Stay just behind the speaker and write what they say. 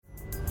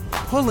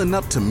Pulling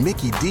up to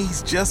Mickey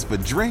D's just for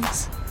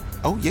drinks?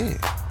 Oh yeah,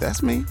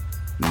 that's me.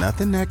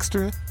 Nothing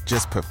extra,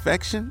 just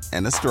perfection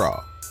and a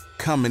straw.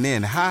 Coming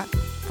in hot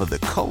for the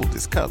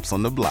coldest cups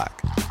on the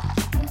block.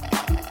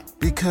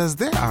 Because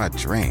there are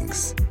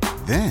drinks.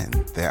 Then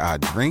there are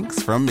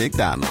drinks from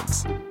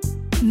McDonald's.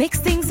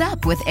 Mix things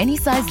up with any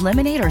size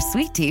lemonade or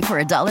sweet tea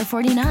for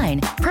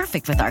 $1.49.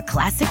 Perfect with our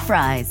classic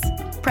fries.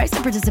 Price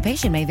and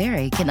participation may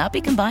vary. Cannot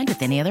be combined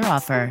with any other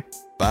offer.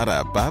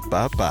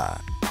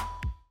 Ba-da-ba-ba-ba.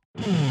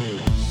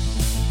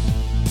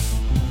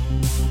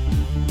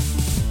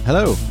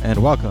 Hello, and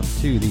welcome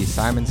to the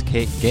Simon's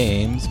Cake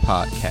Games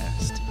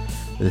podcast.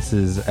 This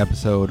is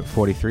episode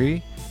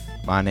 43.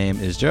 My name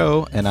is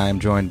Joe, and I am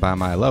joined by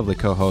my lovely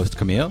co-host,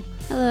 Camille.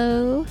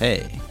 Hello.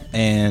 Hey.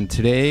 And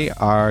today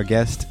our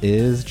guest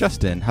is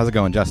Justin. How's it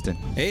going, Justin?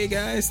 Hey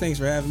guys, thanks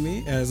for having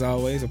me. As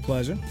always, a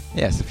pleasure.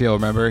 Yes, if you'll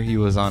remember, he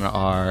was on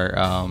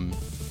our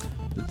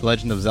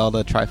Legend of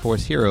Zelda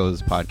Triforce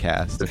Heroes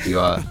podcast. If you,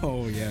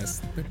 oh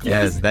yes,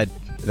 yes,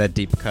 that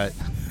deep cut,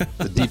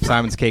 the deep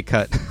Simon's Cake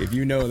cut. If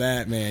you know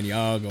that, man,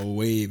 y'all go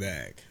way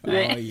back. Oh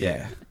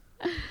yeah,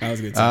 that was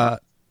a good time.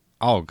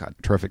 Oh god,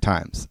 terrific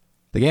times.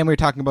 The game we're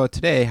talking about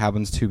today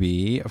happens to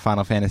be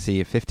Final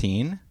Fantasy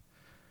 15.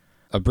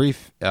 A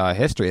brief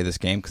history of this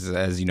game, because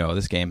as you know,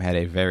 this game had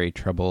a very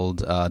troubled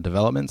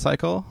development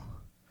cycle.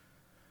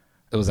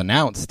 It was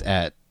announced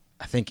at,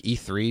 I think,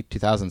 E3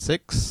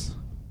 2006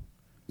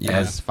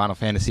 as Final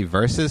Fantasy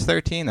Versus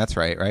 13. That's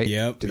right?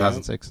 Yep.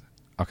 2006. Yep.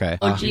 Okay.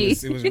 Oh,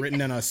 geez. It was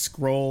written on a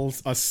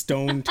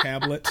stone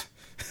tablet.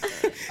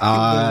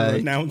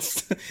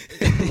 Announced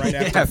right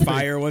after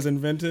fire was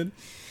invented.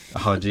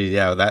 Oh, gee,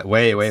 yeah, that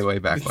way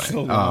back when.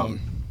 So long.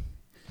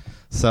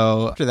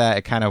 So after that,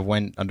 it kind of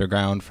went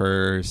underground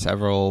for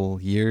several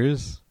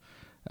years.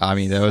 I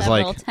mean, there was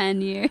Several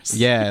 10 years.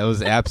 Yeah, it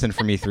was absent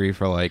from E3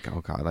 for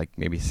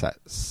maybe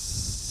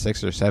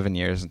 6 or 7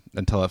 years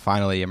until it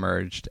finally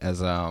emerged as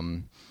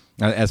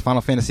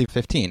Final Fantasy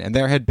 15. And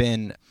there had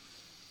been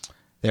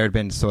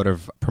sort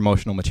of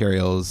promotional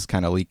materials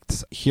kind of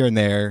leaked here and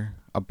there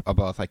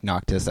about like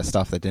Noctis, that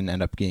stuff that didn't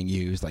end up getting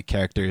used, like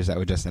characters that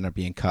would just end up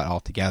being cut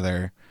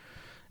altogether.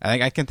 I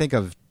think I can think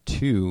of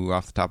 2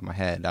 off the top of my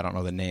head. I don't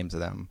know the names of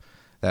them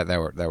that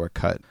were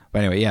cut. But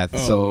anyway, yeah.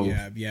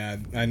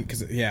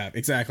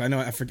 Exactly. I know.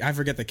 I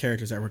forget the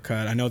characters that were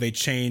cut. I know they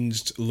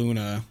changed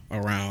Luna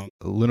around.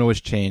 Luna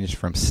was changed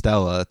from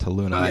Stella to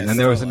Luna, and then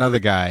there was another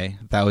guy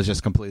that was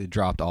just completely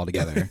dropped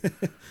altogether.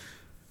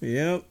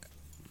 Yep.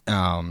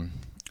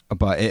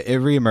 But it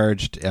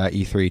reemerged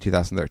E3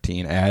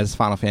 2013 as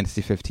Final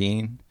Fantasy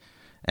 15,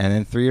 and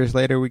then 3 years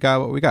later we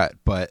got what we got.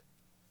 But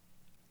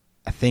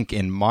I think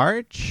in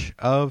March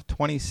of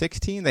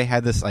 2016, they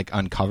had this like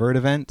Uncovered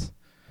event.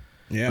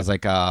 Yeah. It was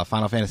like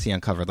Final Fantasy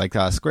Uncovered. Like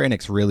Square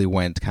Enix really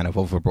went kind of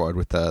overboard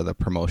with the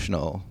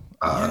promotional.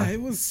 Yeah,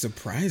 it was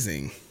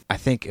surprising. I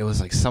think it was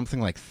like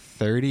something like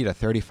 30 to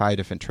 35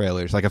 different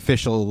trailers. Like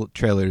official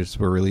trailers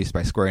were released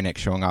by Square Enix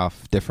showing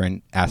off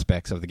different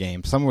aspects of the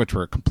game, some of which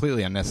were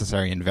completely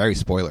unnecessary and very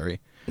spoilery.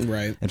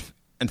 Right.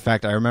 In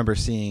fact, I remember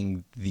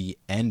seeing the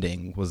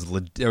ending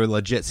there were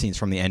legit scenes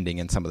from the ending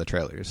in some of the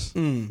trailers.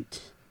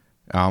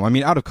 I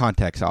mean, out of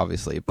context,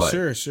 obviously, but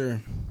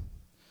sure.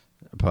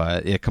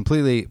 But yeah,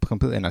 completely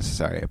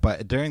unnecessary.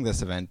 But during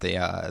this event, they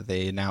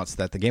announced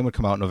that the game would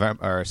come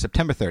out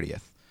September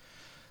 30th.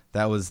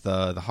 That was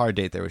the hard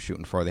date they were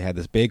shooting for. They had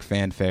this big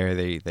fanfare.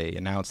 They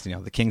announced the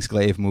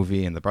Kingsglaive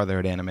movie and the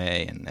Brotherhood anime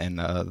and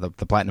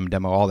the Platinum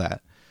demo, all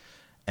that,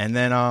 and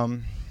then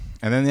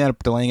they ended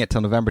up delaying it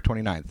till November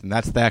 29th, and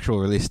that's the actual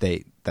release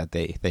date that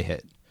they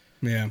hit.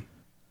 Yeah,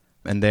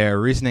 and their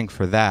reasoning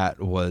for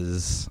that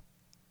was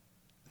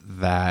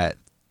that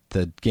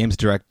the game's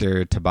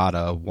director,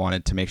 Tabata,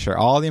 wanted to make sure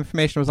all the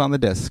information was on the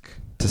disc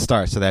to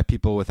start so that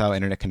people without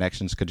internet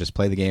connections could just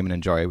play the game and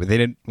enjoy it. But they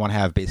didn't want to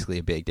have basically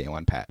a big day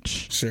one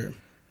patch. Sure.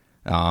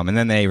 And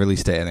then they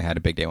released it and they had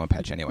a big day one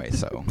patch anyway.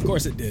 So of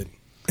course it did.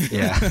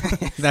 Yeah.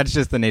 That's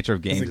just the nature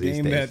of games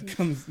these days. It's a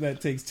game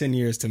that takes 10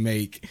 years to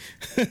make.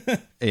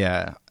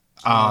 Yeah.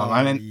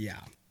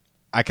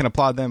 I can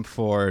applaud them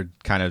for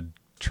kind of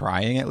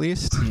trying at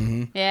least.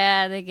 Mm-hmm.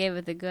 Yeah, they gave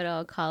it the good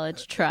old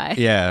college try.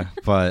 Yeah,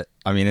 but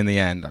I mean, in the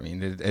end,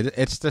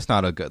 it's just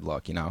not a good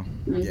look,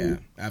 Mm-hmm. Yeah,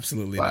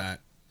 absolutely not.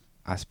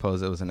 I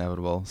suppose it was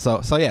inevitable.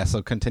 So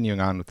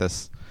continuing on with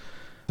this.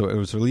 So it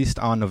was released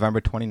on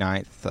November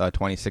 29th,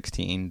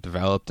 2016,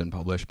 developed and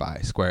published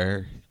by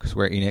Square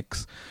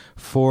Enix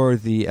for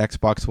the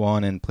Xbox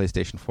One and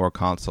PlayStation 4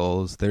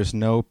 consoles. There's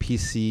no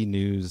PC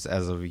news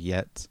as of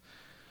yet,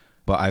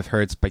 but I've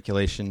heard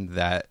speculation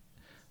that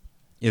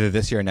either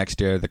this year or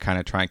next year, they're kind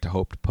of trying to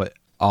hope to put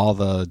all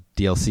the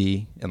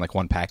DLC in like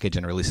one package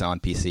and release it on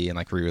PC and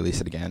like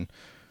re-release it again.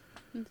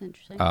 That's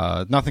interesting.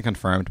 Nothing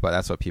confirmed, but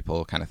that's what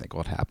people kind of think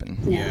will happen.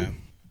 Yeah.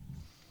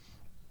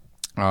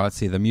 Let's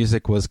see. The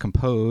music was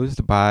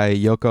composed by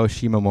Yoko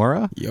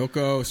Shimomura.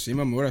 Yoko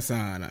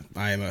Shimomura-san.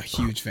 I am a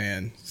huge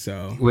fan.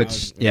 So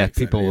which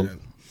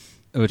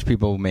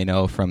people may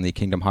know from the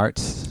Kingdom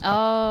Hearts.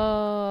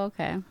 Oh,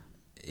 okay.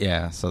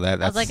 Yeah, so I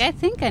that's was like, I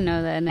think I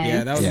know that name.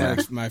 Yeah, that was Yeah.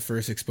 my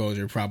first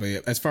exposure, probably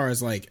as far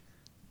as like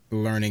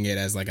learning it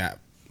as like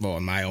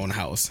in my own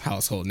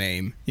household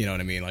name. You know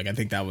what I mean? Like I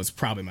think that was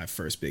probably my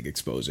first big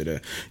exposure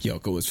to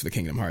Yoko was for the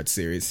Kingdom Hearts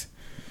series.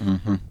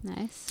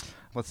 Nice.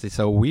 Let's see.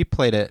 So we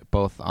played it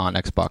both on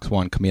Xbox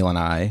One, Camille and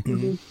I.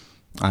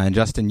 And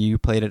Justin, you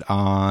played it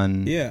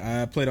on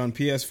Yeah, I played on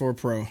PS4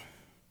 Pro.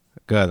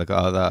 good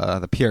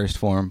the purest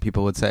form,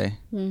 people would say.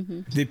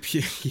 The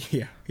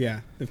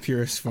the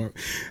purest form.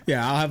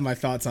 Yeah, I'll have my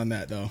thoughts on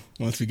that though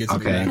once we get to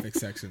the Okay. graphics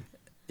section.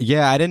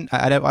 Yeah,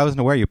 I wasn't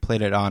aware you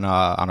played it on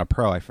a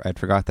Pro. I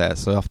forgot that,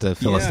 so you'll have to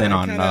fill us in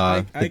on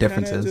the I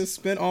differences. just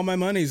spent all my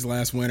monies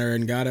last winter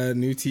and got a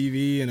new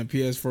TV and a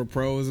PS4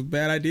 Pro. It was a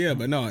bad idea,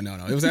 but no.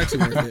 It was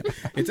actually worth it.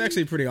 It's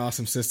actually a pretty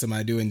awesome system.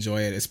 I do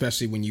enjoy it,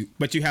 especially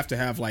but you have to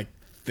have like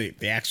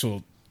the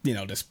actual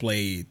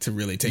display to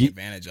really take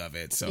advantage of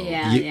it. So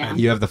Yeah.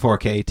 You have the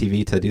 4K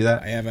TV to do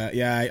that? I have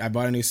I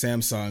bought a new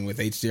Samsung with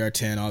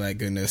HDR10, all that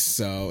goodness.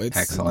 So it's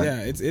Excellent.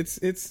 Yeah,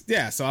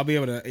 it's so I'll be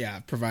able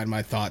to provide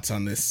my thoughts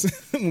on this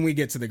when we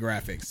get to the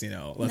graphics. That's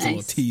a little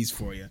Nice. tease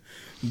for you,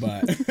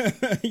 but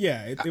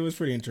yeah, it was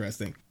pretty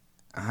interesting.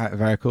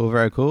 Very cool,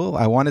 very cool.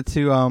 I wanted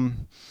to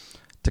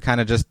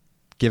kind of just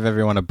give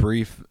everyone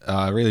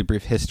a really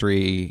brief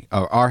history,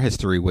 our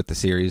history with the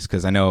series,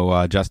 because I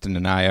know Justin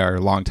and I are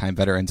longtime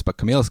veterans, but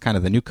Camille's kind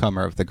of the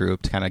newcomer of the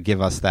group to kind of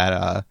give us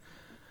that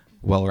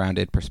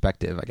well-rounded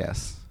perspective, I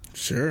guess.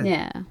 Sure.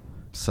 Yeah.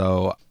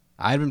 So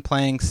I've been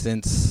playing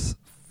since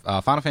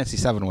Final Fantasy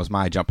VII was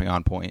my jumping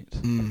on point.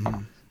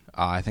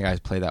 I think I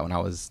played that when I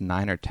was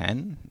 9 or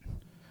 10.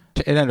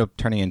 It ended up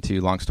turning into,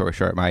 long story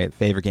short, my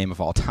favorite game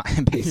of all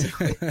time,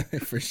 basically.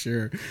 For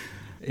sure.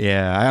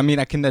 Yeah, I mean,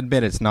 I can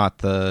admit it's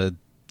not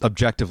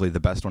objectively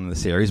the best one in the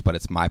series, but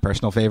it's my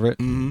personal favorite.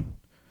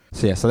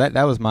 So yeah, so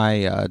that was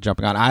my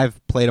jumping on.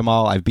 I've played them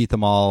all. I've beat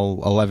them all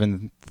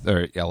 1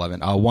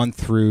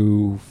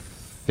 through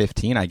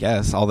 15, I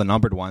guess, all the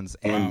numbered ones.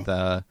 Wow.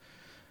 And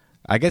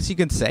I guess you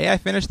could say I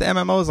finished the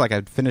MMOs, like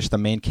I finished the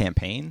main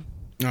campaign.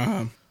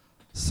 Uh-huh.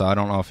 So I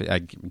don't know if I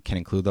can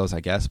include those, I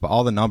guess, but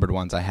all the numbered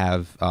ones I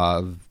have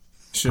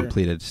Sure.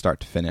 completed start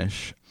to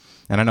finish.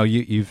 And I know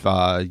you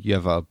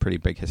have a pretty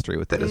big history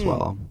with it as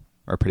well,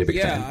 or a pretty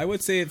big fan. Yeah, I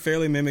would say it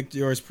fairly mimicked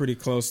yours pretty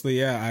closely.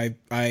 Yeah,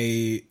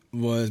 I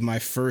was my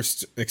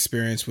first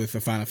experience with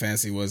the Final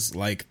Fantasy was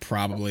like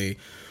probably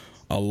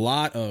a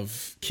lot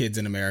of kids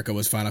in America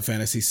was Final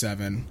Fantasy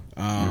VII.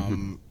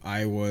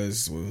 I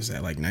was what was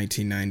that like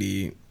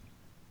 1990?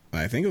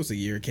 I think it was the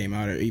year it came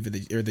out, or even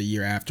the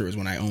year after is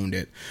when I owned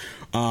it.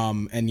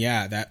 And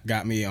yeah, that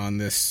got me on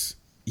this.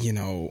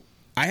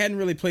 I hadn't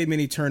really played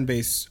many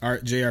turn-based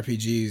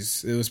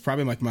JRPGs. It was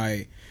probably like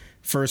my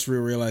first real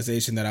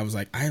realization that I was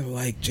like, I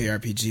like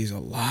JRPGs a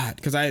lot,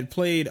 because I had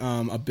played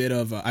a bit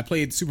of I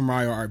played Super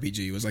Mario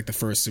RPG. It was like the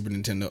first Super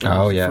Nintendo.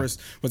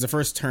 Was the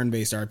first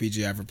turn-based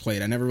RPG I ever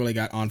played. I never really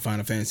got on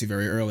Final Fantasy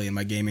very early in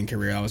my gaming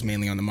career. I was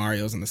mainly on the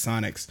Marios and the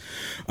Sonics.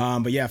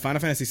 But yeah,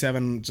 Final Fantasy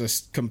VII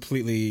just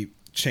completely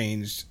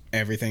changed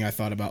everything I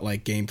thought about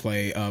like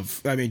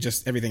gameplay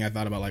just everything I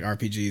thought about like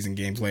RPGs and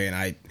gameplay, and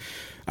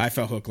I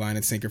fell hook, line,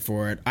 and sinker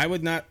for it. I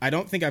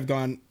don't think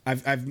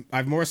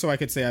I've more so I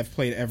could say I've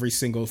played every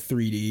single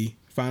 3D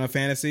Final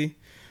Fantasy.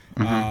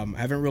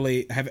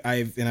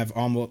 I've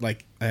almost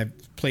like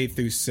I've played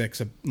through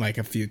 6 like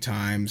a few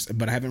times,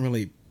 but I haven't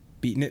really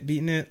beaten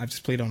it. I've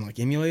just played on like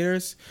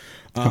emulators.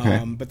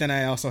 But then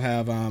I also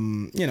have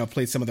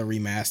played some of the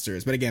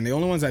remasters. But again, the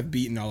only ones I've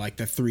beaten are like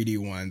the 3D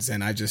ones,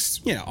 and I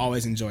just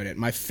always enjoyed it.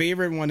 My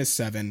favorite one is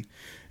 7,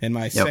 and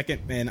my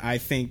second, and I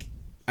think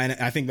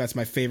that's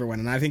my favorite one.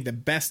 And I think the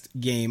best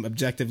game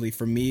objectively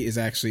for me is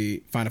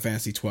actually Final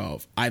Fantasy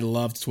 12. I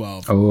loved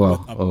 12 with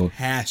a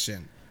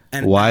passion.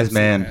 And wise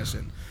man.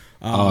 Passion.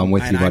 I'm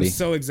with you, buddy. I'm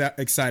so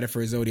excited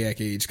for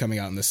Zodiac Age coming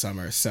out in the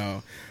summer.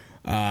 So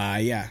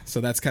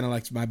so that's kind of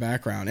like my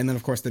background. And then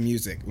of course the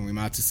music,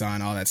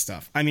 Uematsu-san, all that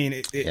stuff. I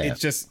mean,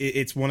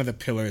 it's one of the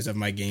pillars of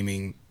my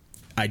gaming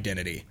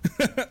identity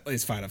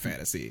is Final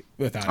Fantasy,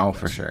 without a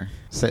for sure.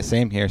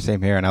 Same here.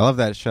 And I love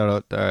that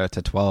shout out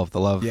to 12. The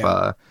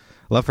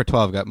love for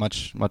 12 got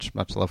much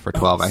love for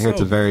 12. I hear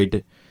it's a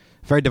very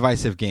very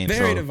divisive game.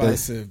 Very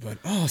divisive, but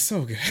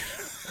so good.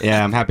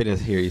 Yeah, I'm happy to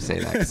hear you say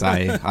that, because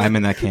I'm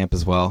in that camp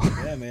as well.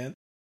 Yeah, man.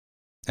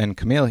 And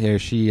Camille here,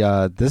 she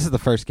this is the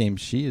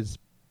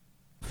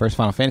first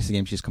Final Fantasy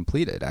game she's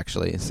completed,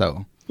 actually.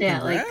 So Yeah,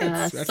 Congrats. like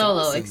a That's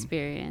solo awesome.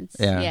 experience.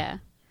 Yeah.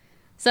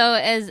 So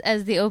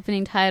as the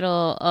opening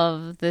title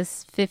of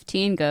this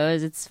 15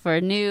 goes, it's for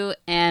new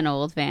and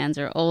old fans,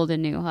 or old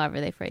and new,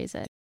 however they phrase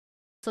it.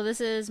 So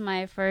this is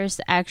my first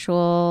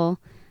actual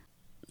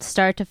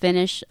start to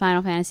finish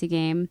Final Fantasy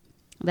game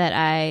that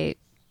I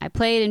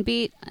played and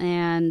beat.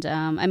 And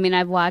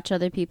I've watched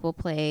other people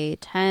play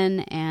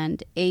 10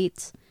 and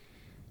 8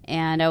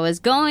 And I was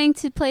going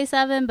to play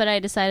 7, but I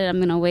decided I'm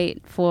going to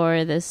wait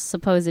for this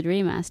supposed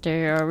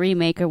remaster or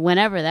remake or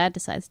whenever that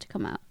decides to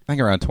come out. I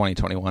think around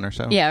 2021 or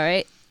so. Yeah,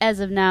 right. As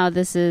of now,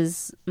 this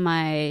is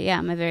my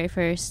very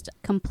first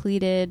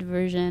completed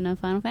version of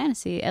Final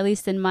Fantasy, at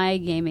least in my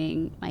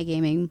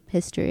gaming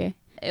history.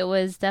 It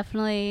was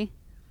definitely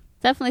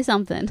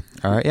something.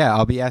 All right, yeah,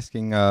 I'll be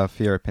asking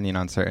for your opinion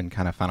on certain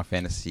kind of Final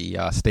Fantasy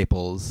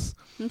staples.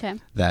 Okay.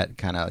 That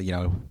kind of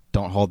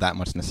don't hold that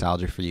much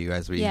nostalgia for you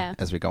as we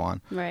go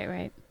on.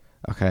 Right.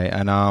 Okay,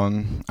 and all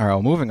right,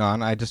 well, moving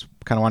on. I just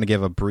kind of want to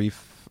give a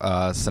brief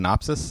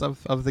synopsis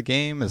of the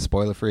game, as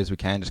spoiler free as we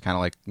can, just kind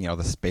of like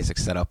this basic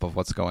setup of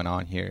what's going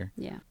on here.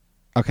 Yeah.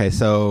 Okay,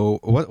 so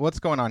what's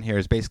going on here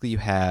is basically you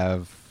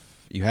have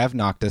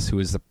Noctis, who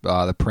is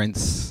the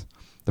prince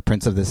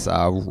of this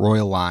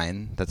royal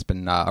line that's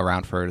been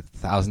around for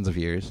thousands of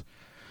years,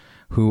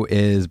 who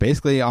is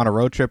basically on a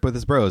road trip with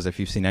his bros, if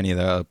you've seen any of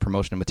the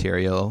promotional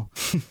material,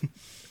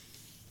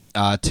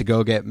 to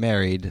go get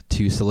married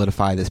to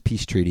solidify this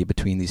peace treaty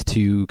between these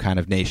two kind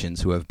of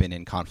nations who have been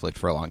in conflict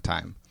for a long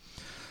time.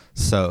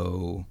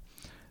 So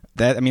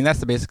that's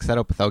the basic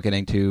setup without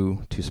getting too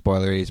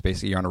spoilery.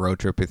 Basically, you're on a road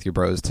trip with your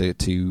bros to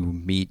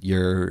meet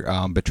your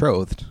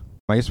betrothed.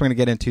 I guess we're going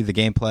to get into the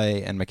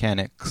gameplay and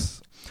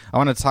mechanics. I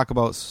wanted to talk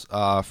about,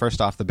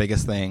 first off, the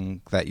biggest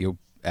thing that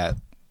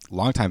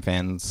longtime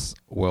fans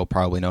will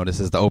probably notice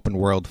is the open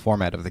world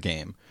format of the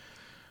game,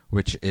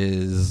 which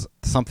is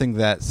something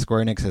that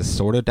Square Enix has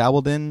sort of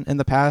dabbled in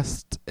the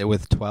past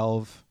with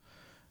 12.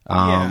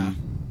 Yeah.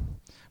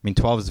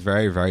 12 is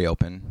very, very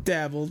open.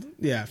 Dabbled.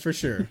 Yeah, for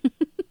sure.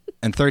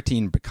 And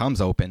 13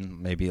 becomes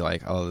open maybe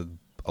like a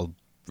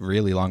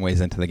really long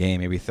ways into the game,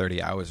 maybe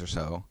 30 hours or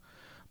so.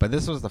 But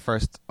this was the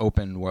first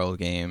open world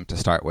game to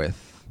start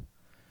with.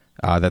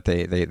 That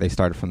they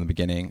started from the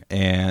beginning.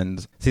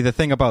 And see, the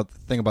thing about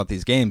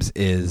these games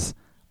is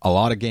a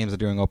lot of games are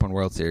doing open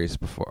world series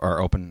a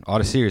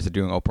lot of series are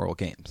doing open world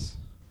games.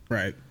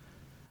 Right.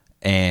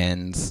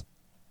 And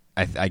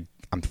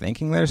I'm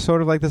thinking there's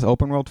sort of like this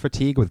open world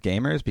fatigue with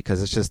gamers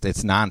because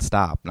it's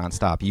nonstop.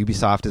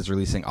 Ubisoft is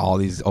releasing all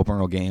these open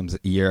world games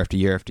year after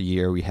year after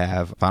year. We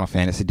have Final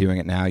Fantasy doing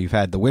it now. You've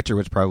had The Witcher,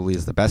 which probably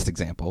is the best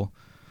example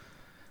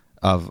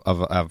of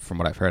from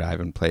what I've heard. I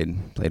haven't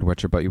played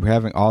Witcher, but you're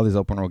having all these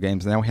open world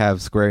games, and then we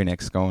have Square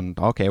Enix going,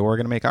 okay, we're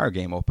going to make our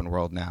game open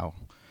world now.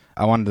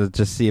 I wanted to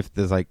just see if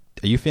there's are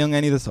you feeling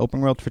any of this open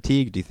world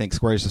fatigue? Do you think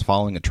Square is just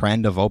following a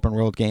trend of open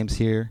world games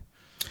here?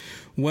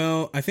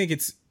 Well, I think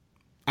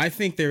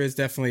there is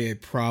definitely a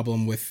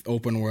problem with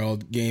open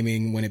world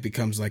gaming when it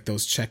becomes like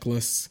those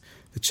checklists.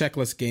 The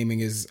checklist gaming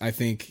is, I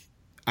think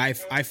I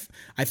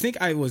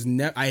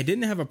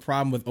didn't have a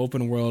problem with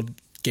open world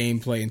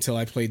gameplay until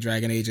I played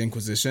Dragon Age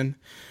Inquisition.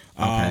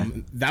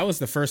 Okay. That was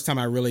the first time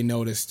I really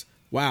noticed,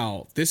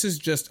 wow, this is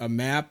just a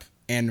map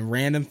and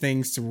random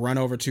things to run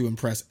over to and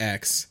press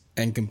X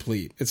and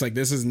complete. It's like,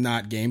 this is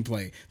not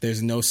gameplay.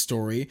 There's no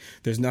story.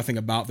 There's nothing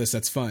about this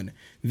that's fun.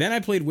 Then I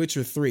played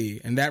Witcher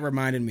 3, and that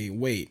reminded me,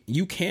 wait,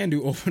 you can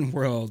do open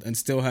world and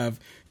still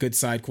have good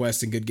side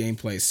quests and good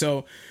gameplay.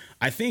 So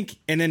I think,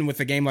 and then with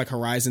a game like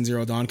Horizon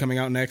Zero Dawn coming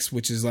out next,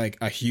 which is like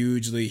a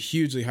hugely,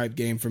 hugely hyped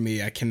game for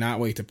me, I cannot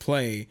wait to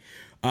play.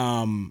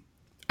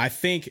 I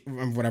think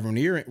what I'm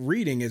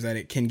reading is that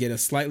it can get a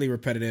slightly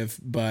repetitive,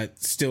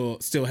 but still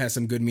has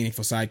some good,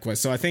 meaningful side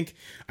quests. So I think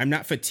I'm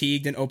not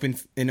fatigued in open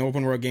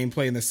world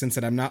gameplay in the sense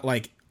that I'm not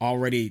like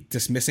already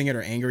dismissing it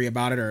or angry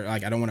about it or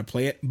like I don't want to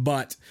play it.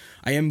 But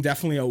I am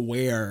definitely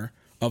aware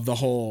of the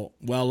whole,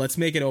 well, let's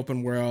make it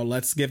open world.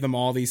 Let's give them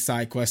all these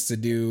side quests to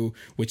do,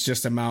 which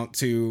just amount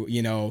to,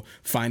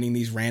 finding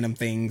these random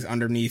things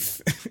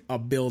underneath a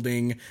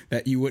building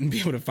that you wouldn't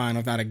be able to find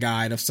without a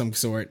guide of some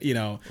sort,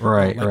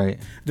 Right, like right.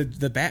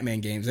 The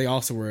Batman games, they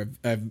also were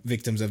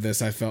victims of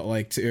this, I felt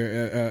like,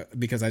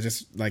 because I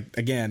just,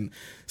 again.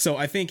 So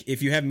I think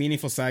if you have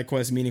meaningful side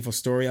quests, meaningful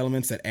story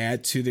elements that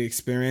add to the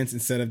experience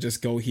instead of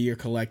just go here,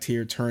 collect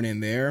here, turn in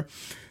there,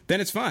 then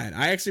it's fine.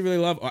 I actually really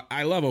love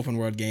open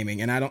world gaming,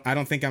 and I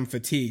don't think I'm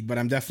fatigued, but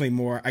I'm definitely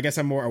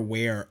I'm more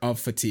aware of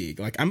fatigue.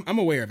 Like I'm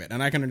aware of it,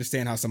 and I can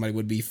understand how somebody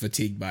would be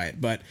fatigued by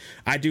it. But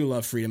I do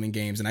love freedom in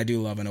games, and I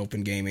do love an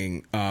open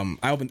gaming.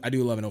 I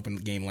do love an open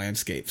game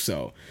landscape.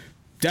 So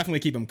definitely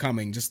keep them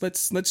coming. Just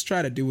let's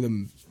try to do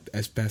them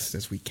as best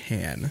as we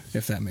can,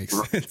 if that makes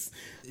sense.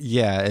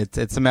 Yeah,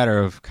 it's a matter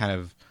of kind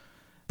of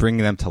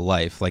bringing them to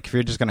life. Like if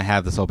you're just going to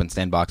have this open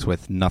sandbox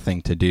with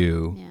nothing to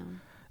do. Yeah.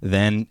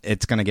 Then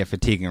it's going to get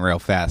fatiguing real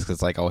fast because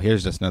it's like, oh,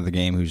 here's just another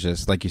game who's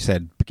just, like you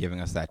said,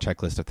 giving us that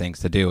checklist of things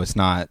to do. It's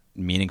not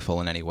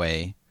meaningful in any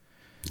way.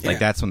 Like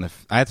that's when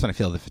I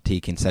feel the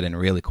fatigue can set in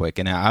really quick.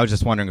 And I was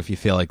just wondering if you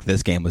feel like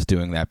this game was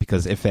doing that,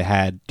 because if it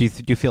had, do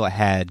you feel it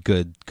had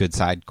good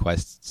side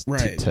quests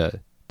to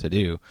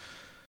do?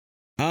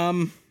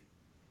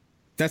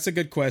 That's a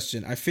good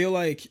question. I feel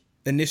like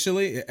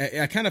initially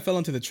I kind of fell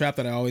into the trap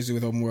that I always do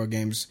with open world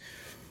games.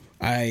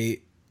 I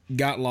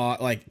got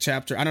lost, like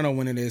I don't know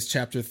when it is,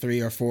 chapter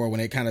 3 or 4,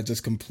 when it kind of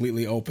just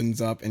completely opens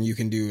up and you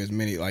can do as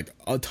many, like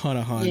a ton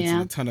of hunts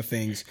and a ton of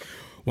things.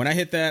 when I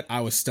hit that,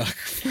 I was stuck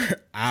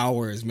for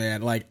hours,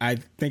 man. Like, I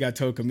think I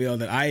told Camille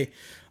that I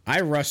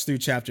rushed through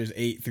chapters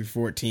 8 through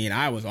 14.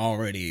 I was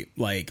already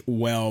like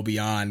well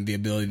beyond the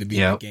ability to beat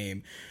the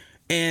game.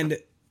 And,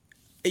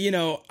 you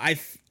know, I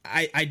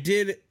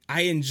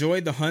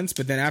enjoyed the hunts,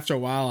 but then after a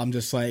while, I'm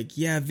just like,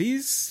 yeah,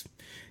 these,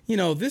 you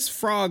know, this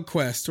frog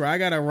quest where I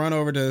got to run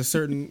over to a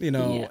certain, you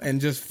know,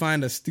 and just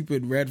find a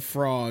stupid red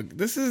frog.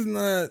 This is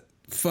not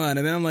fun.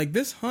 And then I'm like,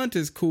 this hunt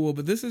is cool,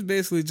 but this is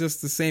basically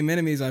just the same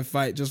enemies I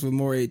fight, just with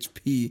more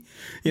HP.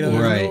 You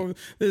know,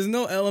 there's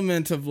no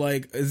element of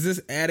like, is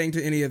this adding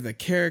to any of the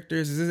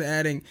characters? Is this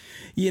adding,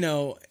 you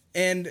know?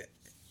 And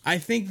I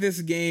think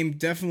this game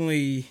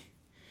definitely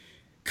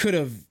could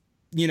have,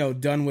 you know,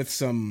 done with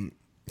some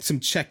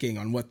checking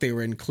on what they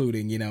were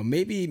including. You know,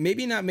 maybe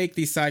not make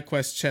these side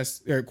quest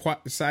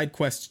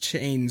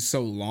chains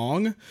so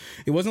long.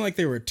 It wasn't like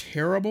they were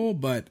terrible,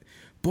 but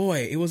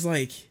boy, it was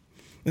like.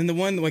 And the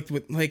one like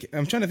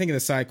I'm trying to think of the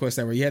side quest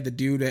that where you had the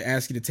dude that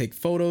asked you to take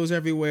photos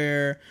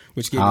everywhere,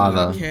 which gave you a lot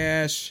of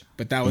cash,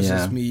 but that was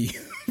just me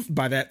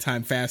by that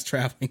time fast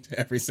traveling to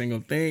every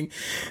single thing.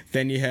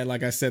 Then you had,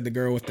 like I said, the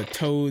girl with the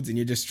toads, and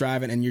you're just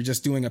driving and you're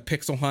just doing a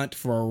pixel hunt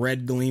for a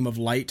red gleam of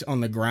light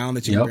on the ground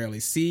that you can barely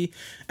see.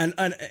 And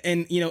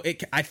you know,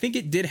 I think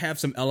it did have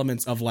some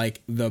elements of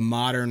like the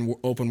modern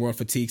open world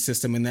fatigue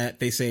system, in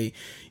that they say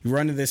you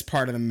run to this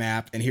part of the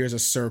map and here's a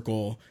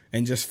circle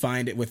and just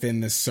find it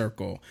within this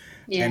circle.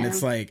 Yeah. And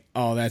it's like,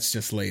 oh, that's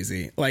just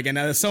lazy. Like,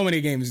 and so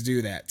many games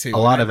do that too. A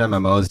lot of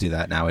MMOs do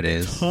that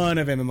nowadays. A ton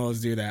of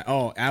MMOs do that.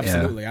 Oh,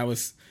 absolutely. Yeah.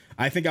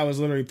 I think I was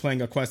literally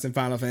playing a quest in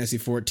Final Fantasy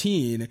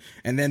 14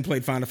 and then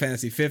played Final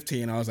Fantasy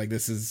 15. I was like,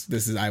 this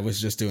is I was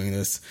just doing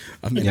this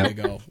a minute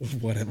ago.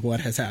 What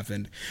has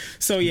happened?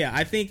 So yeah,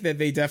 I think that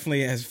they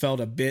definitely has felt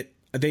a bit,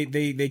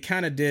 they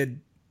kind of did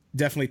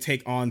definitely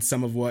take on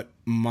some of what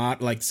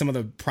like some of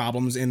the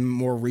problems in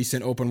more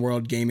recent open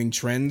world gaming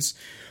trends.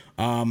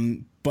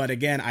 But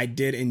again, I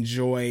did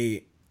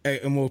enjoy,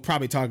 and we'll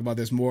probably talk about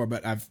this more,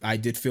 but I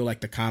did feel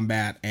like the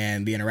combat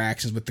and the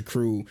interactions with the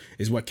crew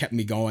is what kept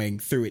me going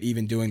through it,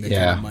 even doing the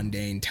kind of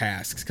mundane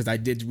tasks, because I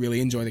did really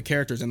enjoy the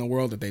characters and the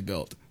world that they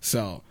built.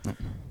 So,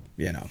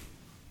 you know,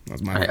 that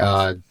was my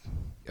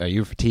are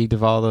you fatigued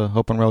of all the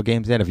open world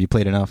games yet? Have you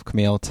played enough,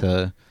 Camille,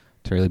 to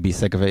really be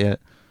sick of it yet?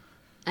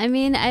 I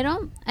mean, I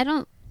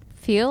don't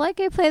feel like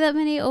I play that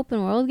many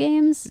open world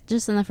games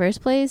just in the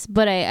first place,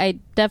 but I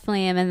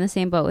definitely am in the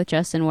same boat with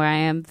Justin, where I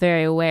am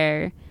very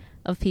aware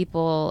of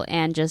people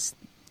and just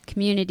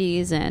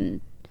communities and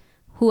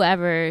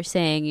whoever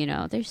saying, you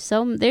know, there's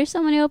so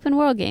many open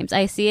world games.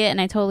 I see it and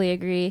I totally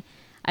agree.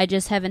 I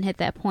just haven't hit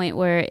that point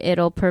where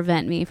it'll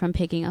prevent me from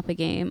picking up a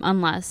game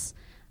unless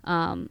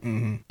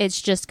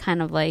it's just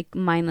kind of like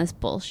mindless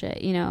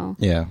bullshit, you know?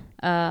 Yeah.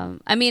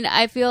 I mean,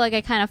 I feel like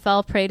I kind of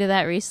fell prey to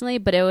that recently,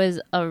 but it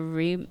was a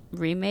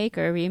remake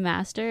or a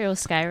remaster. It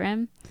was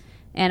Skyrim.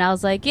 And I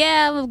was like,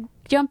 yeah, we'll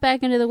jump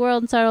back into the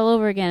world and start all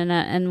over again.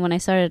 And when I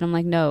started, I'm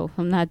like, no,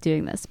 I'm not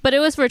doing this. But it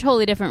was for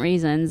totally different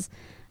reasons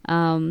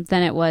than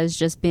it was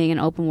just being an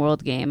open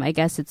world game. I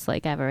guess it's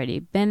like I've already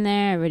been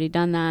there, already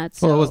done that.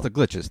 So. Well, it was the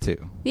glitches,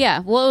 too. Yeah,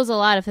 well, it was a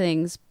lot of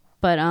things.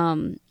 But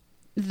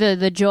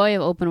the joy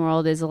of open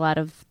world is a lot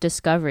of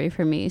discovery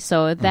for me.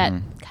 So that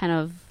kind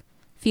of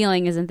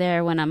feeling isn't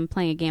there when I'm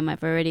playing a game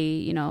I've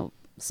already, you know,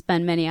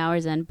 spent many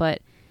hours in.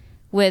 But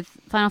with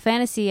Final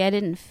Fantasy, I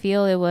didn't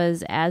feel it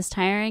was as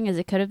tiring as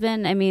it could have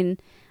been. I mean,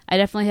 I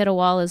definitely hit a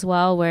wall as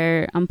well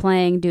where I'm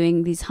playing,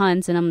 doing these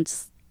hunts, and I'm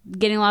just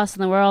getting lost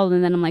in the world,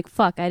 and then I'm like,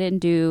 fuck, I didn't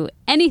do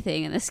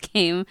anything in this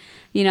game.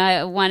 You know,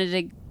 I wanted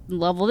to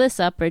level this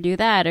up or do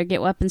that or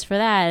get weapons for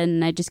that,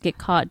 and I just get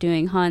caught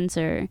doing hunts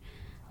or...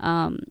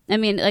 I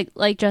mean,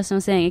 like Justin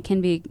was saying, it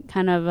can be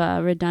kind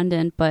of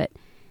redundant, but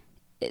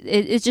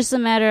it's just a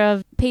matter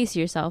of pace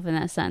yourself in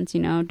that sense, you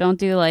know? Don't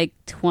do like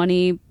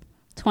 20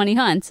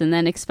 hunts and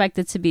then expect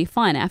it to be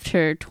fun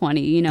after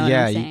 20, you know what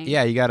I'm saying?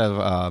 Yeah, you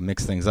gotta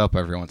mix things up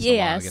every once in a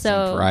while, get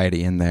some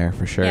variety in there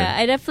for sure. Yeah,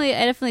 I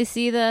definitely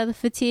see the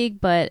fatigue,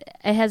 but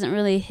it hasn't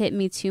really hit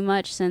me too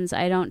much since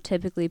I don't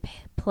typically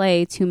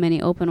play too many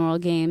open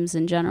world games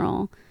in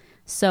general.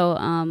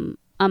 So,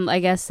 I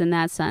guess in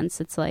that sense,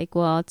 it's like,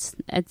 well,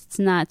 it's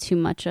not too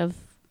much of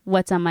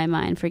what's on my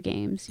mind for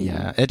games. You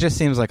know? It just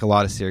seems like a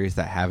lot of series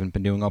that haven't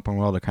been doing open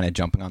world are kind of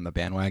jumping on the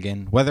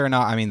bandwagon. Whether or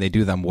not, I mean, they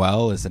do them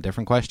well is a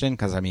different question,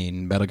 because, I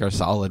mean, Metal Gear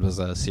Solid was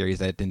a series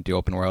that didn't do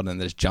open world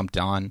and just jumped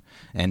on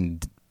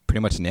and pretty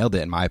much nailed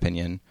it, in my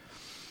opinion.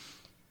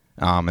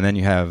 And then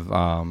you have,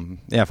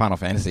 Final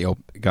Fantasy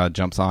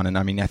jumps on, and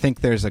I mean, I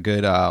think there's a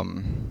good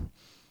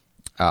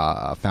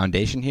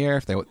foundation here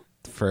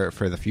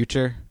for the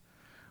future.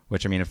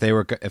 Which, I mean, if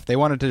they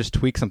wanted to just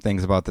tweak some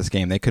things about this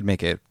game, they could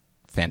make it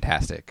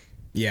fantastic.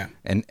 Yeah.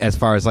 And as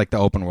far as like the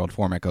open world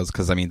format goes,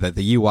 because I mean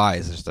the UI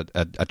is just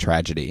a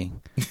tragedy,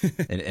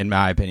 in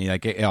my opinion.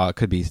 Like it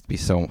could be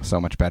so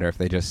much better if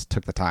they just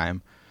took the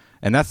time.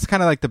 And that's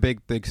kind of like the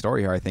big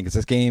story here. I think is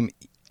this game,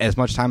 as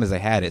much time as they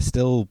had, it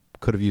still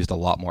could have used a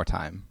lot more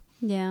time.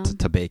 Yeah.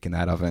 To bake in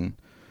that oven.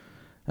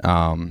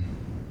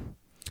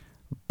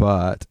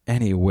 But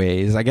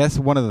anyways, I guess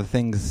one of the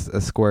things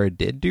Square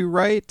did do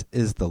right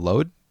is the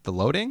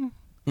loading,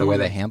 the way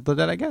they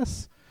handled it, I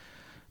guess.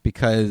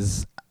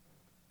 Because,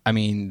 I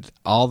mean,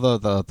 all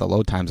the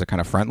load times are kind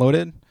of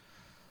front-loaded.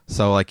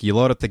 So, like, you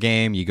load up the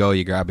game, you go,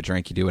 you grab a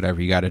drink, you do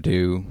whatever you got to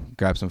do,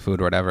 grab some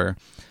food or whatever,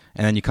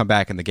 and then you come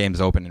back and the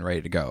game's open and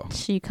ready to go.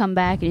 So you come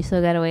back and you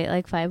still got to wait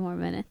like 5 more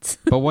minutes.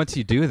 But once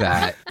you do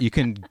that, you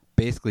can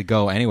basically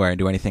go anywhere and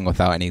do anything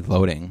without any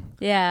loading.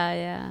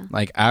 Yeah.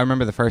 Like, I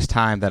remember the first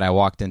time that I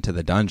walked into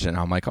the dungeon,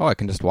 I'm like, oh, I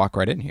can just walk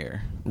right in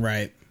here.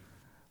 Right.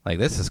 Like,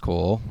 this is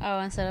cool. Oh,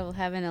 instead of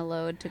having a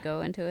load to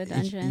go into a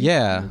dungeon.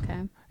 Yeah.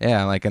 Okay.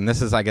 Yeah, like, and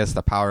this is, I guess,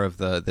 the power of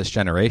this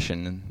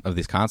generation of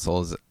these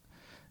consoles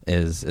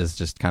is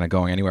just kind of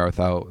going anywhere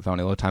without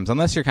any load times,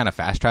 unless you're kind of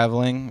fast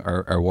traveling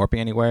or warping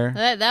anywhere.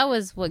 That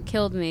was what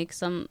killed me,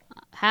 because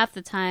half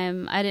the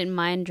time I didn't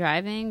mind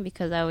driving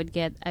because I would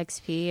get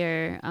XP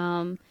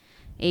or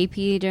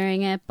AP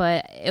during it,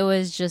 but it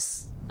was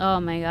just, oh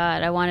my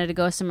god, I wanted to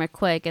go somewhere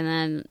quick, and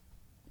then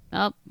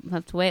I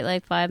have to wait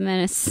like 5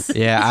 minutes.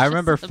 Yeah, I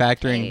remember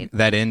factoring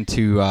that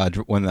into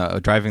when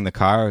driving the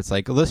car. It's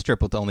like, this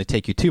trip will only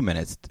take you 2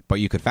 minutes, but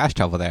you could fast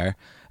travel there.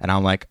 And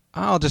I'm like,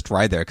 I'll just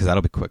ride there because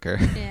that'll be quicker.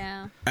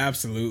 Yeah.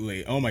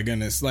 Absolutely. Oh my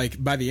goodness.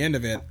 Like, by the end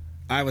of it,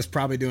 I was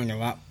probably doing a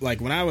lot.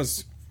 Like, when I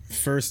was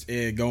first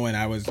going,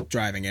 I was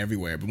driving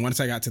everywhere. But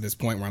once I got to this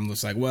point where I'm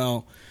just like,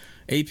 well,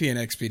 AP and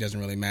XP doesn't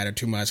really matter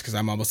too much because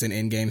I'm almost in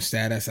in-game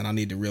status and I'll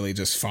need to really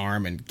just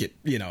farm and get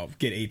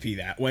AP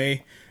that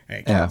way.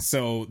 Yeah.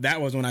 So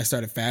that was when I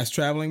started fast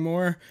traveling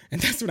more,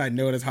 and that's when I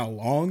noticed how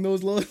long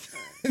those load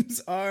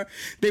times are.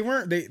 They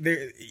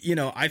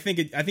I think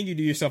you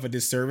do yourself a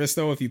disservice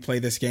though if you play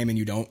this game and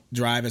you don't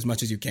drive as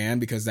much as you can,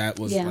 because that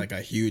was like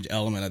a huge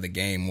element of the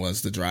game,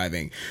 was the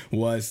driving,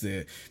 was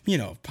the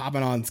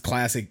popping on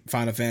classic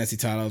Final Fantasy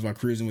titles while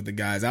cruising with the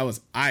guys.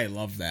 I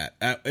love that.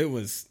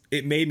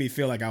 It made me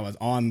feel like I was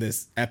on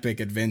this epic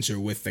adventure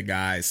with the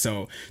guys.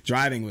 So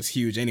driving was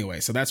huge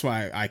anyway. So that's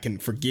why I can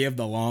forgive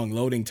the long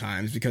loading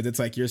times, because it's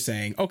like you're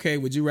saying, okay,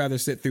 would you rather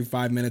sit through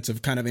 5 minutes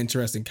of kind of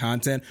interesting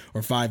content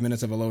or 5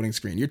 minutes of a loading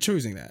screen? You're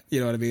choosing that. You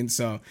know what I mean?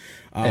 So,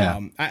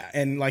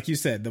 and like you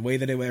said, the way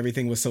that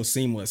everything was so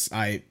seamless,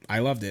 I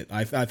loved it.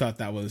 I thought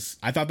that was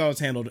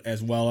handled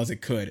as well as it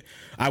could.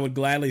 I would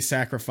gladly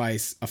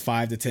sacrifice a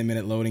 5 to 10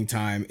 minute loading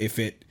time if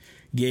it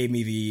gave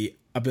me the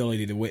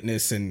ability to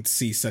witness and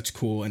see such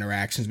cool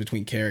interactions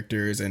between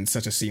characters and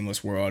such a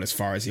seamless world as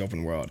far as the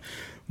open world.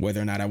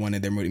 Whether or not I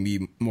wanted there to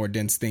be more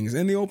dense things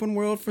in the open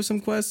world for some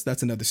quests,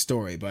 that's another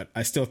story, but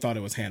I still thought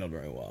it was handled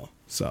very well.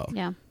 So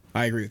yeah,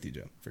 I agree with you,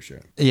 Joe, for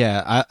sure.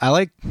 Yeah, I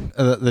like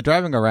the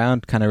driving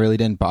around kind of really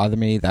didn't bother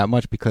me that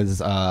much,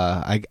 because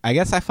I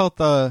guess I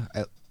felt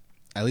at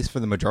least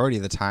for the majority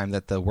of the time,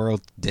 that the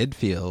world did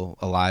feel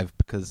alive,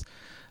 because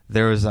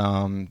there was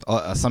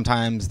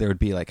sometimes there would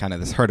be like kind of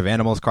this herd of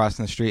animals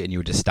crossing the street, and you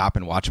would just stop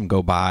and watch them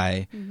go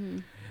by. Mm-hmm.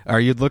 Or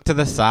you'd look to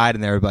the side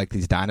and there would be like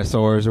these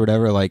dinosaurs or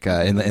whatever, like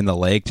in the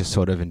lake, just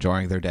sort of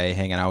enjoying their day,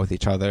 hanging out with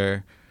each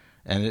other,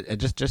 and it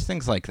just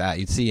things like that.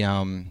 You'd see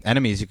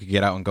enemies you could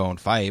get out and go and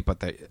fight,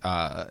 but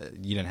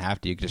you didn't have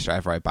to. You could just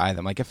drive right by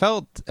them. Like, it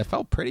felt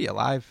pretty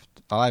alive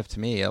to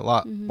me, a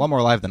lot more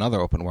alive than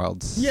other open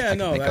worlds. Yeah,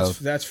 no,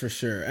 that's for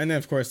sure. And then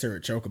of course there were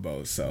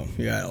chocobos, so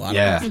you got a lot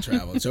of ways to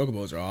travel.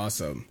 Chocobos are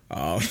awesome.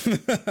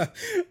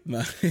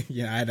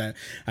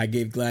 I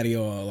gave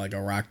Gladio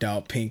a rocked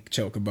out pink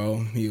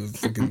chocobo. He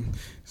was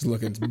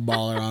looking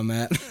baller on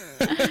that.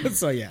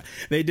 So yeah,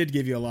 they did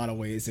give you a lot of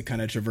ways to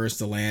kind of traverse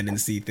the land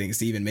and see things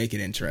to even make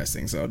it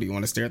interesting. So do you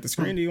want to stare at the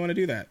screen? Do you want to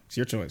do that? It's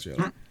your choice,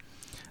 really.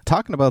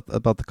 Talking about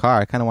the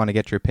car, I kind of want to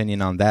get your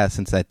opinion on that,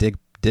 since that did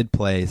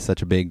play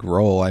such a big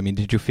role. I mean,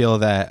 did you feel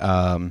that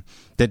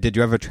did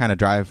you ever try to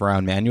drive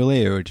around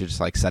manually, or were you just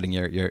like setting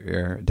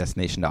your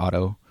destination to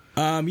auto?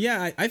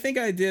 Yeah, I think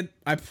I did.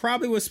 I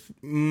probably was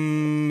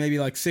maybe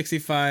like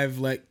 65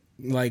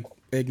 like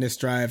Ignis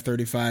drive,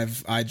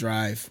 35 I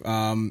drive,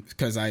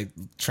 because I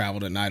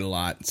traveled at night a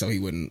lot, so he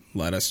wouldn't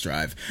let us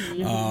drive,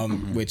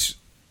 which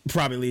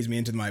probably leads me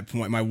into my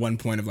one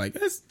point of like,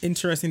 that's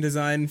interesting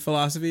design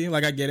philosophy.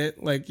 Like, I get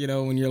it, like,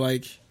 when you're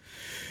like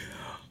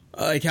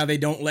how they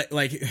don't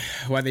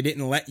why they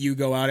didn't let you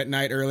go out at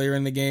night earlier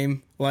in the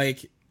game.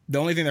 Like, the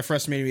only thing that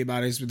frustrated me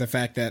about it is the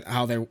fact that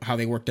how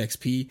they worked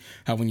XP,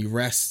 how when you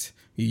rest,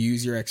 you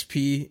use your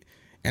XP,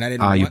 and I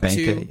didn't want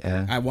to.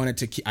 Yeah. I wanted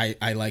to.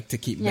 I like to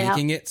keep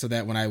banking it, so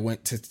that when I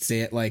went to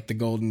stay at like the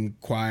Golden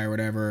Choir or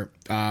whatever,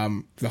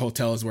 the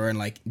hotels were, and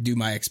like do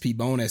my XP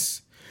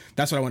bonus.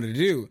 That's what I wanted to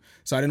do.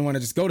 So I didn't want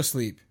to just go to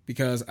sleep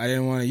because I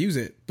didn't want to use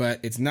it. But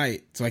it's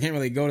night, so I can't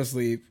really go to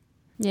sleep.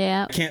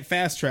 Yeah. I can't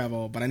fast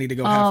travel, but I need to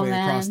go halfway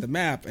across the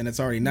map, and it's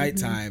already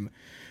nighttime.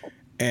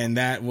 And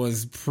that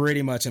was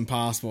pretty much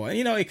impossible. And,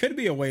 it could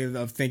be a way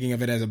of thinking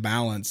of it as a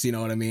balance. You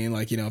know what I mean?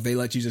 Like, if they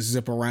let you just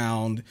zip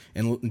around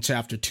in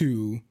chapter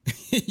 2,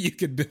 you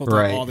could build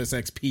up all this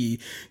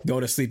XP, go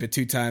to sleep at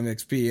 2 times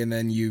XP, and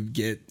then you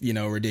get,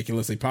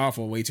 ridiculously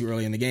powerful way too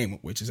early in the game,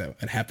 which is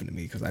it happened to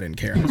me because I didn't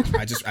care.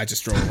 I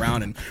just drove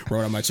around and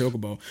rode on my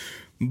chocobo.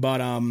 But,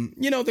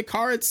 the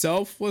car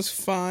itself was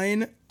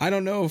fine. I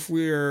don't know if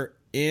we're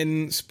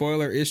in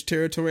spoiler-ish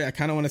territory. I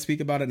kind of want to speak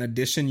about an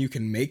addition you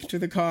can make to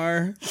the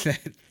car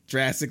that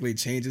drastically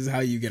changes how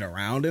you get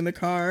around in the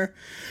car.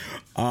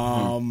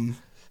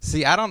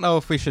 See, I don't know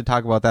if we should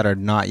talk about that or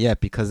not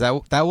yet, because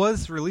that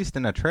was released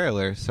in a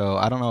trailer, so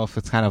I don't know if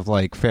it's kind of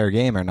like fair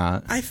game or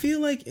not. I feel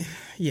like,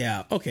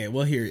 yeah, okay,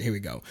 well, here we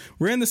go.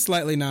 We're in the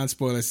slightly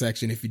non-spoiler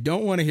section. If you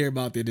don't want to hear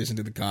about the addition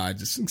to the car,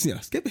 just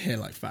skip ahead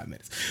like 5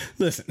 minutes.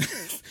 Listen,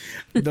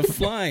 the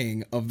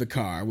flying of the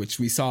car, which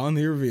we saw in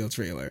the reveal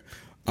trailer,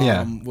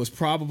 was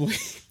probably,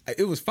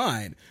 it was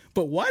fine,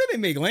 but why did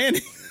they make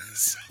landing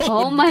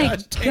oh my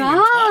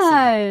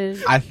god!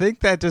 I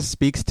think that just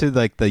speaks to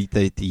like the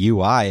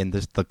UI and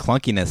just the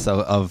clunkiness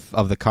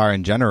of the car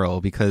in general,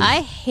 because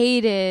I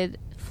hated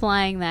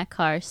flying that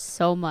car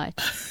so much.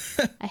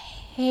 I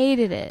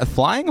hated it.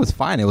 Flying was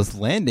fine. It was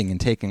landing and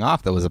taking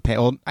off that was a pain.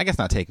 Well, I guess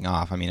not taking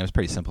off. I mean, it was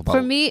pretty simple. But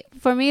for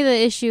me,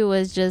 the issue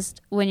was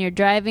just when you're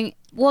driving.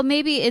 Well,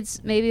 maybe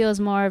it was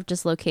more of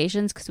just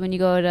locations, because when you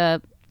go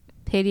to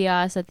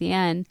Pedios at the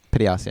end,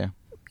 yeah,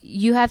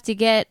 you have to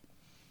get.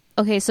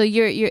 Okay, so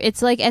you're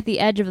it's like at the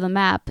edge of the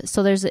map,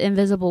 so there's an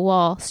invisible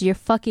wall, so your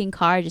fucking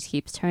car just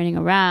keeps turning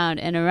around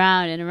and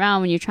around and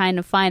around when you're trying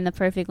to find the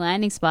perfect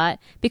landing spot,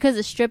 because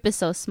the strip is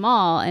so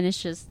small. And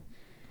it's just,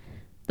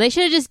 they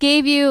should have just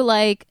gave you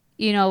like,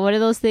 what are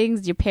those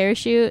things, your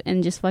parachute,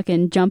 and just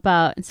fucking jump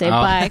out and say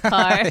bye,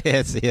 car.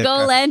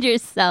 Go land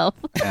yourself.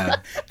 Yeah.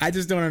 I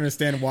just don't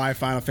understand why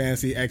Final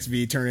Fantasy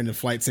XV turned into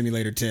Flight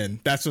Simulator 10.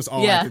 That's just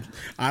all Yeah.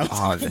 I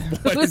was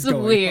It was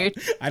weird.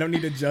 on? I don't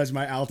need to judge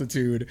my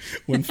altitude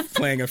when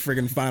playing a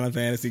friggin' Final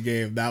Fantasy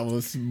game. That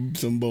was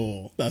some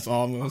bull. That's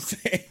all I'm going to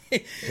say.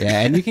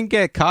 Yeah, and you can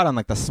get caught on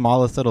like the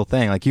smallest little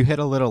thing. Like you hit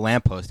a little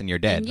lamppost and you're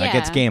dead. Like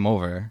it's game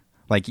over.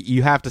 Like,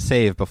 you have to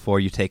save before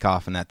you take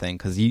off in that thing,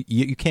 because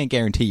you can't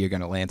guarantee you're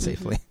going to land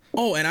safely.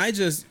 Oh, and I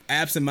just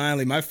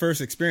absentmindedly, my first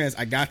experience,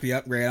 I got the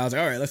upgrade. I was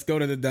like, all right, let's go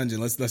to the dungeon.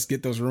 Let's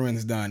get those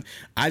ruins done.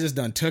 I just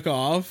took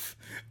off,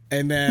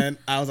 and then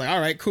I was like,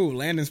 all right, cool,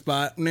 landing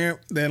spot.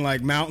 Then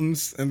like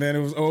mountains, and then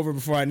it was over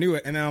before I knew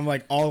it. And then I'm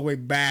like all the way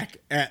back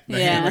at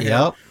the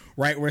handrail. Yep.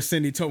 Right where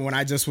Cindy told me, when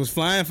I just was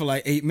flying for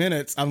like 8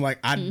 minutes, I'm like,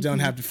 I don't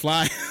have to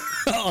fly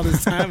all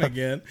this time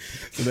again.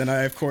 So then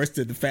I, of course,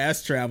 did the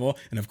fast travel.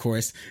 And of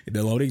course,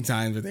 the loading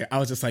times were there. I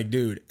was just like,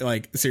 dude,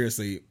 like,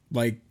 seriously,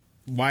 like,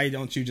 why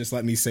don't you just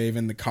let me save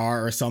in the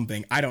car or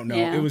something? I don't know.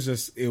 Yeah.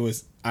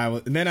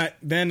 And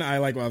then I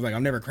was like,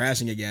 I'm never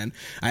crashing again.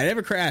 I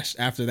never crashed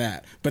after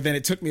that. But then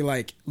it took me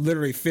like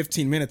literally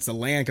 15 minutes to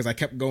land because I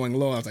kept going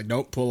low. I was like,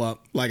 don't pull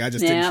up. Like, I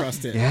just didn't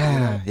trust it.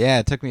 Yeah. Yeah.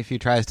 It took me a few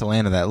tries to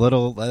land on that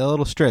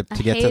little strip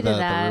to get to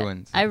the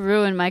ruins. I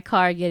ruined my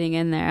car getting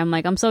in there. I'm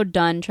like, I'm so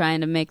done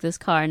trying to make this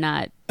car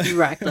not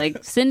wrecked.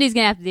 Like, Cindy's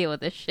gonna have to deal with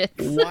this shit.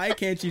 Why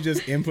can't you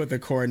just input the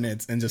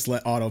coordinates and just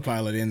let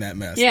autopilot in that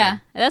mess? Yeah,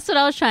 that's what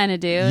I was trying to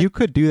do. You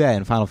could do that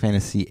in Final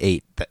Fantasy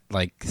VIII.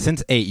 Like,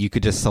 since 8, you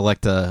could just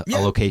select a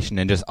location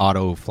and just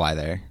auto fly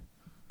there.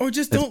 Or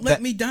just don't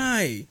let me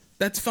die.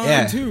 That's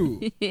fine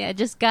too. Yeah,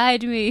 just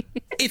guide me.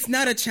 It's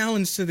not a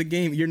challenge to the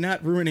game. You're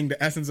not ruining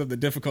the essence of the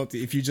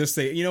difficulty if you just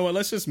say, you know what,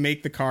 let's just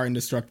make the car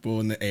indestructible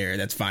in the air.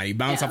 That's fine. You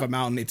bounce off a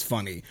mountain, it's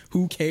funny.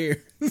 Who cares?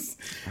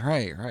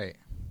 Right.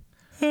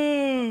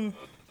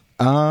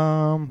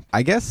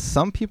 I guess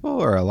some people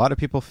or a lot of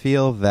people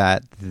feel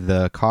that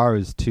the car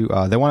is too.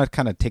 They want to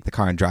kind of take the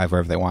car and drive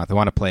wherever they want. They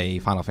want to play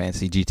Final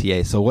Fantasy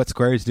GTA. So what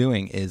Square is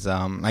doing is,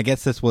 I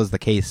guess this was the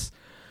case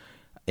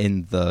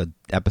in the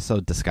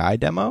episode The Sky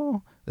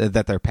demo,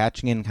 that they're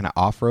patching in kind of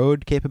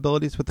off-road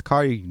capabilities with the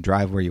car. You can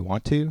drive where you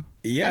want to.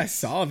 Yeah, I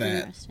saw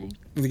that.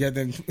 We got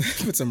them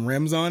put some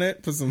rims on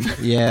it.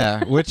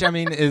 Yeah, which I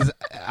mean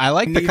I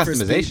like the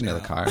customization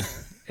of the car.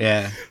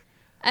 Yeah.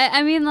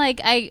 I mean,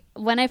 like,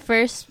 when I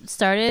first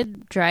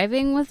started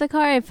driving with the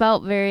car, I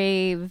felt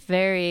very,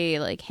 very,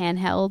 like,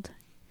 handheld.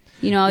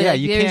 You know, yeah,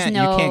 like, you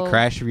can't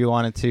crash if you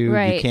wanted to.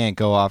 Right. You can't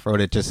go off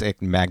road. It just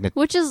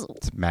which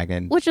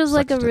was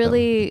like a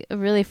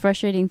really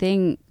frustrating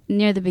thing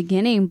near the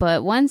beginning.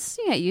 But once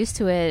you get used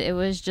to it, it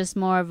was just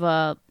more of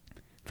a.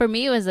 For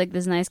me, it was like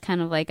this nice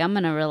kind of like, I'm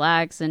gonna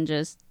relax and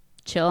just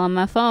chill on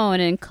my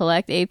phone and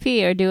collect AP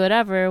or do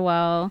whatever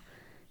while,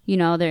 you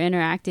know, they're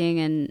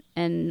interacting,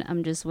 and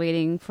I'm just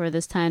waiting for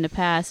this time to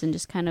pass and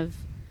just kind of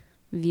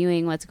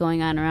viewing what's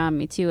going on around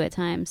me too at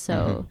times.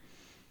 So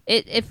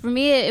it for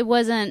me, it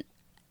wasn't.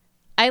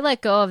 I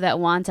let go of that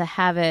want to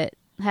have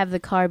the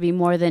car be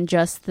more than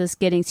just this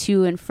getting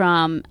to and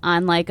from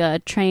on like a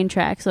train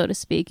track, so to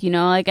speak. You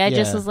know, like I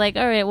just was like,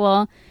 all right,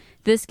 well,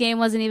 this game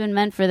wasn't even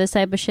meant for this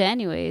type of shit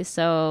anyway,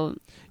 so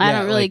I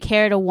don't really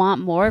care to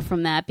want more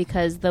from that,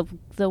 because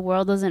the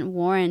world doesn't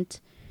warrant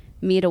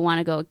me to want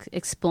to go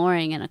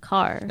exploring in a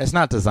car. It's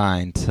not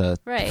designed to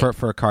Right.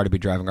 for a car to be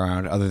driving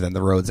around other than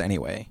the roads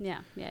anyway. Yeah.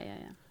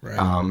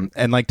 Right.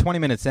 And like 20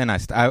 minutes in,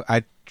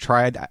 I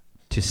tried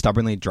to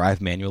stubbornly drive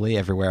manually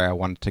everywhere I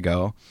wanted to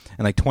go,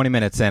 and like 20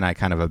 minutes in, I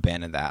kind of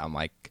abandoned that. I'm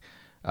like,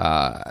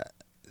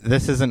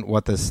 this isn't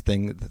what this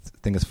thing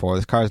is for.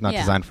 This car is not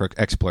designed for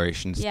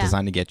exploration. It's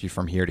designed to get you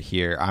from here to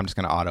here. I'm just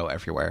going to auto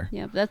everywhere.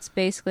 Yeah, that's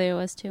basically what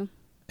it was too.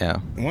 Yeah.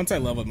 Once I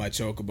leveled my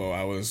Chocobo,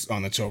 I was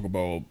on the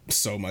Chocobo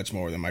so much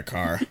more than my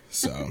car.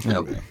 So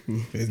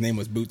his name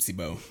was Bootsy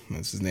Bo.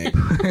 That's his name.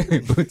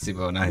 Bootsy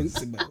Bo, nice.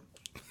 Bootsy Bo.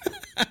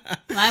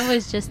 Mine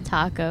was just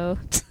Taco.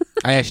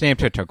 I actually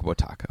named her Chocobo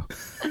Taco.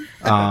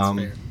 That's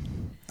fair.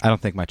 I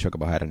don't think my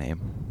Chocobo had a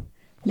name.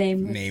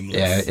 Nameless.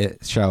 Yeah,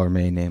 it shall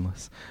remain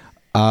nameless.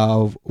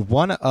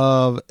 One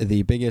of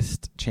the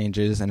biggest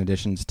changes and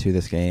additions to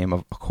this game,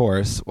 of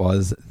course,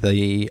 was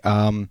the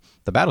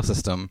battle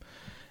system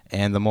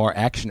and the more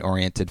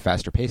action-oriented,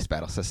 faster-paced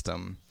battle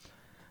system.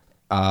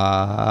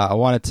 I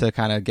wanted to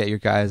kind of get your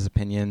guys'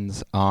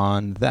 opinions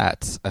on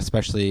that,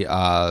 especially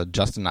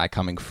Justin and I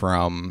coming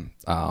from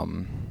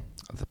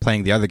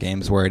playing the other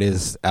games where it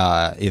is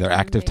either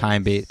active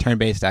time-based,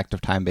 turn-based,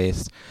 active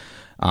time-based,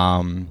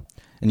 and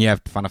you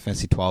have Final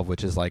Fantasy XII,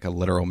 which is like a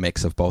literal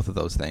mix of both of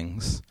those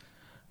things.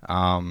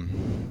 So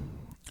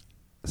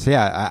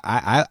yeah,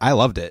 I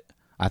loved it.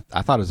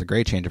 I thought it was a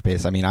great change of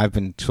pace. I mean, I've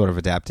been sort of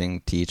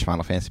adapting to each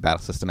Final Fantasy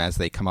battle system as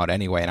they come out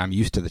anyway, and I'm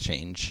used to the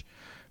change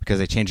because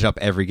they change it up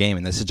every game,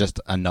 and this is just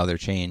another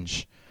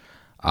change.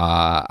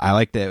 I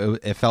liked it.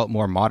 It felt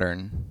more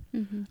modern,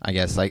 I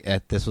guess. Like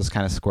this was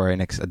kind of Square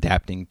Enix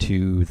adapting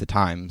to the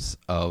times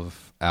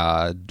of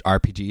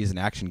RPGs and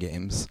action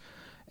games.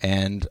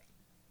 And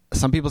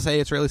some people say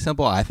it's really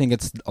simple. I think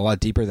it's a lot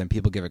deeper than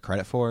people give it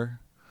credit for.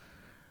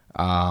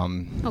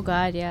 Oh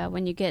God, yeah.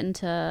 When you get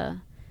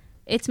into,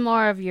 it's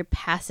more of your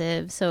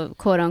passive, so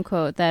quote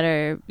unquote, that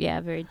are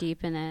very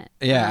deep in it.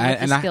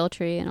 Yeah, the skill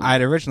tree and all.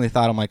 I'd originally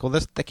thought, I'm like, well,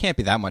 there can't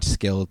be that much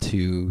skill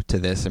to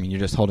this. I mean, you're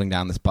just holding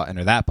down this button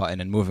or that button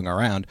and moving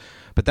around.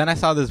 But then I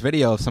saw this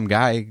video of some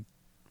guy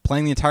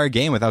playing the entire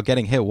game without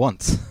getting hit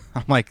once.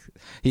 I'm like,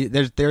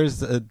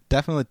 there's a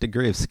definite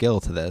degree of skill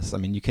to this. I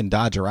mean, you can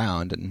dodge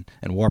around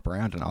and warp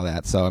around and all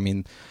that. So I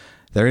mean,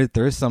 there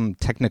is some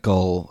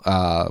technical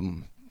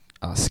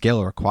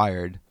skill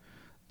required.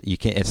 You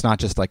can. It's not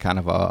just like kind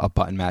of a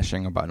button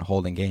mashing or button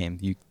holding game.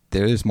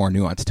 There is more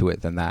nuance to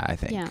it than that, I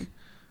think. Yeah.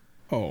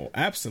 Oh,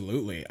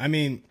 absolutely. I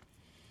mean,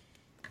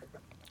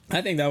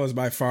 I think that was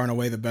by far and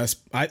away the best.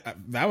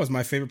 That was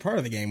my favorite part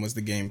of the game, was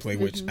the gameplay,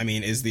 which I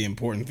mean is the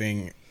important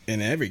thing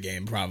in every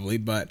game probably.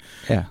 But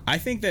yeah, I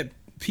think that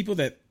people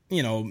that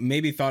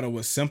maybe thought it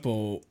was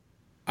simple,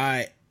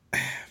 I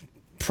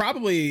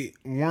probably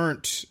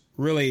weren't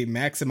really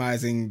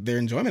maximizing their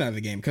enjoyment out of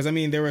the game, because I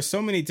mean there were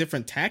so many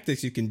different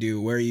tactics you can do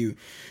where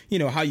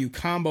how you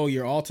combo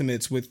your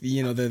ultimates with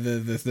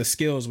the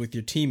skills with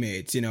your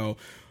teammates,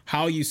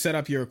 how you set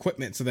up your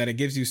equipment so that it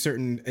gives you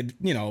certain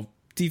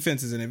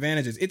defenses and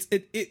advantages.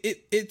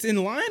 It's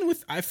in line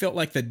with, I felt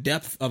like, the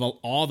depth of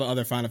all the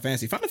other Final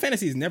Fantasy. Final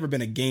Fantasy has never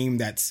been a game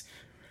that's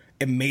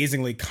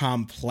amazingly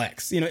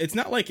complex. It's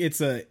not like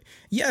it's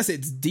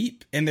it's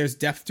deep and there's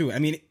depth to it. I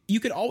mean,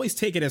 you could always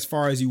take it as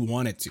far as you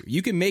want it to.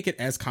 You can make it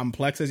as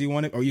complex as you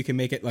want it, or you can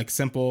make it like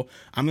simple.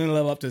 I'm going to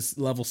level up to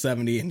level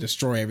 70 and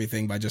destroy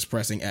everything by just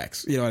pressing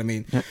X. You know what I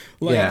mean?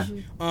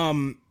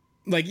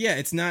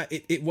 It's not,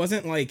 it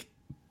wasn't like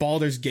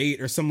Baldur's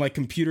Gate or some like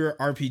computer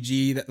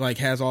RPG that like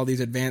has all these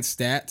advanced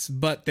stats,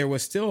 but there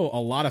was still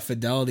a lot of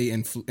fidelity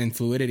and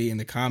fluidity in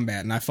the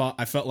combat, and I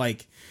felt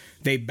like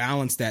they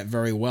balanced that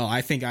very well.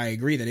 I think I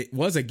agree that it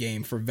was a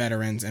game for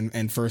veterans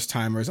and first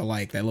timers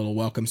alike, that little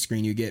welcome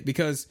screen you get,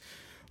 because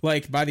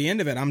like by the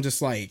end of it, I'm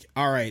just like,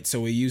 all right,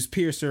 so we use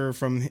Piercer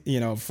from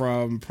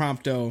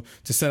Prompto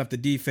to set up the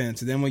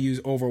defense, and then we'll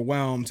use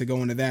Overwhelm to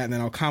go into that, and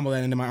then I'll combo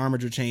that into my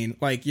Armiger chain.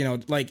 Like,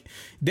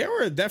 there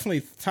were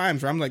definitely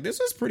times where I'm like, this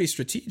is pretty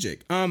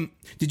strategic.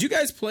 Did you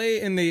guys play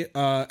in the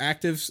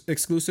actives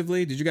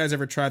exclusively? Did you guys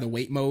ever try the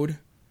wait mode?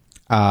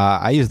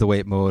 I used the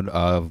wait mode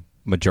of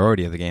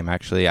majority of the game,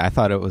 actually. I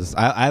thought it was,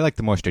 I like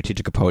the more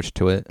strategic approach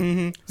to it.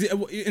 And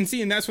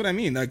that's what I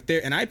mean. Like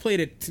and I played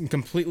it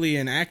completely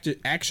in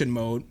action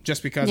mode,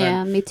 just because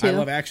me too. I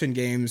love action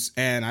games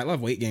and I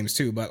love wait games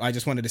too, but I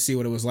just wanted to see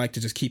what it was like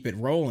to just keep it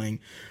rolling.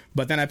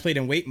 But then I played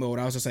in wait mode.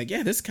 I was just like,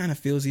 yeah, this kind of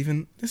feels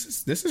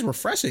this is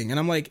refreshing. And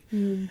I'm like,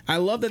 I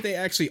love that they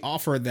actually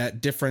offered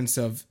that difference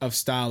of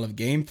style of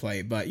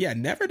gameplay. But yeah,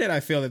 never did I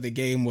feel that the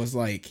game was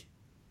like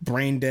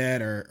brain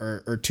dead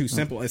or too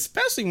simple,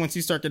 especially once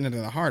you start getting into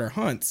the harder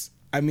hunts.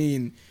 I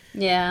mean,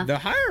 the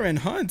higher end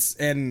hunts,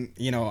 and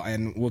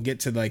and we'll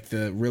get to like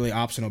the really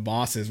optional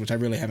bosses, which I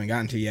really haven't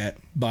gotten to yet,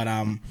 but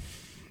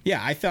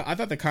I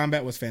thought the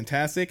combat was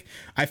fantastic.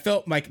 I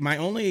felt like my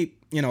only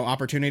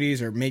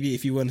opportunities, or maybe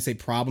if you want to say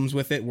problems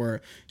with it,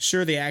 were,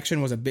 sure, the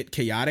action was a bit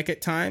chaotic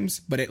at times,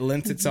 but it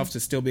lends itself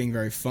to still being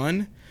very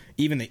fun.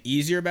 Even the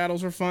easier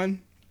battles were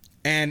fun.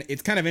 And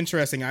it's kind of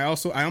interesting. I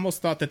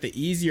almost thought that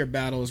the easier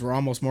battles were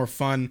almost more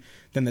fun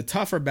than the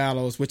tougher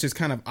battles, which is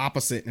kind of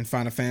opposite in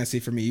Final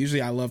Fantasy for me.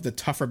 Usually I love the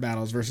tougher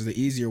battles versus the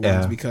easier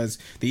ones because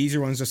the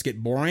easier ones just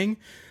get boring.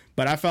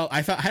 But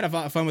I had a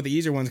lot of fun with the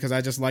easier ones because I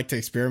just like to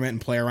experiment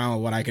and play around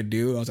with what I could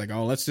do. I was like,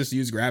 oh, let's just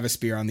use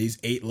Gravispear on these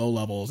 8 low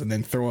levels and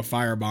then throw a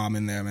firebomb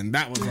in them. And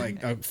that was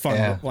like a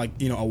fun, like,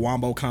 you know, a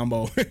wombo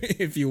combo,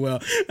 if you will.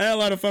 I had a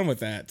lot of fun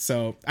with that.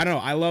 So I don't know.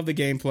 I love the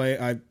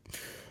gameplay.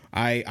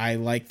 I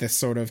like this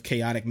sort of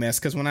chaotic mess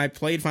because when I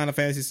played Final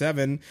Fantasy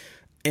VII,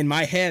 in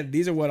my head,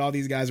 these are what all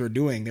these guys were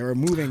doing. They were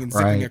moving and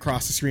zipping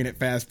across the screen at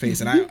fast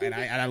pace, and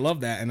I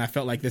love that. And I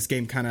felt like this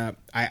game kind of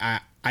I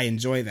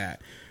enjoy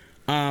that.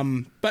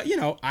 But you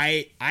know,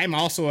 I'm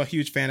also a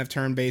huge fan of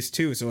turn-based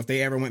too. So if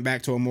they ever went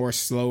back to a more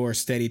slow or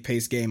steady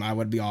pace game, I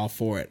would be all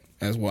for it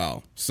as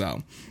well.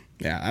 So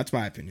yeah, that's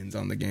my opinions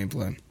on the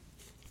gameplay.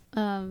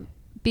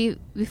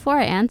 Before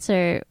I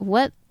answer,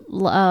 what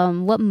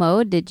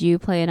mode did you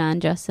play it on,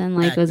 Justin?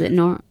 Like, was it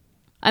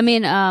I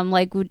mean,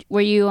 like,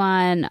 were you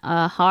on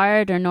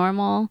hard or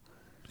normal?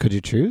 Could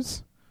you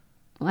choose?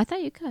 Well, I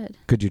thought you could.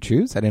 Could you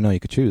choose? I didn't know you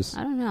could choose.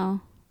 I don't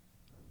know.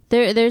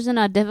 There's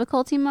a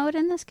difficulty mode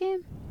in this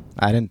game?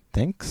 I didn't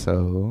think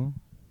so.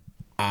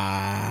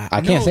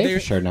 I can't say for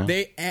sure now.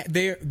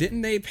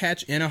 Didn't they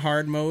patch in a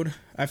hard mode?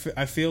 I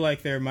feel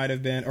like there might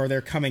have been, or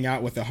they're coming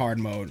out with a hard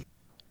mode.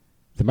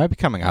 They might be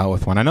coming out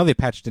with one. I know they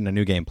patched in a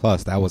New Game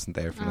Plus. That wasn't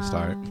there from the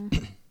start.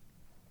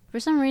 For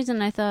some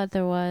reason, I thought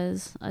there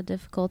was a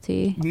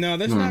difficulty. No,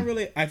 there's not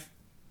really.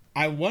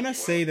 I want to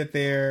say that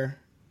there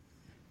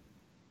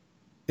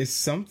is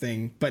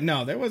something, but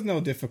no, there was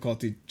no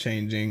difficulty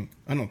changing.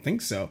 I don't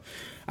think so.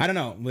 I don't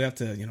know. We have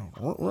to, you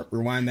know,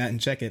 rewind that and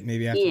check it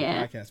maybe after the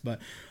podcast.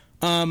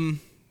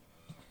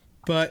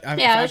 But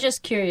I was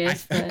just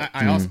curious.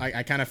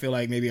 I kind of feel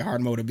like maybe a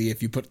hard mode would be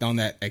if you put down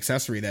that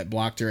accessory that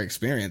blocked your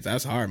experience.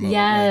 That's hard mode.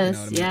 Yes, right? You know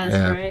what I mean? yes,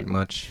 yeah, right. pretty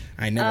much.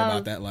 I ain't never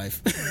about that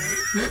life.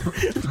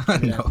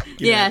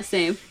 No.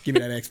 Same. Give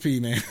me that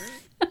XP, man.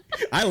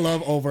 I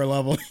love over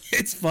level.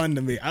 It's fun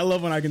to me. I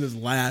love when I can just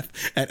laugh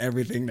at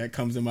everything that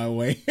comes in my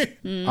way.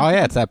 Oh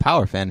yeah, it's that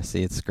power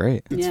fantasy. It's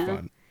great. It's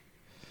fun.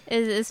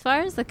 As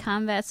far as the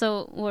combat,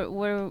 so what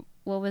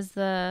was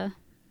the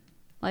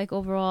like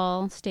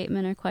overall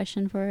statement or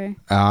question for her?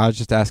 I was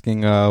just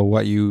asking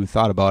what you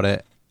thought about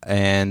it,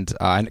 and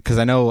because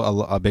I know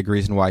a big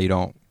reason why you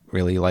don't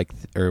really like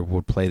or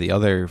would play the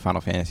other Final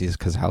Fantasies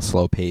because how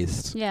slow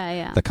paced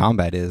the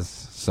combat is.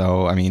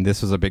 So I mean,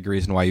 this was a big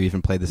reason why you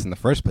even played this in the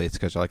first place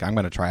because you're like, I'm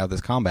going to try out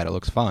this combat. It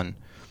looks fun.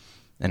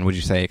 And would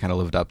you say it kind of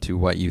lived up to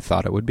what you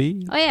thought it would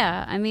be? Oh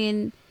yeah, I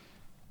mean,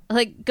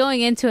 like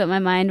going into it, my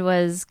mind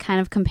was kind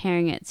of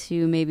comparing it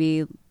to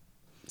maybe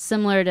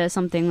similar to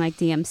something like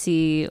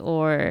DMC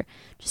or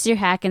just your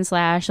hack and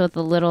slash with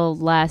a little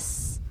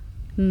less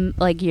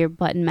like your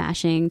button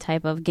mashing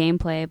type of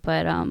gameplay.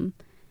 But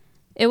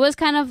it was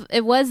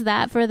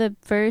that for the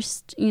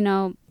first, you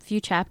know, few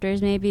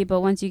chapters maybe.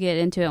 But once you get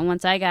into it, and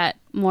once I got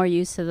more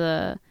used to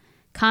the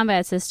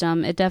combat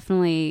system, it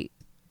definitely,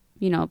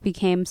 you know,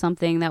 became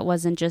something that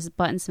wasn't just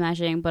button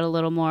smashing, but a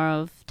little more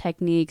of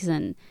techniques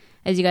and,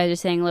 as you guys are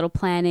saying, a little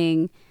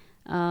planning.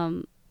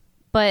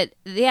 But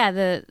yeah,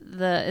 the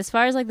as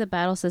far as like the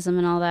battle system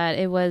and all that,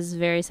 it was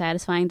very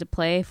satisfying to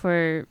play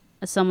for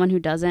someone who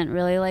doesn't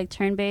really like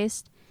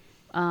turn-based.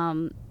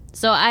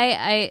 So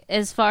I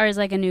as far as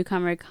like a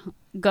newcomer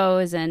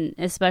goes, and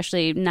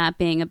especially not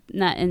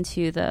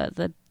into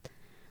the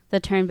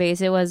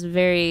turn-based, it was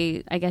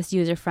very, I guess,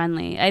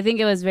 user-friendly. I think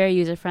it was very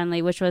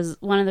user-friendly, which was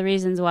one of the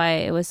reasons why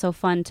it was so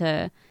fun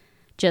to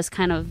just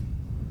kind of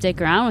stick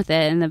around with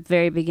it in the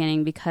very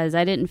beginning, because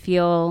I didn't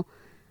feel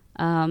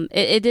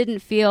it didn't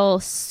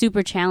feel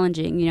super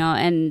challenging, you know,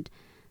 and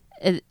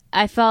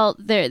I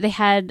felt they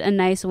had a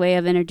nice way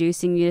of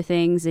introducing you to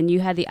things, and you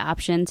had the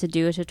option to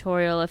do a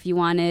tutorial if you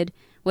wanted,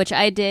 which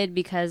I did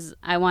because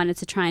I wanted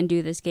to try and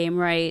do this game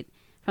right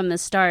from the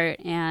start,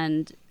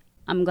 and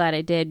I'm glad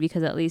I did,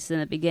 because at least in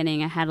the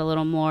beginning I had a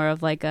little more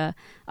of like all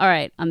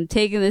right, I'm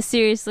taking this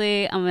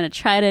seriously, I'm going to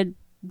try to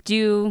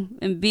do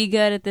and be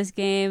good at this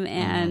game,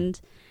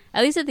 and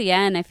at least at the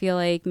end I feel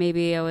like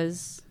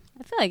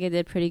I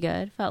did pretty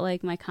good. Felt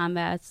like my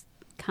combats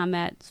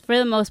for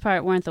the most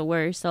part weren't the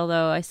worst,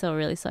 although I still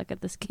really suck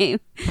at this game.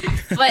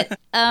 But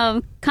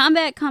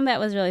combat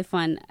was really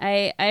fun.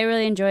 I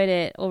really enjoyed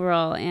it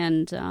overall,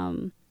 and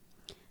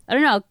I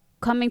don't know,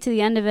 coming to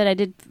the end of it, I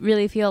did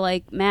really feel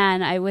like,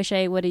 man, I wish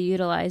I would have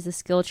utilized the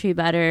skill tree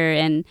better,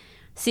 and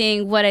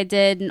seeing what I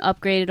did and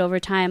upgraded over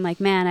time, like,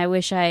 man, I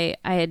wish I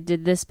had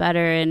did this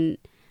better, and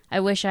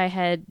I wish I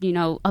had, you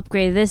know,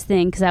 upgraded this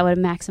thing because I would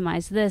have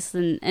maximized this,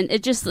 and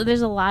it just,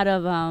 there's a lot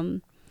of,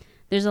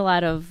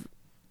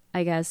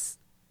 I guess,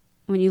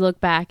 when you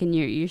look back and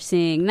you're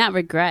seeing, not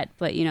regret,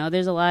 but, you know,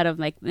 there's a lot of,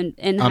 like, in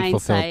unfulfilled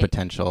hindsight,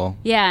 potential.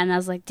 Yeah, and I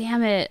was like,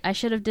 damn it, I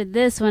should have did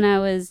this when I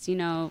was, you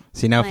know,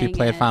 see, now if you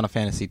play Final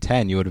Fantasy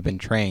X, you would have been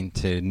trained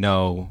to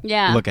know,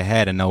 look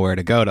ahead and know where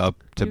to go to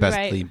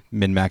bestly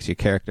min-max your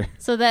character.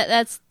 So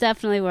that's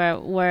definitely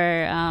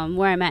where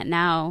I'm at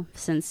now,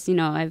 since, you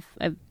know,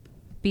 I've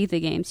beat the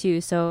game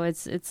too. So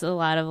it's a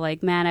lot of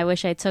like, man, I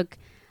wish I took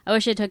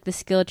the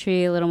skill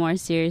tree a little more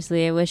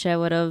seriously. I wish I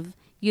would have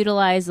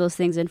utilized those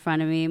things in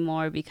front of me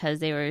more because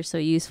they were so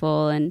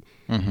useful. And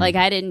like,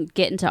 I didn't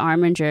get into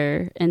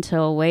Arminger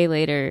until way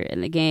later in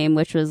the game,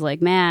 which was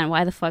like, man,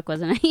 why the fuck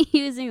wasn't I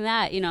using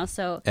that? You know,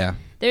 so Yeah.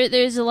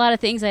 there's a lot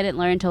of things I didn't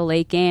learn until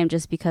late game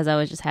just because I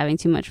was just having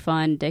too much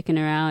fun dicking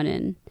around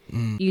and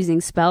using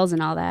spells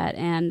and all that.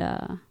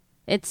 And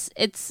it's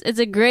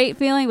a great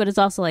feeling, but it's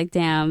also like,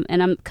 damn.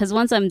 And because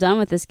once I'm done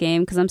with this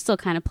game, because I'm still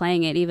kind of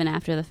playing it even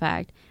after the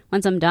fact,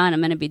 once I'm done,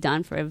 I'm going to be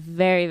done for a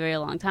very, very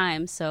long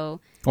time.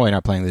 So, Well, you're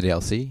not playing the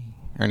DLC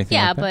or anything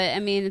yeah, like that? but I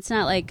mean, it's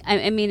not like,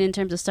 I mean, in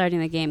terms of starting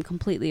the game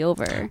completely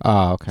over.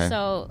 Oh, okay.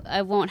 So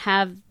I won't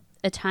have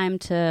a time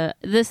to,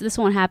 this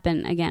won't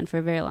happen again for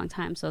a very long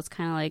time. So it's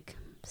kind of like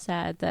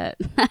sad that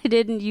I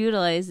didn't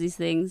utilize these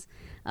things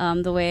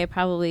the way I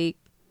probably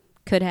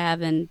could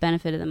have and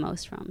benefited the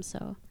most from.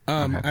 So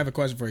I have a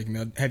question for you,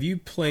 Camille. Have you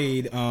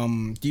played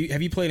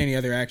have you played any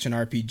other action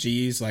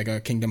RPGs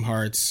like Kingdom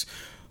Hearts,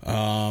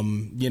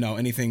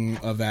 anything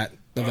of that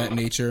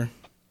nature?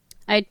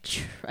 I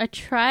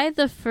tried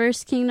the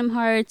first Kingdom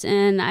Hearts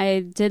and I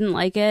didn't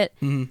like it.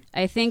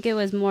 I think it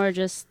was more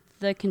just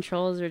the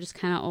controls were just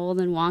kind of old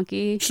and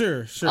wonky.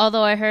 Sure.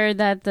 Although I heard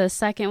that the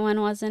second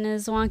one wasn't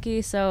as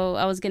wonky, so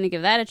I was going to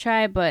give that a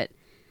try. But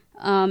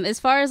as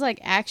far as like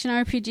action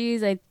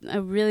RPGs, I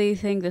really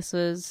think this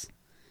was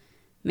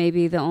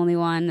maybe the only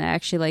one that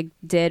actually like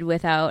did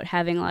without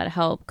having a lot of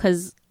help.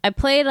 Because I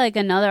played like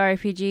another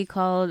RPG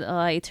called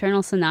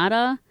Eternal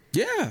Sonata.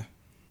 Yeah.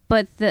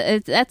 But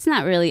that's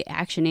not really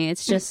action-y.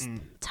 It's just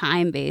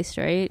time-based,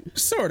 right?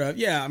 Sort of,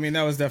 yeah. I mean,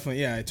 that was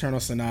definitely, Eternal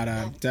Sonata,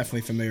 I'm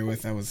definitely familiar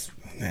with. I was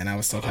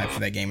so hyped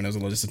for that game, and it was a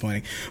little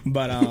disappointing.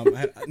 But I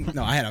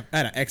had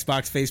an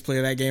Xbox faceplate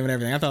of that game and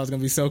everything. I thought it was going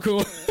to be so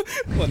cool.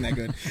 Wasn't that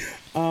good.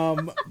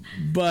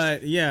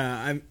 But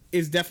yeah,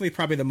 it's definitely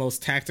probably the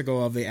most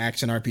tactical of the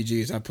action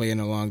RPGs I've played in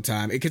a long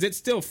time, because it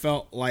still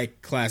felt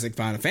like classic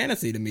Final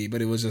Fantasy to me,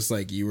 but it was just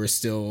like you were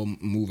still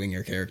moving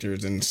your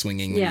characters and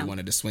swinging when you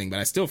wanted to swing, but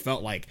I still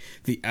felt like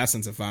the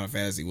essence of Final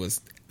Fantasy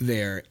was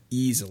there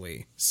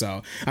easily.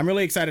 So I'm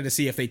really excited to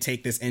see if they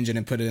take this engine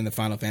and put it in the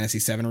Final Fantasy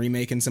VII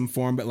remake in some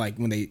form, but like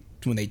when they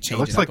change it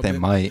looks up like a they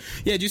bit. might.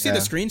 Yeah, did you see the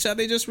screenshot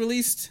they just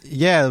released?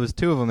 Yeah, there was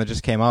 2 of them that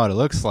just came out. It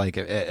looks like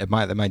they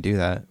might do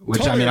that,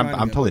 which Totally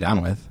I'm totally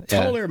down with.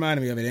 Yeah. Totally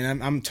reminded me of it,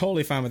 and I'm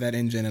totally fine with that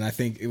engine, and I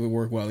think it would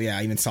work well. Yeah,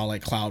 I even saw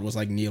like Cloud was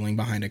like kneeling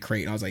behind a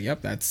crate, and I was like,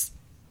 yep,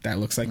 that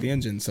looks like the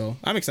engine. So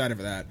I'm excited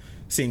for that,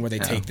 seeing where they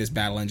take this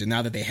battle engine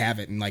now that they have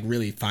it and like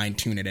really fine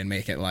tune it and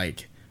make it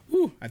like,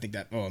 whew, I think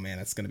that, oh man,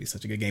 that's going to be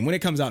such a good game when it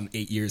comes out in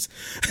 8 years.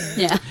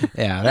 Yeah.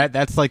 Yeah,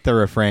 that's like the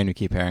refrain we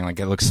keep hearing. Like,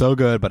 it looks so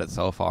good, but it's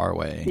so far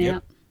away. Yeah.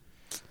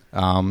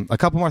 A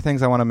couple more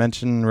things I want to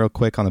mention real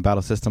quick on the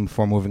battle system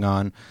before moving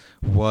on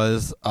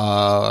was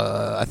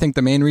I think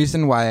the main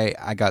reason why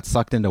I got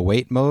sucked into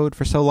wait mode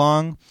for so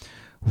long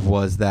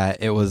was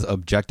that it was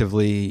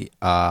objectively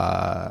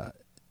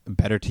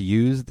better to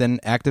use than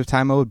active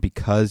time mode,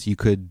 because you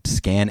could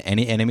scan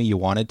any enemy you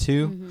wanted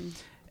to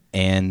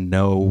and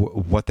know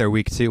what they're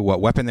weak to, what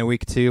weapon they're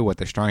weak to, what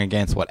they're strong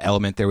against, what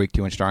element they're weak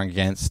to and strong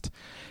against.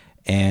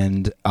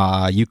 And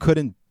you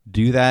couldn't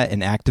do that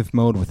in active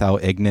mode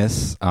without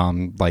Ignis,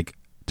 like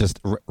just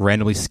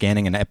randomly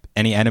scanning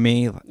any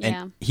enemy.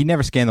 Yeah. And he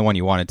never scanned the one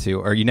you wanted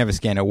to, or you never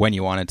scanned it when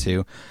you wanted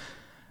to.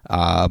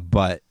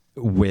 But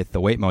with the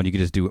wait mode, you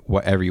could just do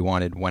whatever you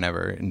wanted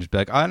whenever and just be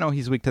like, oh, no,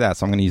 he's weak to that,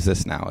 so I'm going to use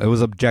this now. It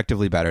was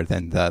objectively better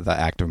than the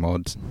active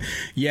modes.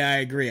 Yeah, I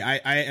agree.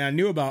 I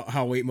knew about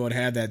how wait mode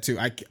had that too.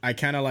 I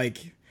kind of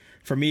like,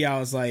 for me, I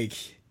was like,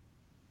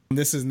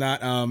 this is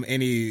not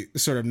any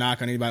sort of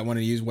knock on anybody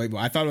wanting to use wait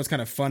mode. I thought it was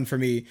kind of fun for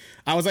me.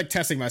 I was like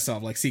testing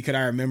myself, like, see, could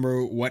I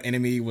remember what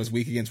enemy was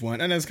weak against one?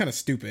 And it was kind of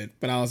stupid,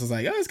 but I was just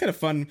like, oh, it's kind of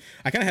fun.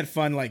 I kind of had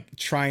fun like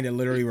trying to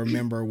literally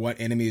remember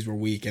what enemies were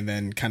weak and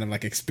then kind of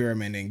like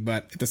experimenting.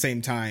 But at the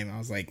same time, I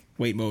was like,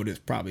 wait mode is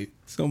probably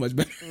so much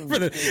better for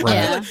the.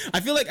 Yeah. I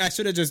feel like I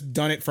should have just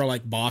done it for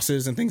like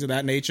bosses and things of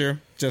that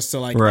nature, just to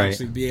like Right.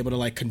 actually be able to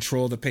like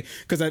control the pace.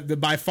 Because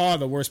by far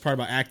the worst part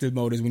about active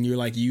mode is when you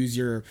like use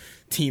your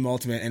team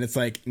ultimate and it's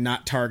like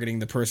not targeting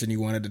the person you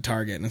wanted to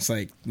target, and it's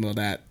like, well,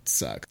 that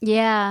sucks.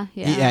 Yeah.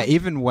 Yeah,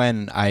 even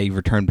when I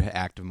returned to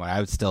active mode, I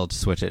would still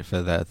switch it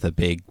for the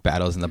big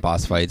battles and the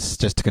boss fights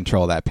just to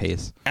control that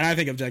pace. And I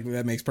think objectively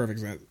that makes perfect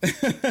sense.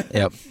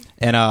 Yep.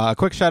 And a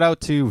quick shout out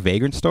to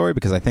Vagrant Story,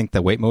 because I think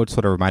the wait mode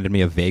sort of reminded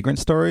me of Vagrant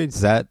Story.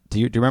 Do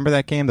you remember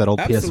that game, that old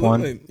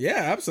Absolutely. PS1? Yeah,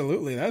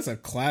 absolutely. That was a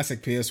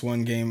classic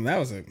PS1 game. That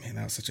was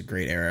such a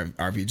great era of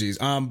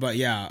RPGs. But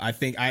yeah, I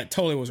think I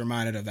totally was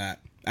reminded of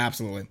that.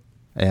 Absolutely.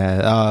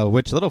 Yeah.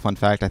 Which, little fun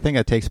fact, I think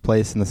it takes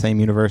place in the same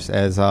universe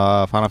as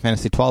Final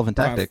Fantasy 12 and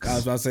Tactics. I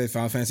was about to say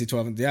Final Fantasy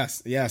 12.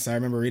 Yes, I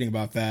remember reading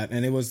about that,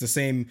 and it was the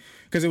same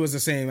because it was the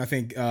same. I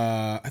think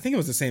it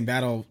was the same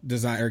battle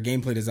design or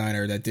gameplay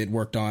designer that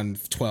worked on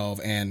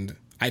 12, and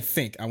I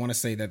want to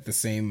say that the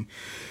same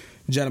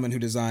gentleman who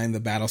designed the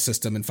battle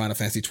system in Final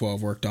Fantasy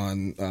 12 worked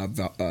on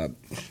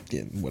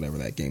whatever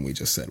that game we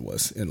just said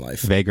was in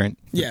life. Vagrant.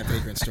 Yeah,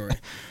 Vagrant Story,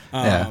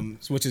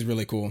 which is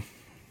really cool.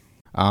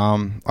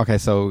 Okay,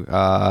 so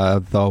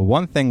the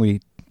one thing we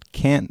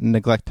can't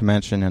neglect to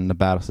mention in the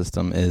battle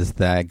system is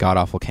that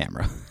god-awful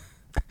camera.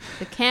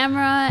 The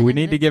camera. We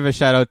need to give a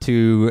shout out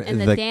to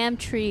the damn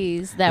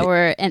trees that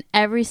were in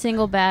every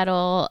single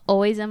battle,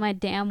 always in my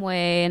damn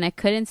way, and I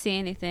couldn't see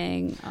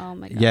anything. Oh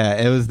my god.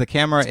 Yeah, it was the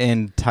camera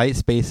in tight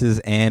spaces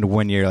and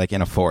when you're like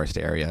in a forest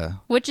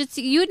area. Which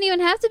you wouldn't even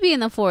have to be in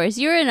the forest.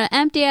 You're in an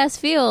empty ass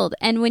field,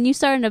 and when you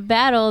start in a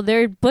battle,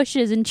 there are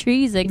bushes and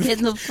trees that get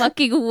in the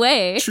fucking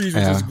way. Trees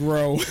would just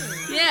grow.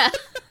 Yeah.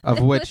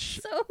 Of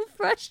which so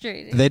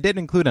frustrating. They did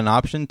include an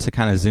option to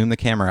kind of zoom the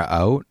camera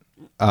out.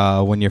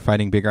 When you're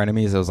fighting bigger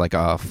enemies, it was like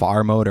a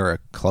far mode or a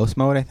close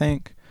mode, I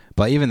think.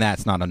 But even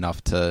that's not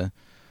enough to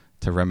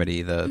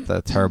remedy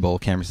the terrible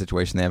camera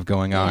situation they have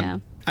going on. Yeah.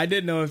 I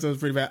did notice it was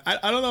pretty bad.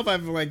 I don't know if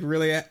I've like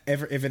really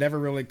ever if it ever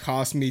really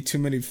cost me too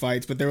many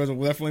fights, but there was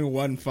definitely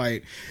one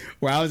fight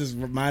where I was just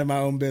minding my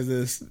own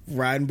business,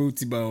 riding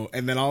Bootsy Bow,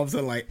 and then all of a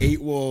sudden like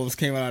 8 wolves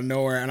came out of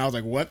nowhere, and I was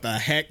like, "What the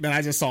heck?" Then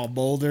I just saw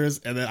boulders,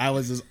 and then I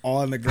was just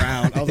on the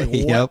ground. I was like,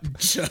 "What Yep.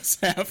 just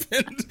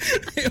happened?"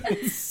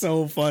 It was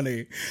so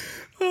funny.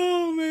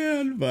 Oh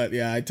man, but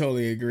yeah, I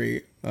totally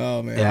agree.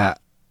 Oh man, Yeah.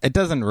 It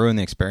doesn't ruin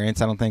the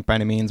experience, I don't think, by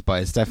any means,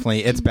 but it's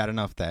bad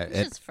enough that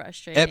It's just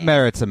frustrating. it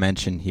merits a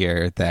mention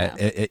here that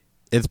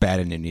it's bad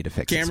and you need to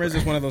fix it. Cameras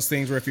is one of those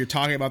things where if you're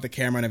talking about the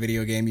camera in a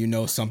video game, you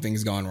know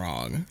something's gone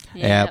wrong.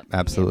 Yep,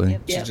 absolutely.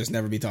 It should just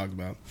never be talked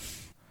about.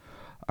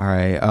 All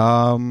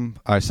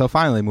right. So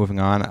finally, moving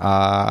on,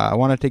 I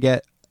wanted to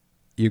get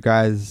you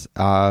guys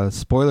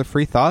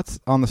spoiler-free thoughts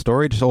on the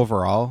story, just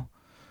overall.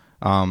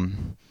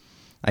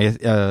 I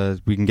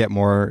guess we can get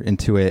more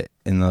into it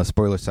in the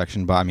spoiler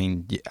section, but I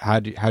mean, how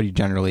do you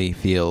generally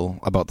feel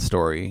about the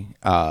story?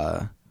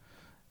 I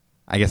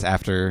guess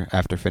after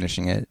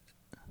finishing it.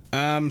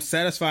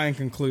 Satisfying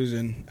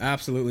conclusion,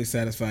 absolutely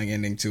satisfying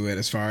ending to it.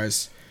 As far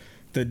as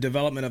the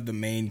development of the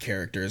main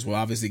characters, we'll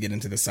obviously get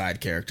into the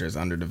side characters,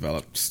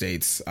 underdeveloped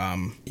states.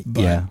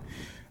 But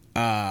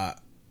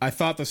I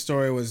thought the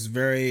story was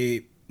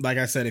very, like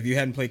I said, if you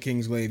hadn't played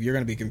Kingsglaive, you're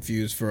going to be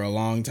confused for a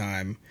long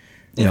time.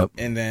 Yep.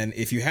 And then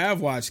if you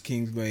have watched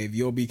Kingsglaive,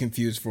 you'll be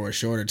confused for a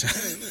shorter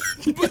time.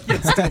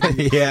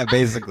 Yeah,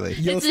 basically.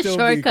 It's a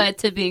shortcut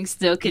to being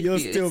still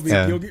confused.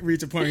 You'll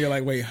reach a point where you're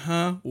like, wait,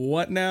 huh?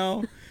 What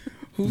now?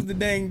 Who's the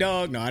dang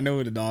dog? No, I know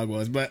who the dog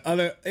was, but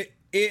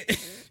it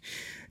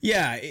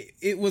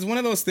was one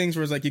of those things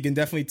where it's like you can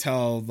definitely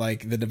tell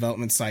like the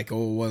development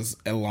cycle was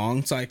a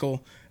long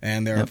cycle,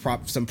 and there are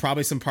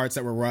probably some parts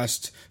that were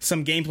rushed,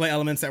 some gameplay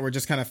elements that were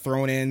just kind of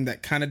thrown in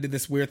that kind of did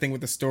this weird thing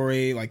with the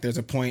story. Like there's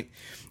a point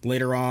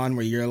later on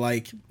where you're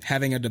like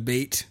having a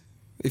debate,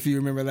 if you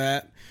remember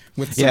that,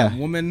 with some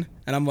woman,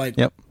 and I'm like,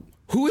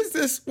 who is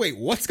this? Wait,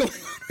 what's going on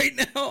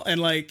right now? And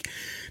like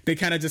they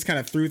kind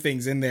of threw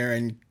things in there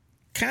and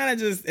kind of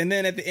just, and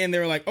then at the end they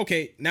were like,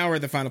 okay, now we're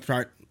at the final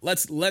part.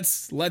 Let's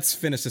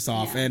finish this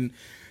off.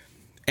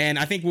 And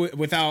I think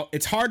without,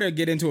 it's hard to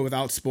get into it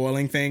without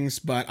spoiling things,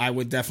 but I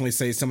would definitely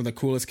say some of the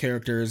coolest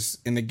characters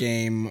in the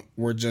game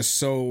were just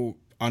so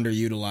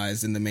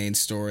underutilized in the main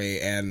story,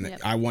 and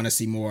I want to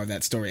see more of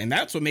that story. And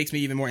that's what makes me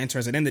even more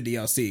interested in the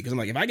DLC, because I'm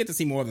like, if I get to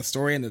see more of the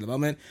story and the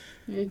development,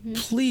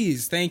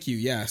 please, thank you,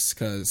 yes,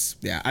 because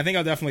I think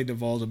I'll definitely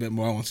divulge a bit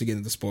more once we get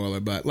into the spoiler.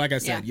 But like I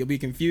said, you'll be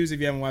confused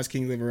if you haven't watched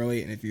Kingsglaive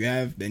early, and if you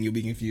have, then you'll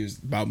be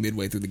confused about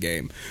midway through the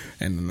game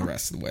and then the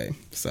rest of the way.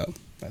 So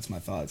that's my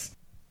thoughts.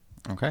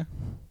 Okay,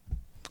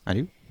 I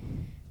do.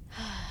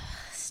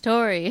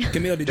 Story.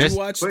 Camille, did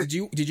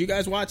you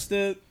guys watch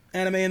the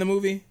anime and the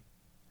movie?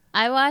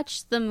 I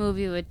watched the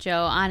movie with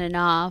Joe on and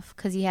off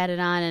because he had it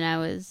on and I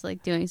was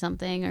like doing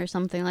something or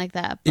something like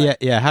that.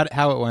 But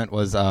How it went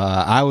was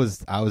I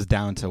was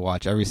down to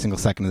watch every single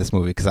second of this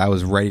movie because I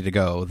was ready to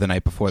go the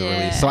night before the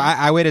release. So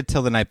I waited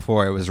till the night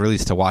before it was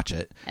released to watch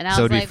it. And I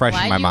so was it'd be fresh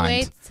in my mind.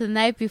 Wait till the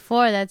night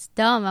before? That's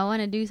dumb. I want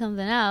to do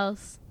something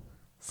else.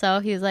 So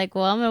he was like,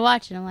 well, I'm gonna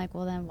watch it. I'm like,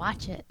 well, then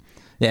watch it.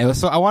 Yeah,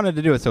 so I wanted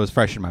to do it so it was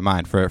fresh in my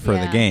mind for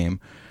the game.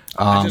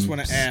 I just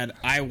want to add,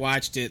 I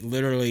watched it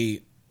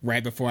literally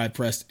right before I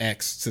pressed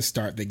X to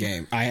start the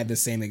game. I had the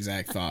same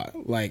exact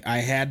thought. Like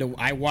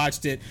I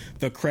watched it,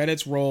 the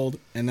credits rolled,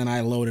 and then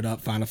I loaded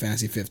up Final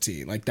Fantasy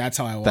 15. Like that's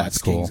how I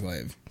watched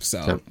Kingsglaive.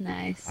 So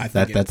nice. I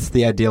think that's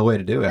the ideal way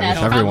to do it.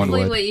 That's everyone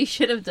probably would. what you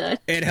should have done.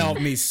 It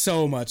helped me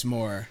so much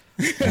more.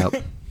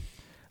 Yep.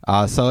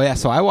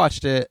 So I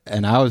watched it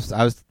and I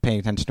was paying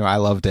attention to it. I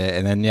loved it,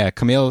 and then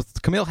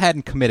Camille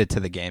hadn't committed to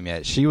the game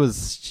yet. She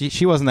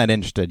wasn't that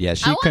interested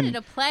yet. I wanted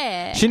to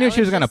play it. She knew she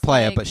was going to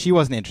play it, but she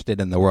wasn't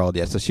interested in the world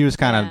yet. So she was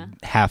kind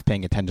of half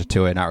paying attention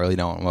to it, not really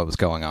knowing what was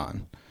going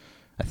on,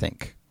 I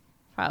think.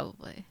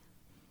 Probably.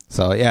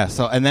 So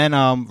and then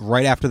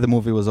right after the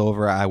movie was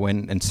over, I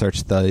went and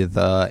searched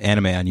the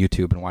anime on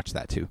YouTube and watched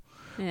that too,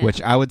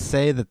 which I would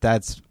say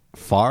that's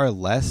far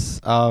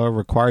less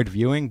required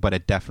viewing, but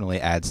it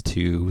definitely adds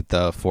to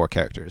the 4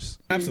 characters.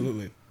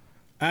 Absolutely.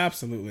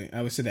 Absolutely.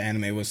 I would say the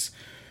anime was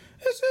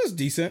it was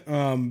decent.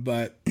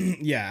 But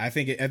yeah, I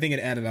think it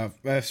added up,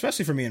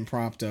 especially for me in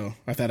Prompto.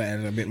 I thought it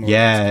added a bit more.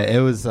 Yeah, it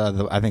was.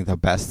 I think the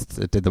best.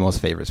 It did the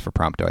most favors for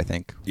Prompto, I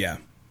think. Yeah,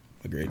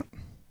 agreed.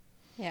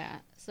 Yeah.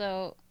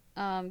 So,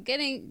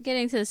 getting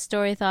to the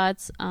story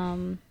thoughts.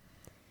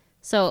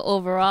 So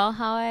overall,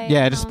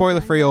 just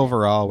spoiler free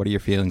overall. What are your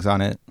feelings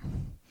on it?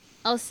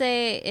 I'll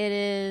say it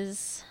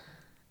is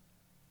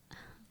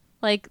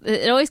like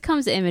it always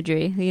comes to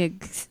imagery.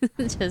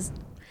 Just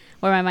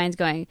where my mind's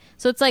going.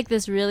 So it's like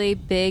this really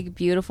big,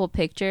 beautiful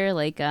picture,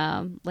 like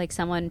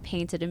someone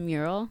painted a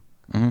mural,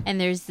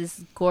 and there's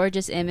this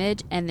gorgeous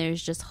image, and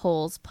there's just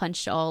holes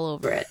punched all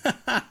over it.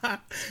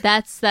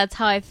 That's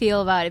how I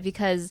feel about it,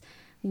 because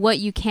what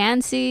you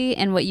can see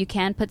and what you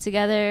can put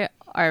together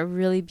are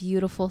really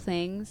beautiful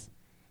things,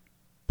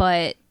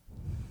 but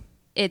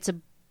it's a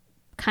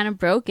kind of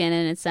broken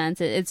in a sense.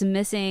 It's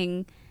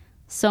missing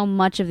so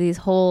much of these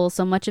holes,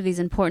 so much of these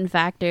important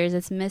factors.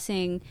 It's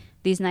missing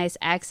these nice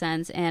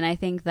accents, and I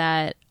think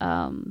that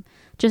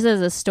just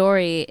as a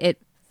story,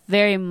 it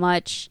very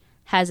much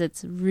has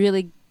its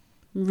really,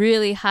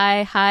 really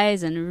high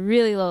highs and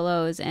really low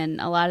lows, and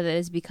a lot of it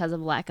is because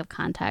of lack of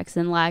context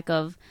and lack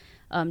of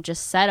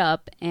just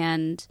setup,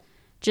 and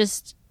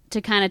just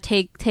to kind of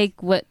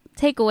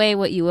take away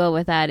what you will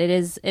with that. It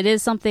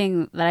is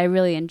something that I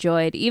really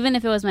enjoyed, even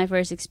if it was my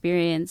first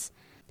experience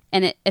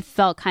and it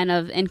felt kind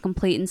of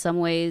incomplete in some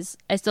ways.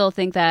 I still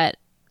think that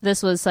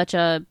this was such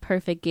a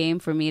perfect game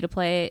for me to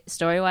play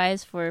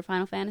story-wise for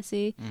Final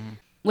Fantasy,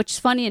 which is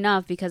funny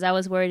enough because I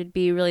was worried it'd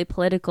be really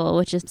political,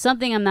 which is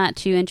something I'm not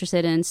too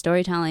interested in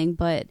storytelling,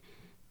 but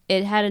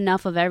it had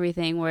enough of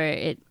everything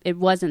where it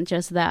wasn't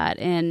just that,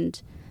 and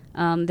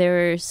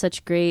there were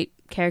such great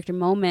character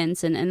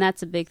moments, and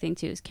that's a big thing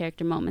too, is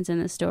character moments in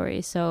the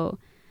story. So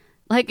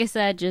like I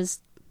said,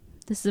 just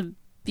this is a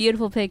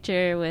beautiful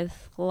picture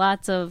with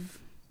lots of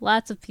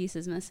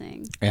pieces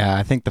missing. Yeah,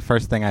 I think the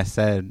first thing I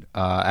said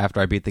after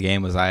I beat the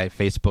game was I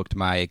Facebooked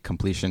my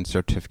completion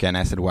certificate, and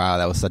I said, wow,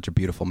 that was such a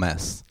beautiful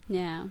mess.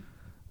 Yeah,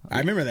 I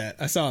remember that.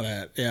 I saw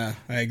that. Yeah,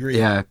 I agree.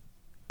 Yeah,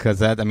 because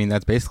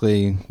that's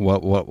basically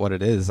what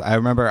it is. I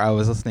remember I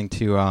was listening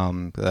to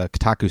the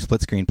Kotaku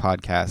Split Screen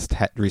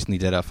podcast recently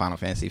did a Final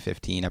Fantasy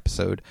 15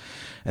 episode,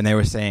 and they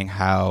were saying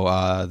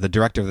how the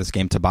director of this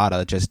game,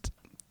 Tabata,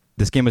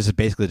 this game was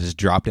basically just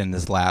dropped in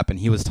his lap, and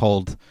he was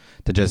told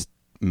to just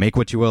make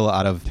what you will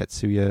out of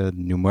Tetsuya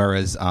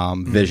Nomura's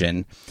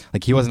vision.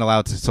 Like, he wasn't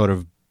allowed to sort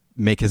of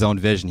make his own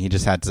vision. He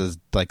just had to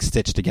like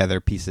stitch together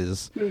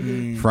pieces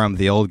from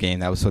the old game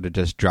that was sort of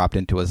just dropped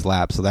into his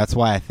lap. So that's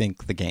why I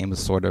think the game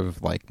was sort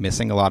of like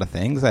missing a lot of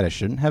things that it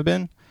shouldn't have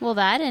been. Well,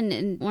 that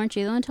and weren't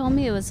you the one who told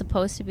me it was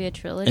supposed to be a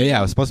trilogy? Yeah,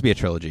 it was supposed to be a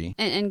trilogy.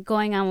 And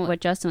going on with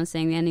what Justin was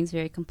saying, the ending's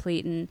very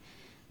complete, and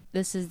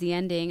this is the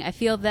ending. I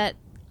feel that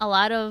a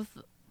lot of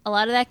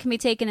that can be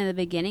taken in the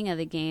beginning of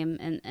the game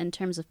in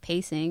terms of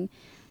pacing.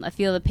 I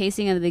feel the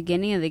pacing in the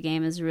beginning of the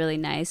game is really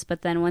nice,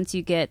 but then once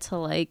you get to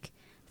like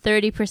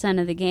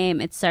 30% of the game,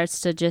 it starts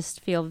to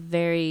just feel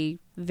very,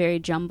 very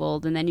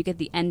jumbled, and then you get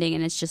the ending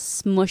and it's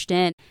just smushed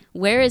in.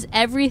 Where is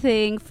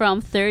everything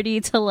from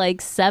 30 to like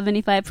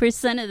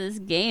 75% of this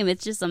game?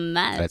 It's just a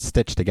mess. It's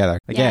stitched together.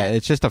 Like, yeah,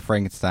 it's just a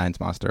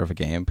Frankenstein's monster of a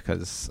game,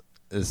 because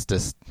it's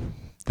just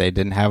they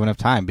didn't have enough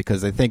time,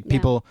 because I think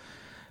people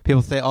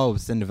say, oh,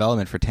 it's in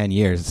development for 10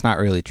 years. It's not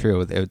really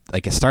true.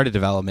 It started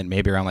development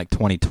maybe around like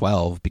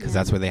 2012, because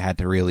that's where they had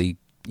to really,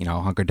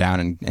 hunker down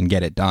and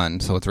get it done.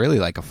 So it's really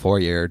like a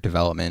 4-year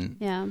development.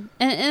 Yeah.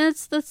 And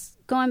that's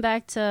going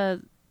back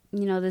to,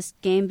 this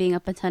game being a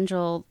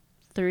potential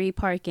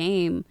 3-part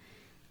game.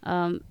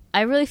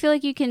 I really feel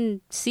like you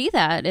can see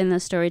that in the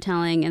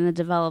storytelling and the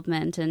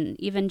development, and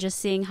even just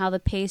seeing how the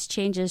pace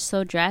changes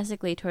so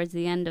drastically towards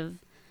the end of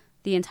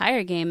the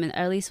entire game, or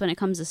at least when it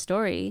comes to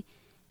story.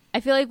 I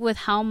feel like with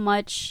how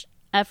much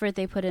effort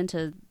they put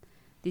into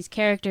these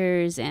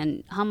characters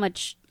and how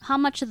much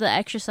of the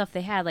extra stuff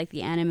they had, like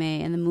the anime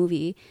and the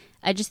movie,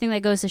 I just think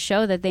that goes to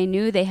show that they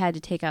knew they had to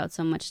take out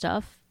so much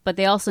stuff, but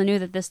they also knew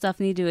that this stuff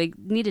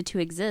needed to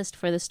exist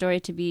for the story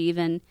to be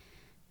even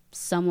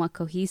somewhat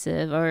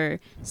cohesive or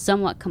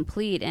somewhat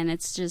complete. And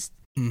it's just,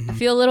 I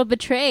feel a little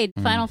betrayed.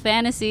 Final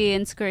Fantasy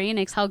and Square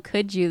Enix, how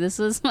could you? This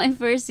was my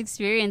first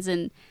experience,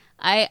 and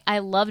I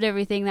loved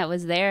everything that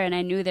was there, and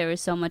I knew there was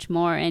so much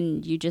more,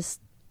 and you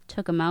just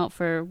took them out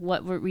for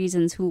what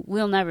reasons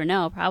we'll never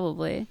know,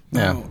 probably.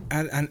 Yeah.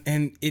 No,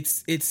 and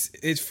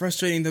it's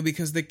frustrating though,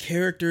 because the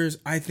characters,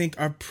 I think,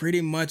 are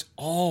pretty much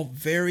all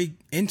very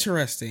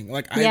interesting.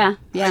 Like, I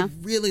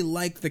really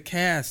like the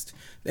cast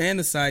and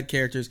the side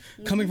characters.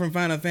 Coming from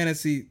Final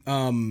Fantasy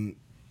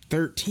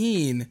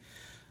 13.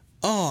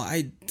 Oh,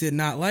 I did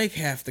not like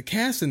half the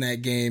cast in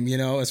that game,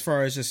 as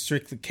far as just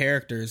strictly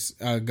characters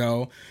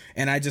go.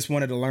 And I just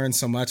wanted to learn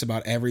so much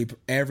about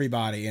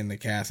everybody in the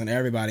cast and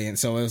everybody. And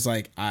so it was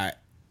like,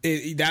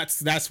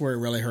 that's where it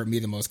really hurt me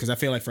the most. Because I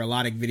feel like for a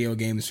lot of video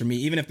games, for me,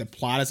 even if the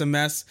plot is a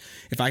mess,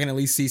 if I can at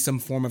least see some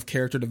form of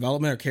character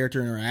development or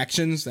character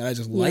interactions that I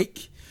just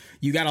like,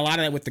 you got a lot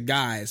of that with the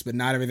guys, but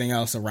not everything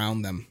else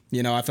around them.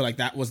 You know, I feel like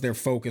that was their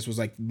focus, was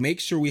like, make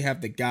sure we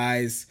have the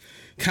guys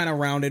kind of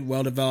rounded,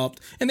 well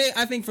developed. And they,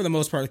 I think for the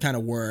most part, kind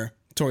of were.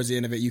 Towards the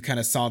end of it, you kind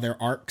of saw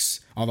their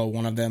arcs, although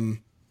one of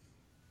them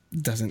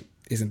isn't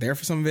there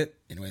for some of it.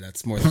 Anyway,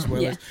 that's more than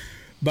spoilers. Yeah.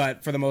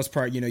 But for the most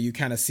part, you know, you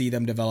kind of see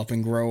them develop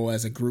and grow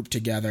as a group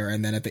together,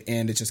 and then at the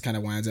end, it just kind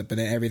of winds up, but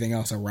then everything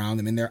else around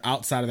them, and they're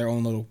outside of their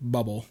own little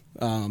bubble,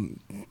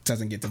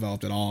 doesn't get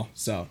developed at all.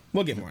 So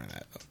we'll get more into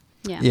that.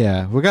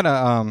 Yeah, we're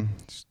gonna,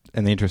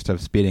 in the interest of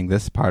speeding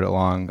this part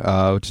along,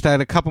 just add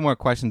a couple more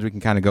questions we can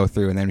kind of go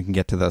through, and then we can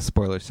get to the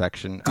spoiler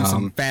section. Do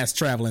some fast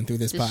traveling through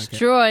this podcast.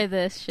 Destroy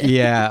this shit.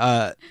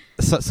 Yeah.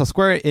 So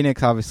Square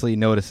Enix obviously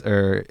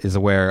is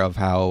aware of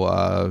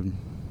how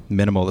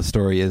minimal the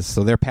story is,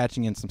 so they're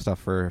patching in some stuff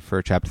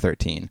for Chapter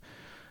 13,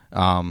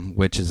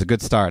 which is a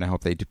good start, and I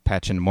hope they do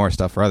patch in more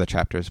stuff for other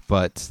chapters.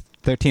 But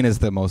 13 is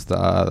the most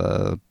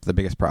the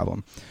biggest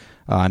problem.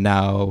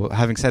 Now,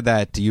 having said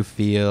that, do you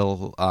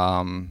feel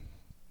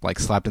like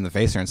slapped in the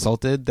face or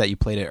insulted that you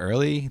played it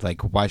early?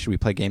 Like, why should we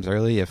play games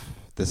early if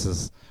this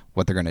is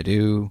what they're going to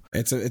do?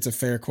 It's a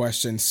fair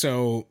question.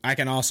 So I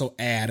can also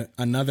add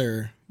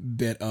another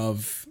bit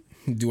of,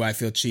 do I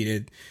feel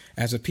cheated?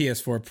 As a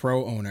PS4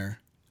 Pro owner,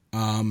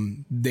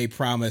 they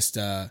promised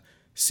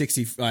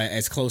 60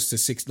 as close to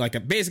 60,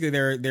 like basically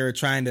they're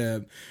trying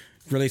to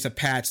release a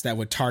patch that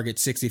would target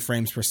 60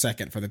 frames per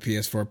second for the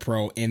PS4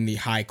 Pro in the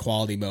high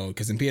quality mode,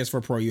 because in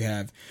PS4 Pro you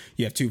have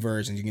two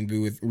versions. You can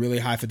do with really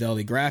high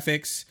fidelity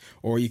graphics,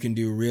 or you can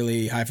do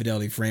really high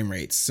fidelity frame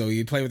rates. So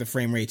you play with the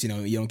frame rates, you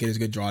know, you don't get as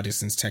good draw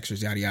distance,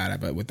 textures, yada yada,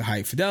 but with the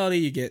high fidelity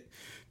you get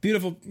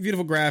beautiful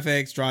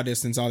graphics, draw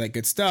distance, all that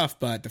good stuff,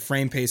 but the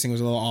frame pacing was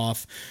a little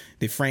off.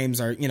 The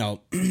frames are, you know,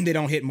 they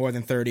don't hit more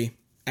than 30,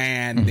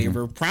 and they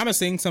were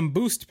promising some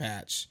boost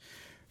patch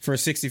for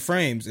 60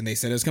 frames, and they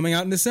said it was coming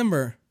out in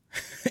December.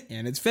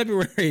 And it's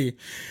February,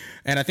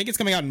 and I think it's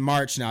coming out in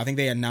March now. I think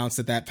they announced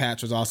that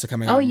patch was also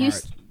coming out in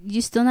March. You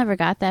still never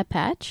got that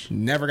patch?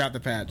 Never got the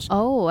patch.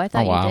 Oh, I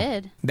thought you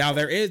did. Now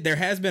there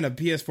has been a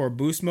PS4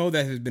 boost mode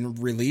that has been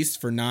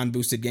released for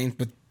non-boosted games,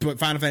 but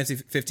Final Fantasy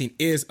 15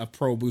 is a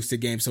pro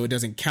boosted game, so it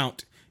doesn't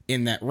count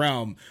in that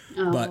realm.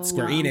 But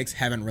Square Enix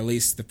haven't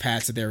released the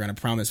patch that they were going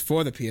to promise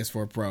for the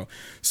PS4 Pro.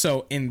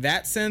 So in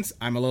that sense,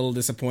 I'm a little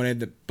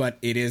disappointed, but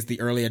it is the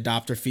early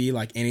adopter fee,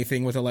 like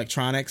anything with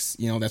electronics.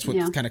 You know, that's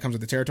what kind of comes with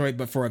the territory.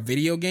 But for a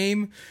video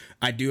game,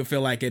 I do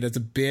feel like it's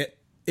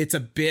a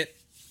bit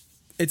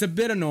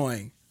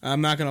annoying.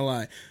 I'm not going to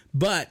lie.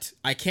 But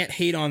I can't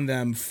hate on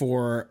them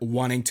for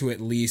wanting to at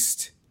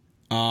least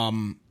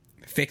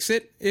fix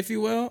it, if you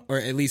will, or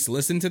at least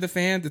listen to the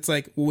fans. It's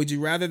like, well, would you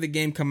rather the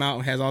game come out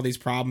and has all these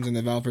problems and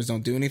the developers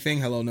don't do anything?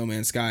 Hello, No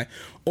Man's Sky.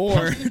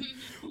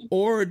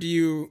 Or do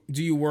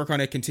you work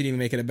on it, continue to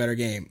make it a better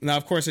game? Now,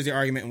 of course, there's the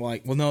argument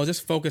like, well, no,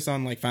 just focus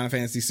on like Final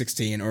Fantasy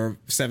 16 or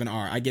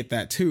 7R. I get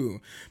that too,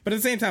 but at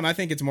the same time, I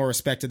think it's more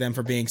respect to them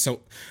for being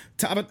so.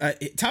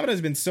 Tabata has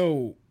been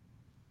so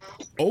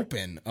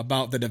open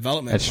about the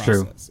development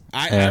process. True.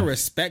 I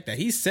respect that.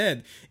 He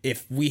said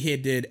if we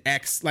had did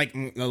X, like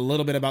a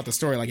little bit about the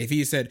story, like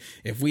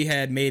if we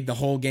had made the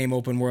whole game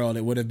open world,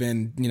 it would have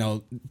been, you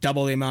know,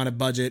 double the amount of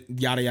budget,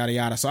 yada yada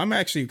yada. So I'm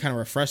actually kind of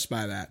refreshed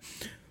by that.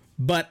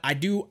 But I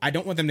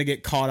don't want them to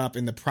get caught up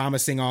in the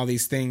promising all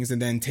these things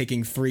and then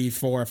taking 3,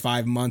 4, or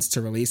 5 months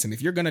to release them.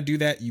 If you're going to do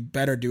that, you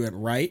better do it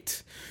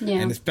right. Yeah.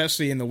 And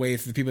especially in the way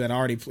for the people that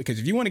already, because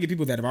if you want to get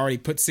people that have already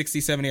put 60,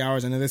 70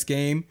 hours into this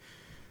game,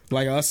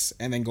 like us,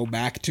 and then go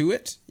back to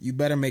it, you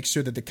better make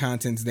sure that the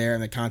content's there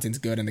and the content's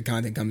good and the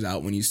content comes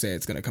out when you say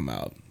it's going to come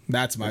out.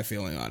 That's my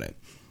feeling on it.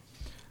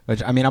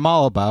 Which, I mean, I'm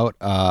all about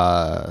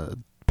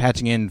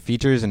patching in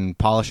features and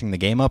polishing the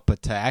game up,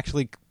 but to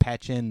actually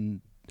patch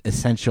in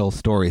essential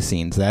story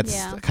scenes, that's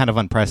kind of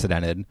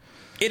unprecedented.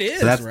 It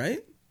is,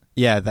 right?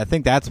 Yeah, I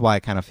think that's why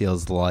it kind of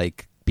feels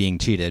like being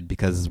cheated,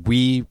 because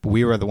we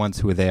were the ones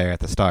who were there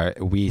at the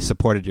start. We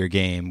supported your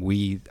game.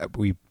 We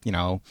you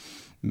know,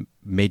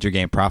 made your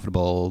game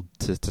profitable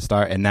to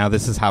start, and now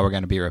this is how we're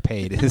going to be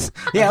repaid. Look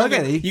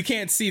at it. You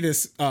can't see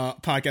this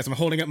podcast. I'm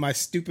holding up my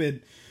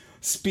stupid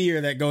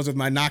spear that goes with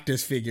my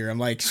Noctis figure. I'm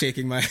like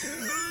shaking my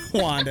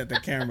wand at the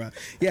camera.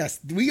 Yes,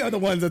 we are the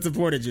ones that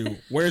supported you.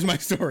 Where's my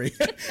story?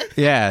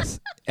 Yes,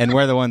 and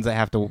we're the ones that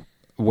have to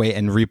wait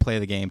and replay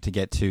the game to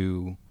get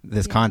to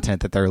this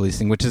content that they're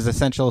releasing, which is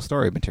essential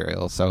story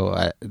material.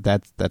 So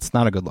that's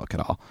not a good look at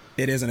all.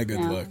 It isn't a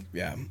good look.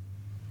 Yeah.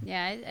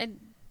 Yeah, I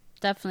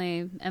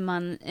definitely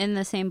am in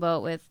the same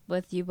boat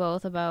with you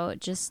both about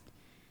just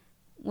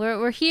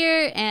we're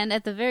here, and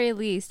at the very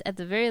least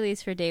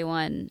for day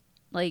one,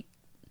 like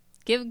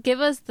give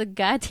us the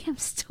goddamn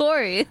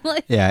story.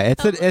 Like, yeah,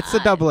 it's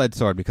a double-edged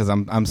sword, because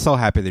I'm so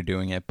happy they're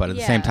doing it, but at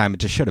the same time, it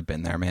just should have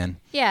been there, man.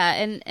 Yeah,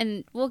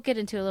 and we'll get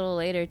into it a little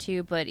later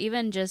too, but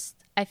even just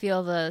I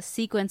feel the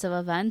sequence of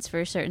events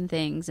for certain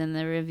things and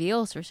the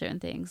reveals for certain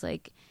things,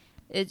 like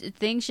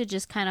things should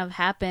just kind of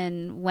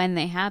happen when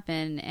they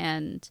happen,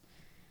 and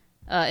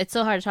it's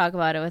so hard to talk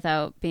about it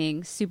without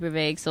being super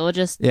vague. So we'll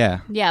just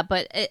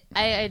but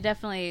I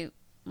definitely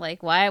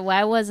like why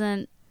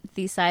wasn't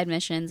these side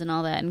missions and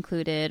all that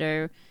included,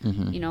 or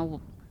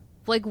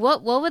like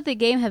what would the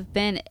game have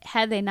been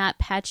had they not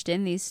patched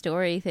in these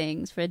story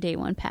things for a day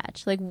one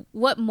patch? Like,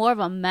 what more of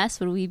a mess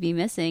would we be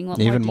missing? What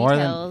Even more more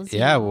details?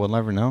 than we'll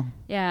never know.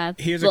 Yeah.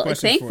 Here's a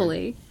question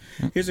thankfully.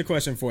 for you. Here's a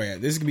question for you.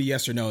 This is gonna be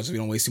yes or no, so we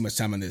don't waste too much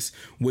time on this.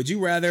 Would you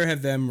rather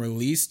have them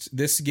released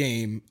this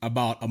game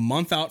about a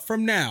month out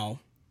from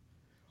now,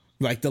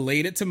 like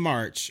delayed it to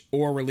March,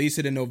 or release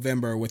it in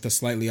November with a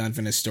slightly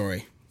unfinished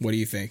story? What do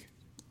you think?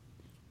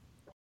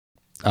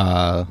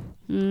 Well,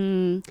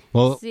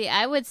 See,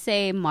 I would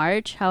say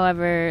March.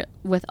 However,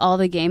 with all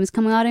the games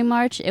coming out in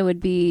March, it would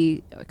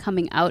be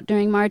coming out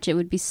during March. It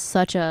would be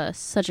such a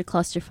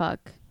clusterfuck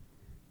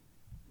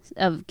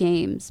of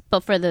games.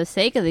 But for the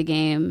sake of the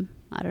game,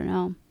 I don't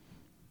know.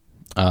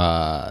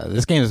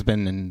 this game has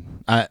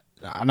been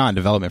not in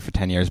development for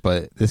 10 years,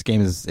 but this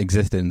game has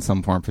existed in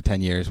some form for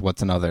 10 years.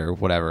 What's another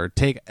whatever?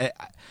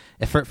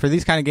 For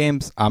these kind of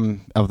games,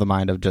 I'm of the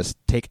mind of just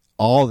take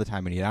all the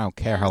time you need. I don't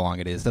care how long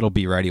it is. It'll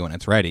be ready when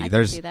it's ready. I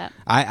can see that.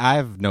 I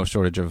have no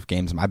shortage of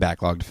games in my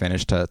backlog to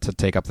finish to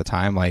take up the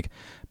time. Like,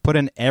 put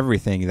in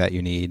everything that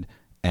you need,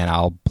 and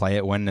I'll play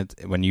it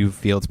when you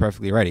feel it's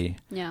perfectly ready.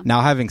 Yeah.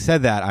 Now, having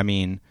said that, I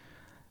mean,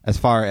 as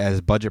far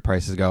as budget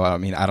prices go, I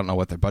mean, I don't know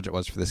what their budget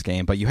was for this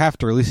game, but you have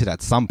to release it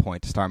at some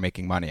point to start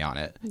making money on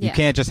it. Yeah. You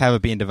can't just have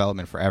it be in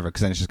development forever,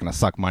 because then it's just going to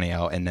suck money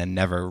out, and then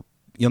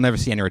you'll never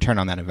see any return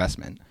on that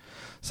investment.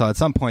 So at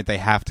some point, they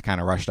have to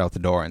kind of rush it out the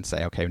door and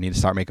say, okay, we need to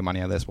start making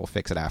money on this. We'll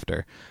fix it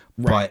after.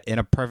 Right. But in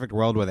a perfect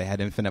world where they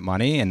had infinite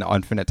money and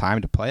infinite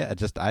time to play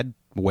it, I'd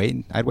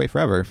wait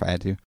forever if I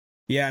had to.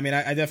 Yeah, I mean,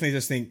 I definitely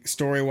just think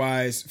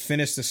story-wise,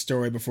 finish the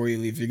story before you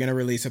leave. If you're going to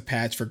release a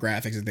patch for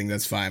graphics and things,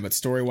 that's fine. But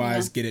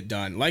story-wise, get it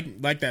done.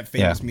 Like that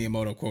famous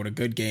Miyamoto quote, a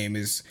good game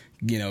is,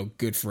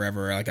 good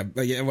forever.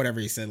 Whatever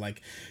he said,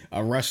 like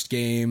a rushed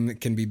game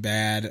can be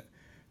bad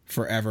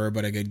forever,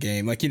 but a good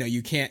game. Like,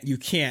 you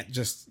can't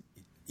just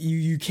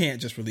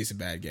release a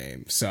bad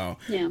game. So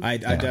Yeah. I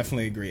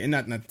definitely agree. And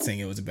not saying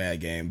it was a bad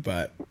game,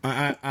 but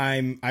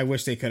I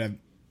wish they could have,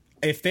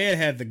 if they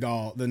had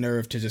the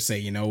nerve to just say,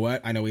 you know what,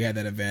 I know we had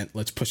that event,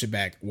 let's push it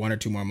back 1 or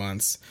 2 more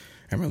months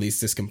and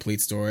release this complete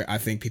story, I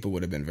think people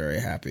would have been very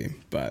happy.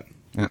 But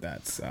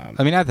that's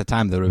I mean, at the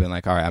time, they would have been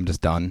like, all right, I'm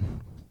just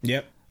done.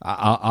 Yep.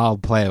 I'll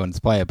play it when it's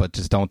play it, but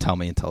just don't tell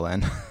me until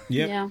then.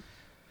 Yep. Yeah.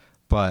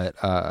 But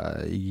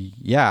I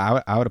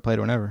would have played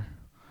it whenever.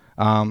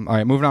 All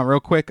right, moving on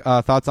real quick.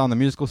 Thoughts on the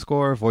musical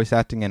score, voice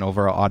acting, and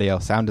overall audio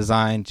sound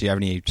design. Do you have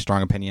any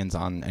strong opinions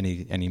on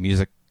any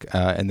music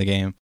in the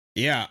game?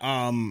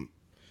 Yeah,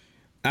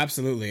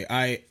 absolutely.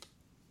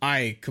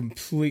 I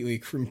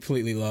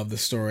completely love the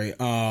story.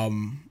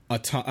 I'm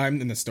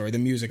in the story, the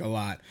music a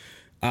lot.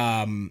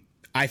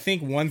 I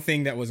think one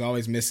thing that was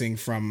always missing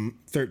from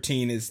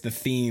 13 is the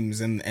themes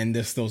and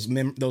those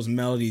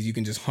melodies you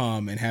can just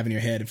hum and have in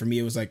your head. And for me,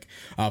 it was like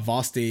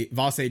Valse di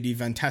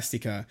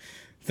Fantastica.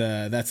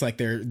 That's like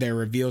their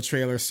reveal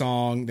trailer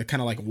song, the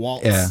kind of like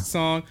waltz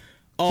song.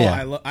 Oh,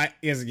 yeah.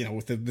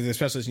 With the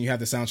special edition, you have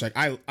the soundtrack.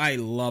 I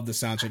love the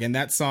soundtrack, and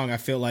that song I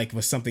feel like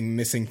was something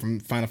missing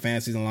from Final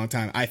Fantasy in a long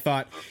time. I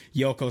thought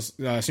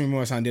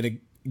Shimomura-san did a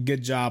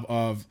good job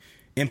of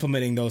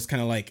implementing those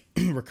kind of like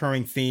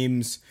recurring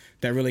themes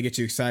that really get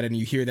you excited, and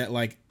you hear that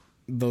like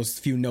those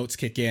few notes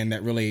kick in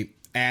that really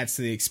adds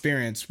to the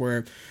experience.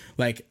 Where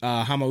like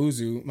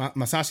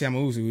Masashi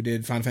Hamauzu, who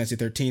did Final Fantasy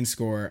 13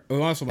 score,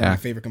 was also one of my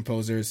favorite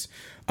composers.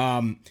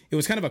 It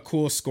was kind of a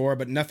cool score,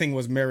 but nothing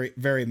was very,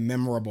 very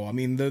memorable. I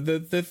mean,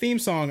 the theme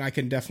song I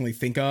can definitely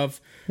think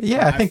of.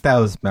 Yeah, I think that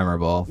was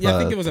memorable. Yeah, I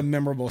think it was a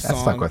memorable song.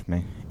 That stuck with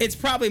me. It's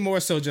probably more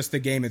so just the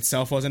game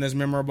itself wasn't as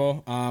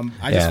memorable.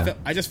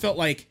 I just felt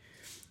like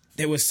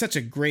it was such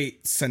a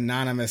great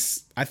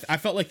synonymous. I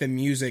felt like the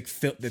music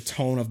fit the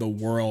tone of the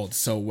world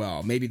so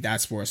well. Maybe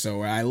that's more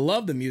so. I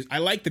love the music. I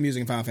like the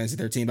music in Final Fantasy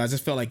 13, but I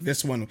just felt like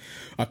this one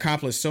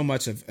accomplished so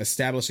much of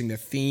establishing the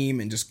theme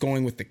and just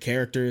going with the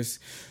characters.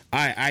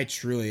 I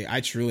truly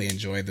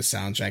enjoyed the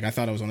soundtrack. I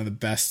thought it was one of the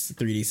best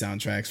 3D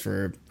soundtracks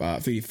for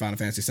 3D Final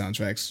Fantasy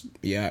soundtracks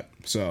yet.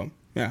 So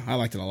yeah, I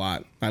liked it a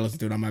lot. I listen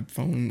to it on my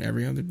phone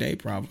every other day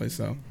probably.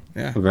 So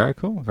yeah, very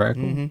cool.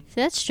 See,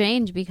 that's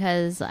strange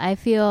because I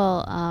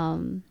feel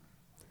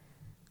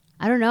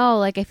I don't know,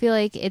 like I feel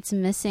like it's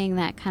missing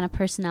that kind of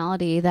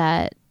personality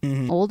that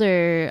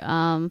older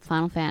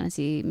Final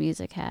Fantasy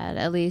music had,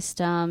 at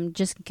least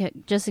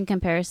just in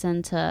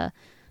comparison to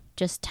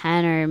just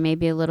 10 or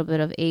maybe a little bit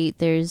of 8.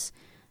 There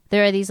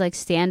are these like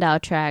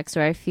standout tracks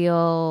where I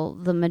feel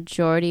the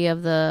majority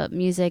of the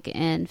music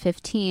in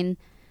 15,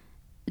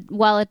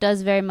 while it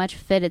does very much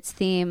fit its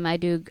theme, I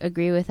do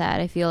agree with that.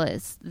 I feel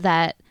it's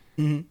that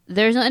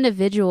there's no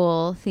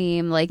individual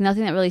theme, like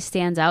nothing that really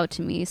stands out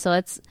to me. So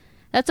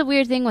that's a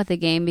weird thing with the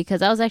game,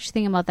 because I was actually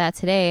thinking about that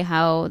today,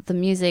 how the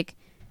music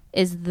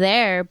is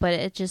there, but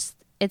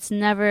it's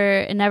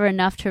never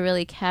enough to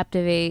really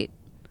captivate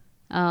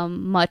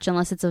much,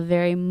 unless it's a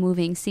very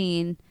moving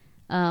scene.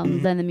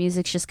 Then the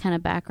music's just kind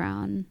of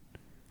background.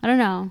 I don't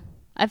know.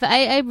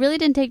 I really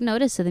didn't take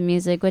notice of the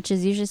music, which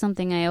is usually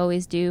something I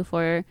always do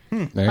for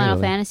Final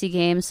Fantasy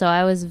games. So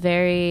I was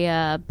very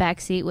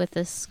backseat with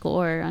the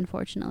score,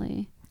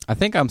 unfortunately. I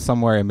think I'm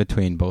somewhere in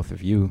between both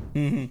of you,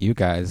 you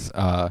guys,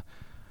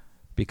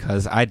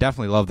 because I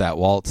definitely love that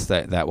waltz,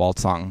 that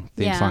waltz song,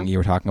 theme song you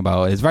were talking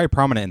about. It's very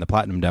prominent in the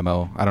Platinum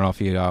demo. I don't know if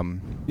you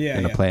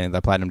playing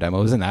the Platinum demo.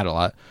 It was in that a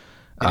lot.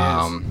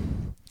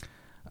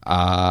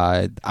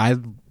 I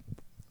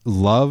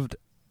loved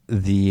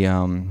the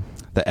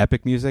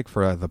epic music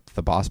for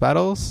the boss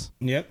battles.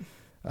 Yep.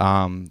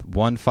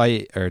 One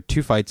fight or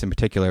two fights in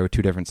particular with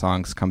two different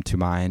songs come to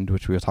mind,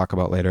 which we will talk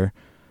about later.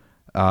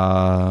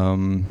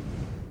 I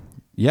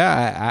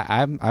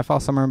fall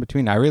somewhere in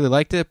between. I really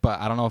liked it, but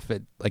I don't know if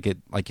it like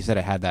you said,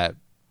 it had that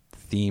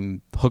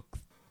theme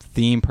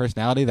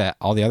personality that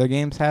all the other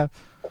games have.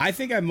 I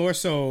think I more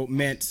so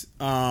meant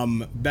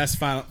best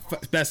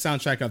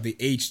soundtrack of the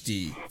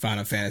HD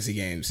Final Fantasy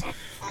games.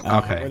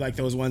 Okay. Or like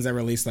those ones that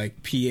released like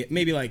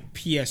maybe like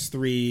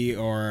PS3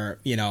 or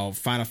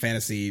Final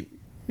Fantasy.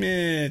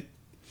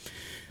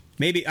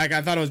 Maybe like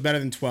I thought it was better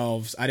than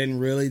 12's. I didn't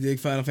really dig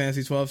Final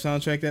Fantasy 12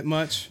 soundtrack that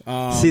much.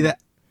 See that?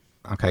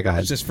 Okay, go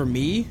ahead. It's just for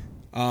me.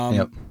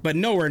 But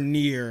nowhere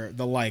near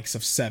the likes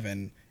of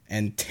 7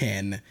 and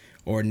 10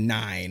 or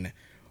 9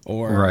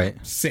 or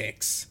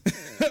 6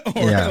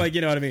 or like,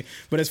 you know what I mean?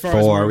 But as far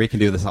 4, as we can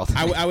do this all the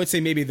time. I would say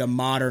maybe the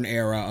modern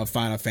era of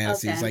Final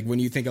Fantasies, like when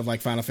you think of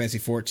like Final Fantasy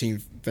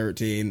 14,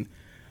 13,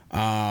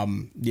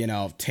 10.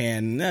 Final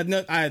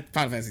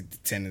Fantasy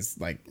 10 is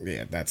like,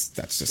 that's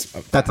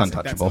just that's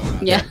untouchable.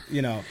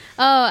 Oh,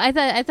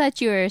 I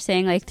thought you were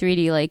saying like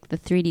 3D, like the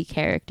 3D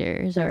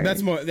characters, or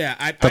that's more.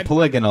 Yeah, the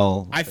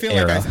polygonal. I feel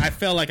era. like I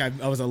felt like I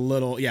was a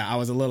little. Yeah, I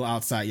was a little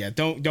outside. Yeah,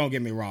 don't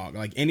get me wrong.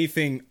 Like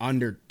anything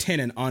under 10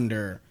 and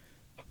under.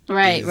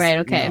 Right.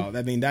 Okay.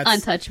 I mean that's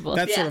untouchable.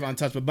 That's sort of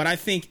untouchable. But I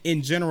think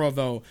in general,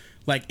 though,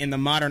 like in the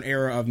modern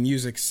era of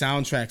music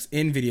soundtracks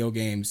in video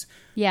games,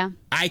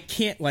 I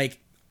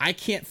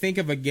can't think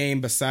of a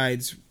game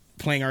besides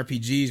playing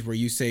RPGs where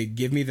you say,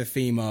 give me the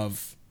theme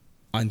of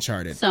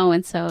Uncharted. So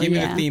and so. Give me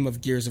the theme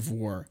of Gears of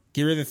War.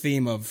 Give me the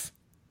theme of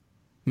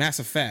Mass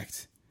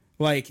Effect.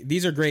 Like,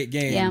 these are great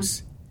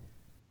games.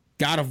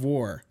 God of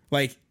War.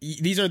 Like,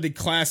 these are the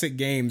classic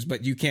games,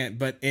 but you can't.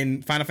 But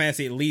in Final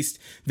Fantasy, at least,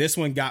 this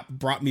one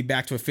brought me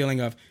back to a feeling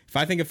of, if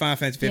I think of Final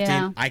Fantasy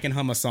 15, I can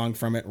hum a song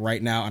from it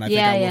right now, and I think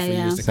I will for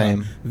years to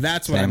come.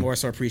 That's what I more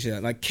so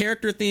appreciate. Like,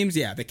 character themes,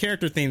 the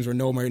character themes were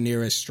nowhere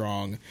near as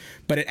strong.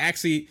 But it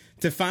actually,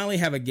 to finally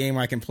have a game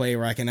where I can play,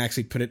 where I can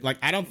actually put it, like,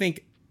 I don't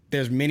think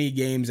there's many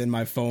games in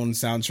my phone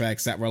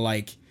soundtracks that were,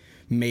 like,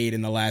 made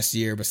in the last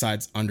year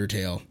besides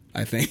Undertale.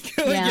 I think,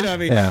 you know what I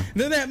mean? Yeah.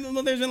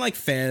 There's been like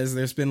Fez.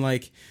 There's been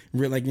like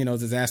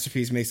Disaster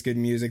Piece makes good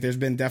music. There's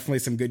been definitely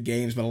some good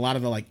games, but a lot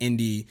of the like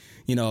indie,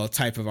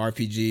 type of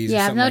RPGs.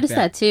 Yeah, I've noticed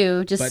that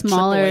too. Just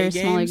smaller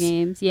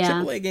games. Yeah,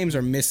 AAA games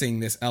are missing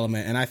this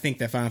element, and I think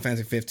that Final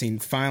Fantasy 15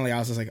 finally, I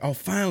was just like, oh,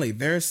 finally,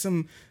 there are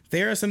some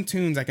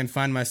tunes I can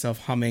find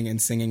myself humming and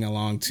singing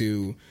along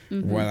to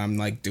while I'm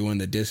like doing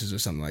the dishes or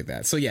something like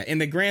that. So yeah, in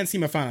the grand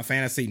scheme of Final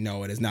Fantasy,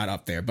 no, it is not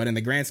up there. But in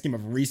the grand scheme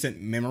of recent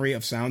memory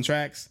of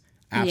soundtracks,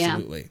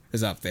 absolutely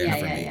is up there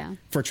for me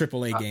for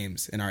AAA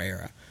games in our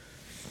era.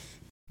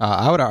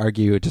 I would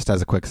argue, just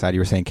as a quick side, you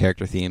were saying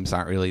character themes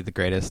aren't really the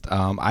greatest.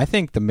 I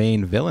think the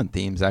main villain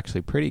theme is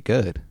actually pretty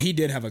good. He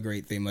did have a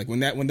great theme. Like when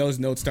those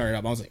notes started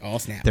up, I was like, oh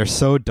snap! They're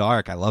so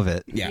dark. I love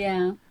it.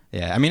 Yeah.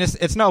 I mean,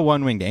 it's not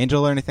One Winged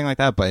Angel or anything like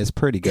that, but it's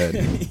pretty good.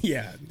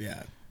 yeah,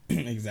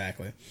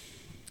 exactly.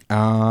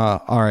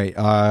 All right.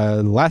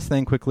 Last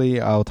thing, quickly,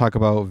 I'll talk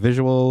about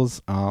visuals.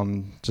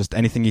 Just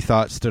anything you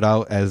thought stood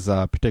out as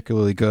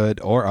particularly good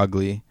or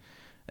ugly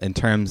in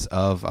terms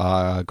of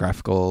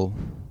graphical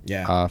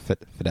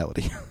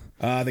fidelity.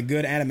 The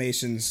good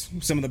animations,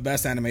 some of the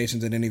best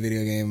animations in any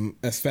video game,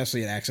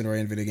 especially an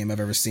action-oriented video game I've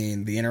ever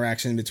seen. The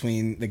interaction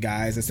between the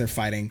guys as they're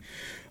fighting,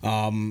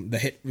 the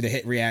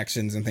hit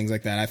reactions and things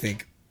like that, I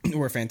think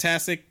were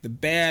fantastic. The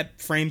bad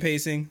frame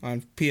pacing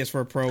on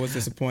PS4 Pro was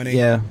disappointing.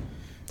 Yeah.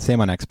 Same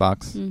on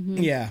Xbox. Mm-hmm.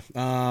 Yeah.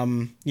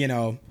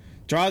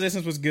 Draw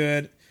distance was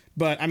good,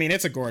 but I mean,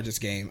 it's a gorgeous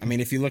game. I mean,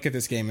 if you look at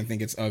this game and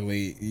think it's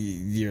ugly,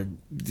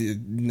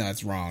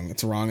 it's wrong.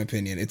 It's a wrong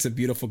opinion. It's a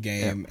beautiful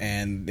game,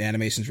 and the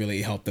animations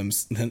really help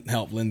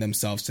lend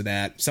themselves to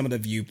that. Some of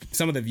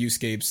the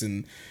viewscapes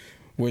and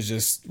was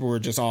just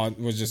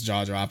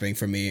jaw dropping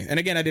for me. And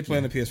again, I did play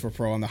on the PS4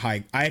 Pro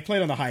I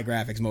played on the high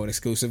graphics mode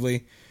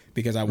exclusively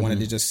because I wanted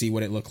to just see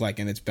what it looked like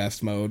in its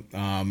best mode.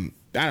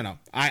 I don't know.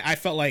 I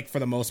felt like for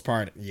the most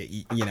part,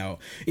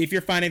 if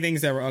you're finding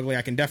things that were ugly,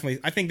 I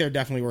think there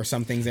definitely were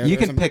some things there. You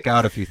can pick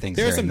out a few things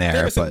there.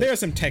 There are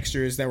some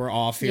textures that were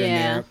off here and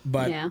there,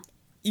 but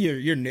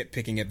you're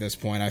nitpicking at this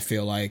point, I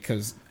feel like,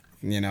 because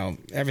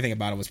everything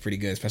about it was pretty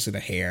good, especially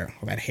the hair.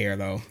 Well, that hair,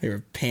 though, they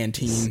were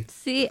Pantene.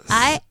 See,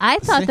 I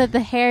thought that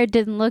the hair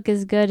didn't look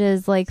as good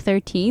as like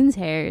 13's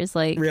hairs.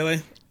 Like,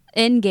 really?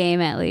 In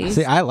game, at least.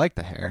 See, I like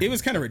the hair. It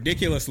was kind of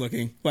ridiculous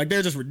looking. Like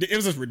it was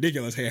just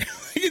ridiculous hair.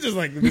 It's just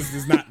like, this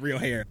is not real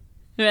hair.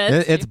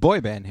 It's boy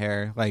band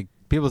hair. Like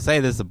people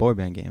say this is a boy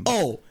band game.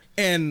 Oh,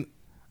 and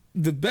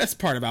the best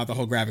part about the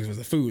whole graphics was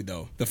the food,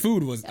 though. The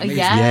food was amazing.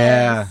 Yes.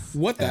 Yeah.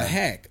 What the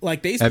heck?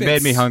 Like they spent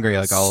made me hungry,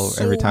 like,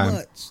 every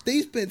time.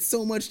 They spent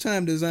so much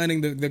time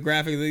designing the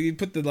graphics. You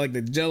put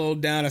the Jello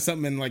down or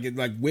something and like it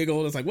like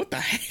wiggled. It's like, what the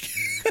heck?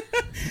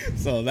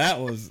 So that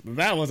was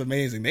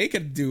amazing. They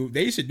should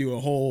do a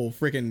whole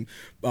freaking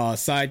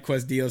side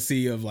quest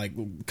DLC of like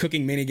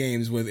cooking mini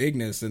games with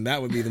Ignis, and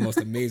that would be the most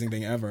amazing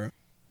thing ever.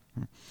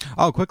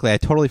 Oh, quickly, I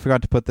totally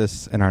forgot to put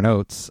this in our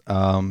notes.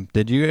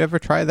 Did you ever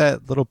try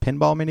that little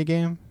pinball mini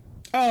game?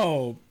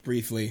 Oh,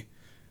 briefly.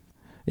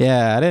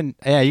 Yeah, I didn't.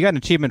 Yeah, you got an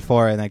achievement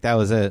for it, and like that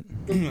was it.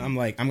 I'm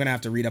gonna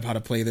have to read up how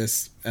to play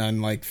this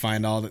and like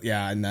find all the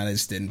and then I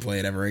just didn't play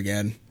it ever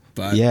again.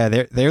 But Yeah,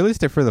 they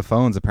released it for the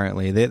phones.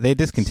 Apparently, they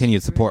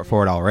discontinued support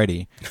for it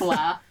already.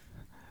 Wow.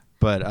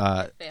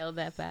 But Failed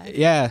that bad.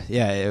 yeah,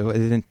 it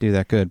didn't do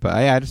that good. But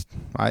it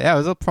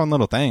was a fun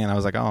little thing, and I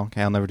was like, oh,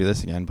 okay, I'll never do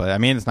this again. But I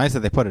mean, it's nice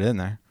that they put it in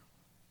there.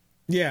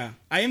 yeah,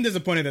 I am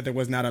disappointed that there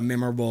was not a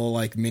memorable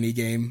like mini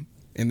game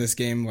in this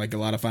game, like a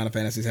lot of Final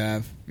Fantasies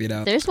have. You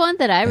know, There's one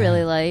that I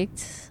really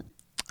liked.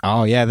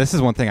 Oh yeah, this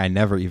is one thing I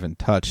never even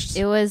touched.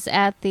 It was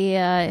at the.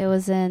 It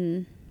was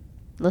in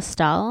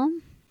Lestalem.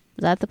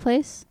 Is that the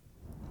place?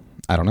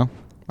 I don't know.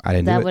 I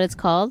didn't Is that do what it. it's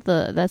called?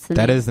 That's the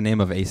That name? is the name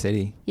of a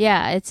city.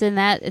 Yeah, it's in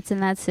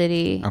that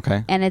city.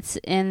 Okay. And it's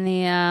in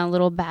the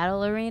little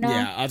battle arena.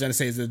 yeah, I was gonna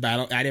say it's the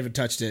battle. I never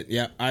touched it.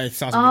 Yeah, I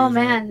saw. Some Oh videos of it.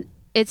 man,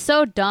 it's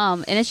so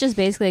dumb, and it's just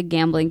basically a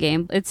gambling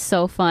game. It's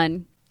so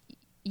fun.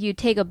 You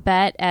take a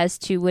bet as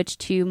to which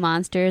two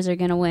monsters are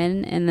gonna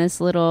win in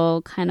this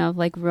little kind of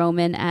like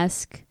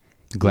Roman-esque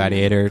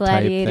Gladiator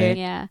type thing.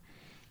 yeah.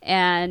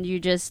 And you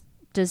just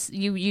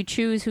you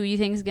choose who you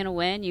think is gonna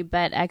win. You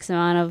bet X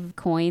amount of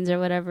coins or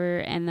whatever,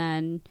 and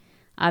then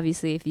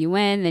obviously if you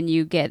win, then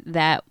you get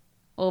that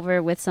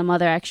over with some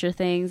other extra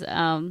things.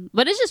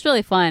 But it's just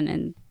really fun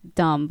and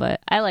dumb.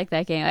 But I like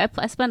that game.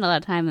 I spend a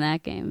lot of time in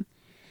that game.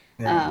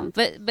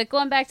 But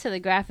going back to the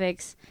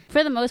graphics,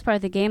 for the most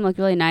part, the game looked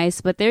really nice.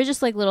 But there's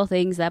just like little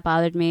things that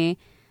bothered me.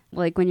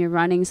 Like when you're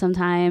running,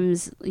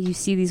 sometimes you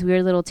see these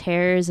weird little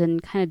tears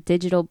and kind of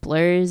digital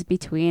blurs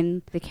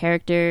between the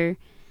character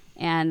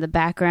and the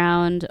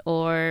background,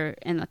 or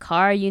in the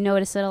car. You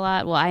notice it a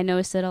lot. Well, I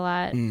noticed it a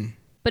lot.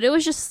 But it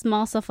was just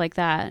small stuff like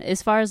that.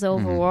 As far as the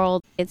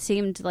overworld, it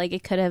seemed like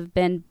it could have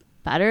been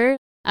better.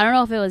 I don't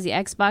know if it was the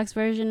Xbox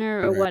version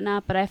or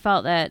whatnot, but I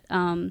felt that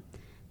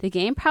the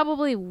game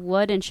probably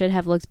would and should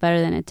have looked better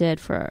than it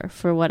did for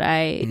what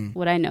I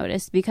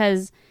noticed.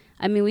 Because,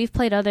 I mean, we've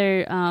played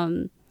other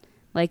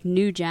like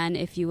new gen,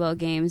 if you will,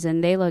 games,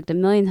 and they looked a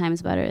million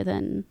times better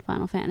than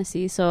Final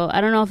Fantasy. So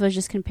I don't know if it was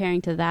just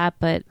comparing to that,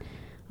 but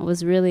it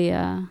was really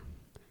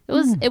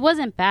it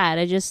wasn't bad.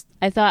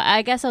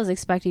 I guess I was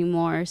expecting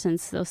more,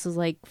 since this is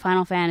like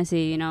Final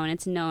Fantasy, you know, and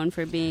it's known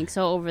for being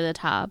so over the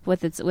top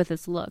with its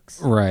looks.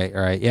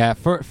 Right. Yeah,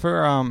 for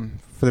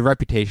the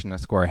reputation that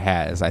Square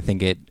has, I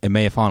think it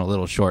may have fallen a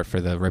little short for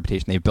the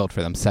reputation they built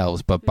for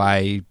themselves, but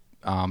by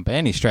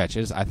any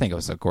stretches, I think it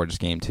was a gorgeous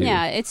game too.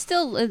 Yeah, it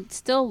still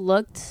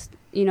looked,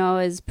 you know,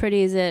 as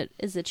pretty as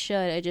it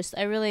should.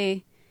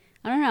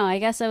 I don't know. I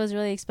guess I was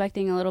really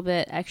expecting a little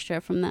bit extra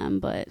from them,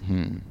 but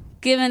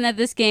given that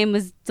this game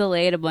was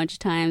delayed a bunch of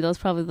times, that was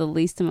probably the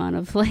least amount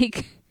of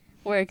like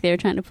work they were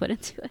trying to put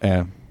into it.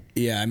 Yeah.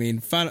 Yeah, I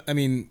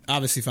mean,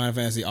 obviously, Final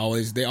Fantasy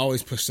always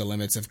push the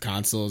limits of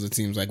consoles. It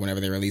seems like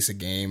whenever they release a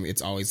game,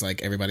 it's always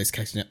like everybody's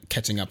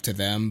catching up to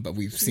them. But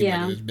we've seen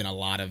like there's been a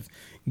lot of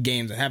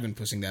games that have been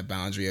pushing that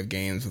boundary of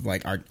games with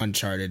like our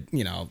Uncharted,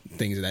 you know,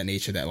 things of that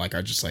nature that like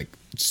are just like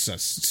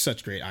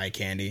such great eye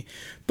candy.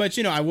 But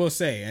you know, I will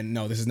say, and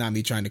no, this is not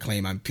me trying to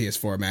claim I'm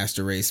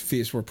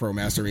PS4 Pro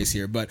Master Race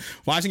here, but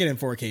watching it in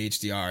 4K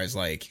HDR is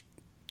like,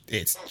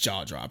 it's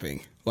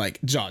jaw-dropping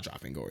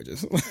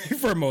gorgeous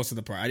for most of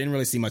the part. I didn't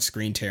really see much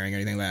screen tearing or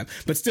anything like that,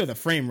 but still the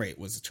frame rate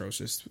was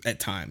atrocious at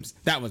times.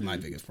 That was my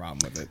biggest problem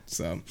with it.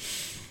 So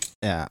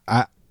Yeah,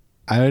 I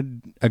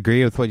would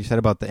agree with what you said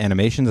about the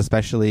animations,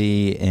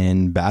 especially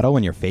in battle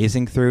when you're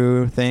phasing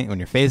through when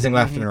you're phasing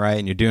left and right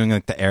and you're doing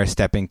like the air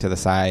stepping to the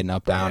side and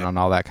up down and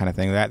all that kind of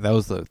thing.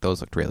 Those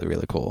looked really,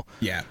 really cool.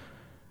 Yeah.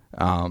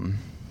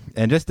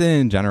 And just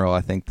in general,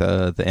 I think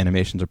the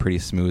animations are pretty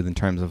smooth in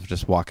terms of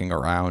just walking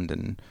around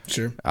and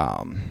Sure.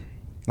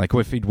 Like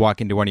if you'd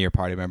walk into one of your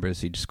party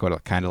members, you just go to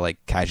kind of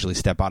like casually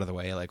step out of the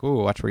way, like,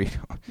 ooh, watch where you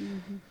go.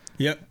 Mm-hmm.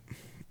 Yep.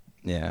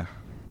 Yeah.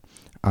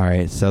 All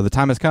right, so the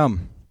time has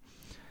come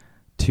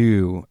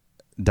to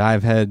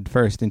dive head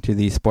first into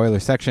the spoiler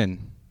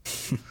section.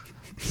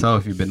 So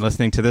if you've been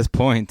listening to this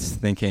point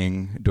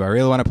thinking, do I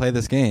really want to play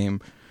this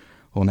game?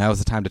 Well, now is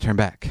the time to turn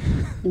back.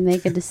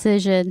 Make a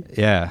decision.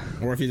 Yeah.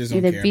 Or if you just don't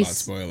Either care be about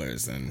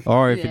spoilers, then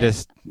Or if you Yeah.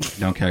 just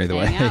don't care either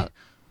way. Hang out.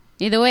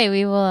 Either way,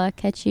 we will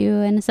catch you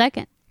in a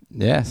second.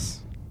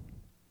 Yes.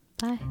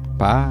 Bye.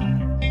 Bye.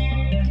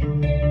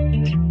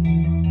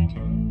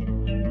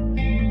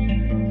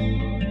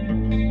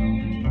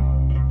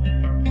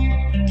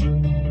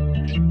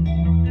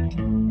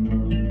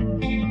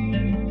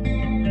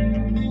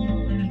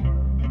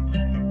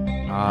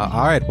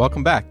 All right,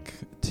 welcome back.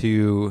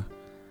 to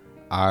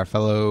our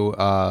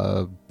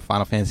fellow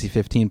Final Fantasy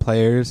 15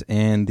 players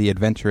and the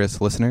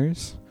adventurous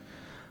listeners.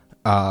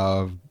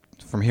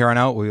 From here on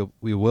out,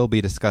 we will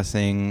be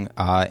discussing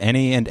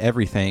any and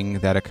everything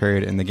that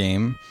occurred in the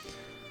game.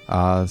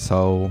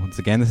 So once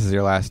again, this is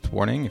your last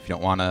warning. If you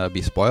don't want to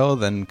be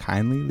spoiled, then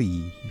kindly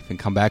leave and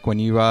come back when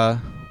you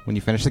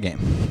finish the game.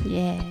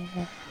 Yeah.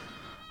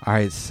 All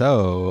right,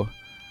 so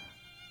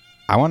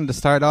I wanted to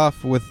start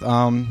off with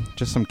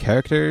just some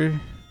character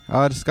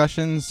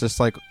discussions, just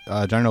like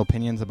general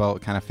opinions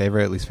about kind of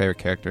least favorite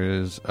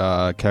characters,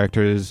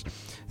 characters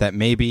that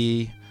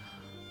maybe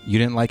you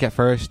didn't like at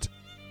first,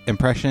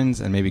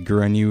 impressions, and maybe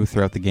grew on you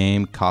throughout the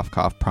game. Cough,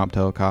 cough,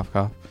 prompto, cough,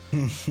 cough.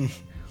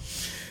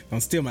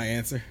 Don't steal my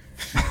answer.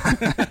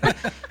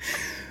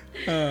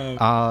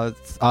 So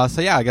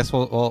yeah, I guess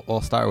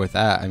we'll start with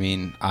that. I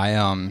mean, I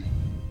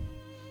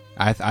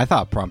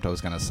thought Prompto was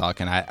gonna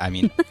suck, and I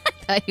mean, I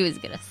thought he was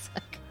gonna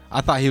suck. I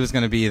thought he was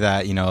gonna be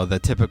that, the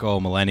typical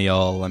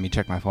millennial. Let me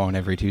check my phone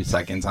every 2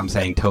 seconds. I'm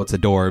saying totes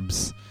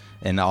adorbs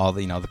and all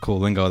the the cool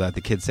lingo that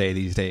the kids say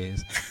these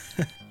days.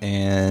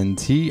 And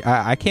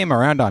I came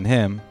around on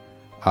him,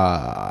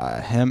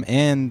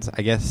 and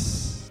I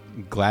guess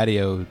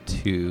Gladio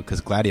too,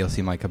 because Gladio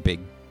seemed like a big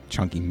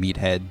chunky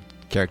meathead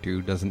character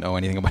who doesn't know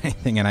anything about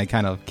anything, and I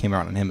kind of came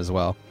around on him as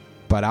well.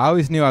 But I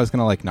always knew I was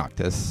gonna like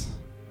Noctis.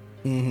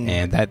 Mm-hmm.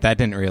 And that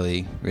didn't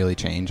really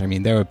change. I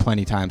mean, there were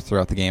plenty times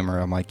throughout the game where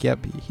I'm like, yep,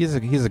 he's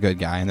a good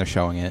guy, and they're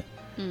showing it.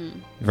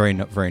 Very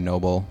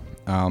noble.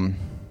 So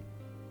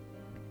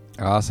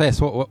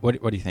what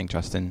do you think,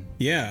 Justin?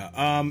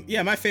 Yeah,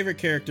 my favorite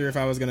character, if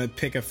I was gonna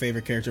pick a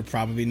favorite character,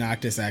 probably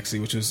Noctis,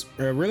 actually, which was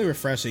really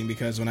refreshing,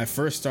 because when I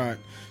first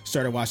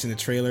started watching the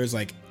trailers,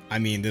 like, I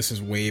mean, this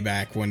is way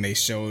back when they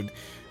showed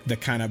the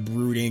kind of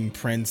brooding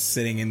prince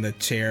sitting in the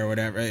chair or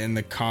whatever in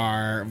the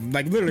car,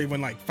 like literally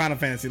when like Final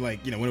Fantasy,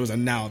 like, when it was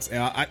announced,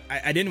 I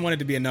didn't want it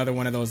to be another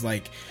one of those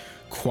like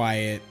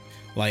quiet,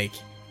 like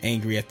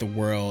angry at the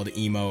world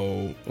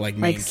emo like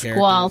main characters.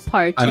 Squall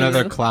part 2.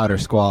 Another Cloud or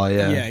Squall,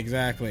 yeah. Yeah,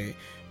 exactly.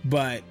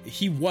 But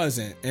he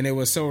wasn't, and it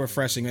was so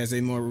refreshing as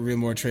they revealed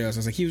more trailers. I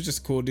was like, he was just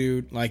a cool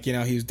dude. Like, he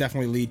was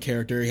definitely lead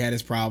character. He had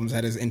his problems,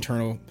 had his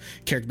internal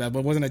character,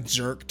 but wasn't a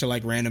jerk to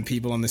like random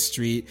people on the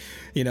street.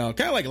 Kind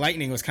of like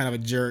Lightning was kind of a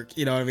jerk.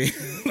 You know what I mean?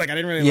 Like, I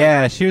didn't really.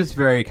 Yeah, she was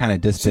very kind of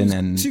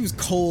distant, she was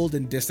cold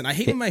and distant. I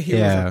hate when my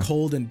heroes are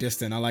cold and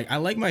distant. I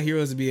like my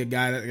heroes to be a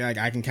guy that like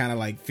I can kind of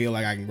like feel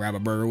like I can grab a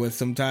burger with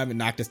sometime. And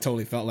Noctis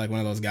totally felt like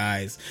one of those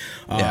guys.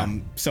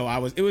 So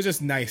it was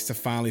just nice to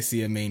finally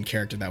see a main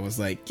character that was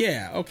like,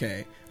 yeah,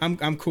 okay,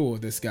 I'm cool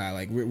with this guy.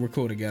 Like, we're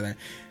cool together.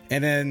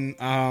 And then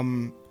I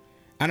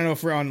don't know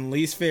if we're on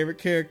least favorite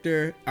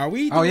character. Are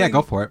we?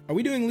 Go for it. Are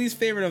we doing least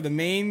favorite of the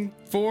main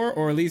 4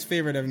 or least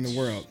favorite in the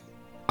world?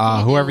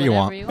 Whoever you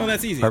want. Oh,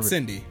 that's easy. It's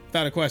Cindy.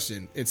 Without a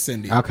question, it's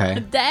Cindy.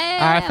 Okay.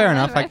 Damn. Fair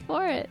enough. Right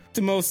for it.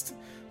 The most.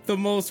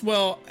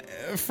 Well,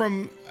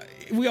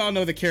 we all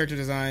know the character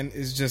design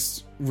is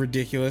just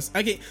ridiculous.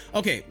 Okay.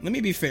 Let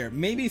me be fair.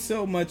 Maybe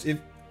so much if.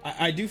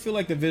 I do feel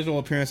like the visual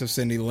appearance of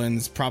Cindy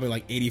lends probably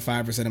like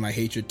 85% of my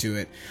hatred to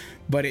it,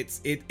 but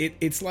it's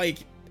like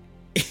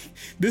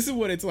this is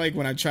what it's like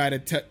when I try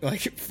to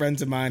like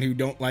friends of mine who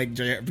don't like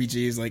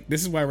JRPGs. Like,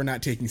 this is why we're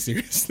not taking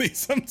seriously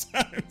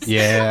sometimes.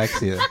 Yeah, I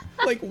see that.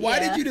 Like, why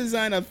did you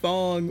design a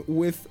thong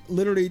with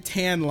literally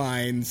tan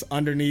lines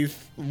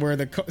underneath where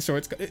the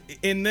shorts?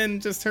 And then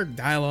just her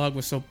dialogue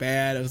was so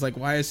bad. It was like,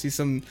 why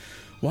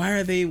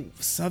are they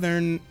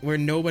Southern where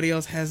nobody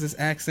else has this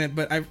accent?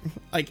 But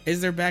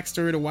is there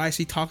backstory to why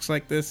she talks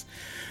like this?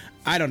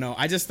 I don't know.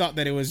 I just thought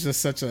that it was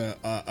just such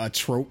a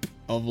trope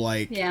of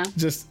like,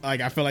 just like,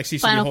 I feel like she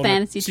should Final be holding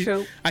Fantasy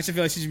trope. I should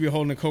feel like she should be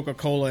holding a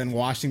Coca-Cola and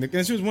washing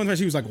and she was one where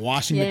she was like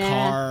washing the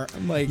car.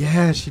 I'm like,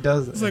 yeah, she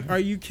does. It's like, are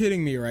you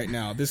kidding me right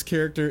now? This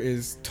character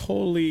is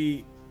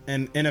totally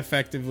an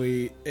ineffective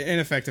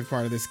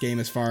part of this game,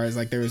 as far as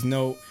like there is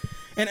no.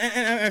 And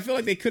I feel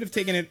like they could have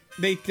taken it.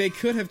 They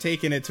could have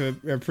taken it to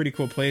a pretty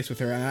cool place with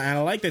her. And I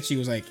like that she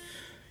was like,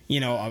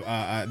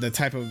 the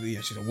type of,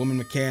 she's a woman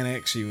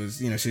mechanic. She was,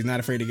 she's not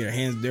afraid to get her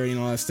hands dirty and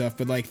all that stuff.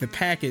 But like the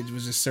package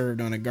was just served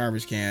on a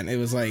garbage can. It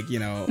was like,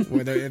 where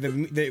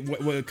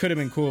what could have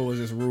been cool was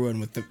just ruined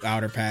with the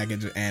outer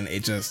package, and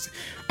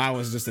I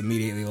was just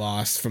immediately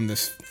lost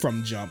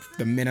from jump.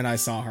 The minute I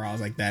saw her, I was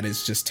like, that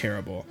is just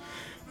terrible.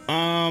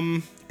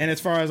 And as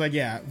far as like,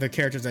 the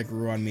characters that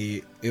grew on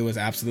me, it was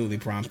absolutely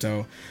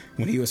Prompto.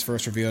 When he was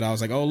first revealed, I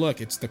was like, oh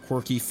look, it's the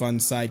quirky, fun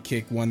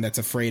sidekick, one that's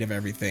afraid of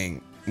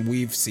everything.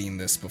 We've seen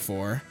this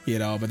before,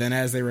 but then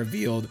as they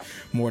revealed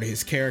more to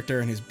his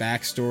character and his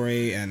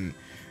backstory, and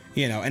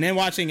and then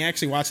watching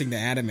the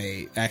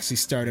anime actually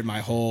started my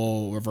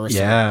whole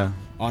reversal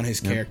on his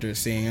character.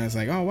 Seeing, I was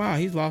like, oh wow,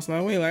 he's lost a lot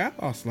of weight. Like,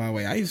 I lost a lot of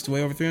weight. I used to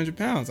weigh over 300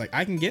 pounds. Like,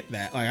 I can get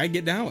that. Like, I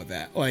get down with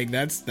that. Like,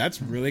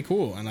 that's really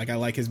cool. And like, I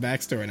like his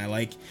backstory,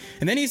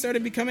 and then he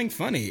started becoming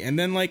funny. And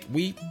then like,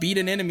 we beat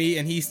an enemy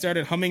and he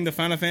started humming the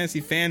Final Fantasy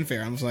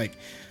fanfare. I was like,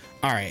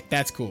 all right,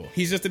 that's cool.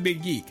 He's just a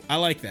big geek. I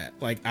like that.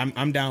 Like,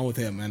 I'm down with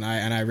him, and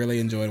I really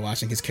enjoyed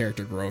watching his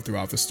character grow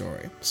throughout the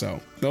story. So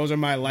those are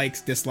my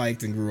likes,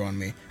 disliked, and grew on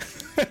me.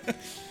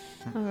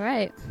 All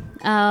right.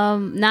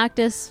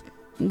 Noctis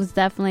was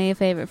definitely a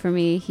favorite for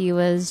me. He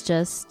was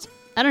just,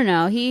 I don't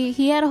know,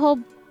 he had a whole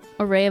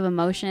array of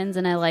emotions,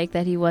 and I like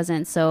that he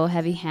wasn't so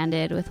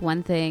heavy-handed with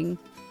one thing.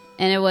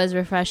 And it was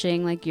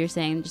refreshing, like you're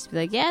saying, just be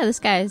like, yeah, this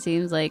guy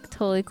seems like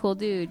totally cool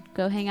dude.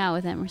 Go hang out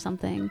with him or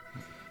something.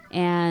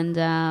 And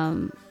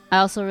I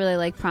also really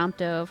like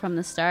Prompto from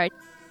the start.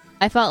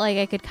 I felt like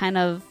I could kind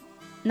of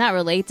not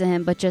relate to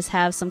him, but just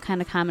have some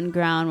kind of common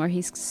ground where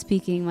he's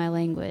speaking my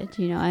language.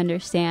 You know, I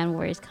understand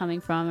where he's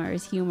coming from or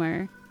his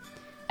humor.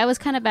 I was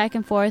kind of back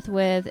and forth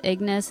with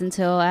Ignis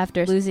until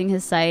after losing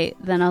his sight.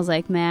 Then I was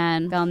like,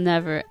 man, I'll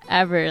never,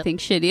 ever think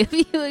shitty of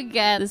you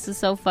again. This is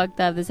so fucked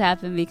up. This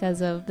happened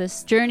because of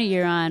this journey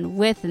you're on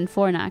with and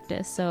for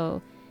Noctis.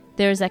 So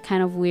there's that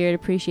kind of weird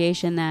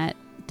appreciation that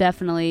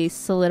definitely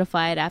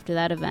solidified after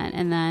that event.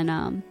 And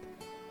then,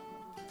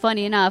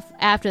 funny enough,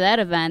 after that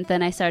event,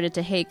 then I started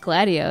to hate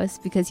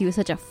Gladios because he was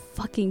such a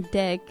fucking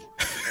dick.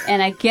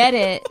 And I get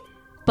it.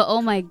 But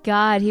oh my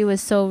god, he was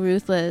so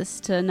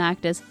ruthless to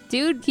Noctis.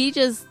 Dude, he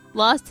just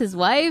lost his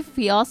wife.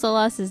 He also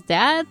lost his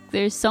dad.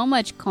 There's so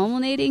much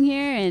culminating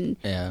here, and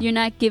you're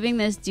not giving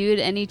this dude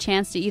any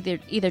chance to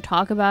either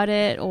talk about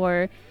it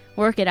or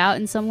work it out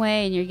in some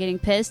way, and you're getting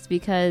pissed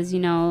because, you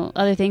know,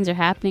 other things are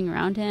happening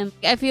around him.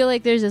 I feel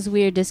like there's this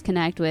weird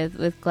disconnect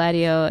with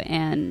Gladio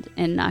and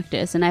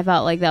Noctis, and I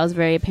felt like that was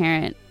very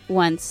apparent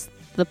once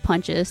the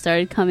punches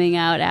started coming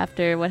out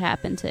after what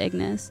happened to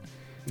Ignis.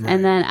 Right.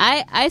 And then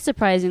I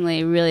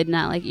surprisingly really did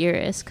not like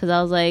Iris, because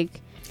I was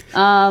like,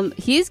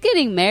 he's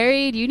getting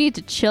married. You need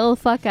to chill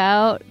the fuck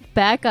out.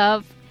 Back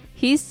up.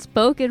 He's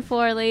spoken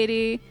for,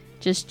 lady.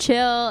 Just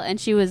chill. And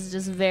she was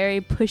just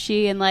very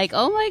pushy and like,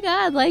 oh my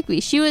god, like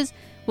me. She was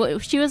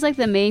like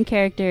the main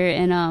character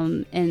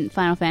in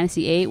Final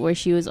Fantasy VIII, where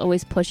she was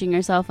always pushing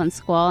herself on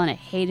Squall, and I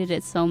hated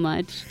it so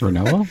much.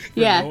 Rinoa?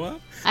 Yeah. Rinoa?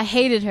 I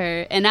hated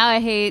her, and now I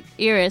hate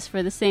Iris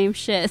for the same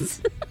shit.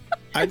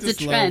 It's a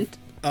trend.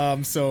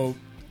 So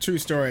true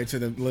story to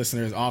the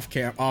listeners. Off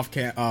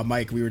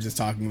Mike, we were just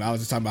talking. I was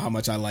just talking about how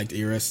much I liked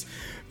Iris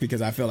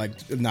because I feel like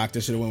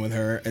Noctis should have went with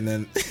her, and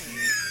then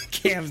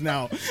Cam's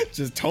now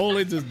just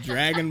totally just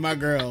dragging my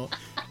girl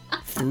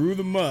through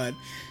the mud.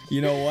 You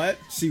know what?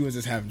 She was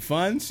just having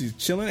fun. She's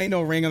chilling. Ain't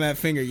no ring on that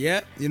finger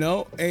yet. She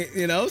got.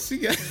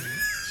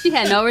 She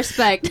had no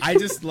respect. I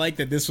just like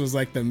that this was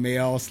like the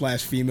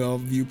male/female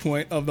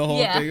viewpoint of the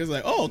whole thing. It was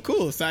like, oh,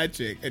 cool, side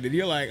chick, and then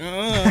you're like,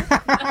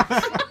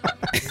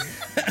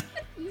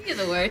 You're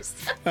the worst.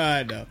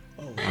 I know.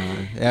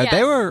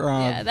 They were.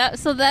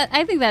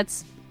 I think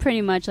that's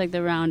pretty much like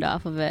the round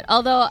off of it.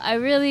 Although I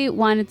really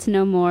wanted to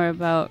know more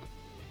about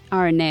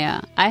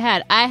Aranea. I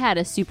had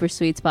a super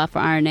sweet spot for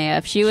Aranea.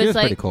 If she was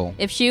like, pretty cool.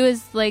 If she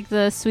was like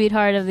the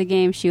sweetheart of the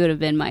game, she would have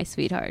been my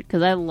sweetheart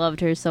because I loved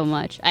her so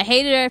much. I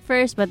hated her at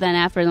first, but then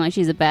after, like,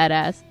 she's a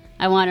badass.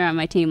 I want her on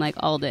my team like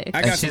all day.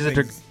 I got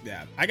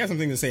some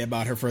things to say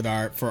about her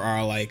for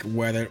our like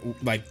whether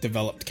like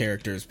developed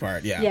characters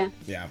part. Yeah.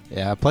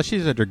 Plus,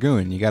 she's a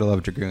dragoon. You gotta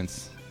love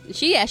dragoons.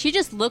 She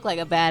just looked like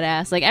a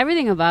badass. Like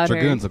everything about her.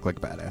 Dragoons look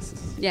like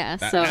badasses. Yeah,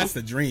 that's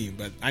the dream.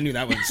 But I knew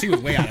she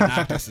was way out of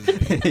Noctis's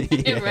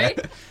dream. Right.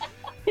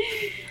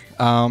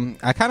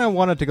 I kind of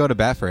wanted to go to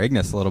bat for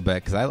Ignis a little bit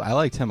because I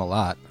liked him a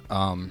lot.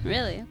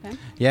 Really? Okay.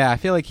 Yeah, I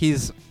feel like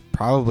he's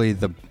probably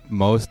the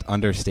most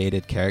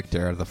understated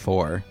character of the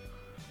four,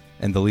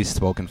 and the least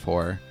spoken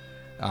for.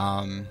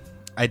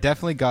 I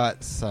definitely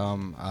got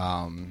some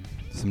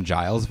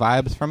Giles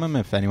vibes from him.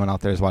 If anyone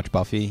out there has watched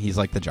Buffy, he's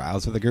like the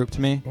Giles of the group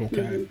to me.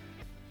 Okay.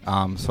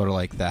 Sort of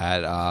like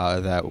that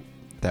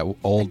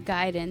old the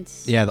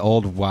guidance. Yeah, the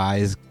old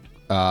wise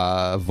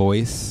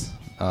voice,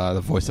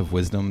 the voice of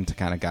wisdom to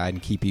kind of guide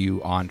and keep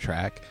you on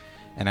track.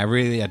 And I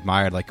really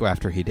admired, like,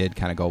 after he did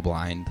kind of go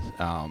blind,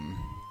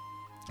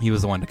 he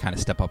was the one to kind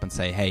of step up and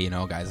say, hey,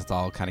 guys, let's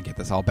all kind of get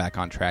this all back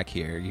on track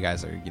here. You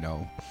guys are,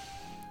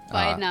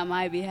 fighting on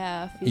my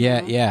behalf.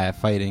 Yeah,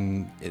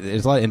 fighting.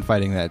 There's a lot of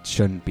infighting that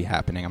shouldn't be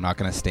happening. I'm not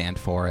going to stand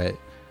for it,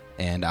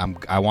 and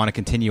I want to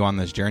continue on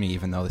this journey,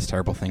 even though this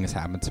terrible thing has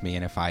happened to me.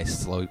 And if I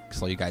slow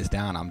you guys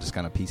down, I'm just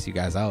going to piece you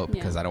guys out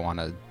because I don't want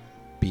to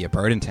be a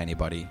burden to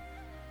anybody.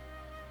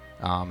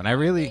 And I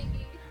really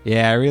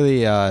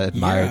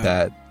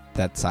admired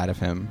that side of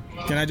him.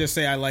 Can I just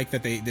say I like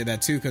that they did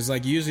that too? Because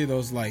like usually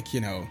those like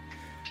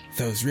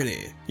those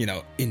really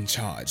in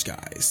charge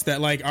guys that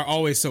like are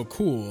always so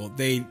cool,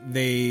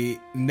 they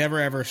never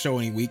ever show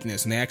any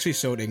weakness, and they actually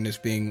showed Ignis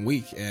being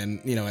weak and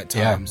at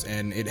times,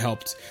 and it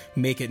helped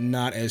make it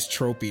not as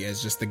tropey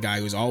as just the guy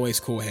who's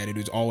always cool-headed,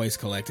 who's always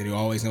collected, who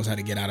always knows how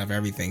to get out of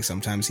everything.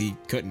 Sometimes he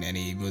couldn't, and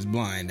he was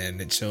blind, and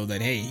it showed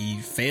that, hey, he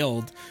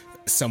failed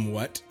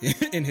somewhat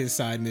in his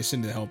side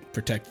mission to help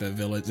protect the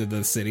village of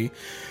the city.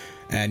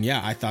 And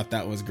yeah, I thought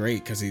that was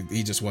great because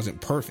he just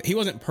wasn't perfect. He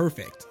wasn't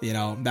perfect, you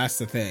know. That's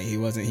the thing. He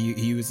wasn't.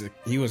 He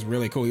was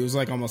really cool. He was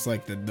like almost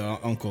like the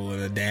uncle or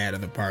the dad of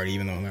the party,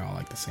 even though they're all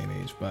like the same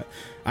age. But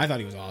I thought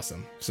he was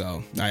awesome.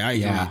 So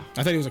I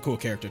thought he was a cool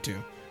character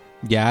too.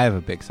 Yeah, I have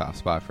a big soft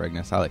spot for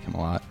Ignis. I like him a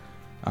lot.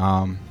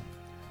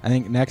 I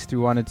think next I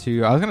was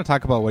going to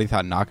talk about what you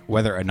thought,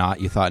 whether or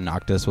not you thought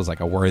Noctis was like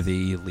a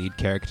worthy lead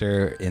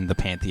character in the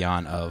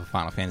pantheon of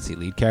Final Fantasy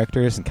lead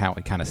characters, and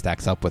kind of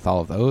stacks up with all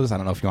of those. I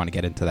don't know if you want to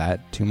get into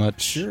that too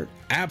much. Sure,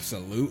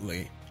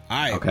 absolutely.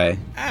 I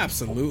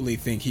absolutely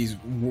think he's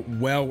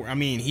I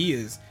mean,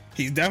 he's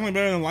definitely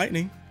better than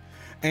Lightning.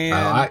 And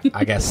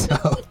I guess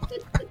so.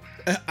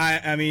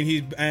 I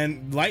mean,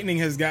 and Lightning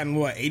has gotten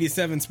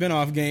 87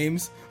 spin-off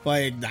games.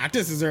 Like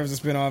Noctis deserves a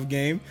spin-off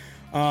game.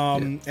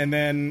 And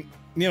then,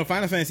 you know,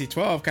 Final Fantasy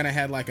 12 kind of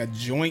had like a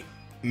joint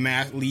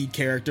lead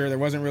character. There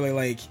wasn't really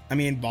like, I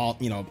mean,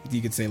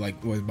 you could say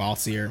like was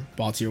Balthier.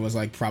 Balthier was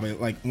like probably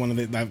like one of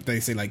the, they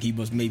say like he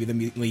was maybe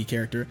the lead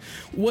character.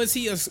 Was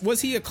he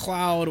a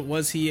Cloud?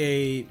 Was he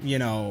a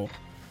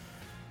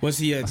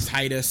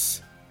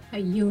Titus? A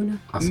Yuna.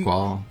 A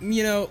Squall.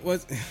 You know,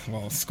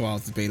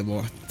 Squall's debatable.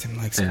 I didn't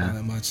like Squall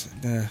that much.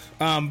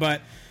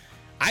 But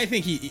I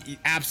think he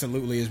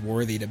absolutely is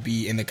worthy to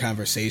be in the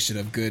conversation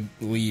of good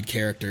lead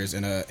characters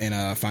in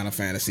a Final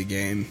Fantasy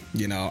game.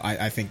 You know,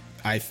 I think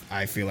I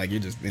feel like you're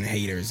just been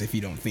haters if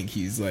you don't think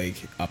he's like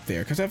up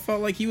there, because I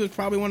felt like he was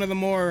probably one of the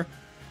more,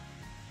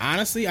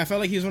 honestly, I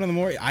felt like he was one of the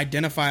more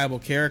identifiable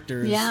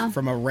characters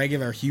from a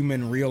regular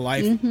human real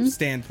life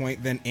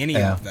standpoint than any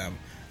of them.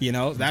 You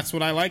know, that's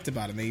what I liked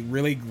about him. They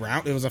really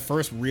it was a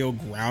first real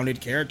grounded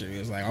character. He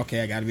was like,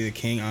 okay, I got to be the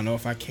king. I don't know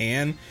if I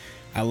can.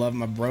 I love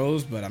my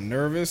bros, but I'm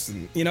nervous,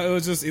 and you know, it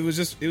was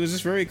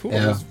just very cool.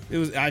 Yeah. It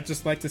was I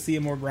just like to see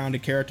a more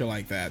grounded character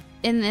like that.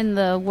 In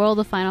the world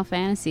of Final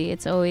Fantasy,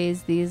 it's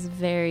always these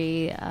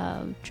very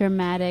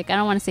dramatic, I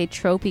don't want to say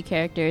tropey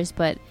characters,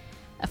 but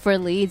for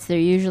leads, they're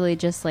usually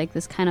just like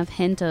this kind of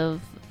hint of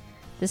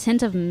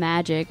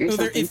magic or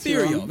something. They're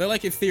ethereal. They're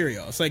like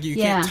ethereal. It's like you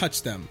can't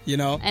touch them, you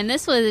know? And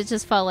this was, it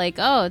just felt like,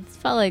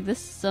 this is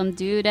some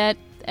dude at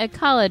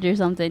college or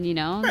something, you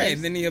know? Right,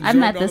 and then he I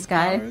met this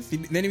guy.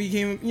 Then he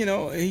became,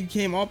 he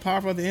became all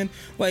powerful at the end.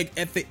 Like,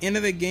 at the end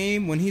of the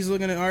game, when he's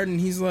looking at Ardyn,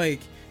 he's like,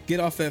 get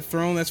off that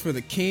throne, that's for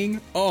the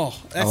king. I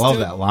love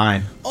that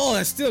line. Oh,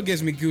 that still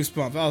gives me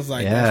goosebumps. I was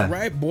like, yeah. That's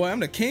right, boy, I'm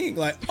the king.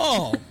 Like,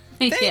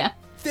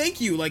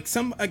 thank you. Like,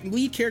 some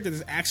lead character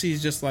that actually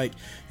is just like,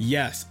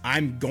 yes,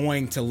 I'm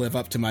going to live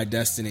up to my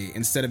destiny,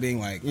 instead of being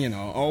like,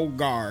 oh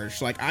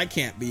gosh, like I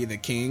can't be the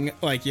king.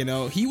 Like,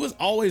 he was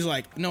always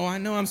like, no, I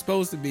know I'm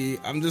supposed to be.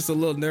 I'm just a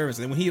little nervous.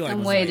 And when he like,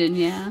 I'm waiting,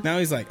 now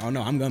he's like, oh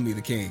no, I'm gonna be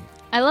the king.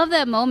 I love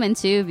that moment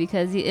too,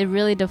 because it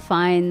really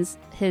defines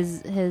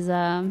his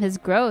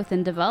growth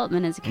and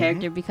development as a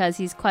character, because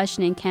he's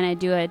questioning, can I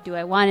do it? Do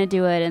I want to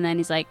do it? And then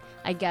he's like,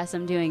 I guess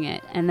I'm doing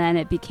it. And then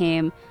it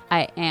became,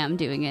 I am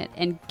doing it,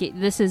 and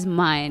this is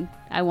mine.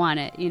 I want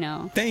it,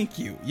 Thank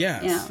you.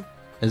 Yes.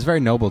 It's very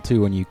noble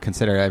too when you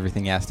consider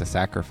everything he has to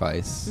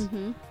sacrifice.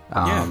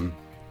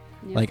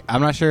 Like,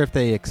 I'm not sure if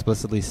they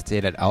explicitly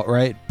state it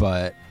outright,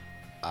 but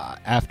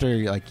after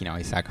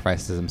he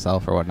sacrifices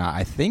himself or whatnot,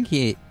 I think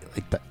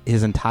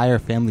his entire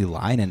family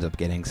line ends up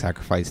getting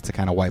sacrificed to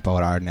kind of wipe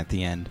out Ardyn at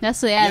the end.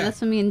 That's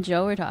what me and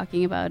Joe were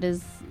talking about,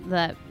 is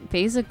that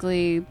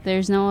basically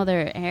there's no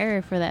other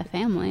heir for that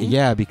family.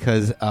 Yeah,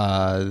 because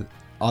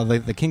all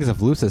the kings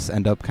of Lucis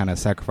end up kind of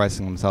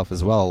sacrificing themselves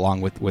as well,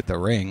 along with the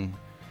ring.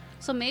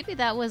 So maybe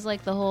that was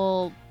like the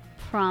whole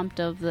prompt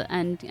of the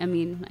end. I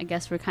mean, I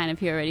guess we're kind of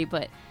here already,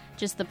 but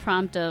just the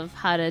prompt of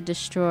how to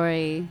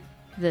destroy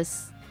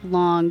this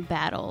long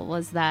battle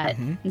was that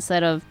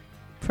instead of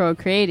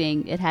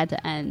procreating, it had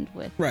to end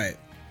with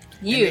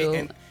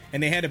you.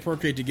 And they had to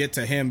procreate to get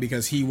to him,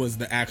 because he was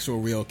the actual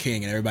real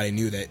king, and everybody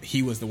knew that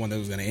he was the one that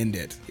was going to end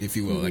it, if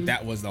you will. Like,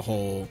 that was the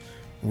whole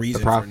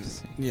reason.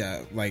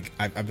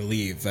 I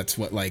believe that's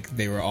what, like,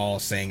 they were all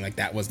saying, like,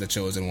 that was the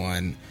chosen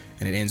one,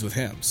 and it ends with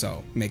him.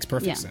 So it makes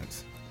perfect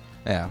sense.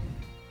 Yeah.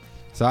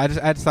 So I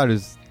just thought it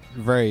was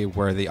very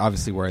worthy,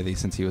 obviously worthy,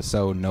 since he was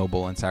so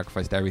noble and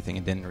sacrificed everything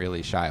and didn't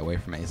really shy away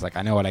from it. He's like,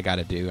 I know what I got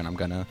to do, and I'm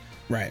gonna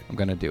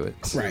do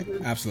it. Right.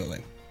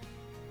 Absolutely.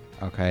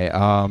 Okay.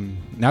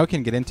 Now we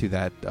can get into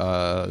that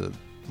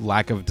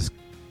lack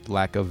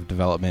of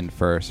development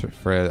for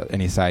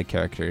any side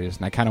characters,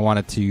 and I kind of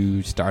wanted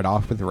to start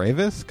off with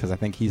Rayvis, because I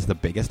think he's the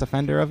biggest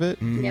offender of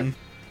it. Yep.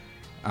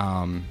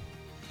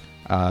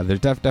 There's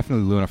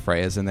definitely Luna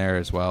Freya's in there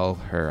as well,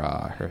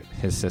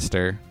 his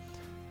sister.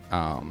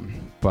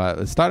 But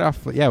let's start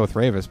off with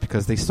Rayvis,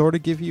 because they sort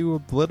of give you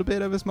a little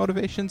bit of his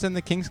motivations in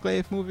the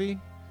Kingsglaive movie,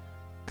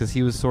 because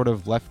he was sort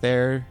of left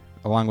there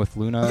along with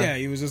Luna. Yeah,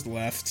 he was just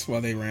left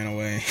while they ran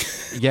away.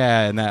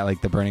 Yeah, and that,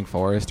 like, the burning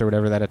forest or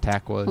whatever that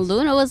attack was.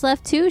 Luna was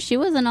left too. She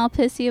wasn't all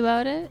pissy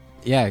about it.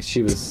 Yeah,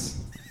 she was.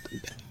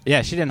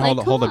 Yeah, she didn't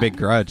hold a big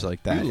grudge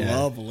like that. I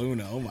love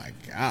Luna. Oh my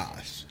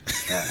gosh.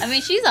 I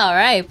mean, she's all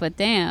right, but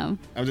damn.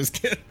 I'm just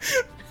kidding.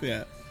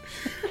 Yeah.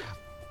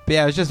 But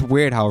yeah, it was just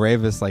weird how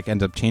Rayvis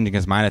ends up changing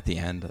his mind at the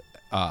end.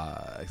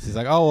 He's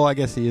like, oh, well, I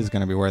guess he is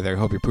going to be worthy. I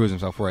hope he proves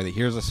himself worthy.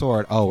 Here's a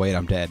sword. Oh, wait,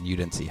 I'm dead. You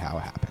didn't see how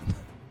it happened.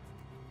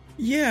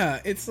 Yeah,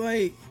 it's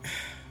like...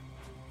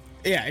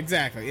 Yeah,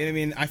 exactly. I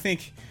mean, I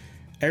think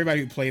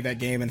everybody who played that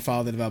game and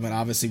followed the development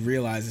obviously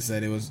realizes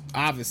that it was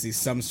obviously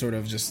some sort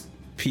of just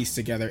pieced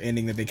together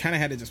ending that they kind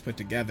of had to just put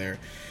together.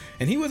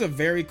 And he was a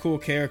very cool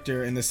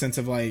character in the sense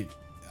of, like,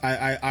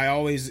 I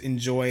always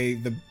enjoy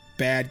the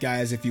bad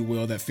guys, if you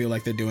will, that feel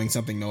like they're doing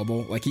something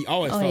noble. Like, he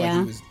always felt like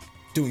he was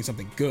doing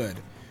something good.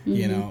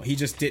 You know, he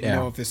just didn't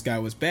know if this guy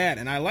was bad.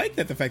 And I like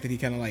that, the fact that he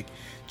kind of like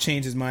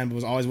changed his mind but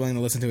was always willing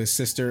to listen to his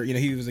sister. You know,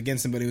 he was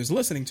against him, but he was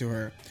listening to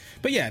her.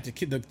 But yeah, to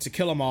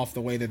kill him off the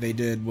way that they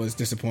did was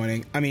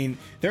disappointing. I mean,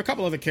 there are a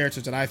couple other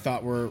characters that I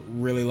thought were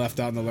really left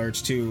out in the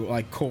lurch too,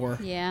 like Core.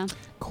 Yeah.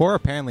 Core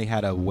apparently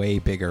had a way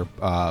bigger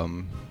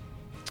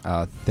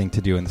thing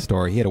to do in the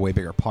story. He had a way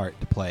bigger part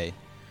to play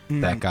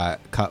that got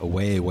cut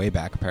way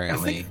back,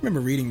 apparently. I think I remember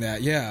reading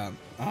that, yeah.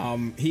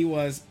 He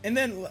was, and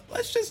then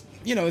let's just,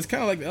 you know, it's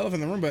kind of like the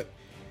elephant in the room, but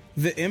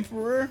the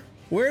Emperor,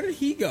 where did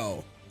he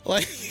go?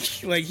 Like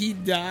he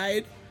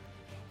died.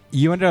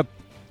 You end up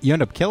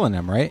killing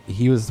him, right?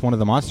 He was one of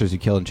the monsters you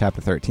killed in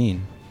chapter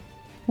 13.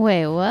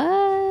 Wait,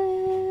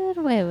 what?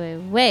 Wait.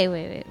 What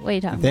are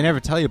you talking about? They never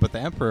tell you, but the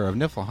Emperor of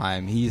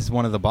Niflheim, he's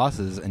one of the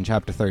bosses in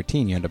chapter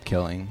 13 you end up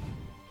killing.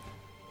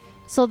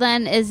 So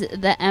then is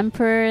the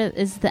Emperor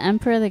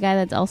the guy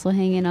that's also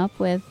hanging up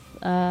with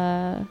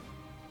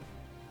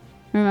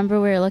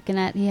remember we were looking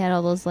at, he had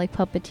all those like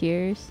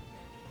puppeteers.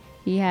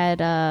 He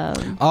had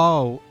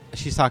oh,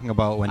 she's talking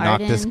about when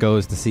Arden. Noctis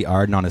goes to see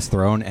Arden on his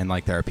throne and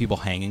like there are people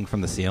hanging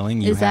from the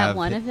ceiling. Is that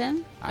one of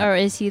him? Or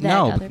is he that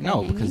other guy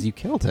hanging? Because you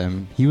killed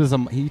him.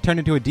 He turned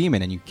into a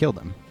demon and you killed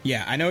him.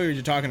 Yeah, I know what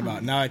you're talking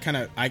about. Now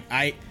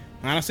I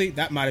honestly,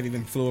 that might have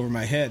even flew over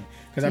my head.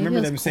 Because I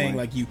remember them saying,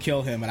 like, you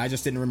kill him, and I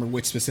just didn't remember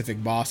which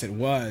specific boss it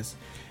was.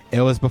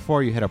 It was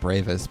before you hit up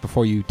Ravis,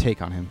 before you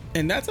take on him.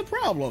 And that's a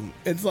problem.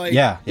 It's like...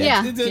 Yeah.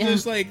 It's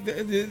just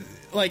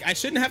like, I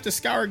shouldn't have to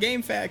scour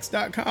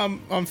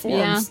GameFAQs.com on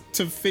forums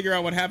to figure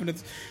out what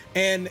happened.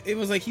 And it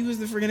was like, he was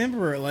the freaking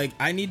Emperor. Like,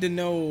 I need to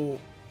know,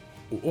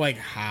 like,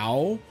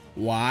 how,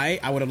 why.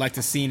 I would have liked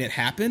to seen it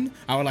happen.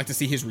 I would like to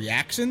see his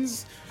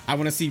reactions. I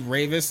want to see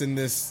Ravis in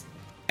this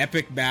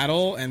epic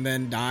battle and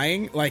then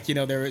dying. Like, you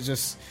know, there was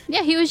just...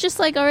 Yeah, he was just,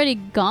 like, already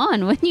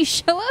gone. When you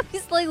show up,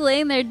 he's, like,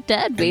 laying there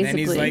dead, basically. And then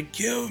he's like,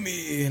 kill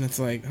me. And it's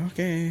like,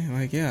 okay,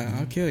 like, yeah,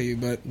 I'll kill you.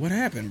 But what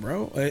happened,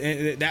 bro?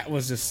 That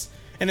was just...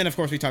 And then, of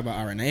course, we talk about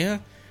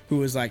Aranea, who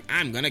was like,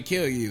 I'm gonna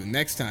kill you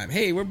next time.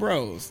 Hey, we're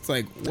bros. It's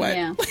like, what?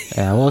 Yeah,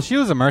 well, she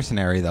was a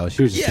mercenary, though.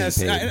 She was just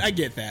getting paid. I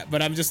get that.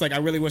 But I'm just like, I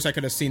really wish I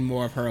could have seen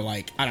more of her,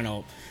 like, I don't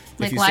know.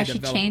 Like, why she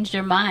changed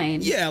her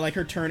mind. Yeah, like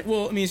her turn.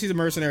 Well, I mean, she's a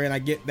mercenary, and I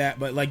get that.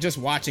 But, like, just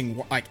watching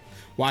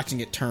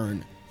it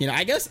turn. You know,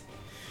 I guess...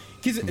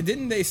 Because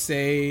didn't they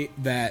say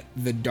that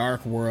the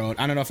Dark World...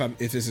 I don't know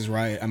if this is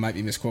right. I might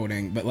be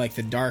misquoting. But, like,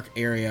 the Dark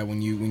area,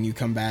 when you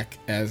come back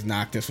as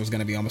Noctis, was going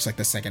to be almost like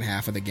the second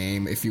half of the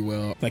game, if you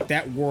will. Like,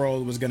 that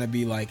world was going to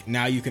be, like,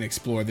 now you can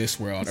explore this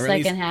world. Or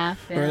second half,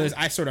 yeah. Or at least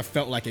I sort of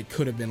felt like it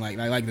could have been,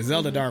 like the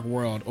Zelda Dark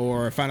World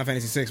or Final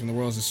Fantasy VI when the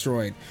world's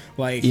destroyed.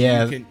 Like,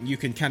 you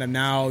can kind of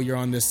now... You're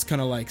on this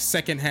kind of, like,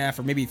 second half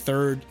or maybe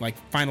third, like,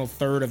 final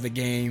third of the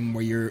game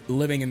where you're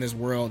living in this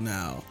world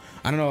now.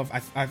 I don't know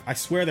if I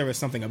swear there was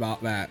something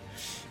about that.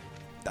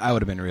 That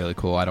would have been really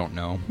cool. I don't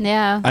know.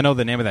 Yeah. I know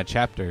the name of that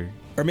chapter.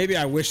 Or maybe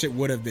I wish it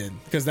would have been,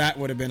 because that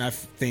would have been, I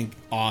think,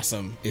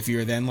 awesome if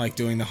you're then like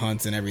doing the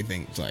hunts and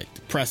everything. It's like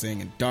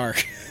depressing and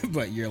dark,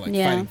 but you're like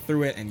fighting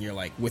through it and you're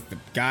like with the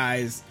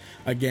guys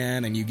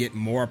again and you get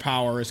more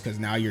powers because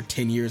now you're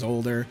 10 years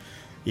older.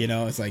 You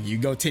know, it's like you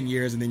go 10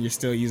 years and then you're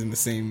still using the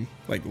same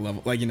like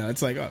level. Like, you know,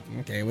 it's like, oh,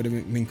 okay, it would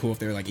have been cool if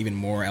there were like even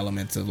more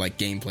elements of like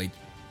gameplay.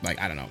 Like,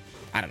 I don't know.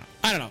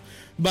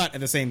 But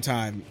at the same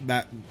time,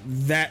 that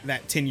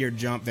 10-year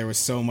jump, there was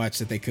so much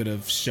that they could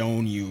have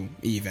shown you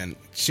even.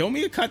 Show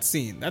me a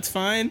cutscene. That's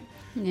fine.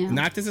 Yeah.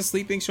 Not just a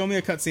sleeping. Show me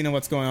a cutscene of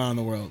what's going on in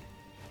the world.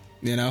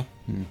 You know?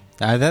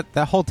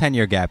 That whole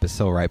 10-year gap is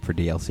so ripe for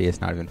DLC.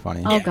 It's not even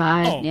funny. Oh,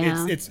 God.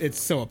 Yeah.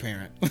 It's so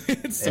apparent.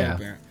 It's so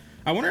apparent.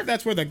 I wonder if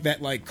that's where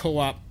that like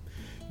co-op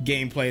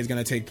gameplay is going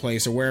to take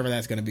place or wherever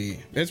that's going to be.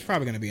 It's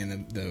probably going to be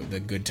in the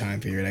good time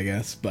period, I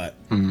guess, but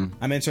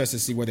I'm interested to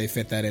see where they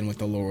fit that in with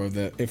the lore of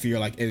the, if you're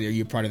like, are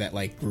you part of that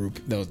like group,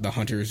 the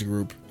hunters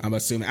group? I'm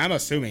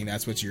assuming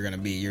that's what you're going to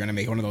be. You're going to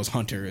make one of those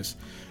hunters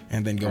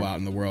and then go out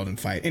in the world and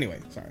fight. Anyway,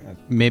 sorry.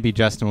 Maybe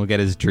Justin will get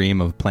his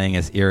dream of playing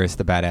as Iris,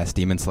 the badass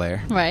demon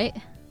slayer. Right.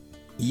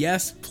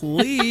 Yes,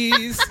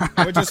 please.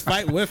 Or just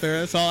fight with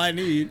her. That's all I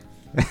need.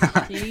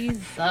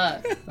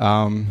 Jesus.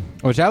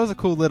 Which that was a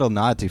cool little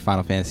nod to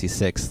Final Fantasy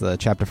VI, the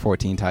chapter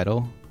 14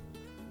 title.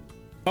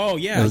 Oh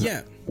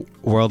yeah.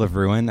 World of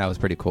Ruin. That was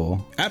pretty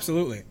cool.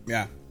 Absolutely,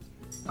 yeah.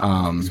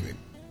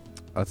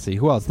 Let's see,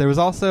 who else? There was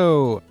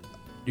also,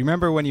 you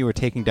remember when you were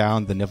taking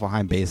down the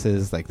Niflheim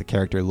bases, like the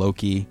character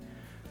Loki?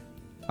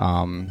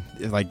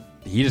 Like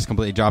he just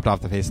completely dropped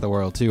off the face of the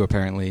world too.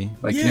 Apparently,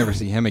 like you Yeah. never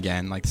see him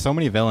again. Like so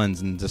many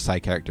villains and just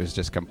side characters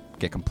just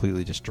get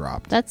completely just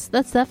dropped. That's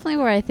definitely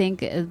where I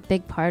think a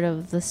big part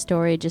of the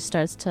story just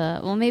starts to,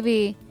 well,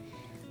 maybe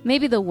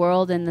the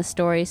world and the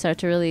story start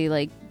to really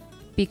like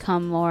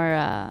become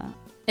more.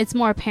 It's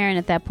more apparent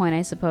at that point,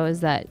 I suppose,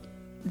 that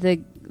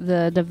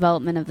the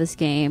development of this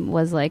game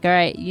was like, all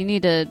right, you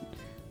need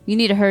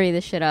to hurry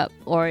this shit up,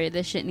 or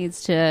this shit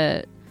needs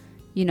to,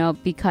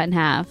 be cut in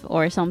half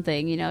or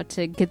something,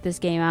 to get this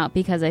game out.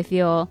 Because I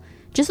feel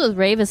just with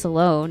Ravis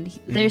alone,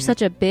 there's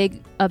such a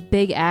big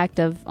act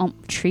of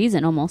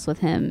treason almost with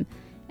him,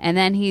 and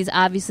then he's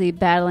obviously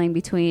battling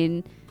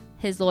between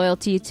his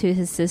loyalty to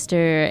his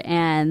sister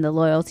and the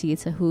loyalty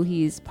to who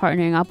he's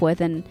partnering up with,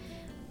 and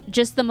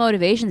just the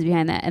motivations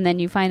behind that. And then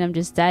you find him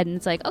just dead, and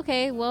it's like,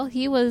 okay, well,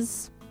 he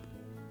was.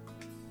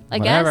 I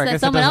guess Whatever, that's it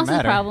someone doesn't else's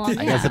matter. problem.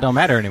 I guess it don't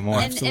matter anymore.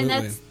 And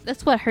Absolutely.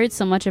 that's what hurts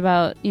so much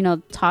about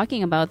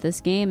talking about this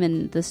game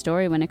and the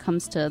story when it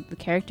comes to the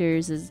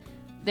characters, is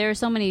there are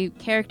so many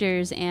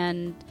characters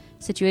and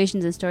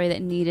situations in story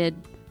that needed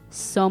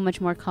so much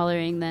more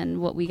coloring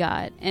than what we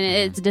got, and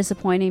it's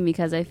disappointing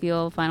because I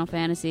feel Final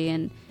Fantasy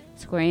and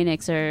Square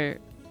Enix are,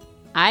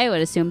 I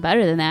would assume,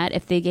 better than that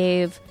if they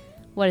gave,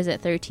 what is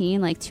it, 13,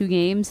 like 2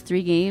 games,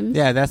 3 games.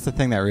 Yeah, that's the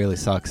thing that really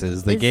sucks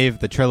is they gave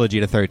the trilogy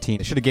to 13.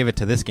 They should have gave it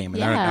to this game,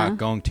 and they're Yeah. not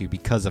going to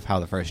because of how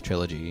the first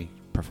trilogy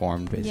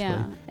performed, basically.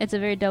 Yeah, it's a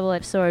very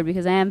double-edged sword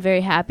because I am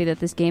very happy that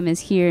this game is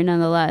here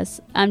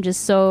nonetheless. I'm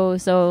just so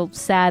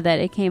sad that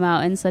it came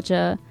out in such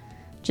a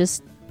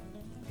just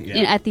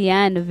at the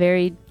end a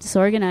very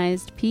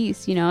disorganized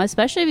piece,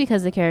 especially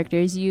because the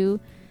characters you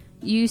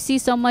see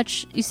so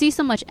much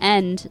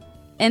end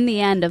in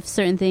the end of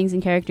certain things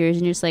and characters,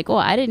 and you're just like, oh,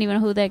 I didn't even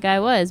know who that guy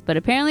was, but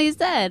apparently he's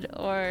dead,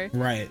 or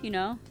Right.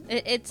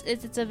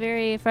 It's a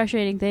very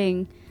frustrating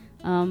thing.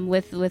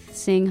 With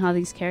seeing how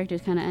these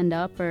characters kind of end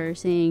up, or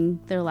seeing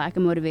their lack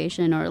of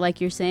motivation, or like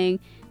you're saying,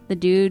 the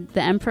dude,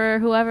 the emperor,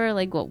 whoever,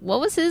 like what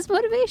was his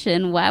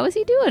motivation? Why was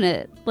he doing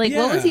it? Like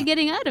what was Yeah. he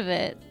getting out of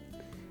it?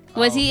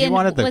 Was he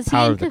wanted the was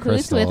power he of the in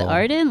cahoots with crystal.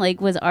 Arden? Like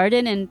was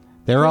Arden and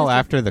They were all What is it?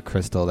 after the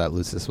crystal that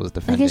Lucis was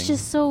defending. like it's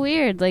just so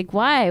weird. Like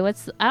why?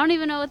 I don't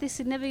even know what the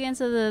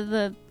significance of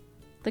the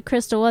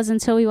crystal was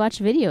until we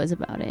watched videos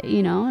about it,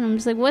 And I'm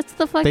just like, what's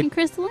the fucking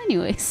crystal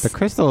anyways? The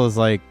crystal is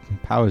like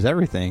powers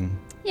everything.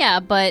 Yeah,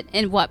 but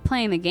in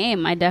playing the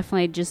game, I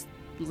definitely just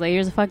was like,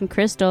 here's a fucking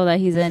crystal that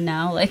he's in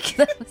now. Like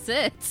that was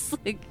it. It's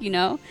like,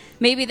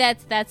 maybe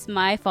that's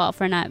my fault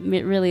for not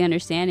really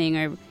understanding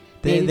or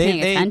maybe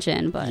paying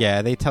attention. But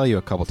Yeah, they tell you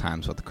a couple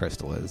times what the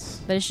crystal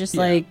is. but it's just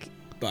Yeah, like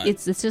but-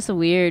 it's just a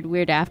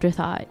weird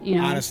afterthought.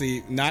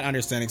 Honestly, not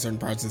understanding certain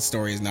parts of the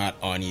story is not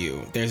on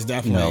you. There's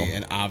definitely No.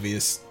 an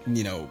obvious,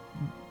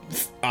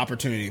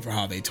 opportunity for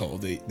how they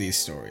told these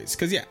stories.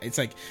 Because it's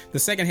like the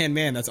secondhand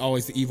man that's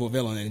always the evil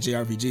villain in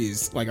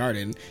JRPGs, like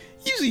Arden.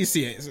 Usually, you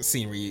see a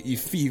scene where you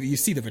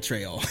see the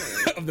betrayal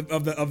of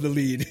the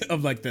lead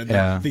of like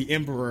the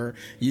emperor.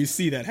 You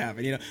see that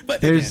happen,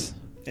 But There's-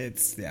 again,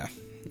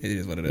 it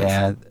is what it is.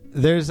 Yeah,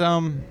 there's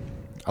a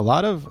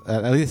lot of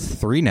at least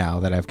 3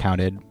 now that I've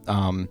counted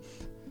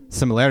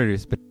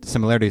similarities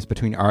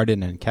between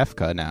Arden and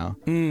Kefka now.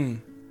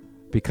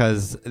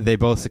 Because they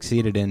both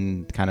succeeded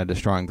in kind of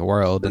destroying the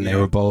world, and they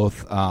were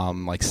both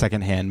like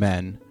secondhand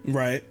men.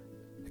 Right.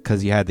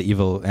 Because you had the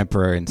evil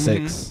emperor in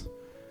 6,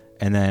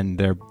 and then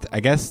I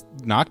guess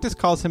Noctis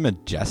calls him a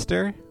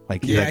jester.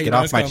 Like, Yeah, he get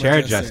does off my call him a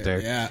chair, jester. jester.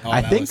 Yeah. Oh, I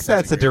that think was such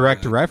that's a a great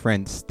direct line.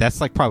 reference. That's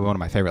like probably one of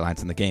my favorite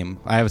lines in the game.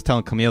 I was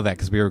telling Camille that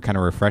because we were kind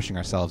of refreshing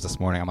ourselves this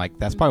morning. I'm like,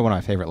 that's probably one of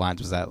my favorite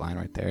lines was that line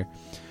right there.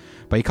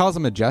 But he calls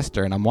him a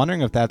jester, and I'm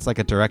wondering if that's like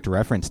a direct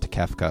reference to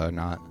Kefka or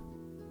not.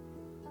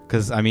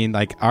 Because, I mean,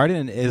 like,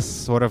 Arden is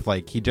sort of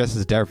like, he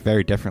dresses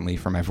very differently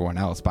from everyone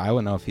else, but I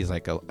wouldn't know if he's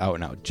like a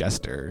out-and-out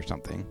jester or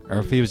something. Or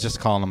if he was just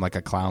calling him like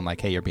a clown, like,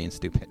 hey, you're being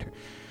stupid.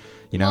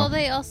 Well,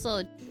 they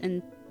also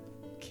in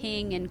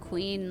king and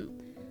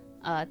queen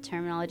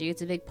terminology,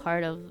 it's a big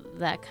part of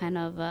that kind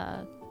of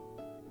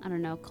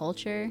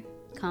culture.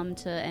 Come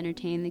to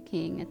entertain the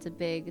king. It's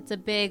a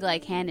big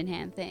like hand in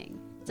hand thing.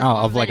 It's a Oh,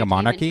 form of like a entertainment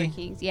monarchy? for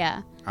kings.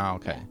 Yeah. Oh,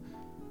 okay.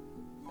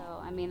 So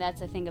I mean,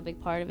 that's I think a big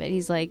part of it.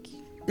 He's like,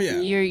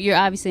 Yeah. you're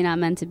obviously not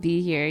meant to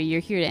be here.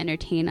 You're here to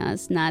entertain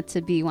us, not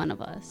to be one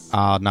of us.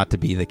 Not to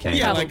be the king.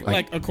 Yeah, Probably.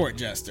 like a court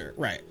jester,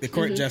 right? The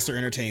court jester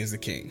entertains the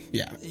king.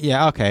 Yeah,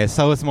 Yeah, okay.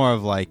 So it's more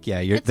of like, yeah,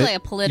 It's like a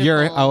political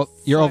you're sort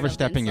of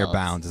overstepping your insult.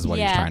 bounds is what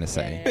Yeah. he's trying to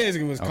say. Yeah.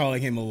 basically was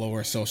calling him a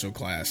lower social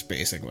class.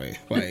 Basically,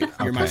 like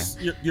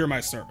you're my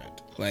servant.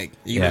 Like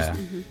he Yeah. was.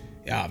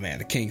 Oh man,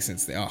 the king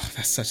since the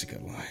that's such a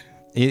good line.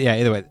 Yeah,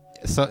 either way.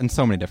 So in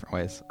so many different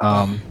ways.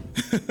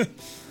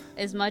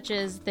 As much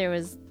as there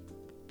was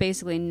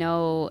basically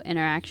no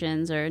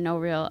interactions or no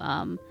real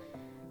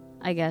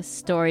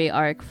story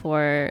arc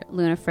for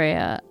Luna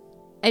Freya,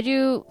 I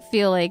do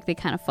feel like they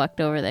kind of fucked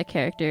over that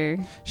character.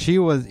 She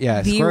was,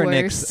 The Square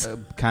worst.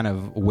 Enix kind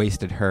of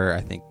wasted her,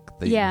 I think,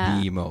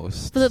 the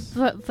most.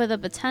 For the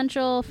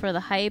potential, for the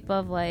hype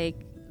of like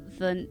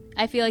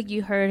I feel like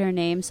you heard her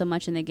name so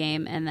much in the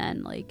game, and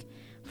then like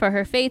for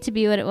her fate to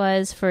be what it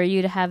was, for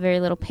you to have very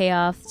little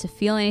payoff, to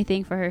feel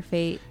anything for her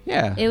fate.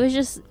 Yeah. It was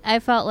just, I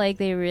felt like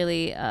they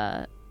really,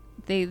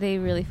 they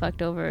really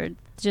fucked over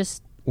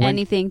just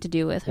anything to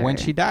do with her. When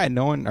she died,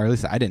 no one, or at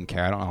least I didn't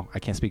care. I don't know. I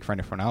can't speak for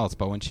anyone else,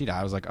 but when she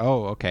died, I was like,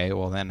 oh, okay.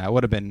 Well, then that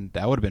would have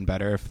been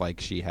better if like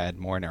she had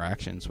more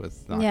interactions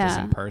with Noctis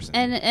in person.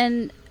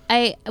 And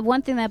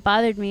one thing that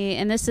bothered me,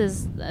 and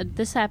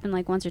this happened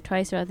like once or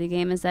twice throughout the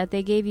game, is that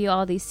they gave you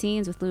all these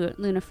scenes with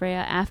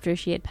Lunafreya after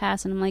she had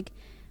passed, and I'm like,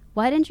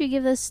 why didn't you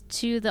give this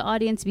to the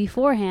audience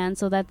beforehand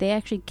so that they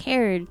actually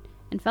cared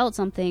and felt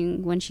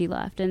something when she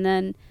left? And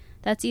then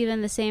that's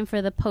even the same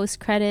for the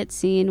post-credit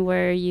scene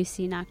where you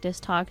see Noctis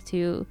talk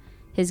to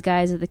his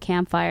guys at the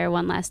campfire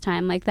one last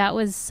time. Like, that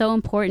was so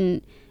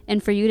important,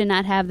 and for you to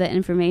not have that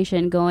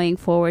information going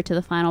forward to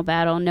the final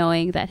battle,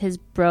 knowing that his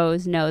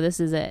bros know this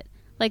is it.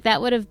 Like,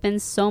 that would have been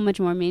so much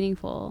more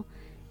meaningful.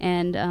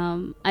 And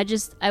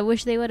I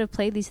wish they would have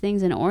played these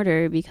things in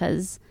order,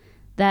 because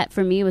that,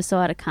 for me, was so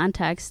out of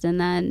context. And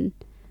then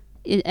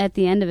at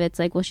the end of it, it's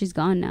like, well, she's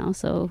gone now,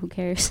 so who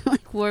cares?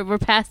 Like, we're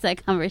past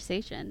that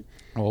conversation.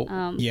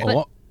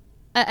 But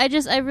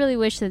I really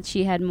wish that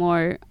she had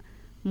more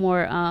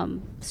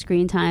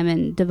screen time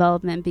and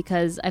development,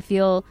 because I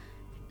feel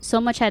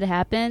so much had to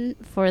happen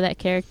for that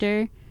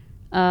character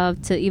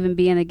to even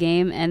be in the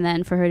game, and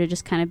then for her to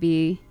just kind of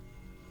be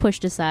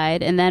pushed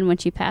aside, and then when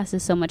she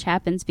passes, so much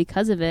happens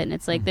because of it, and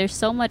it's like there's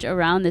so much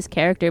around this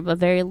character but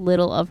very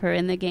little of her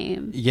in the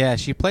game. Yeah,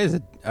 she plays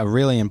a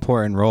really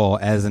important role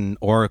as an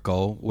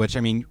oracle, which,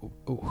 I mean,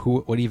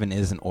 what even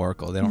is an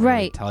oracle? They don't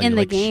really tell you. In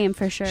the like, game,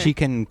 for sure. She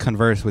can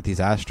converse with these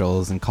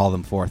astrals and call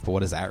them forth, but what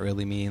does that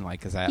really mean?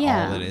 Like, is that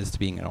all it is to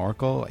being an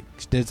oracle? Like,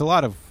 there's a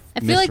lot of I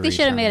feel like they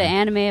should have made an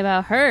anime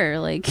about her.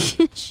 Like,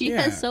 she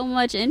has so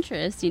much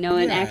interest,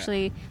 and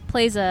actually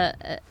plays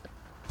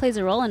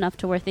a role enough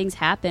to where things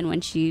happen when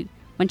she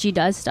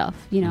does stuff,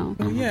 Yeah,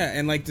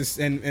 and like this,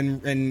 and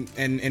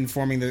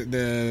informing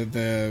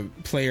the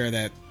player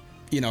that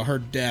her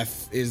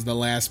death is the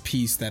last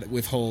piece that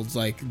withholds,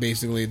 like,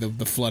 basically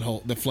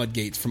the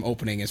floodgates from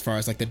opening, as far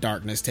as like the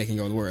darkness taking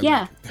over the world.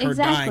 Yeah, like, her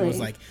dying was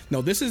like,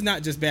 no, this is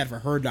not just bad for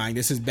her dying.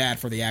 This is bad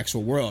for the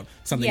actual world.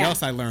 Something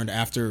else I learned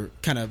after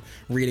kind of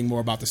reading more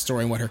about the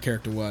story and what her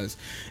character was.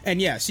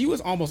 And yeah, she was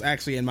almost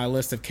actually in my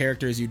list of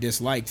characters you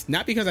disliked,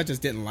 not because I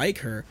just didn't like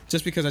her,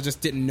 just because I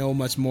just didn't know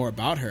much more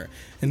about her,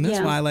 and that's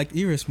why I liked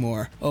Iris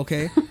more.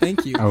 Okay,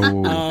 thank you.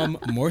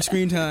 More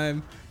screen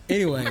time.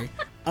 Anyway.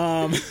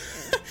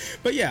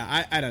 But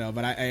yeah, I don't know,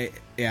 but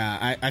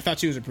I thought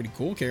she was a pretty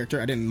cool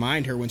character. I didn't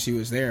mind her when she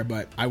was there,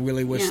 but I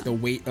really wish the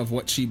weight of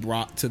what she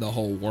brought to the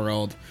whole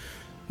world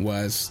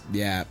was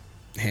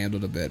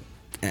handled a bit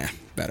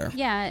better.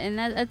 Yeah, and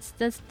that's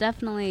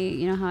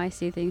definitely how I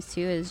see things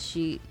too. Is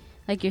she,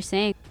 like you're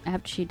saying,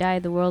 after she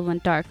died, the world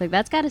went dark. Like,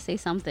 that's got to say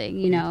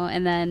something,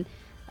 And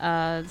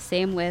then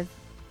same with,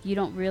 you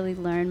don't really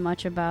learn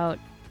much about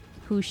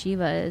who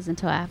Shiva is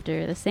until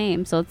after the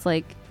same. So it's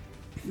like,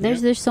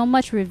 there's so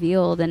much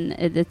revealed, and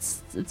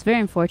it's very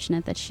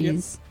unfortunate that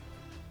she's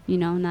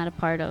not a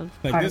part of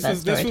this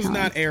was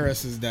not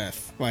Eris's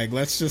death. Like,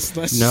 let's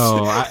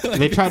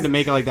they tried to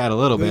make it like that a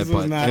little bit,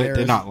 but it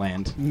did not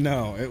land.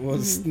 No, it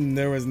was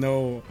there was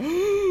no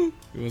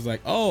it was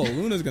like, oh,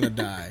 Luna's gonna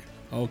die.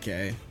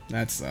 Okay,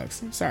 that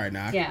sucks. Sorry,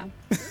 Nock. Yeah.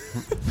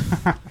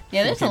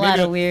 There's a lot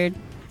of weird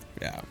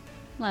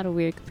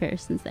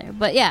comparisons there,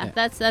 but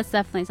that's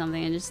definitely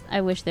something.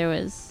 I wish there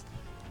was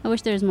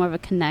more of a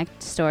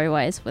connect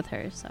story-wise with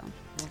her, so.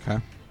 Okay.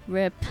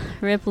 Rip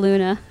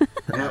Luna.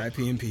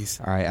 R.I.P. in peace.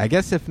 All right, I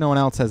guess if no one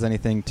else has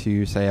anything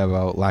to say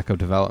about lack of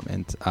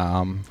development,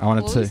 I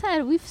wanted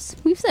to...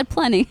 We've said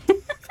plenty.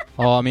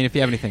 Well, I mean, if you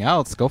have anything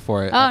else, go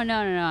for it. Oh, no,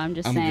 I'm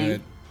just saying.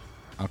 Good.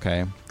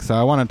 Okay, so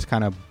I wanted to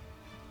kind of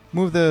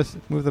move the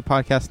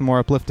podcast in a more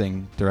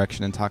uplifting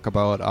direction and talk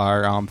about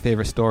our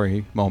favorite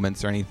story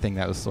moments or anything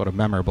that was sort of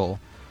memorable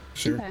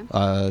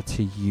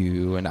to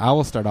you. And I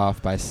will start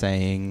off by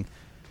saying...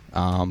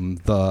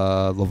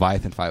 the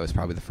Leviathan fight was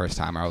probably the first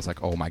time I was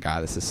like, oh my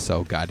god, this is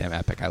so goddamn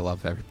epic. I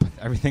love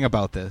everything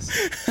about this.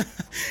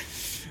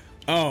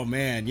 Oh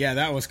man, yeah,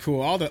 that was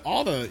cool. All the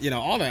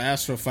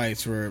astral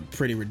fights were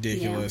pretty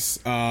ridiculous.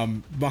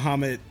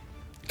 Bahamut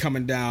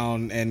coming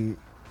down and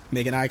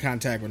making eye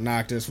contact with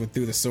Noctis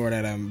threw the sword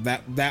at him.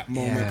 That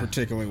moment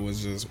particularly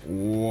was just,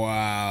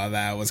 wow,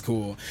 that was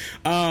cool.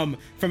 From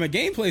a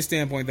gameplay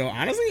standpoint, though,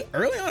 honestly,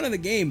 early on in the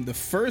game, the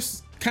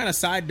first kind of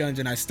side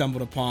dungeon I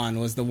stumbled upon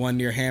was the one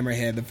near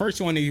Hammerhead. The first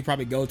one that you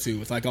probably go to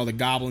with like all the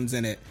goblins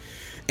in it,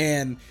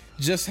 and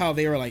just how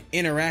they were like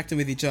interacting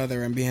with each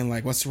other and being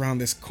like, what's around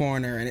this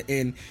corner,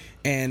 and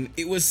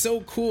it was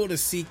so cool to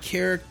see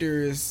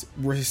characters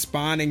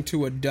responding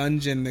to a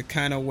dungeon the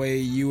kind of way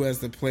you as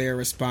the player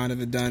respond to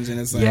the dungeon.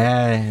 It's like,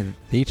 they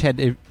each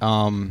had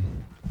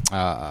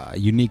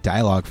unique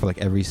dialogue for like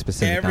every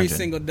specific Every dungeon.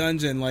 single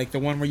dungeon, like the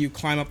one where you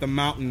climb up the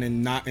mountain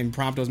and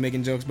Prompto's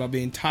making jokes about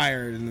being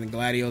tired, and then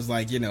Gladio's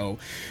like,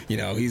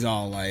 he's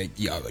all like,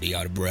 you already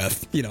out of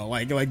breath,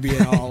 like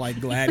being all like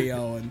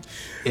Gladio, and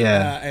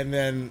and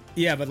then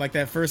but like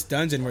that first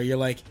dungeon where you're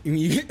like,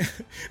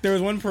 there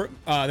was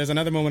there's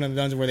another moment in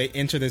the dungeon where they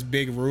enter this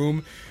big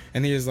room,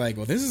 and he is like,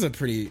 well, this is a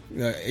pretty.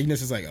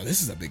 Ignis is like, oh,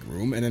 this is a big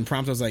room, and then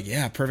Prompto's like,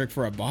 yeah, perfect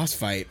for a boss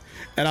fight,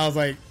 and I was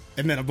like.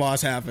 And then a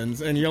boss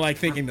happens, and you're like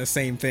thinking the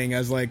same thing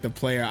as like the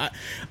player.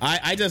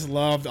 I just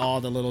loved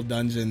all the little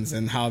dungeons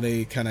and how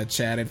they kind of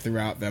chatted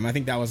throughout them. I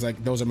think that was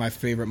like those are my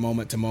favorite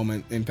moment to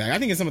moment impact. I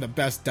think it's some of the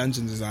best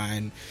dungeon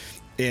design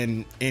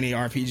in any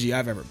RPG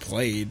I've ever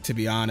played. To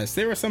be honest,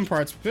 there were some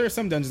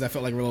dungeons that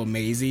felt like were a little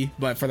mazy,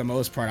 but for the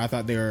most part, I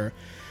thought they were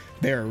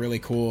really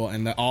cool,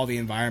 and all the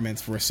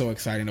environments were so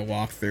exciting to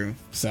walk through.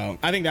 So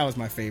I think that was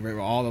my favorite.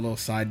 All the little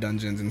side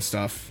dungeons and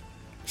stuff.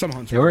 Some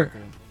hunts were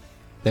cool.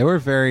 They were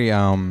very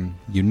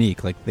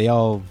unique. Like they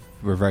all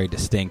were very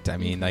distinct. I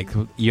mean, like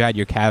you had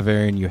your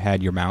cavern, you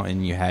had your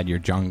mountain, you had your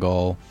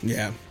jungle.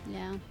 Yeah.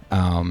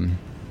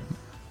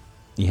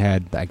 You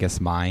had, I guess,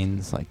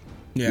 mines. Like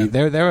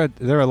there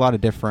were a lot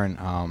of different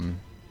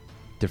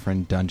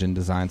dungeon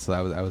designs.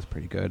 So that was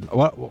pretty good.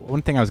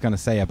 One thing I was going to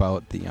say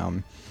about the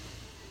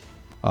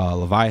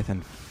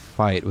Leviathan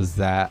fight was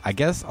that I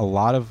guess a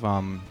lot of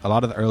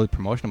the early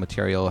promotional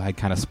material had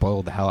kind of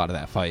spoiled the hell out of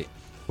that fight,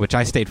 which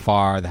I stayed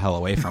far the hell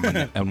away from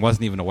and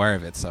wasn't even aware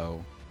of it.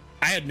 So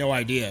I had no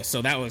idea,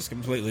 so that was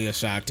completely a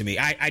shock to me.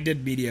 I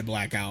did media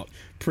blackout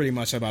pretty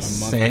much about a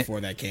month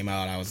before that came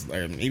out.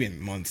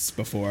 Even months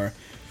before.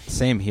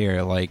 Same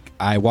here. Like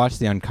I watched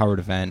the Uncovered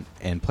event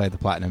and played the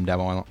platinum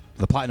demo,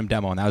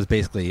 and that was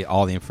basically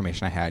all the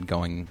information I had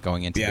going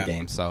into the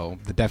game. So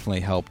that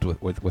definitely helped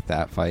with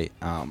that fight.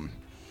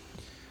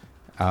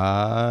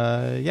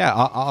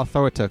 I'll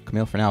throw it to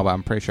Camille for now, but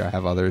I'm pretty sure I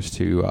have others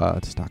to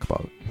talk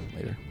about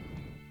later.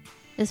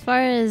 As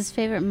far as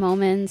favorite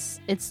moments,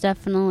 it's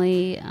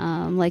definitely,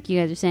 like you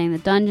guys are saying, the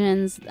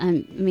dungeons.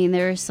 I mean,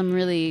 there are some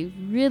really,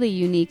 really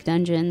unique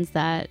dungeons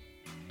that,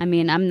 I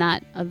mean, I'm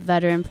not a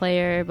veteran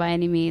player by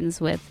any means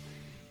with,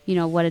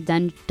 what a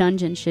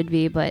dungeon should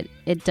be, but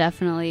it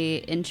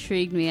definitely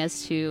intrigued me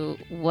as to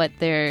what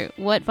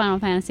Final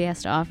Fantasy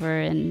has to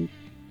offer in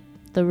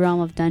the realm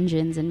of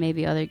dungeons and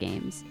maybe other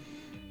games.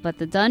 But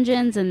the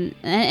dungeons and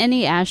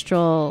any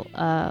astral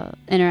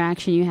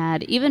interaction you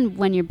had, even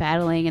when you're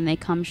battling and they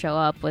come show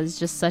up, was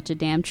just such a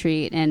damn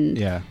treat.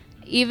 And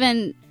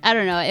even, I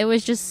don't know, it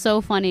was just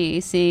so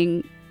funny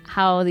seeing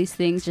how these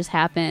things just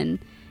happen.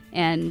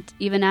 And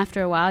even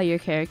after a while, your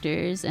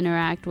characters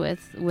interact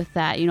with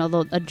that.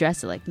 They'll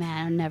address it like,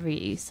 man, I'll never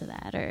get used to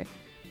that.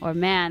 Or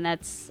man,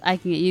 I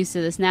can get used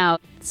to this now.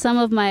 Some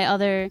of my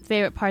other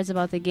favorite parts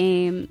about the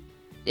game,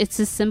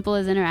 it's as simple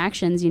as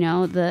interactions,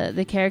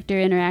 the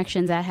character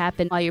interactions that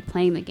happen while you're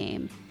playing the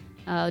game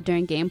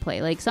during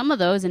gameplay. Like some of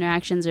those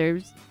interactions are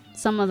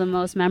some of the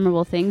most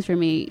memorable things for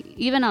me,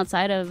 even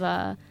outside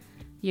of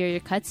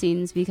your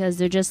cutscenes, because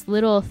they're just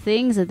little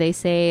things that they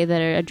say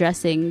that are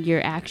addressing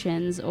your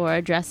actions or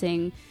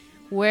addressing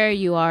where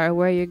you are, or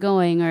where you're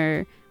going,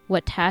 or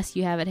what task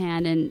you have at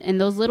hand.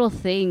 And those little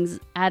things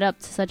add up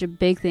to such a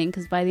big thing,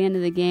 because by the end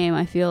of the game,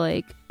 I feel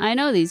like I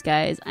know these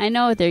guys. I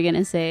know what they're going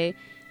to say.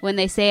 When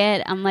they say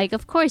it, I'm like,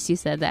 of course you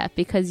said that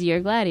because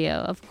you're Gladio.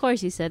 Of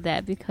course you said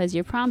that because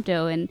you're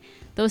Prompto. And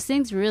those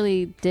things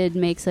really did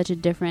make such a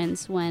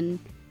difference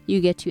when you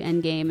get to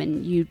endgame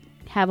and you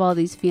have all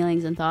these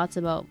feelings and thoughts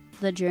about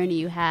the journey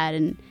you had.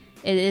 And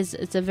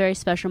it's a very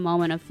special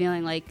moment of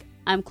feeling like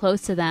I'm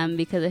close to them,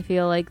 because I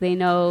feel like they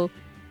know,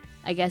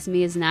 I guess,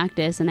 me as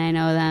Noctis, and I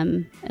know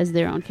them as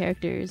their own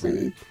characters.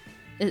 And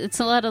it's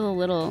a lot of the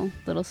little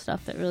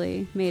stuff that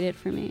really made it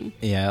for me.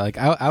 Yeah, like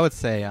I would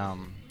say,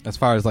 as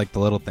far as like the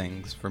little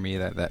things for me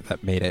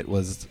that made it,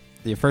 was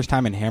the first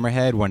time in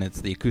Hammerhead when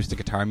it's the acoustic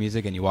guitar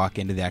music and you walk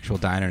into the actual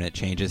diner and it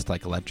changes to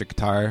like electric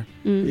guitar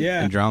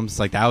and drums.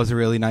 Like that was a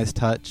really nice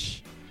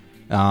touch.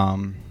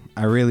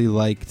 I really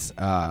liked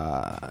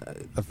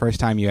the first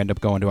time you end up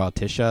going to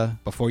Altissia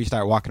before you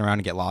start walking around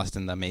and get lost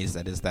in the maze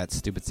that is that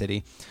stupid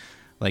city.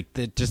 Like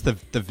the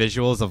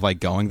visuals of like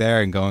going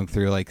there and going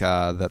through like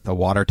the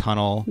water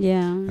tunnel.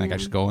 Like I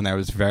just going there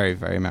was very,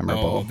 very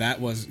memorable. Oh, that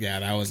was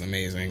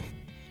amazing.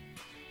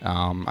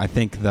 I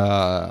think it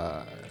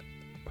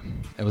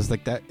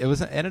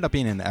ended up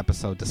being in the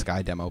episode to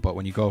Sky demo, but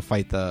when you go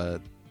fight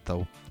the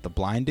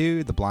blind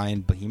dude, the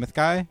blind behemoth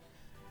guy.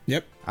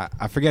 Yep.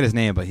 I forget his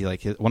name, but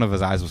one of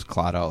his eyes was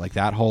clawed out. Like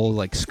that whole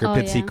like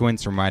scripted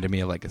sequence reminded me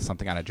of like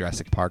something out of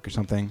Jurassic Park or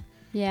something.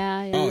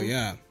 Yeah. Oh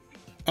yeah.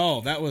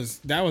 Oh, that was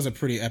a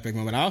pretty epic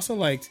moment. I also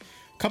liked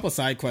a couple of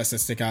side quests that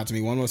stick out to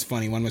me. One was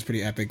funny, one was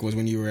pretty epic, was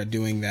when you were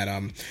doing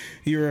that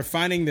you were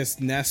finding this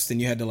nest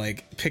and you had to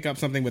like pick up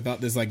something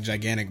without this like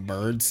gigantic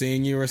bird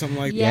seeing you or something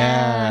like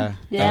that.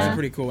 That was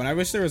pretty cool. And I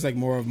wish there was like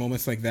more of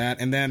moments like that.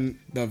 And then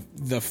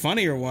the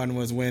funnier one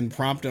was when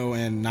Prompto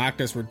and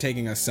Noctis were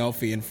taking a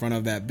selfie in front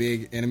of that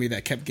big enemy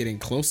that kept getting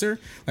closer.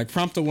 Like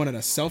Prompto wanted a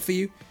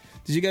selfie.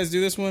 Did you guys do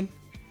this one?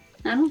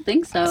 I don't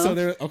think so. So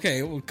there.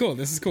 Okay, well, cool.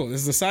 This is cool.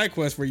 This is a side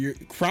quest where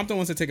Prompto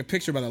wants to take a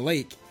picture by the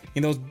lake,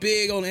 and those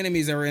big old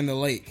enemies that were in the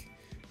lake,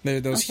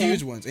 those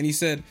huge ones. And he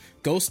said,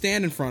 "Go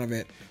stand in front of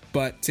it."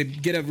 But to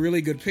get a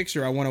really good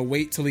picture, I want to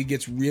wait till he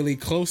gets really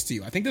close to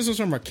you. I think this was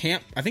from a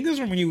camp. I think this was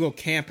from when you go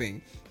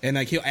camping, and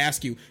like he'll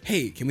ask you,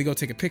 "Hey, can we go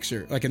take a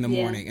picture?" Like in the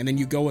morning, and then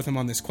you go with him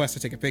on this quest to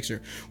take a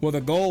picture. Well,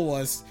 the goal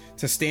was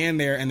to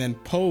stand there and then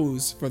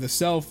pose for the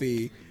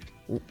selfie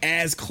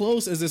as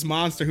close as this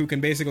monster who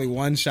can basically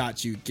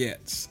one-shot you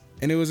gets.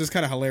 And it was just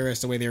kind of hilarious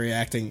the way they were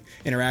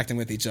interacting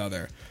with each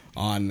other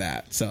on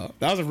that. So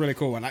that was a really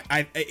cool one.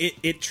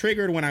 It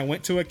triggered when I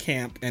went to a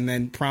camp, and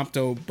then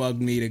Prompto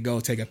bugged me to go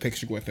take a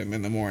picture with him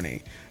in the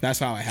morning. That's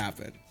how it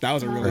happened. That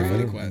was a really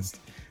funny quest.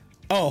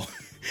 Oh,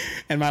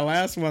 and my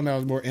last one that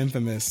was more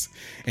infamous,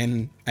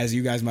 and as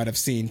you guys might have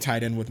seen,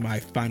 tied in with my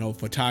final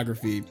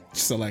photography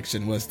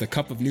selection, was the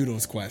Cup of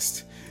Noodles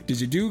quest. Did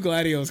you do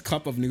Gladio's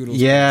Cup of Noodles?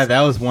 Yeah, quest?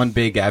 that was one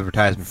big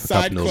advertisement for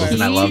Cup of Noodles, quest.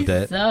 and I loved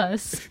it.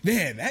 Jesus.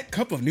 Man, that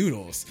cup of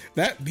noodles,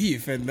 that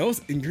beef, and those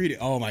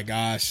ingredients. Oh my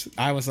gosh.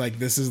 I was like,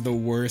 this is the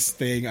worst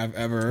thing I've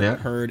ever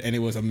heard. And it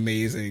was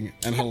amazing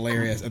and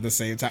hilarious at the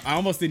same time. I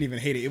almost didn't even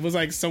hate it. It was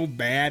like so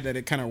bad that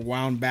it kind of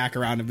wound back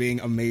around to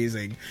being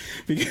amazing.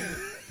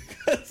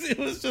 Because it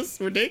was just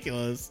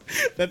ridiculous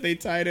that they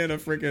tied in a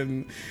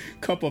freaking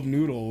cup of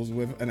noodles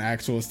with an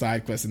actual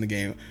side quest in the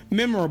game.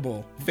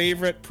 Memorable.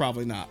 Favorite?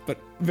 Probably not. But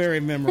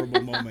very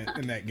memorable moment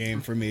in that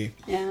game for me.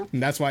 Yeah.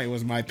 And that's why it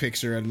was my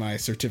picture and my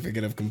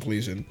certificate of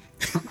completion.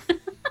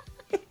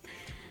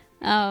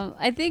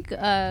 I think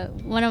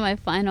one of my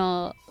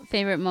final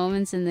favorite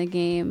moments in the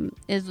game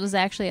was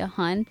actually a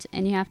hunt,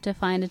 and you have to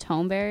find a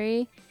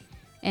tomeberry.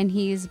 And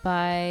he's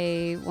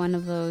by one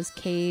of those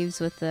caves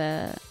with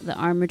the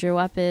armature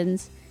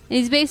weapons. And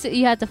he's basically,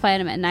 you have to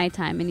fight him at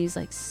nighttime, and he's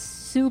like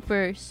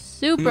super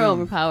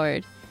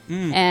overpowered.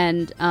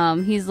 And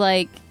he's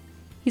like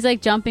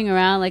jumping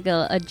around like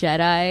a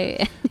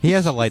Jedi. He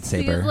has a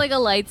lightsaber. He's like a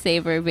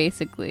lightsaber,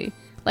 basically,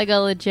 like a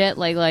legit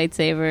like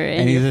lightsaber.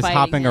 And he's just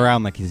hopping him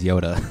around like he's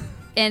Yoda.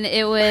 And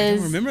it I was.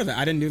 don't remember that.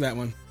 I didn't do that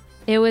one.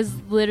 It was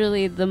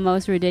literally the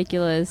most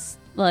ridiculous,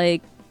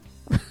 like.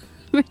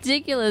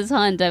 ridiculous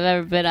hunt I've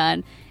ever been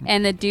on,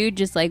 and the dude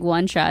just like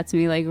one shots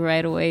me like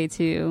right away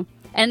too.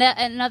 And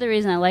another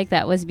reason I like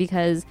that was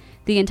because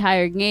the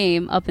entire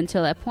game up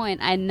until that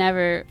point I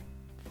never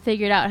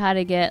figured out how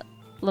to get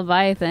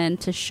Leviathan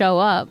to show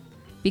up,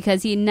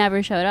 because he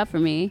never showed up for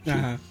me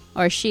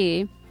or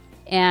she.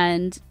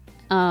 And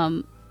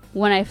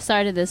when I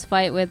started this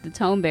fight with the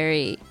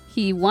tomeberry,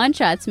 he one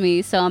shots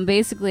me, so I'm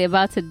basically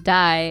about to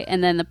die,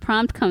 and then the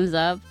prompt comes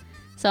up.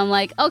 So I'm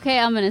like, okay,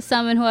 I'm going to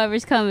summon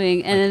whoever's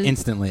coming. And like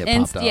instantly it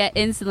popped up. Yeah,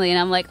 instantly. And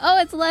I'm like, oh,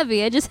 it's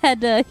Levy. I just had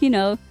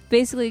to,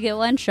 basically get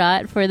one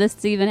shot for this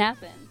to even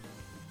happen.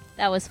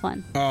 That was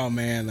fun. Oh,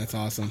 man, that's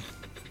awesome.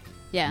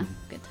 Yeah,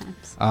 good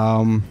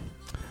times.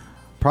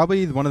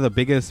 Probably one of the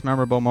biggest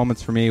memorable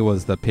moments for me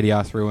was the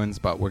Piteos ruins,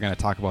 but we're going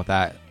to talk about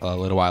that a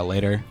little while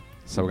later.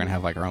 So we're going to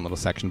have like our own little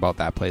section about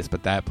that place,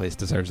 but that place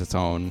deserves its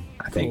own,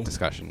 I think,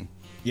 discussion.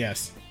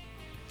 Yes.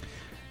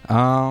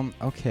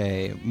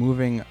 Okay,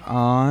 moving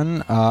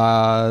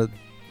on.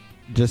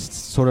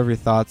 Just sort of your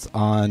thoughts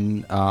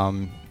on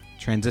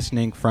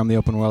transitioning from the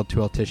open world to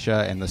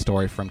Altissia and the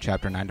story from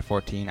chapter 9 to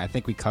 14. I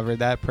think we covered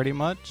that pretty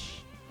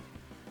much.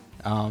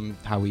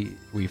 How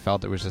we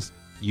felt it was just,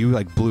 you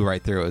like blew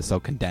right through. It was so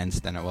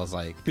condensed, and it was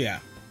like, yeah,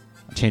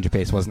 a change of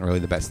pace wasn't really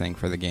the best thing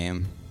for the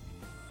game.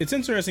 It's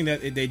interesting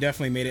that they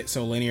definitely made it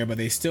so linear, but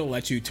they still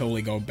let you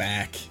totally go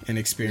back and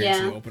experience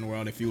the open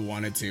world if you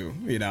wanted to.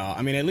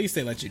 I mean, at least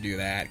they let you do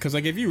that. Because,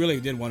 like, if you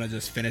really did want to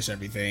just finish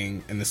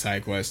everything in the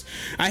side quest,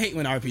 I hate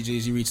when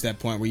RPGs you reach that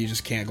point where you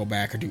just can't go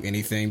back or do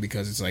anything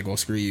because it's like, well,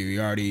 screw you. You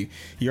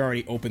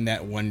already opened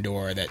that one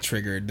door that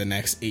triggered the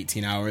next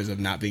 18 hours of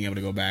not being able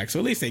to go back. So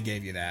at least they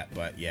gave you that.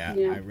 But yeah.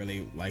 I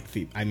really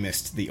I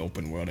missed the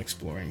open world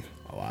exploring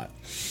a lot.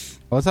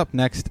 What's up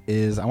next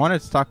is I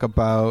wanted to talk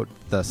about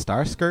the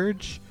Star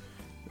Scourge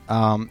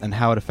and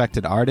how it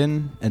affected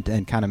Arden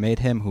and kind of made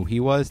him who he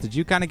was. Did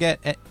you kind of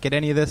get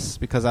any of this?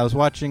 Because I was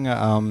watching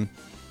a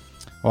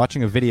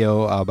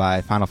video by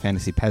Final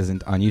Fantasy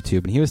Peasant on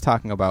YouTube, and he was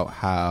talking about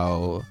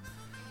how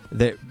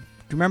do you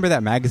remember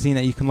that magazine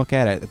that you can look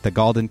at the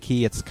Golden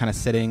Key? It's kind of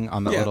sitting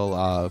on the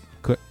little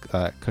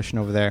cushion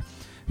over there.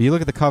 You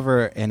look at the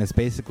cover, and it's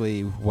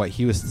basically what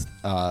he was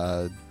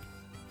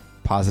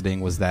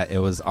positing was that it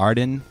was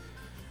Arden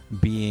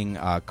being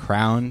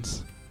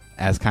crowned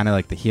as kind of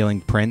like the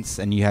healing prince,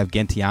 and you have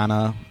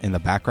Gentiana in the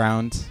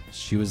background.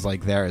 She was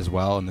like there as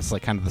well, and it's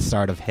like kind of the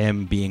start of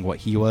him being what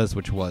he was,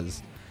 which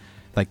was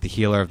like the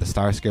healer of the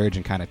Star Scourge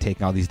and kind of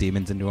taking all these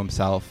demons into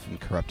himself and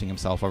corrupting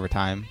himself over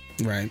time.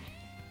 Right.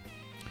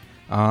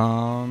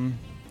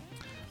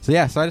 So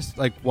I just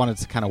like wanted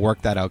to kind of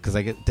work that out, because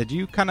did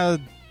you kind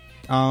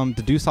of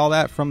deduce all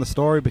that from the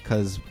story?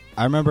 Because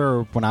I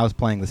remember when I was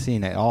playing the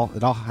scene, it all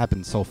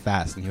happened so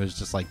fast, and he was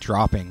just like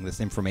dropping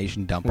this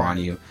information dump on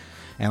you,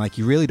 and like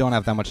you really don't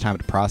have that much time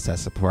to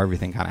process it before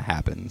everything kind of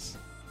happens.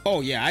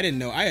 Oh yeah, I didn't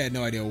know. I had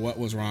no idea what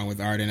was wrong with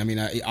Arden. I mean,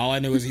 all I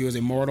knew is he was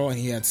immortal and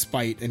he had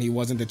spite and he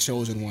wasn't the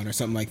chosen one or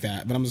something like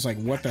that. But I'm just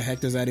like, what the heck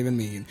does that even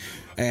mean?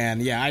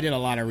 And yeah, I did a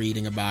lot of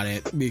reading about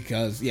it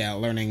because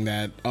learning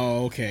that,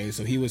 oh, okay,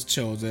 so he was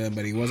chosen,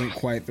 but he wasn't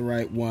quite the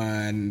right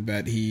one.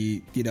 But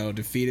he,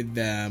 defeated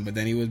them. But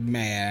then he was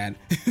mad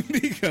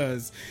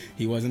because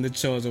he wasn't the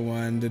chosen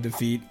one to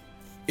defeat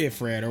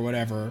Ifrit or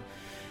whatever.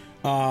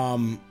 That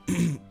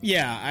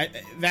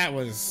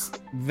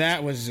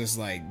was just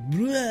like,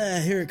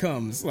 here it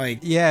comes. Like,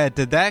 yeah,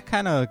 did that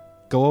kind of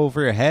go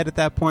over your head at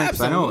that point?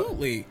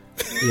 Absolutely.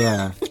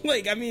 Yeah.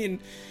 Like, I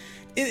mean,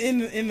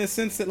 in the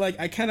sense that, like,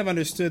 I kind of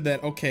understood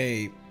that,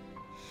 okay,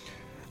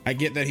 I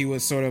get that he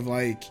was sort of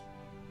like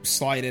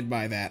slighted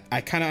by that.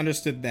 I kind of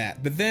understood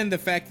that. But then the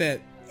fact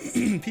that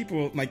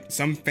people, like,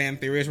 some fan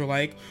theories were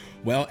like,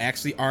 well,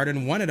 actually,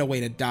 Arden wanted a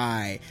way to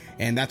die,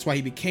 and that's why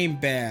he became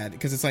bad.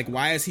 Because it's like,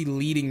 why is he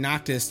leading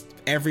Noctis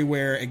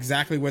everywhere,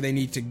 exactly where they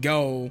need to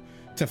go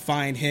to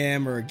find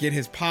him or get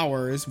his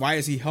powers? Why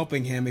is he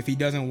helping him if he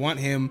doesn't want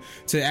him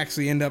to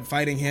actually end up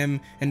fighting him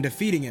and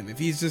defeating him? If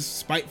he's just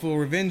spiteful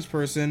revenge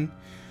person,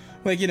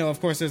 like, of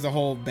course, there's the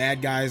whole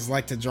bad guys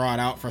like to draw it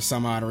out for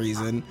some odd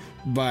reason.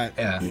 But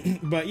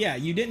but yeah,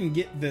 you didn't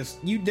get this.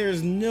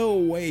 There's no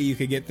way you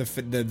could get the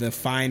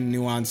fine,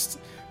 nuanced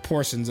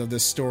portions of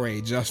this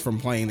story just from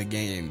playing the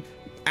game.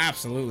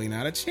 Absolutely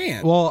not a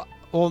chance. Well,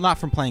 not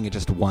from playing it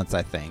just once,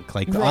 I think.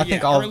 Like, right, I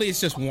think or at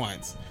least just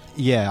once.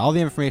 Yeah, all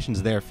the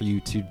information's there for you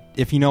to,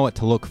 if you know what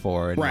to look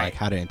for and right. like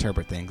how to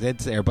interpret things.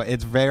 It's there, but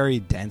it's very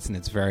dense and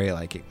it's very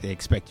like they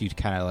expect you to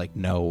kind of like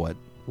know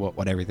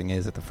what everything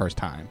is at the first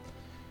time.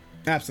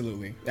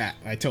 Absolutely. Yeah,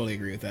 I totally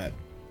agree with that.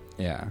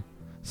 Yeah.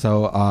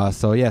 So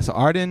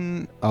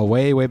Arden,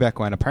 way back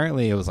when,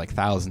 apparently it was like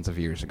thousands of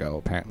years ago,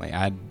 apparently.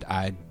 I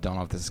don't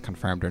know if this is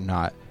confirmed or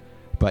not,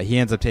 but he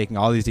ends up taking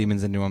all these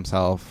demons into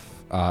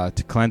himself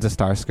to cleanse a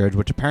Star Scourge,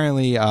 which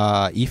apparently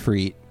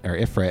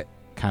Ifrit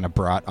kind of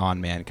brought on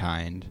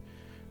mankind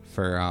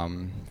for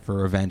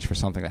revenge for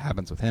something that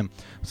happens with him.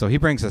 So he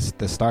brings us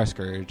the Star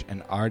Scourge,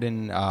 and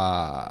Arden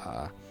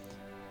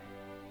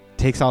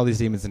takes all these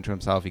demons into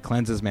himself. He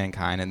cleanses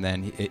mankind, and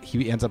then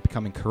he ends up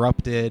becoming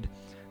corrupted.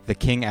 The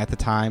king at the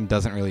time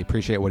doesn't really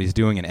appreciate what he's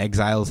doing and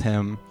exiles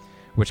him,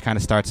 which kind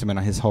of starts him on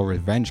his whole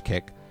revenge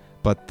kick.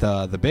 But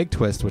the big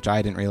twist, which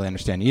I didn't really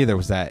understand either,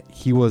 was that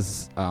he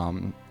was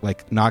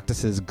like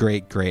Noctis's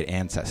great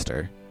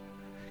ancestor,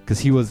 because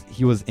he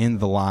was in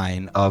the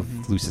line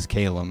of Lucis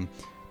Caelum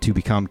to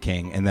become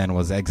king, and then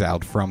was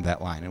exiled from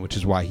that line, which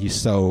is why he's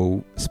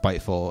so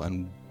spiteful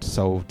and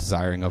so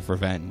desiring of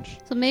revenge.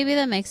 So maybe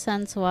that makes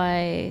sense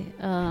why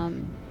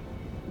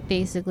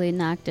basically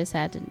Noctis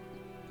had to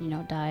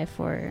die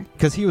for,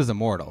 because he was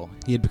immortal.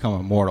 He had become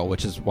immortal,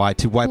 which is why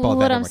to wipe all that.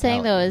 What I'm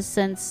saying though is,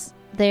 since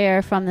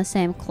they're from the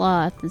same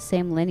cloth, the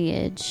same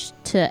lineage,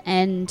 to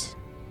end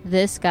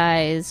this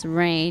guy's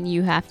reign,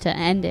 you have to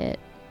end it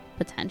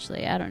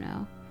potentially. I don't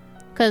know,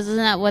 because isn't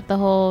that what the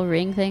whole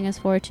ring thing is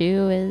for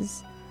too?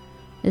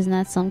 Isn't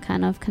that some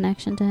kind of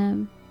connection to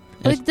him?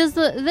 Like, this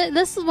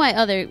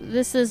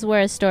is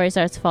where a story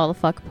starts to fall the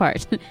fuck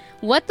apart.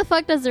 What the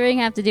fuck does the ring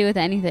have to do with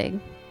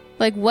anything?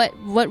 Like, what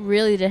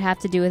really did it have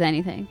to do with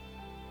anything?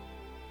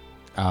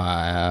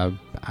 I'm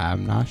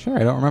not sure.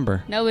 I don't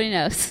remember. Nobody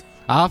knows.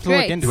 I'll have to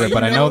look into it,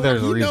 but I know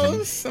there's a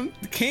reason. Some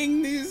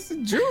king needs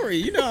jewelry.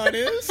 You know how it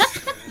is.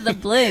 The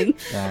bling.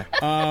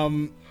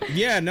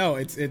 Yeah. No,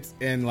 it's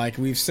and like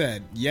we've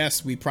said,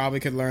 yes, we probably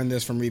could learn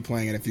this from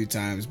replaying it a few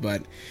times,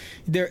 but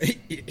there's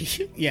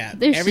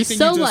just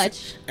so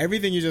much.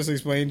 Everything you just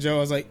explained, Joe, I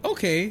was like,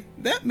 okay,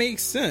 that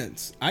makes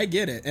sense. I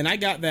get it, and I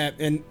got that,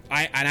 and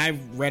I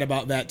read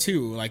about that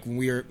too. Like when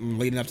we were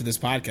leading up to this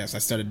podcast, I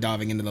started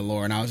diving into the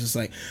lore, and I was just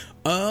like,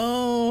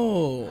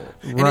 oh,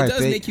 and it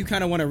does make you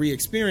kind of want to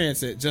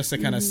re-experience it just to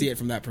kind of see it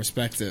from that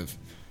perspective.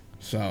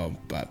 So,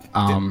 but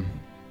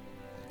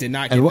did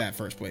not get that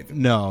first playthrough.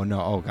 No.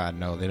 Oh God,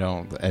 no. They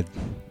don't.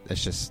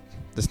 It's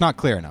not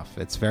clear enough.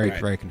 It's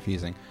very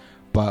confusing.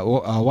 But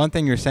one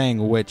thing you're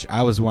saying, which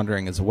I was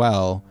wondering as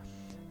well,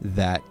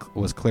 that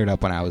was cleared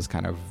up when I was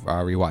kind of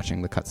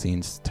rewatching the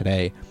cutscenes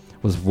today,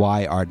 was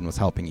why Arden was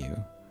helping you.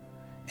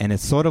 And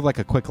it's sort of like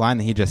a quick line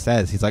that he just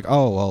says. He's like,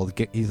 oh, well,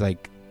 he's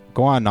like,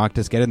 go on,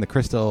 Noctis, get in the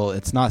crystal.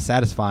 It's not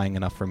satisfying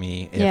enough for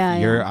me if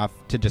you're off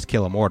to just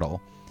kill a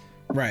mortal.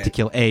 Right. To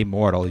kill a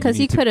mortal. Because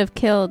Arden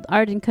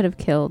could have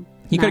killed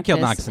He could have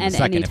killed Noctis in a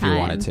second if he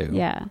wanted to.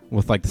 Yeah.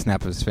 With like the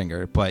snap of his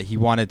finger. But he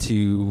wanted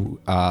to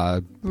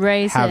have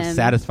him.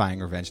 satisfying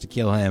revenge, to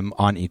kill him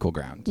on equal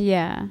ground.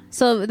 Yeah.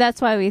 So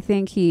that's why we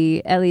think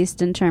he, at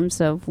least in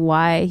terms of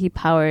why he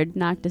powered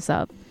Noctis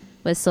up,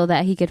 was so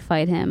that he could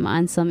fight him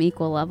on some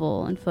equal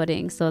level and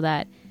footing, so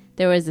that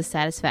there was the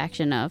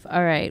satisfaction of,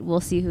 all right,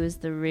 we'll see who's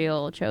the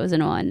real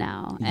chosen one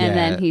now. And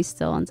then he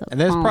still ends up And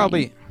there's falling.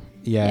 probably...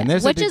 Yeah, and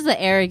there's which is the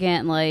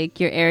arrogant, like,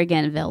 your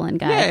arrogant villain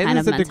guy kind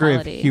of mentality. Yeah, there's a degree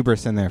of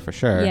hubris in there for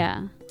sure.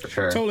 Yeah. For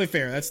sure. Totally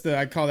fair.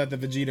 I call that the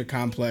Vegeta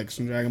complex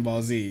from Dragon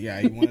Ball Z.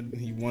 Yeah,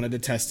 he wanted to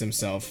test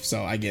himself,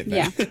 so I get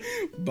that. Yeah.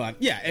 But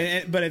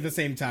yeah, but at the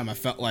same time, I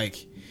felt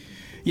like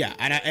Yeah,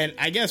 and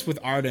I guess with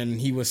Arden,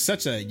 he was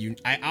such a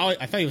I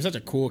thought he was such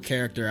a cool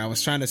character. I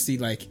was trying to see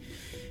like,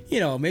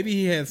 maybe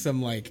he had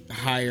some like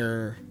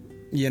higher,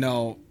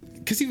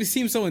 because he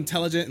seemed so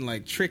intelligent and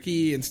like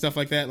tricky and stuff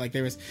like that. Like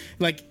there was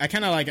like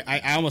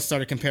I almost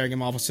started comparing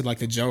him almost to like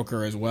the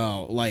Joker as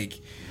well. Like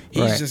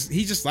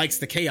he just likes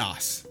the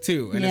chaos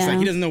too, and it's like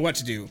he doesn't know what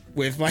to do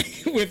with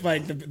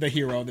the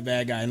hero, the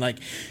bad guy, and like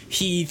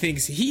he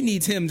thinks he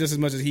needs him just as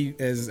much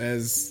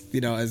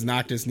as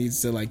Noctis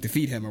needs to like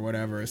defeat him or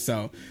whatever.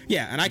 So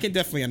yeah, and I can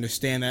definitely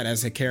understand that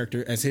as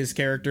his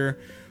character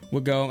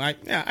would go. I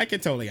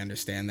can totally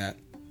understand that.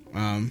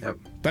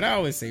 But I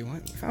always say,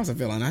 if I was a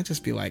villain, I'd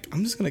just be like,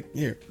 I'm just gonna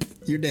you're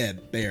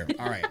dead. There,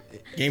 all right,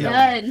 game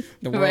over.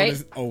 The world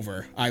is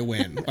over. I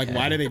win. Like,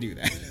 why do they do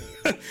that?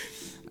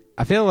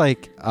 I feel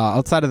like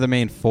outside of the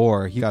main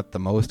four, he got the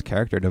most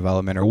character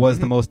development, or was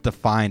the most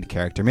defined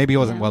character. Maybe he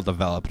wasn't well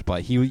developed,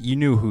 but you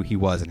knew who he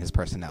was and his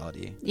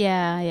personality.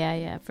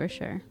 Yeah, for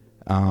sure.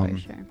 For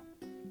sure.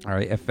 All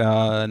right, if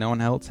no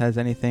one else has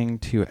anything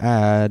to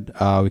add,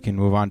 we can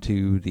move on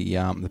to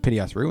the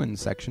Piteous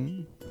Ruins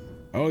section.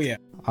 Oh yeah.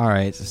 All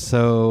right,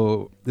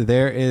 so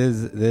there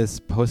is this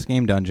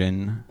post-game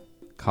dungeon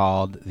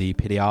called the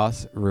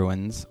Piteous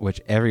Ruins,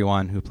 which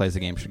everyone who plays the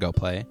game should go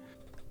play.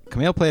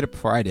 Camille played it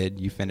before I did.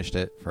 You finished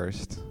it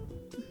first.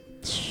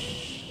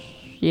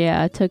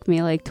 Yeah, it took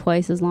me like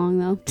twice as long,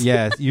 though.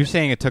 Yeah, you're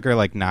saying it took her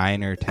like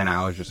 9 or 10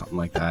 hours or something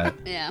like that.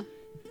 Yeah,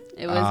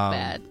 it was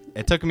bad.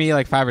 It took me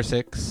like 5 or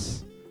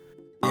 6.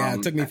 Yeah,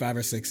 it took me 5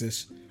 or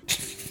 6-ish.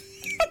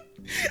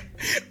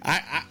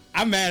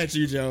 I'm mad at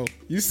you, Joe.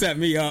 You set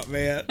me up,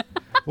 man.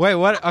 Wait,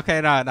 what?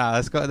 Okay, no.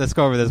 Let's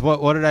go over this.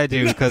 What did I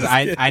do? Because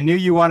I knew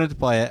you wanted to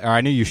play it, or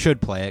I knew you should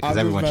play it, because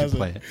everyone should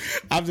play it.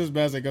 I'm just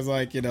messing, because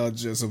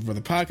just for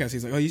the podcast,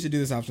 he's like, oh, you should do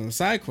this optional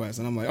side quest,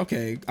 and I'm like,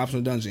 okay,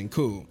 optional dungeon,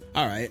 cool.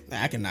 All right,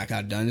 I can knock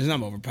out dungeons.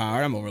 I'm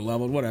overpowered. I'm over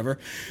leveled, whatever.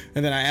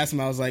 And then I asked him,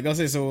 I was like,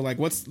 okay, so like,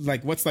 what's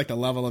the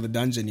level of the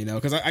dungeon?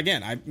 Because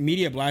I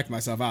media blacked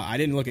myself out. I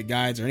didn't look at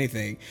guides or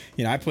anything.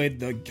 I played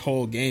the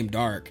whole game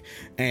dark,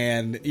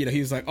 and he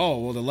was like, oh,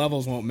 well, the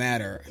levels won't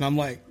matter, and I'm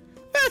like,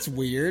 that's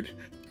weird.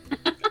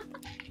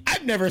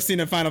 I've never seen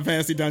a Final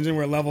Fantasy dungeon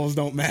where levels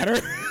don't matter.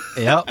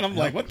 Yep. And I'm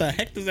like, what the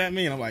heck does that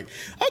mean? I'm like,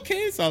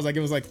 okay. So I was like,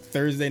 it was like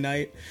Thursday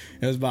night.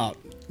 It was about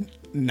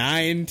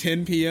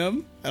 9-10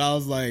 p.m. And I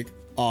was like,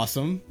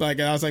 awesome.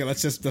 Like, I was like,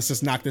 let's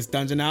just knock this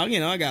dungeon out.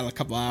 I got a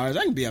couple hours.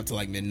 I can be up to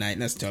like midnight,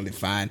 and that's totally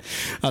fine.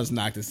 I'll just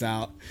knock this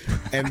out.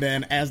 And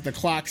then as the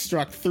clock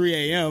struck 3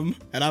 a.m.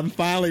 and I'm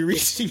finally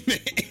reaching the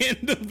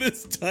end of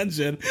this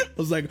dungeon, I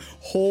was like,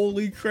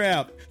 holy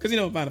crap. Because,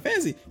 in Final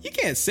Fantasy, you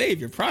can't save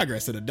your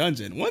progress in a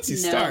dungeon. Once you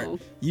start,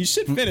 you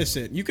should finish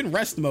it. You can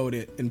rest mode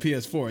it in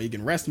PS4. You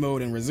can rest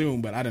mode and resume,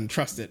 but I didn't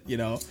trust it,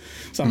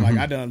 So I'm like,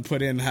 I done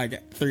put in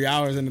like 3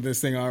 hours into this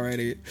thing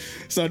already.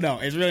 So no,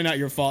 it's really not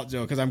your fault,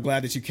 Joe, because I'm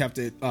glad that you kept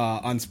it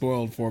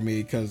unspoiled for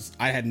me, because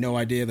I had no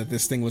idea that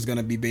this thing was going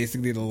to be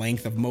basically the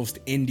length of most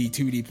indie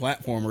 2D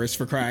platformers,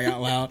 for crying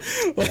out loud.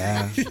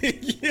 Yeah.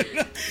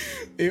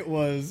 It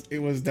was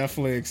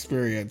definitely an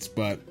experience,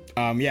 but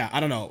I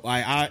don't know.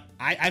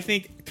 I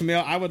think,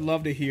 Camille, I would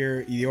love to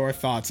hear your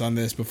thoughts on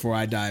this before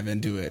I dive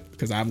into it,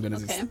 because I'm going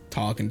to just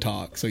talk and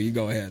talk. So you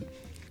go ahead.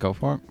 Go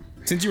for it.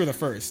 Since you were the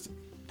first.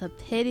 The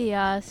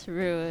Piteous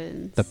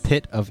Ruins. The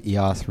Pit of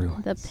Eos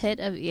Ruins. The Pit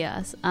of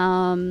Eos.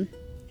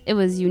 It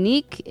was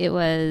unique. It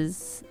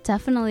was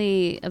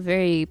definitely a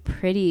very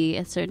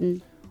pretty,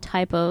 certain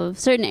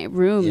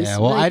rooms. Yeah,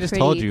 well, really I just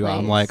told you, place.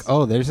 I'm like,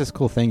 oh, there's this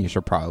cool thing you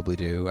should probably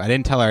do. I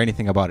didn't tell her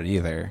anything about it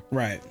either.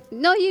 Right.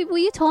 No,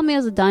 you told me it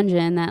was a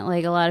dungeon that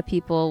like a lot of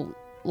people,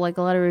 like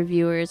a lot of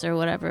reviewers or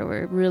whatever,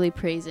 were really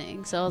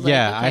praising. So I was like, okay,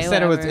 I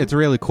said whatever. it's a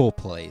really cool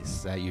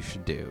place that you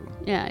should do.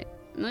 Yeah,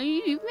 no,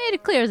 you made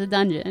it clear it's a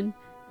dungeon.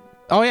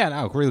 Oh yeah,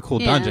 no, really cool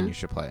dungeon you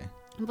should play.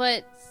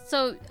 But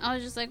so I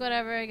was just like,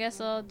 whatever, I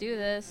guess I'll do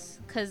this,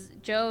 because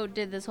Joe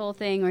did this whole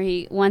thing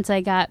where once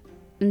I got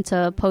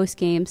into post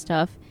game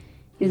stuff,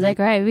 he's like,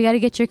 all right, we got to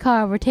get your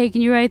car. We're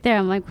taking you right there.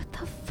 I'm like, what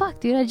the fuck,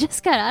 dude? I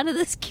just got out of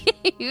this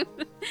game.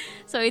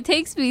 So he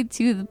takes me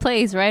to the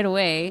place right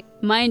away.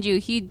 Mind you,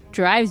 he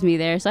drives me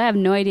there, so I have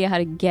no idea how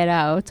to get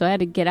out. So I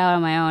had to get out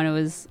on my own. It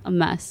was a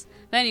mess.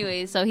 But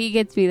anyway, so he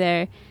gets me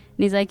there, and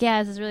he's like,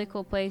 yeah, it's a really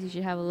cool place. You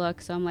should have a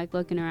look. So I'm like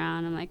looking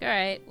around. I'm like, all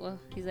right. Well,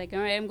 he's like, all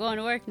right, I'm going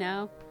to work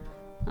now.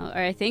 Or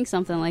I think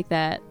something like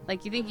that.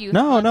 Like, you think you...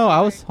 No,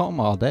 I was home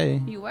all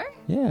day. You were?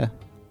 Yeah.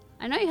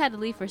 I know you had to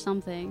leave for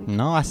something.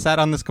 No, I sat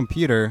on this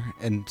computer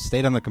and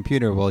stayed on the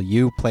computer while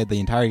you played the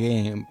entire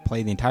game,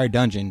 played the entire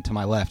dungeon to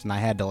my left, and I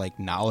had to like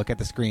not look at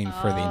the screen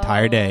for the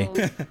entire day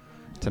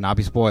to not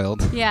be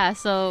spoiled. Yeah,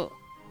 so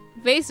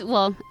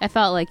well, I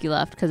felt like you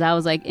left because I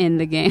was like in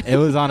the game. It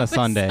was on a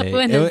Sunday. So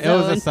it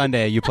was a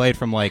Sunday. You played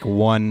from like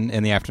 1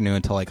 in the afternoon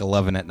until like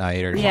 11 at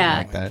night or something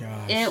like that.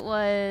 It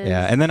was.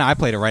 Yeah, and then I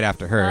played it right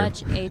after her.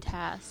 Such a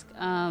task.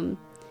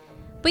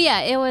 But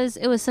yeah, it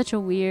was such a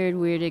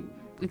weird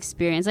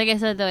experience. Like I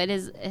said, though,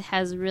 it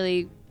has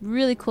really,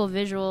 really cool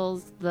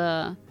visuals.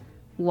 The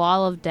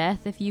wall of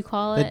death, if you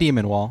call The it,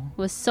 demon wall.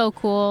 was so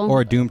cool.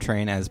 Or Doom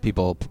Train, as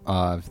people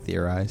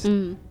theorized.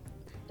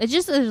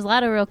 There's a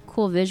lot of real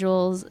cool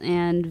visuals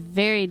and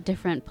very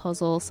different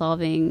puzzle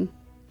solving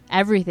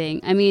everything.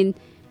 I mean,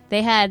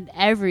 they had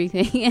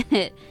everything in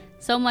it.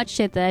 So much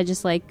shit that I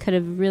just like could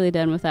have really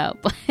done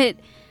without. But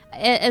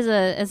as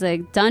a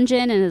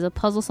dungeon and as a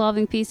puzzle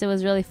solving piece, it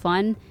was really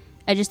fun.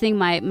 I just think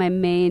my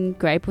main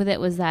gripe with it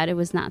was that it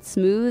was not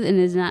smooth and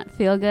does not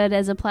feel good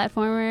as a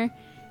platformer,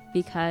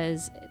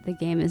 because the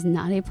game is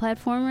not a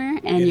platformer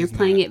and you're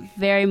playing it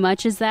very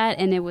much as that.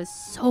 And it was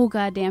so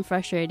goddamn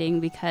frustrating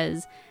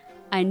because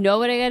I know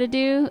what I gotta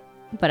do,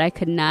 but I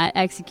could not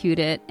execute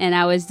it. And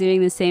I was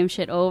doing the same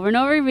shit over and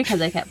over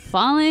because I kept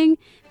falling,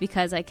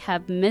 because I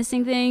kept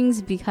missing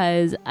things,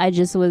 because I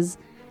just was...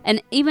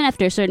 And even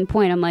after a certain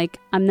point, I'm like,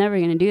 I'm never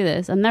going to do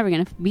this. I'm never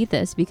going to beat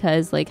this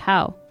because, like,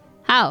 how?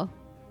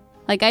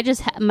 Like, I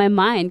just... my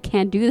mind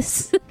can't do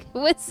this. It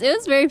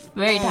was very,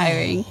 very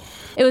tiring.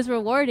 It was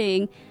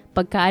rewarding,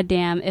 but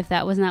goddamn, if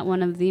that was not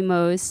one of the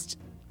most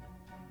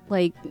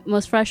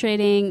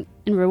frustrating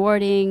and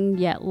rewarding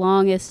yet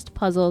longest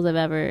puzzles I've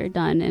ever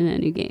done in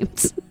any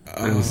games.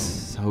 It was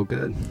so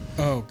good.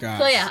 Oh god.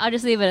 So yeah, I'll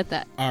just leave it at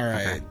that. All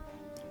right.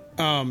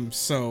 Okay.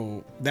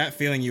 So that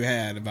feeling you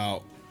had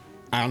about,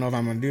 I don't know if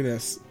I'm gonna do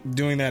this,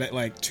 doing that at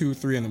like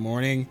 2-3 in the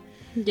morning.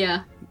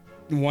 Yeah.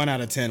 1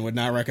 out of 10 would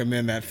not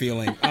recommend that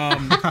feeling.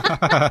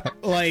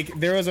 Like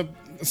there was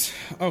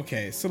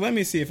okay, so let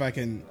me see if I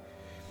can.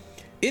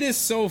 It is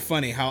so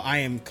funny how I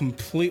am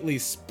completely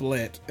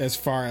split as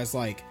far as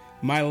like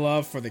my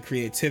love for the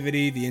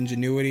creativity, the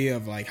ingenuity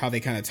of like how they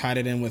kind of tied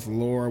it in with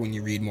lore when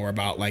you read more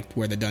about like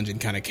where the dungeon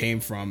kind of came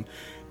from,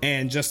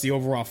 and just the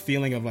overall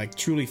feeling of like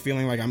truly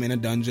feeling like I'm in a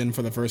dungeon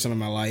for the first time in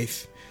my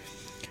life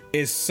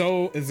is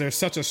there's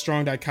such a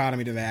strong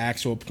dichotomy to the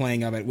actual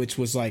playing of it, which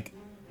was like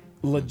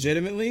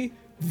legitimately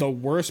the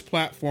worst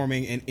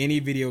platforming in any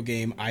video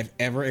game I've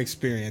ever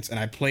experienced, and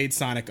I played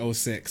Sonic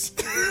 06.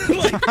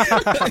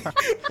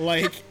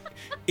 like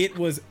it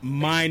was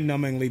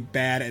mind-numbingly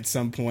bad at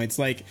some points.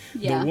 Like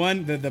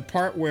the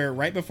part where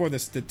right before the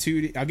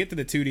 2D, I'll get to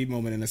the 2D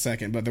moment in a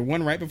second, but the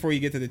one right before you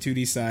get to the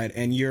 2D side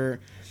and you're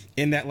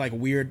in that like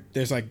weird,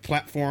 there's like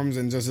platforms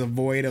and just a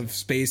void of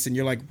space and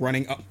you're like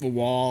running up the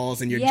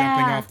walls and you're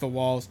jumping off the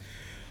walls.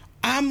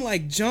 I'm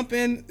like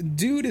jumping,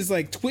 dude is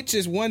like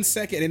twitches 1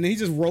 second and then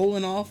he's just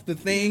rolling off the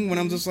thing when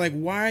I'm just like,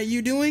 why are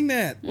you doing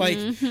that? Like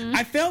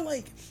I felt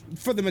like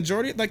for the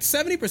majority, like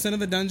 70% of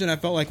the dungeon I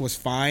felt like was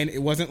fine.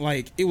 It wasn't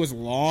like, it was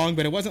long,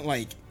 but it wasn't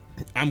like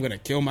I'm gonna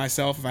kill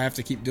myself if I have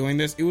to keep doing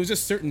this. It was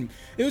just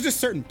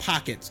certain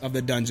pockets of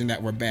the dungeon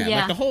that were bad.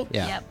 Like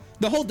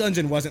the whole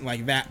dungeon wasn't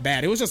like that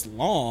bad. It was just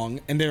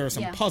long and there were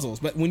some puzzles.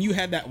 But when you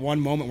had that one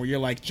moment where you're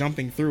like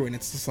jumping through and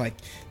it's just like,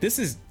 this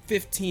is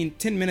 10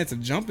 minutes of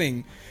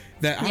jumping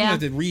that I'm gonna have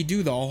to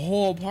redo the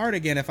whole part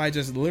again if I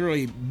just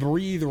literally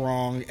breathe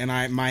wrong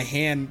and my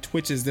hand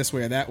twitches this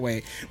way or that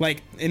way.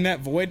 Like in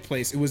that void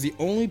place, it was the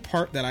only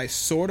part that I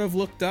sort of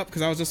looked up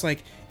because I was just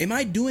like, am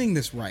I doing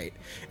this right?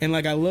 And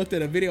like I looked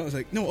at a video, I was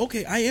like, no,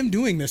 okay, I am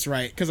doing this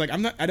right, because like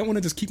I don't want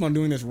to just keep on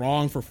doing this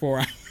wrong for 4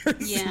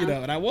 hours, you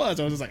know. And I was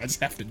just like, I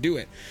just have to do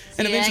it.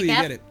 And eventually you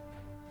get it.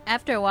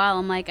 After a while,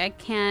 I'm like, I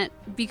can't,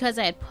 because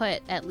I had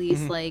put at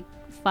least like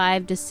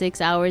 5 to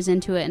 6 hours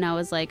into it, and I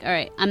was like, all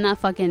right, I'm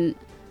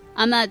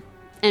not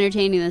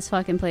entertaining this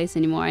fucking place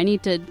anymore. I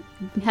need to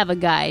have a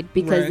guide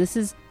because this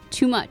is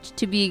too much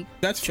to be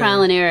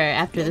trial and error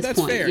after this point.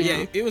 That's fair. You know?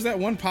 Yeah, it was that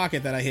one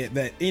pocket that I hit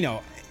that, you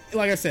know,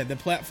 like I said, the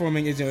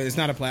platforming is, it's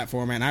not a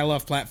platformer, and I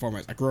love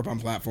platformers. I grew up on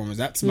platformers.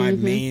 That's my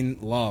main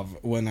love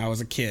when I was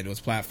a kid, was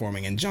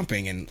platforming and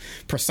jumping and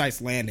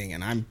precise landing,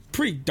 and I'm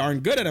pretty darn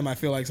good at them, I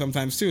feel like,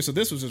 sometimes too. So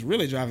this was just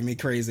really driving me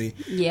crazy.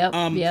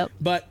 Yep.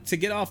 But to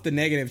get off the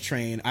negative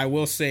train, I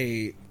will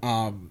say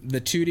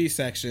the 2D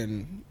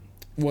section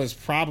was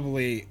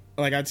probably,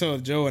 like I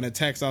told Joe in a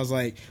text, I was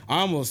like,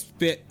 I almost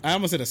hit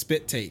a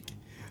spit take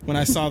when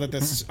I saw that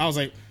this. I was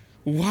like,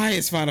 why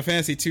is Final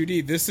Fantasy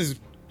 2D? This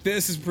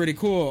is pretty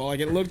cool. Like,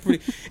 it looked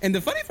pretty. And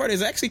the funny part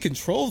is, it actually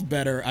controlled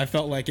better, I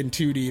felt like, in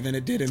 2D than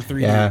it did in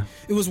 3D. Yeah.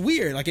 It was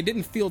weird. Like, it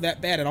didn't feel that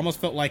bad. It almost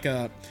felt like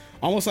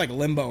almost like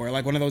Limbo, or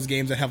like one of those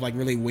games that have like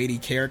really weighty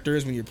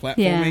characters when you're platforming.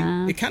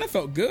 Yeah. It kind of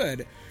felt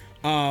good.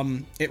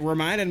 It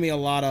reminded me a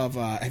lot of.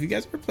 Have you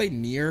guys ever played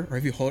Nier, or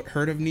have you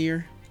heard of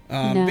Nier?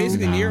 No.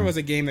 Basically, Nier was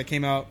a game that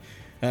came out.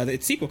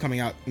 Its sequel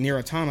coming out, Nier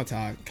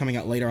Automata, coming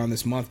out later on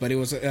this month. But it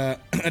was a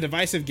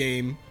divisive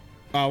game.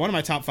 One of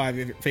my top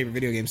 5 favorite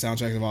video game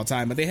soundtracks of all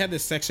time. But they had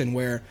this section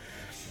where,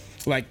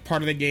 like,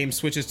 part of the game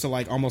switches to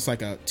like almost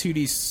like a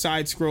 2D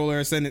side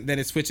scroller, so then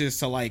it switches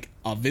to like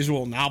a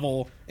visual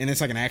novel, and it's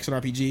like an action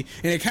RPG.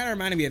 And it kind of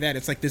reminded me of that.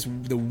 It's like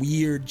the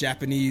weird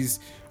Japanese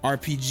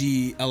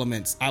RPG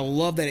elements. I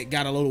love that it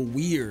got a little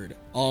weird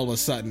all of a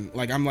sudden.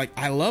 Like, I'm like,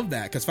 I love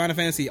that, because Final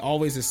Fantasy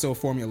always is so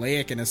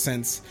formulaic in a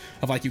sense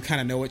of like, you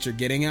kind of know what you're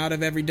getting out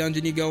of every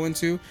dungeon you go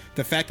into.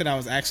 The fact that I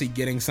was actually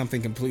getting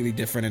something completely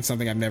different and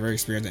something I've never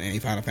experienced in any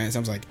Final Fantasy, I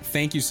was like,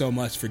 thank you so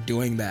much for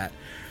doing that.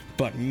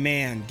 But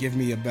man, give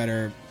me a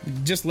better,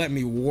 just let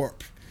me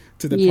warp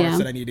to the Yeah. parts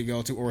that I need to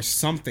go to, or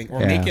something,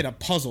 or Yeah. make it a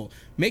puzzle,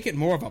 make it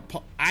more of a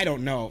I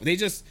don't know. They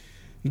just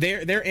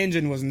their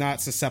engine was not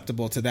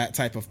susceptible to that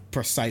type of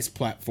precise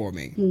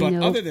platforming. But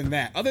Nope. other than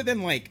that, other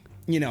than like,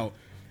 you know,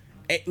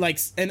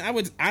 and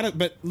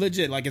but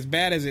legit, like as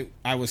bad as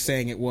I was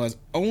saying it was,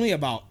 only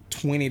about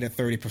 20 to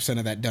 30%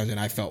 of that dungeon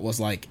I felt was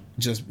like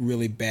just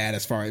really bad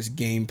as far as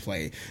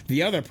gameplay.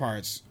 The other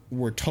parts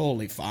were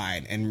totally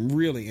fine and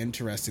really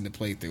interesting to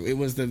play through. It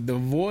was the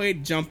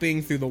void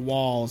jumping through the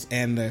walls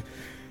and the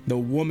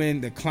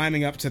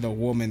climbing up to the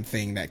woman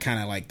thing that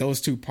kind of like,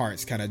 those two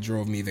parts kind of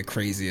drove me the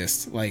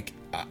craziest. Like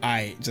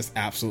I just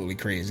absolutely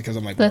crazy, because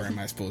I'm like, where am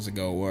I supposed to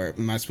go? Where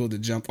am I supposed to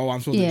jump? Oh, I'm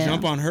supposed to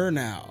jump on her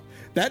now.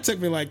 That took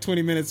me like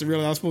 20 minutes to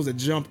realize I was supposed to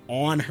jump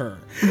on her.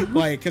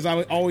 Like, because I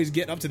would always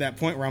get up to that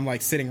point where I'm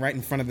like sitting right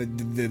in front of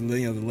the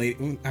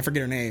lady, I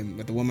forget her name,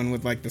 but the woman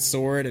with like the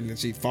sword, and then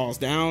she falls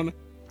down.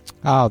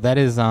 Oh, that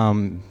is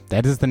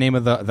the name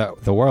of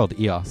the world,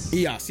 Eos.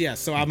 Eos, yeah.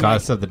 So I'm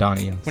Goddess like, of the Dawn,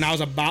 Eos. when I was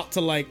about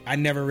to like, I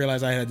never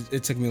realized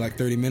it took me like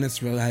 30 minutes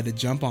to realize I had to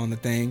jump on the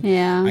thing.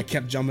 Yeah. I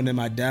kept jumping to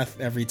my death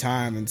every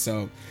time. And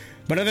so,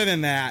 but other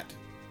than that,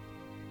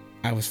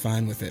 I was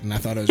fine with it. And I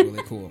thought it was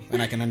really cool.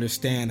 And I can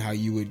understand how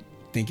you would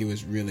think it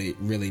was really,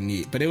 really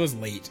neat. But it was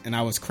late and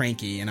I was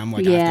cranky, and I'm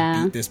like, I have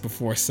to beat this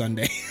before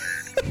Sunday.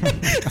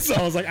 So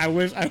I was like, I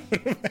wish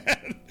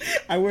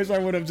I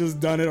would have just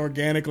done it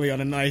organically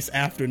on a nice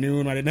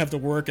afternoon. I didn't have to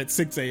work at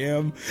 6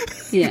 a.m.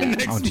 Yeah.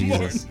 Oh,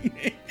 Jesus.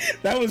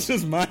 That was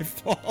just my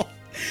fault.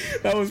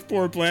 That was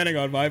poor planning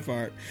on my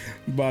part.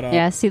 But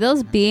Yeah, see,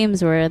 those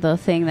beams were the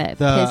thing that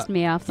pissed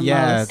me off the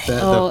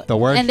most. the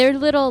worst. And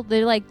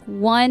they're like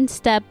one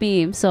step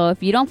beams. So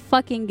if you don't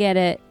fucking get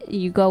it,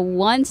 you go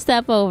one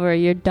step over,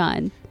 you're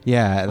done.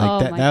 Yeah, like Oh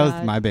that my was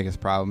God. my biggest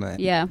problem.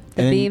 Yeah,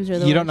 the And beams are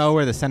the you don't worst. know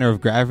where the center of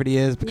gravity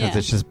is, because Yeah.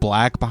 it's just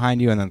black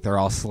behind you, and then they're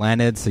all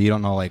slanted, so you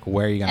don't know like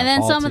where you're gonna And then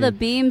fall some of to. the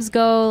beams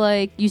go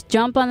like, you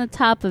jump on the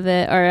top of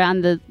it, or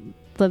on the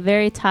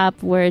very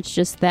top where it's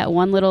just that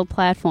one little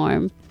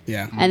platform.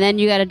 yeah. And then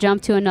you got to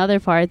jump to another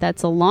part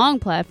that's a long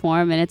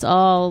platform, and it's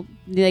all,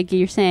 like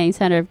you're saying,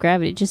 center of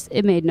gravity. Just,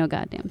 it made no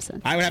goddamn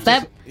sense. I would have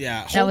That- to,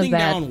 yeah. that was Holding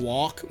bad. down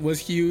walk was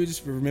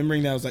huge.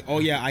 Remembering that I was like, oh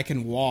yeah, I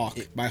can walk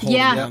by holding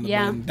Yeah, down the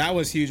yeah. button. That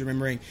was huge.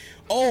 Remembering.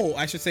 Oh,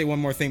 I should say one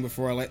more thing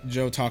before I let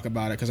Joe talk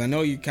about it, because I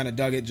know you kind of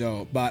dug it,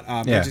 Joe. But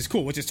Yeah. which is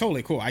cool, which is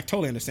totally cool. I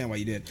totally understand why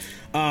you did.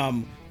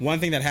 One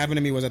thing that happened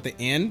to me was at the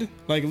end,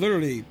 like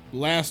literally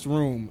last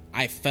room,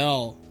 I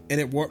fell and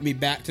it warped me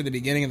back to the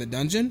beginning of the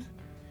dungeon,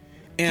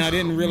 and I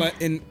didn't realize.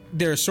 And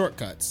there are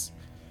shortcuts,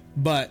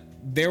 but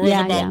there was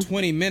Yeah, about yeah.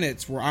 20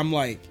 minutes where I'm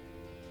like,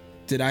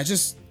 did I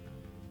just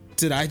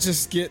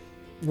get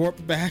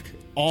warped back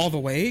all the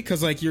way?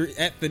 Because like you're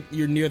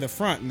near the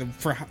front, and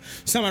for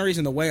some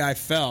reason the way I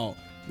fell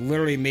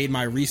literally made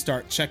my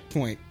restart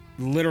checkpoint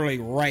literally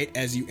right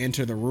as you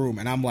enter the room,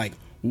 and I'm like,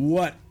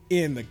 what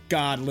in the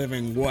god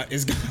living what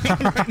is going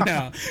on right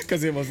now?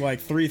 Because it was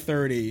like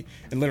 3:30,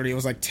 and literally it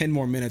was like 10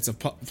 more minutes of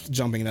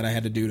jumping that I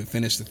had to do to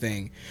finish the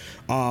thing.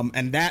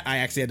 And that I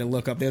actually had to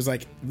look up.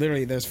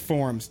 There's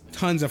forums,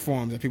 tons of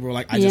forums that people were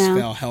like, I just Yeah.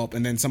 fell, help.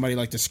 And then somebody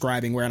like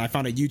describing where, and I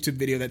found a YouTube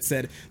video that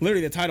said,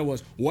 literally the title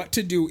was what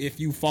to do if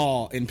you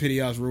fall in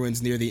Pityos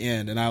Ruins near the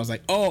end. And I was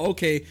like, oh,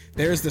 okay,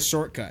 there's the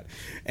shortcut.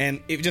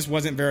 And it just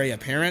wasn't very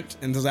apparent.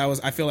 And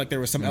I feel like there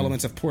was some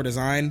elements of poor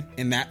design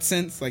in that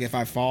sense. Like if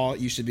I fall,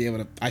 you should be able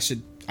to,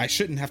 I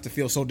shouldn't have to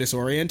feel so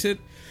disoriented.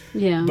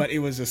 Yeah. But it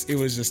was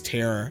just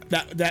terror.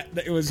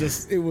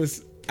 It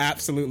was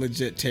absolute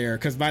legit terror.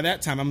 Because by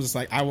that time, I'm just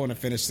like, I want to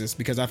finish this,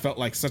 because I felt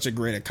like such a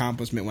great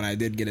accomplishment when I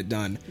did get it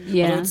done.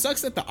 Yeah. Although it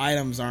sucks that the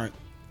items aren't.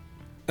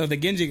 Oh, the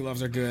Genji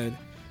gloves are good.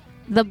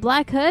 The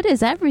Black Hood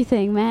is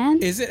everything, man.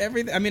 Is it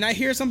everything? I mean, I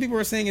hear some people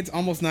are saying it's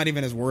almost not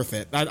even as worth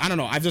it. I don't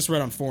know. I've just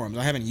read on forums.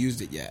 I haven't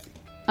used it yet.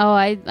 Oh,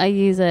 I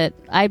use it.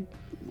 I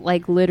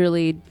like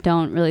literally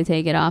don't really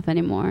take it off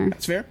anymore.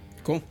 That's fair.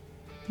 Cool.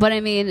 But I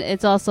mean,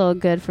 it's also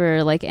good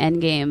for like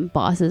end game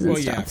bosses and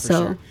Well, stuff. yeah, for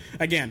so sure.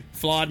 Again,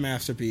 flawed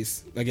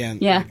masterpiece. Again,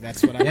 Yeah. like,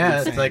 that's what I yeah,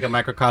 was it's saying. like a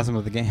microcosm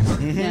of the game.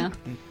 yeah.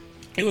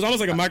 It was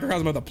almost like a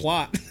microcosm of the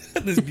plot.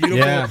 This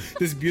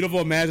beautiful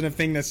imaginative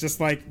thing that's just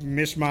like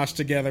mishmash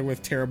together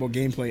with terrible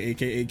gameplay,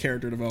 aka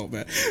character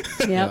development.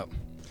 Yep.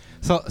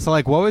 So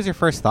like, what was your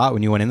first thought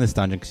when you went in this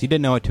dungeon? Because you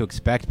didn't know what to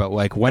expect, but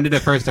like, when did it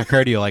first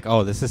occur to you, like,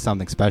 oh, this is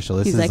something special?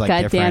 This He's is like,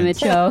 like God damn it,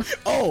 different. Joe.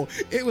 Oh,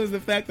 it was the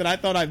fact that I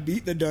thought I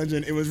beat the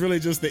dungeon. It was really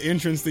just the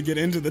entrance to get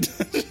into the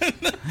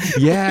dungeon.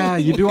 Yeah,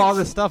 you do all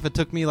this stuff. It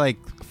took me like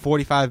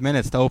 45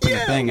 minutes to open the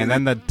Yeah, thing, and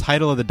then the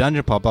title of the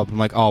dungeon popped up. I'm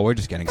like, oh, we're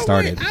just getting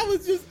started. Wait,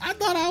 I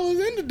thought I was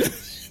in the dungeon.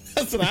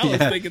 That's what I was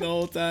Yeah. thinking the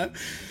whole time.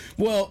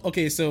 Well,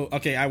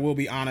 okay, I will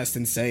be honest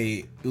and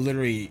say,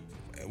 literally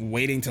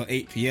waiting till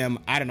 8 p.m.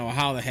 I don't know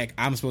how the heck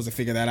I'm supposed to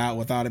figure that out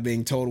without it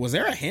being told. Was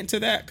there a hint to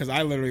that? Because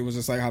I literally was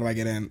just like, how do I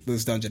get in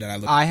this dungeon?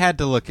 And I had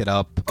to look it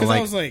up. because Like,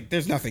 I was like,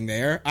 there's nothing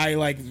there. I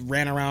like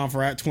ran around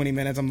for 20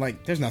 minutes. I'm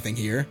like, there's nothing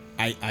here.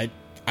 I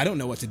don't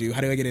know what to do.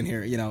 How do I get in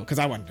here? You know, because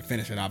I wanted to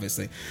finish it,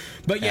 obviously.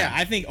 But yeah,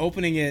 I think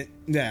opening it,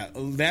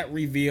 that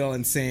reveal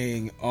and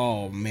saying,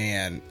 oh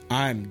man,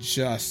 I'm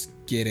just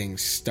getting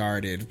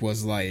started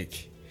was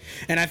like,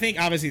 and I think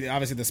obviously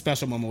the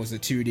special moment was the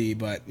 2D,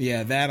 but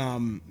yeah,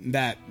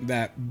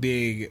 that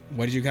big,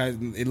 what did you guys?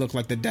 It looked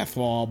like the death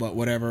wall, but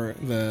whatever,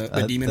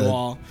 the demon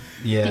wall.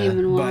 Yeah,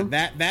 Demon wall.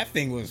 But that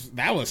thing was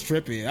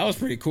trippy. That was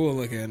pretty cool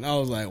looking. I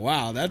was like,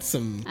 wow, that's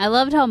some. I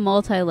loved how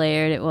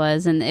multi-layered it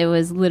was, and it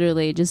was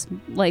literally just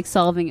like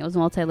solving. It was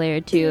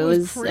multi-layered too. It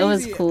was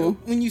crazy. cool.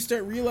 When you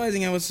start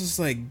realizing, I was just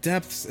like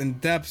depths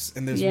and depths,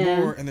 and there's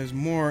more, and there's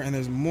more, and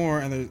there's more,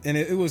 and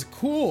it was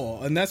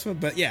cool. And that's what.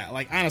 But yeah,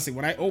 like honestly,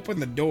 when I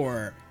opened the door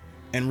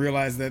and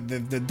realized that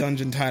the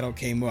dungeon title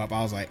came up,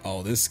 I was like,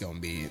 oh, this is gonna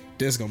be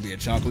a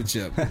chocolate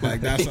chip.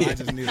 Like that's what I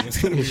just knew it was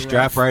gonna be.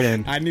 Strap rough. right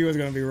in. I knew it was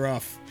gonna be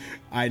rough.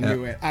 I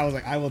knew it. I was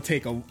like,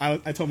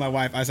 I told my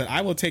wife, I said,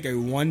 I will take a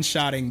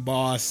one-shotting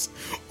boss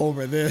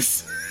over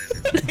this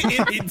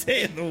any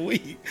day of the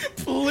week,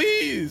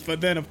 please.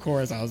 But then, of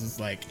course, I was just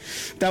like,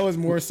 that was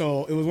more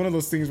so, it was one of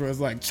those things where it's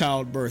like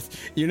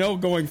childbirth.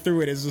 Going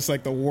through it is just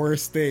like the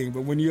worst thing.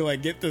 But when you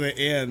like get to the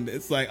end,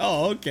 it's like,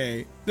 oh,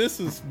 okay, this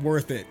is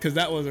worth it. Because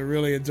that was a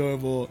really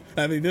enjoyable,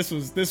 I mean, this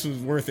was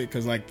worth it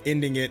because like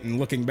ending it and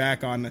looking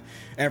back on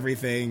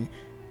everything,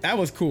 that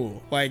was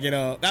cool. Like,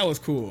 that was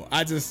cool.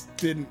 I just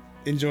didn't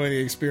enjoy the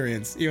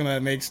experience, even though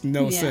it makes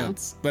no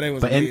sense. But it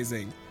was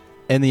amazing.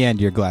 In the end,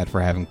 you're glad for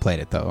having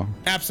played it, though.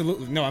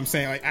 Absolutely. No, I'm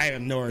saying like I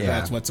have no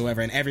regrets whatsoever,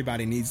 and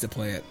everybody needs to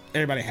play it.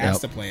 Everybody has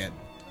to play it.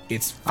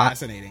 It's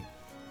fascinating.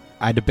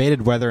 I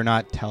debated whether or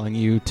not telling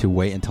you to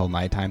wait until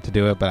nighttime to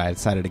do it, but I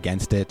decided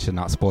against it to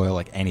not spoil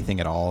like anything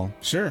at all.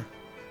 Sure.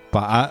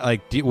 But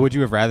would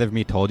you have rather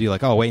me told you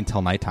like, oh, wait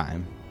until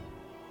nighttime?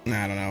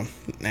 I don't know.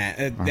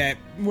 That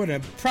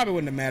probably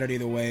wouldn't have mattered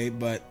either way.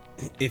 But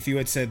if you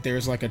had said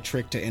there's like a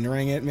trick to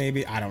entering it,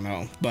 maybe, I don't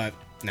know. But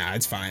nah,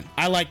 it's fine.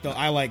 I like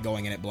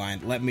going in it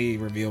blind. Let me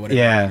reveal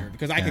whatever I hear,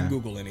 because I can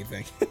Google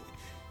anything.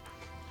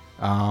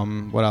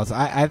 What else?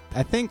 I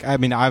think, I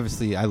mean,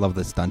 obviously I love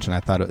this dungeon. I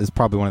thought it was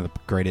probably one of the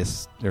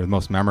greatest or the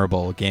most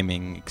memorable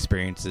gaming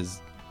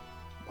experiences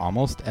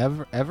almost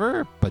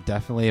ever, but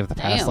definitely of the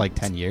past like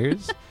 10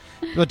 years.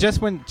 But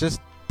just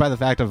by the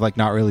fact of like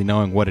not really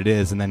knowing what it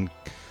is, and then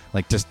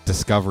like just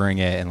discovering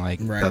it, and like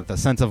the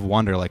sense of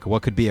wonder, like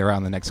what could be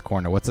around the next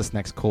corner, what's this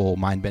next cool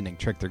mind-bending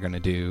trick they're gonna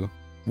do.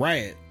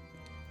 Right.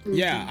 Mm-hmm.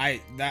 Yeah,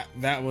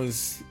 that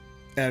was,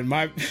 and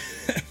my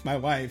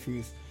wife,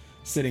 who's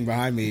sitting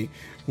behind me,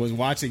 was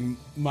watching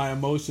my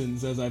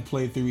emotions as I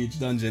played through each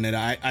dungeon, and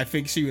I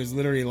think she was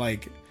literally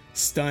like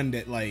stunned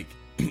at like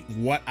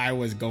what I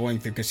was going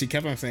through, because she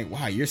kept on saying,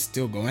 wow, you're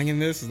still going in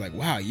this. It's like,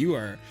 wow, you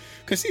are,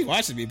 because she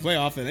watches me play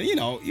often, and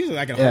usually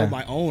I can hold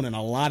my own in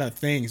a lot of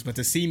things, but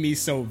to see me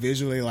so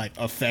visually like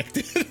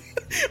affected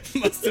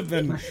must have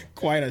been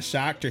quite a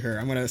shock to her.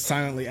 I'm gonna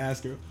silently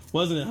ask her,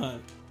 wasn't it,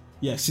 Hunt?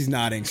 Yes, she's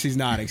nodding.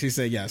 She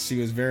said yes.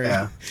 She was very,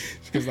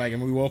 because like,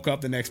 and we woke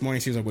up the next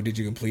morning, she was like, well, did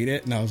you complete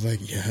it? And I was like,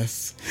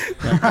 yes.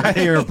 Like,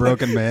 you're a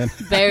broken man.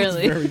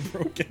 Barely. Very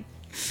broken.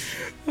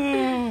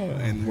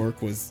 And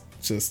work was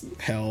just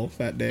hell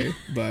that day,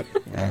 but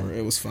whatever,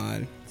 it was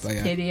fine. But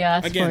yeah,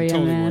 chaos again, for you,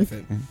 totally man. worth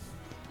it.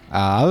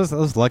 I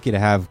was lucky to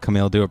have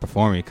Camille do it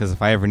before me, because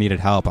if I ever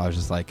needed help, I was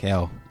just like,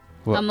 hell.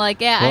 I'm like,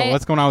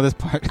 what's going on with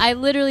this part? I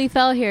literally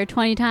fell here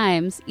 20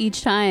 times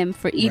each time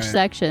for each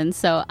section,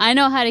 so I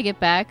know how to get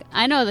back.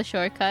 I know the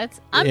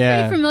shortcuts. I'm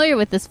pretty familiar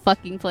with this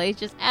fucking place.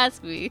 Just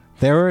ask me.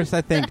 There was,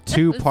 I think,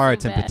 two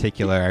parts so in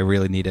particular I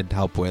really needed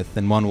help with,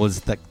 and one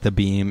was the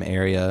beam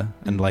area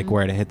and like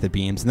where to hit the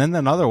beams, and then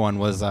another one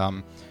was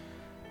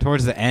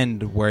towards the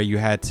end where you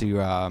had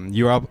to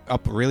you're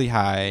up really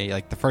high.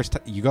 Like the first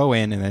you go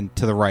in, and then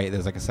to the right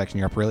there's like a section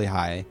you're up really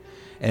high,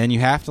 and then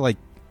you have to like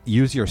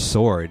use your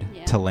sword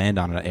to land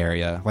on an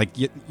area. Like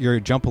your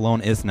jump alone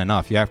isn't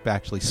enough. You have to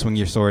actually swing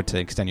your sword to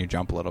extend your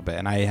jump a little bit,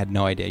 and I had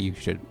no idea you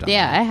should have done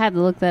that. I had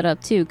to look that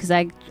up too, because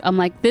I'm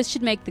like, this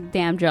should make the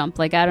damn jump.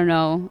 Like, I don't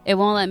know, it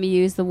won't let me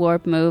use the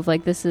warp move.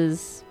 Like, this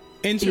is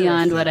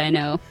beyond what I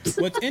know.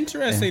 What's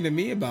interesting to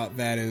me about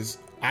that is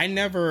I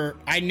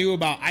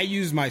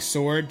used my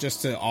sword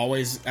just to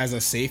always as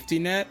a safety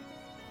net.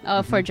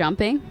 Oh, for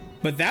jumping?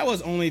 But that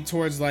was only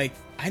towards like,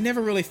 I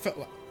never really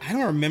felt, I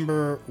don't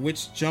remember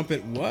which jump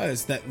it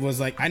was that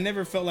was like, I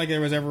never felt like there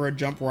was ever a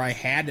jump where I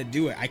had to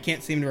do it. I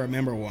can't seem to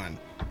remember one.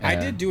 I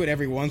did do it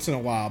every once in a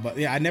while, but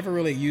yeah, I never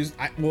really used,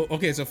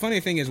 so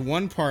funny thing is,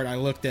 one part I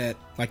looked at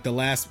like the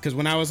last, because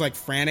when I was like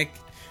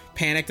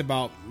panicked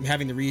about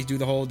having to redo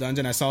the whole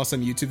dungeon, I saw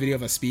some YouTube video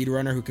of a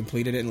speedrunner who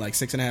completed it in like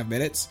 6.5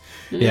 minutes.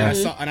 Yeah.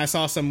 And I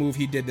saw some move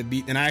he did to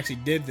beat, and I actually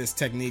did this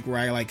technique where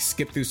I like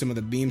skipped through some of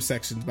the beam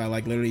sections by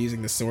like literally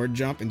using the sword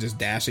jump and just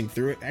dashing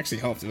through it. It actually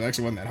helped. It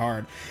actually wasn't that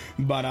hard.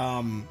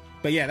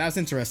 But yeah, that was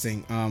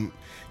interesting.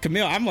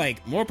 Camille, I'm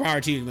like, more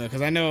power to you,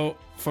 because I know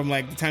from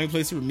like the time we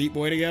played Super Meat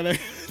Boy together,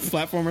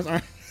 platformers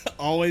aren't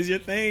always your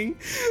thing.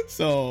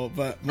 So,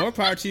 but more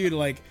power to you to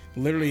like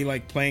literally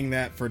like playing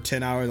that for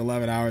 10 hours,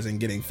 11 hours and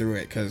getting through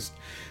it, because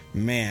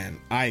man,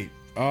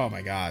 oh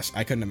my gosh,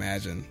 I couldn't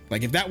imagine.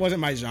 Like, if that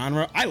wasn't my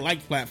genre, I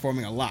like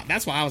platforming a lot.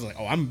 That's why I was like,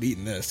 oh, I'm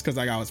beating this, because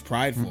like I was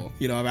prideful.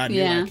 I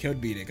knew I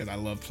could beat it because I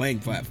love playing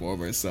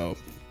platformers. So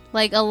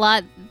Like, a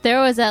lot.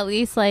 There was at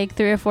least, like,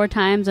 3 or 4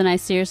 times when I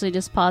seriously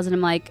just paused and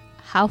I'm like,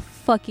 how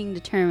fucking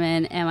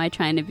determined am I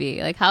trying to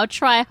be? Like, how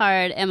try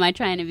hard am I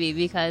trying to be?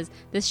 Because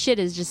this shit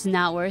is just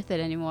not worth it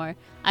anymore.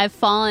 I've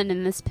fallen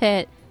in this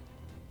pit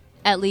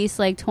at least,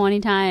 like, 20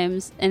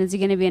 times, and it's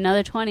going to be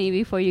another 20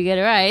 before you get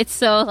it right.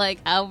 So, like,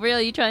 how real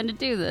are you trying to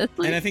do this?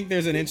 Like, and I think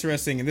there's an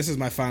interesting, and this is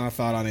my final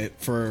thought on it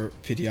for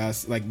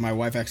PTS. Like, my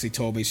wife actually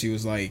told me, she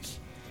was like,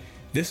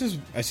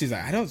 she's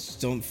like, I don't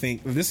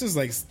think this is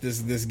like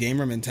this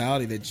gamer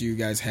mentality that you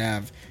guys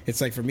have.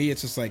 It's like, for me,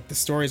 it's just like, the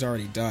story's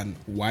already done.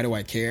 Why do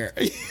I care?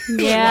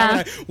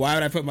 Yeah. Like, why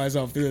would I put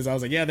myself through this? I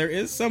was like, yeah, there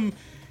is some,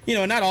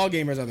 not all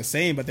gamers are the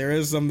same, but there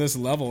is this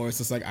level where it's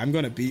just like, I'm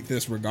going to beat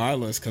this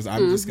regardless because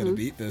I'm just going to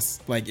beat this.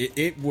 Like,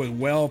 it was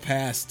well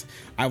past,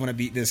 I want to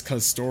beat this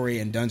because story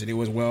and dungeon. It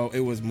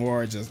was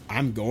more just,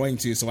 I'm going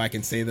to, so I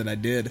can say that I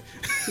did.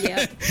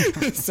 Yeah.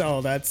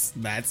 So that's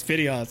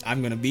Phidias.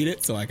 I'm going to beat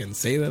it so I can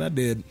say that I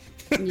did.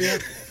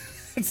 Yep.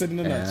 That's it in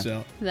a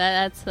nutshell.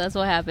 That's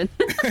what happened.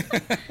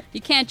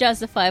 You can't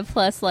justify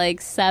plus, like,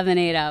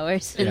 7-8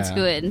 hours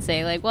into it and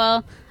say, like,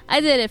 well, I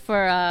did it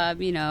for,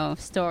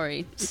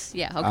 story.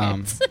 Yeah,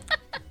 okay.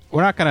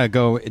 We're not going to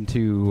go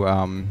into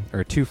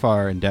or too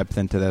far in depth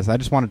into this. I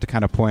just wanted to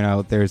kind of point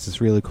out there's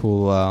this really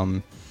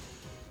cool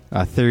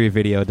theory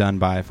video done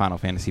by Final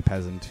Fantasy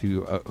Peasant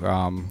who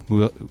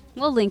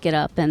we'll link it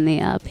up in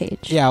the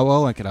page. Yeah,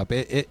 we'll link it up.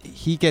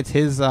 He gets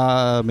his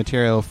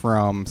material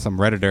from some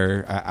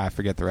Redditor. I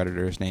forget the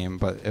Redditor's name,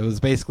 but it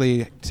was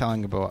basically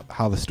telling about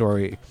how the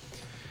story,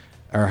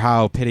 or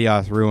how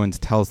Phidias Ruins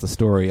tells the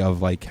story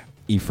of, like,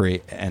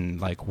 Ifrit and,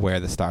 like, where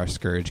the Star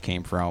Scourge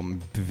came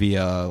from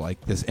via,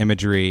 like, this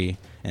imagery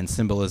and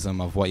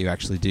symbolism of what you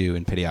actually do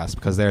in Phidias,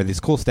 because there are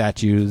these cool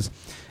statues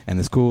and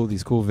these cool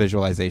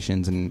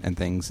visualizations and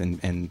things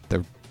in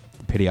the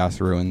Phidias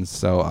Ruins.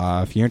 So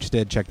if you're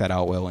interested, check that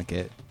out. We'll link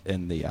it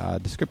in the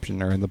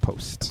description or in the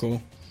post.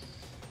 Cool.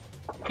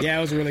 Yeah,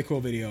 it was a really cool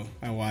video.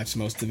 I watched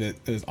most of it.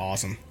 It was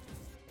awesome.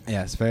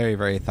 Yeah, it's very,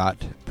 very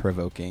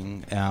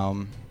thought-provoking.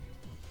 All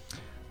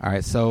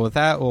right, so with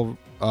that, we'll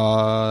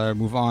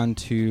move on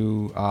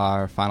to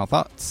our final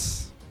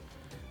thoughts.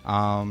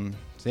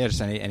 So yeah,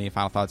 just any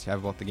final thoughts you have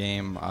about the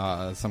game.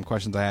 Some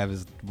questions I have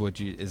is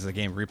is the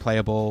game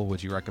replayable?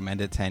 Would you recommend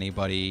it to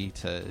anybody,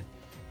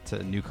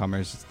 to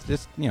newcomers?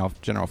 Just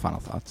general final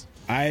thoughts.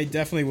 I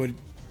definitely would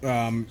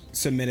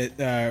submit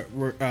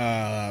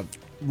it,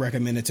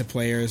 recommend it to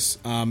players,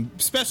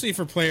 especially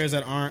for players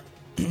that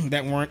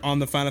weren't on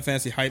the Final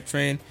Fantasy hype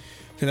train.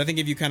 Because I think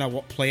if you kind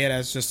of play it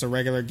as just a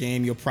regular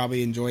game, you'll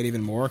probably enjoy it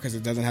even more because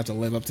it doesn't have to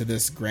live up to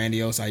this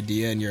grandiose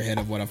idea in your head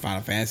of what a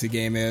Final Fantasy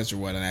game is or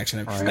what an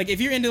action. Right. Like,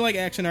 if you're into, like,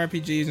 action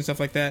RPGs and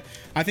stuff like that,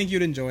 I think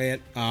you'd enjoy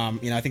it.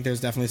 I think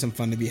there's definitely some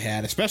fun to be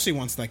had, especially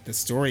once, like, the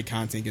story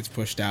content gets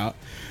pushed out.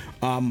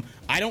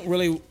 I don't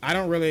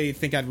really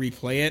think I'd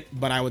replay it,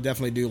 but I would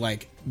definitely do,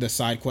 like, the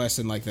side quests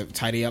and, like, the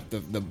tidy up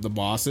the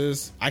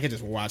bosses. I could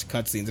just watch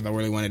cutscenes if I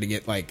really wanted to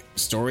get, like,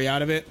 story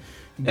out of it.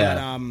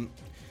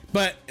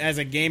 But as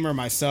a gamer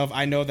myself,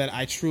 I know that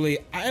I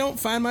don't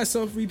find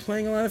myself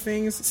replaying a lot of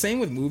things.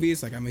 Same with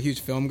movies. Like, I'm a huge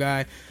film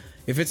guy.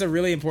 If it's a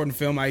really important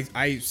film,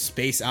 I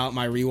space out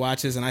my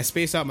rewatches and I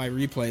space out my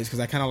replays because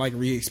I kind of like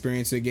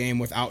re-experiencing the game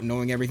without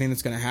knowing everything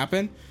that's going to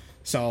happen.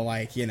 So,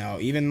 like,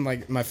 even,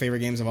 like, my favorite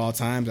games of all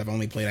times, I've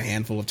only played a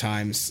handful of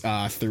times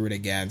through it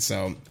again.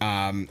 So,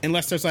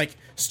 unless there's, like,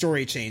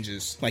 story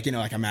changes, like,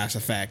 like a Mass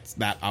Effect,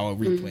 that I will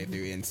replay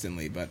through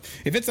instantly. But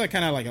if it's, like,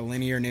 kind of like a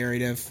linear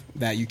narrative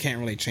that you can't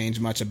really change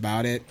much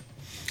about it,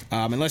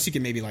 unless you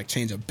can maybe, like,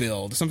 change a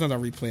build. Sometimes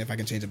I'll replay if I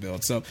can change a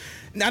build. So,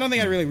 I don't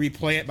think I'd really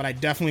replay it, but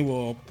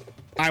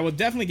I will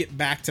definitely get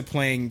back to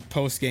playing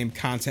post-game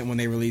content when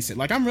they release it.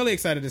 Like, I'm really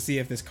excited to see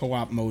if this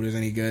co-op mode is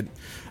any good.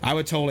 I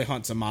would totally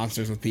hunt some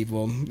monsters with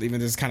people, even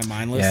if it's kind of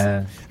mindless.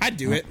 Yeah. I'd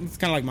do it. It's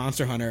kind of like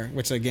Monster Hunter,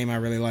 which is a game I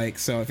really like.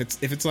 So if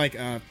it's like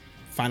a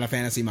Final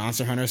Fantasy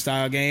Monster Hunter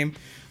style game,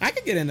 I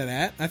could get into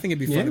that. I think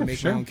it'd be fun to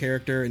make my own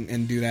character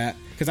and do that.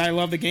 Because I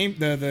love the game,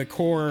 the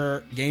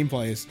core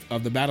gameplays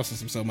of the battle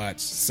system so much.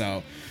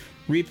 So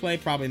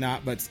replay, probably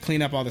not, but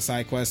clean up all the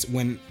side quests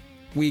when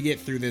we get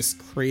through this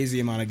crazy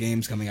amount of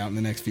games coming out in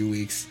the next few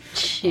weeks.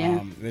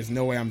 Yeah. There's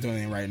no way I'm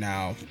doing it right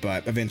now,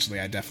 but eventually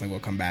I definitely will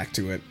come back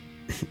to it.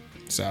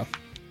 So.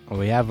 Well,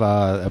 we have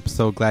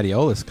episode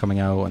Gladiolus coming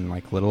out in,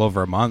 like, a little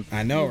over a month.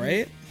 I know,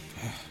 right?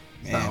 Oh,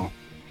 man. So,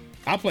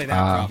 I'll play that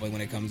probably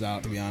when it comes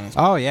out, to be honest.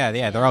 Oh,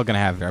 yeah, they're all going to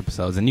have their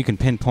episodes, and you can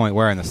pinpoint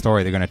where in the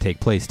story they're going to take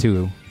place,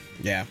 too.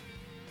 Yeah.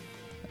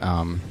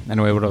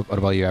 Anyway, what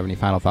about you? Have any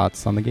final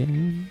thoughts on the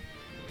game?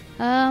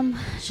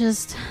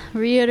 Just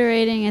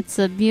reiterating, it's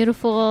a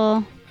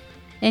beautiful,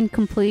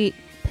 incomplete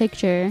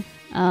picture.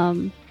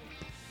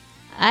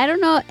 I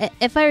don't know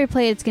if I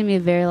replay it, it's going to be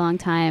a very long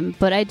time,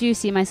 but I do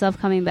see myself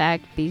coming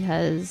back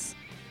because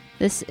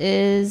this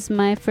is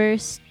my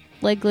first,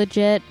 like,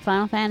 legit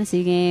Final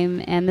Fantasy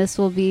game, and this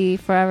will be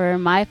forever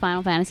my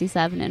Final Fantasy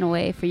VII in a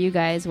way for you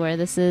guys, where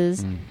this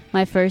is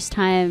my first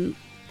time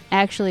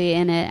actually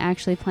in it,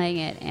 actually playing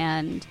it,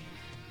 and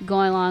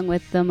going along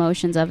with the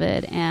emotions of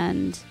it,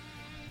 and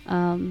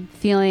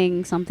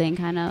feeling something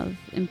kind of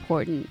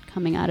important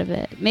coming out of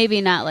it.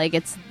 Maybe not like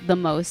it's the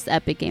most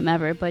epic game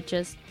ever, but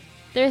just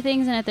there are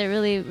things in it that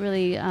really,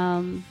 really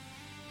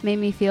made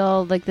me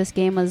feel like this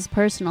game was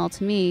personal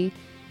to me.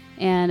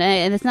 And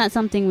it's not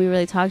something we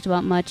really talked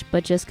about much,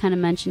 but just kind of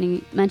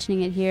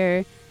mentioning it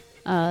here.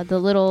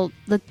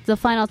 The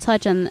final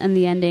touch and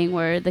the ending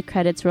where the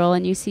credits roll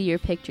and you see your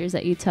pictures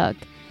that you took,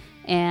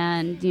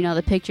 and you know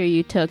the picture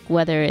you took,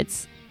 whether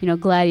it's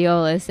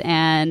gladiolus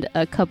and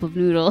a cup of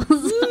noodles,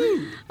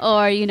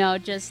 or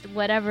just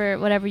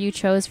whatever you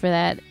chose for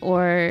that,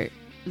 or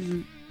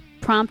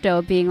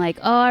Prompto being like,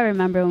 oh, I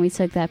remember when we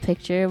took that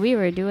picture, we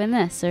were doing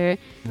this, or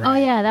oh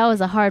yeah, that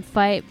was a hard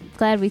fight,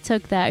 glad we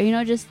took that,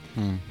 just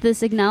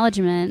this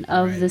acknowledgement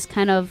of this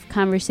kind of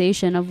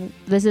conversation of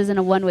this isn't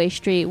a one-way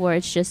street where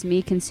it's just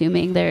me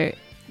consuming, they're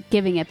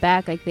giving it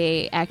back, like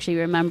they actually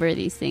remember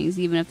these things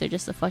even if they're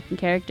just a fucking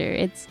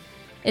character.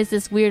 It's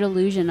this weird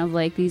illusion of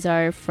like these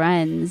are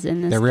friends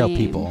in this they're real game.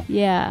 people.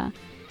 Yeah.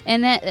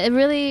 And that it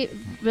really,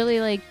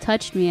 really like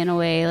touched me in a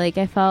way. Like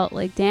I felt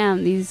like,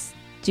 damn, these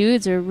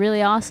dudes are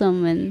really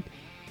awesome, and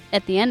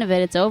at the end of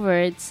it, it's over.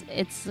 It's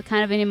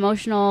kind of an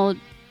emotional,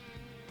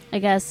 I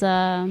guess,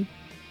 not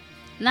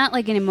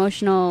like an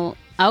emotional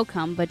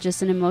outcome, but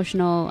just an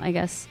emotional, I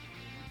guess,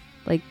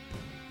 like,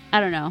 I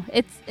don't know.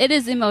 It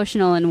is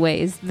emotional in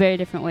ways, very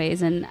different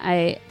ways, and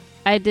I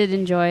did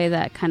enjoy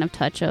that kind of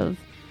touch of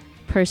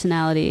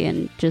personality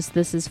and just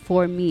this is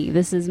for me,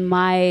 this is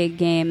my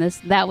game,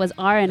 that was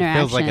our interaction.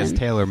 It feels like it's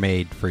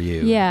tailor-made for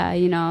you. Yeah,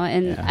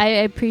 I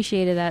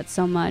appreciated that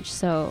so much.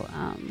 So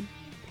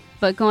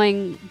but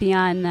going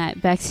beyond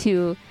that, back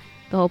to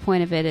the whole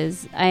point of it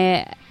is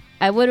I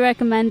would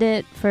recommend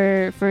it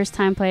for first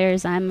time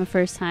players. I'm a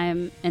first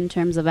time in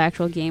terms of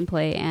actual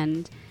gameplay,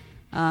 and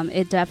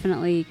it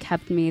definitely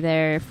kept me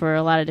there for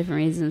a lot of different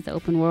reasons. The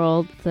open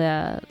world,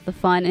 the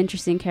fun,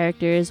 interesting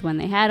characters when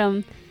they had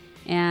them,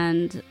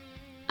 and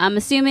I'm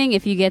assuming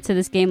if you get to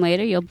this game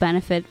later, you'll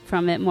benefit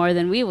from it more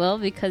than we will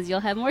because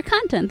you'll have more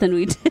content than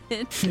we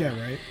did. Yeah,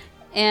 right.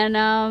 And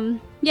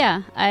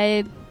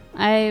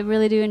I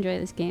really do enjoy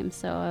this game,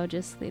 so I'll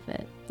just leave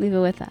it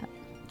with that.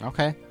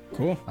 Okay.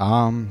 Cool.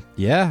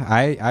 Yeah,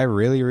 I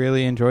really,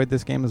 really enjoyed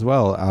this game as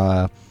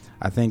well.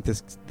 I think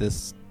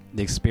the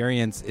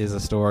experience is a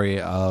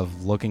story of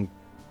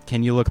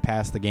can you look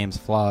past the game's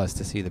flaws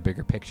to see the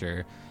bigger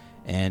picture?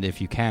 And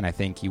if you can, I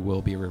think you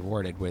will be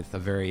rewarded with a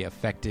very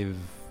effective,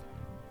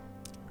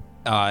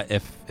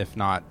 if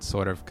not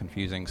sort of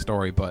confusing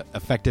story, but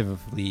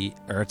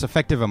it's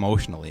effective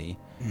emotionally.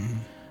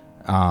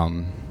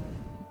 Mm-hmm.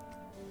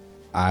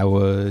 I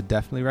would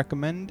definitely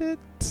recommend it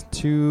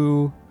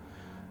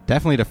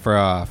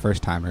for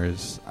first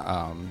timers,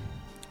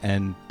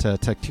 and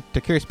to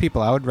curious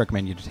people. I would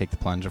recommend you to take the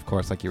plunge. Of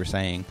course, like you were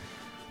saying,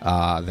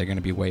 they're going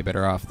to be way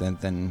better off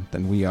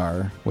than we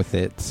are with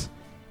it.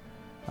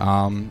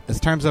 In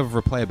terms of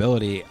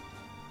replayability,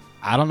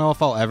 I don't know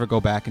if I'll ever go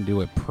back and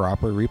do a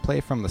proper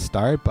replay from the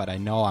start, but I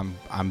know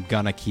I'm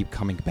gonna keep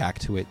coming back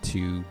to it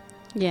to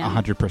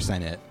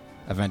 100% it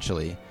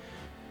eventually.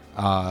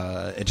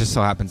 It just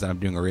so happens that I'm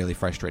doing a really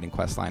frustrating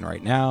quest line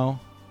right now,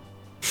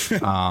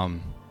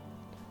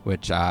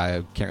 which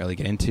I can't really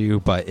get into.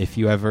 But if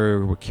you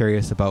ever were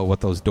curious about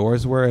what those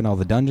doors were and all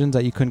the dungeons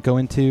that you couldn't go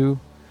into,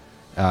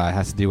 it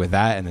has to do with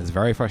that, and it's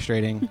very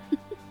frustrating.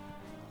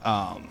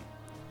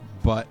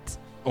 But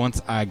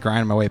once I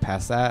grind my way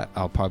past that,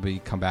 I'll probably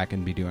come back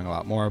and be doing a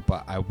lot more,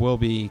 but I will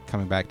be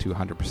coming back to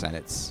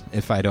 100%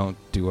 if I don't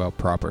do a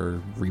proper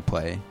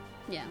replay.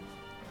 Yeah.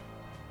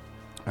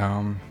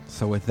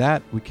 So with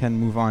that, we can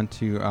move on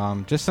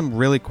to just some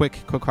really quick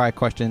fire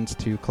questions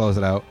to close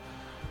it out.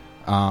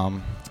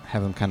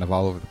 Have them kind of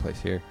all over the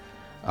place here.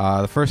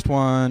 The first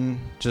one,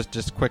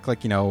 just quick,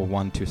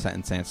 1-2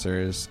 sentence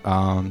answers.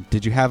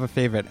 Did you have a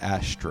favorite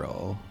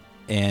Astral?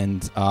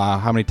 And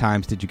how many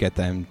times did you get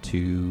them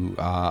to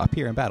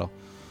appear in battle?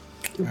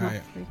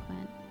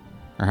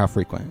 How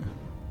frequent?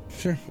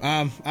 Sure.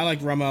 I like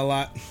Rama a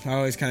lot. I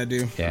always kind of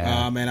do.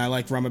 Yeah. And I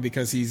like Rama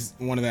because he's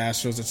one of the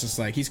Astrals that's just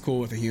like, he's cool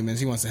with the humans.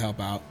 He wants to help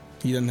out.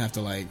 He doesn't have to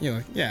he's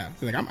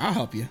like, I'll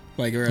help you.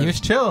 Like, he was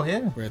chill,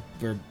 yeah.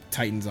 Where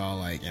Titan's all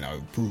like,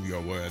 prove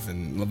your worth,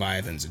 and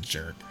Leviathan's a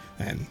jerk.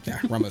 And yeah,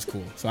 Rama's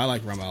cool. So I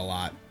like Rama a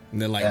lot.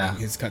 And then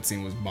his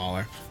cutscene was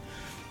baller.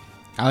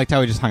 I liked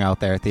how he just hung out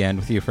there at the end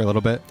with you for a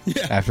little bit.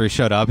 Yeah. After he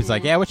showed up, he's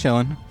like, yeah, we're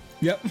chilling.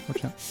 Yep. We're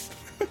chilling.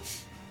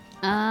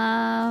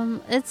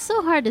 It's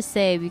so hard to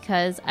say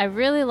because I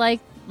really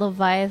like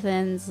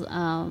Leviathan's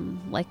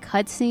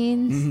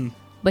cutscenes,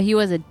 but he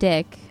was a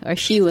dick, or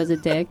she was a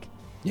dick.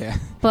 Yeah.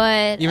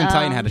 But even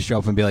Titan had to show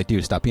up and be like,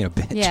 dude, stop being a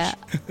bitch. Yeah.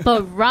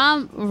 But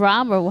Ram,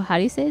 or how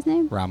do you say his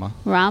name? Rama.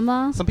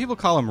 Some people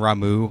call him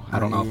Ramu. I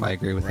don't know if I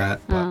agree with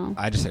that, but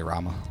I just say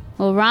Rama.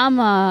 Well,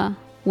 Rama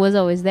was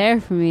always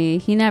there for me.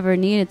 He never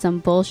needed some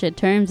bullshit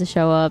terms to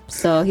show up,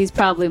 so he's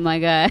probably my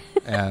guy.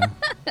 Yeah.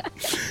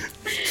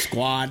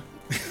 Squad.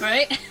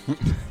 Right?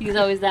 He's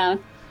always down.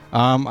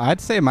 I'd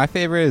say my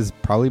favorite is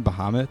probably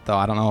Bahamut, though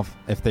I don't know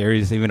if there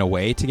is even a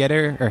way to get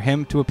her or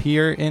him to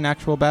appear in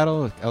actual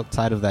battle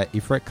outside of that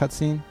Ifrit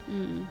cutscene.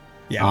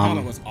 Yeah,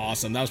 Bahamut was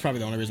awesome. That was probably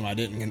the only reason why I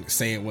didn't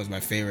say it was my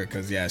favorite,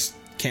 because, yes,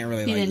 can't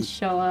really, He like, didn't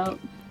show out.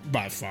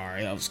 by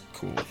far. That was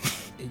cool.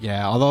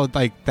 Yeah, although,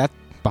 like, that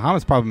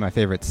Bahamut's probably my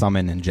favorite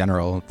summon in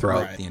general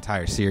throughout the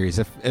entire series.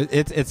 If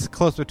it's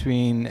close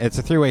between, it's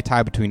a three-way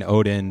tie between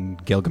Odin,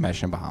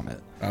 Gilgamesh, and Bahamut.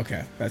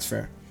 Okay, that's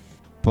fair.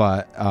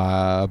 But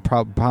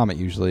Bahamut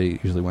usually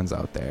wins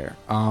out there.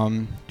 Do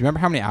you remember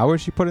how many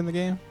hours you put in the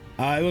game?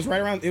 It was right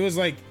around. It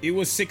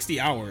was 60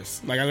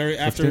 hours. Like I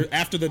literally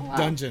after the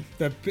dungeon,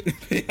 the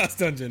Chaos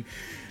dungeon,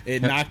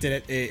 it knocked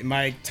it at.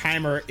 My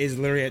timer is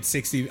literally at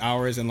 60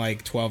 hours and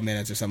like 12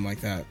 minutes or something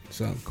like that.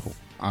 So Cool.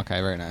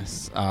 Okay, very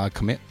nice. I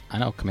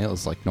know Camille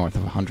is like north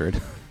of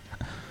 100.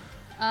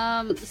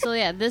 So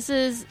yeah, this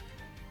is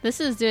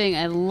doing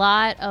a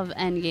lot of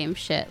endgame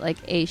shit, like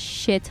a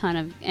shit ton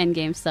of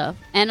endgame stuff.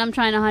 And I'm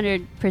trying to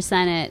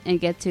 100% it and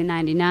get to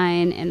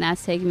 99, and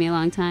that's taking me a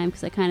long time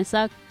because I kind of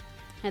suck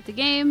at the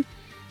game.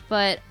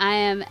 But I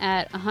am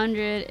at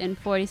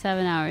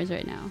 147 hours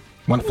right now.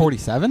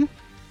 147?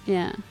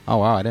 Yeah. Oh,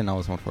 wow, I didn't know it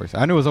was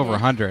 147. I knew it was over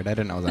 100. I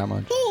didn't know it was that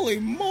much. holy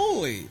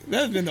moly,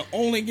 that's been the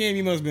only game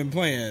you must have been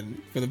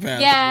playing for the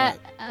past. Yeah,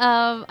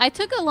 I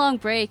took a long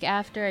break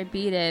after I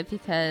beat it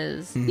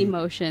because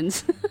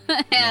emotions,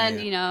 and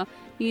you know,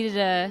 needed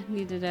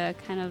to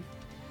kind of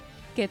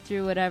get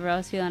through whatever I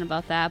was feeling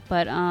about that.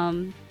 But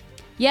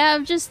yeah,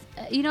 I'm just,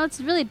 you know, it's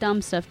really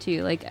dumb stuff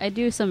too. Like I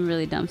do some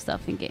really dumb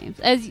stuff in games,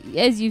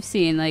 as you've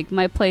seen, like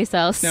my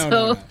playstyle.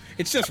 No.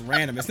 It's just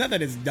random. It's not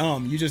that it's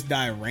dumb. You just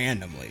die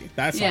randomly.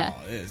 That's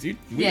all it is.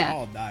 We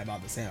all die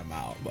about the same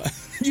amount, but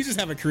you just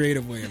have a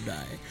creative way of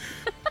dying.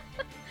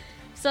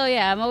 So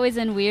yeah, I'm always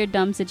in weird,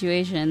 dumb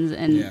situations,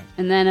 and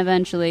then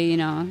eventually, you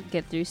know,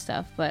 get through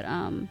stuff. But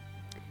I'm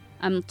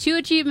 2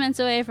 achievements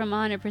away from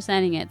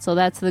 100%ing it. So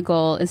that's the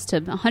goal: is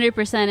to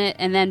 100% it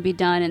and then be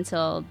done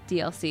until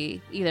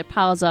DLC either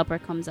piles up or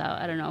comes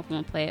out. I don't know if I'm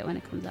gonna play it when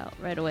it comes out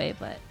right away,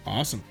 but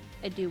awesome.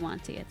 I do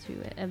want to get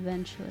through it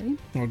eventually.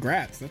 Well,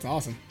 congrats. That's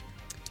awesome.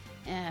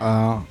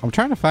 Yeah. I'm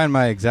trying to find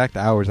my exact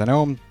hours. I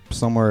know I'm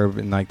somewhere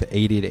in like the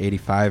 80 to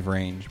 85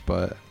 range,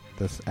 but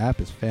this app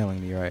is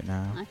failing me right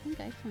now. I think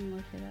I can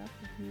look it up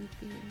if need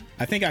be.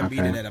 I think I beat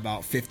it at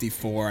about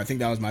 54. I think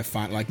that was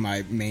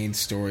my main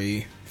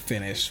story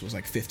finish was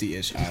like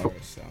 50-ish hours.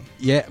 So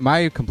Yeah,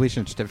 my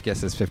completion certificate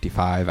says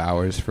 55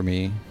 hours for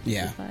me.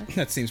 yeah, 55.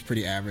 that seems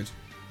pretty average.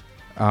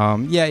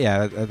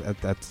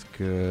 That's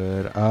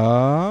good.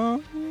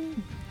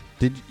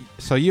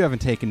 So you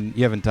haven't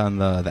done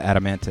the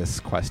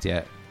Adamantis quest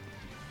yet?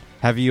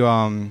 Have you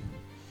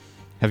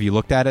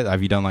looked at it?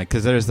 Have you done like,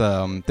 because there's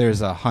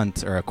a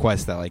hunt or a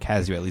quest that like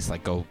has you at least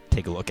like go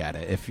take a look at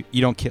it. If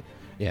you don't kill,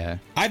 yeah.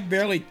 I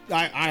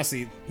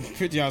honestly,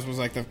 50 hours was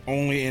like the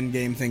only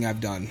in-game thing I've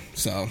done.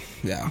 So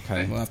yeah,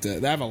 Okay. We'll have to.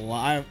 They have a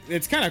lot.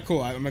 It's kind of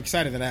cool. I'm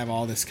excited that I have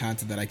all this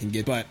content that I can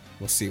get, but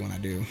we'll see when I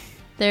do.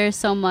 There's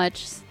so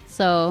much.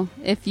 So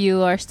if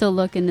you are still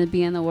looking to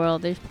be in the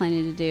world, there's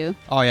plenty to do.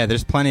 Oh yeah,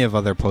 there's plenty of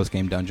other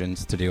post-game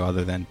dungeons to do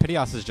other than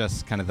Piteos is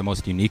just kind of the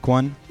most unique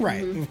one.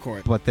 Right, of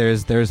course. But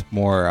there's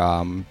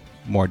more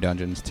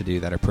dungeons to do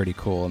that are pretty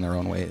cool in their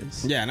own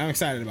ways. Yeah, and I'm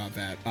excited about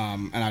that.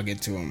 And I'll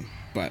get to them.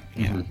 But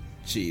yeah,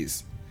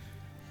 jeez.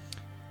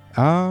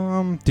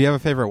 Do you have a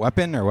favorite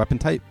weapon or weapon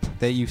type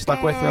that you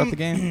stuck with throughout the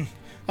game?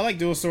 I like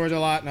dual swords a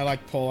lot, and I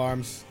like pole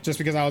arms, just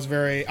because I was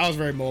very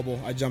mobile.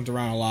 I jumped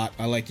around a lot.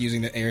 I like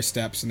using the air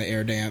steps and the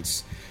air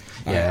dance.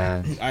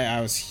 Yeah, I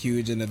was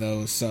huge into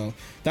those. So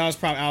that was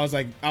probably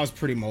I was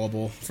pretty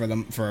mobile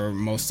for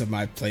most of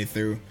my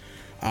playthrough.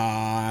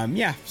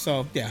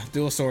 So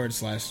dual sword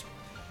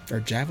or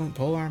javelin,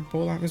 pole arm.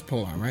 It's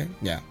pole arm, right?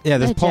 Yeah. Yeah,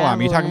 there's The pole arm.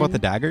 Are you talking javelin. about the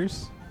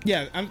daggers?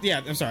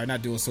 I'm sorry,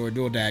 not dual sword,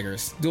 dual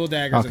daggers. Dual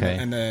daggers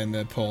and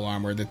the pole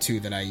arm were the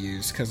two that I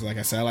used because, like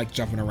I said, I like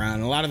jumping around.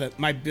 And a lot of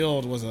my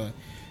build was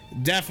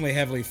definitely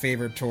heavily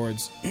favored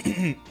towards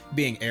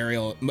being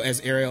aerial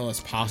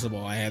as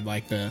possible. I had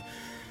like the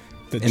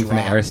Infinite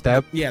drop. air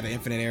step. Yeah, the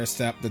infinite air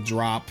step, the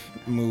drop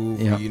move.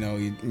 Yeah. You know,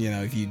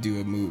 if you do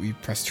a move, you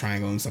press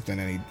triangle and something,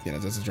 and he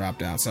does a drop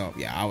down. So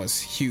yeah, I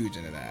was huge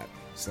into that.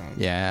 So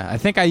Yeah, I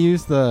think I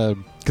used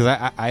because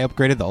I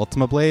upgraded the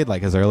Ultima Blade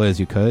like as early as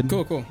you could.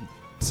 cool.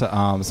 So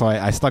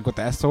I stuck with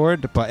that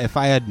sword, but if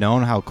I had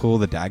known how cool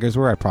the daggers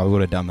were, I probably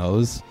would have done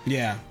those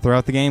Yeah,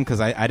 throughout the game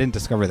because I didn't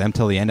discover them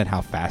till the end and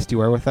how fast you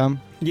were with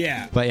them.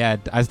 yeah. But yeah,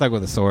 I stuck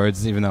with the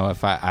swords, even though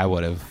if I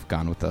would have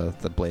gone with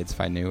the blades if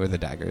I knew, or the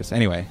daggers.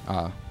 Anyway,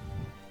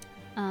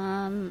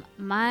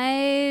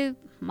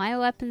 My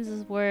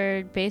weapons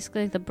were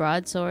basically the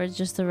broadswords,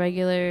 just the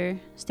regular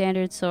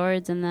standard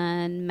swords, and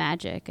then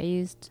magic. I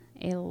used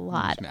a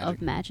lot of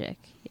magic.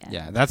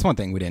 yeah, that's one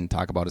thing we didn't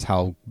talk about is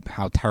how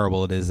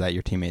terrible it is that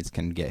your teammates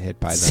can get hit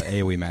by the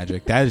AoE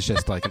magic. That is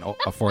just like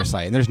a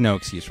foresight, and there's no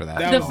excuse for that.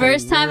 That The was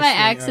first the time worst I thing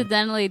ever.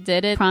 accidentally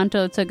did it,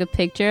 Pronto took a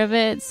picture of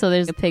it, so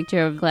there's a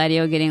picture of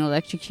Gladio getting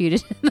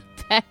electrocuted in the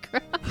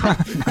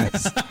background.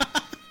 Nice.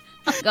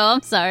 Oh,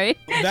 I'm sorry.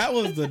 That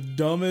was the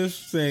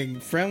dumbest thing.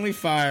 Friendly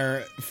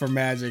fire for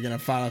Magic in a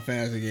Final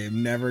Fantasy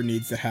game never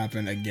needs to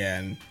happen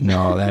again.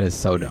 No, that is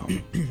so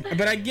dumb.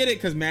 But I get it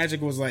because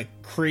Magic was like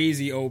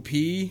crazy OP.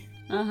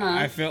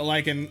 I felt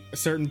like in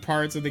certain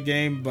parts of the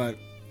game, but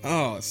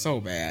oh, it's so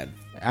bad.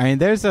 I mean,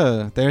 there's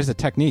a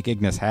technique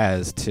Ignis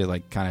has to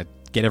like kind of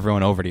get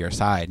everyone over to your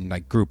side and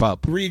like group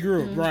up.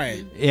 Regroup,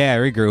 right. Yeah,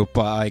 regroup,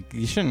 but like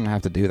you shouldn't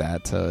have to do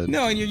that to...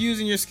 No, and you're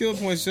using your skill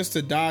points just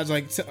to dodge.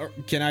 Like,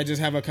 can I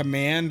just have a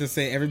command to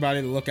say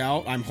everybody to look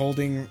out? I'm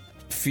holding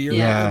fear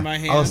in my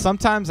hand. Oh,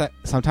 sometimes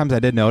I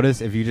did notice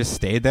if you just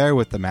stayed there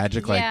with the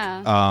magic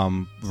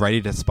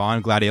ready to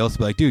spawn, Gladiolus would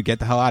be like, dude, get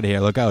the hell out of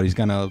here, look out, it's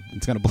gonna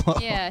blow.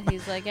 Yeah,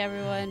 he's like,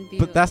 everyone be...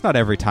 But that's not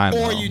every time,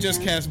 or though. you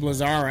just cast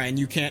Blizzara and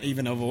you can't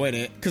even avoid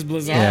it because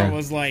Blizzara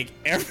was like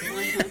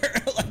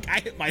everywhere. Like I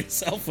hit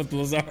myself with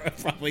Blizzara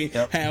probably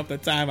half the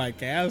time I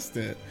cast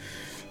it.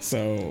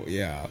 So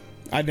yeah,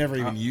 I never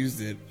even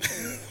used it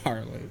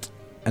hardly.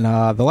 And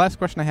the last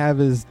question I have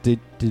is, did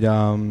you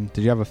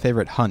have a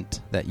favorite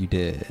hunt that you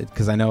did?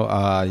 Because I know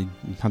you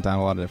hunt down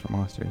a lot of different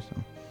monsters. So.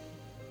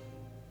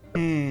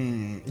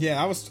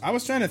 Yeah, I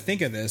was trying to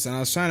think of this, and I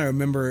was trying to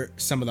remember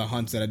some of the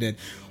hunts that I did.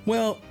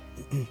 Well,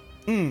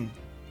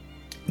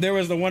 there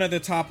was the one at the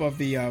top of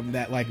the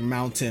that like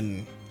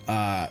mountain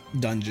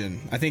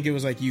dungeon. I think it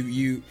was like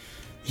he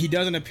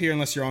doesn't appear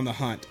unless you're on the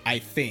hunt. I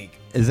think.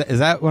 Is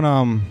that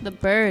when the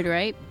bird,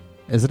 right?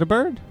 Is it a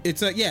bird?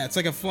 It's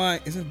like a fly.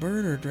 Is it a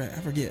bird or a dragon?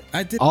 I forget.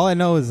 All I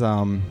know is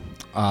when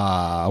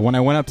I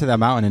went up to that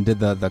mountain and did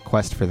the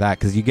quest for that,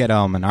 because you get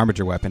an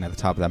armature weapon at the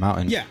top of that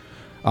mountain. Yeah.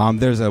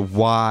 There's a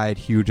wide,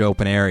 huge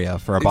open area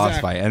for a boss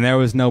fight, and there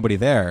was nobody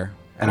there,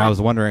 and I was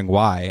wondering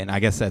why. And I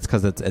guess that's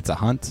because it's a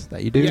hunt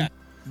that you do. Yeah,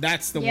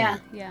 that's the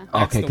one. Yeah.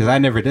 Okay, because I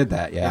never did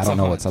that. Yeah, It's I don't a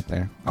know hunt. what's up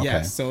there. Okay.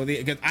 Yeah, so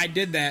because I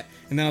did that,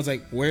 and then I was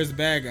like, "Where's the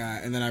bad guy?"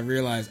 And then I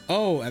realized,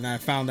 and I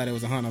found that it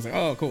was a hunt. I was like,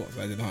 "Oh, cool!"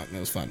 So I did the hunt, and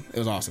it was fun. It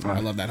was awesome. I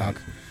love that hunt.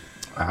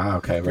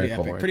 Okay, Pretty very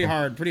cool. epic. Pretty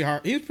hard.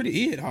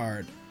 He hit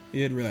hard.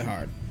 He hit really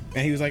hard,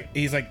 and he's like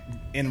he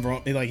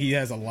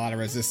has a lot of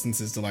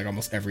resistances to like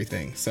almost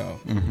everything. So,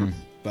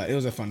 but it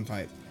was a fun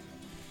fight.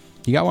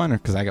 You got one, or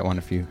because I got one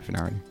if you're not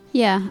already.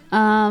 Yeah.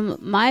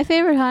 My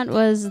favorite hunt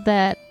was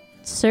that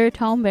Sir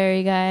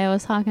Toneberry guy I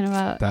was talking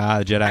about. The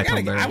Jedi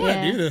Toneberry. I want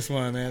to do this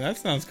one, man. That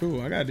sounds cool.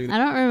 I gotta do that. I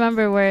don't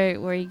remember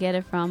where you get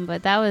it from,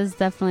 but that was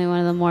definitely one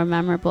of the more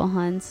memorable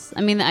hunts.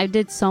 I mean, I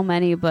did so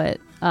many, but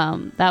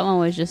that one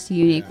was just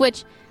unique. Yeah.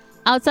 Which,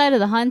 outside of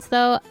the hunts,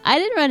 though, I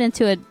did run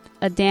into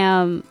a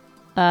damn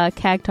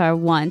Cactuar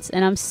once,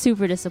 and I'm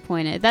super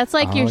disappointed. That's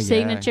like your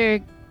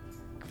signature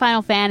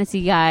Final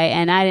Fantasy guy,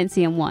 and I didn't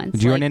see him once.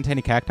 Did you run into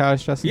any cacti,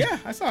 Justin? Yeah,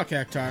 I saw a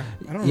Cactuar.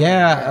 I don't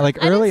remember. Like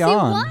early I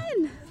didn't see on.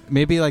 one.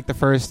 Maybe like the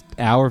first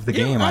hour of the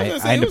game, I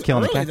ended up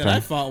killing a cactuar. I cacti.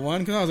 fought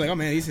one because I was like, "Oh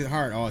man, he's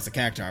hard." Oh, it's a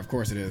Cactuar. Of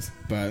course it is.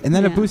 But And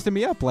then it boosted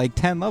me up like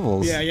 10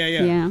 levels. yeah.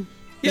 Yeah.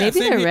 Maybe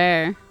same they're here.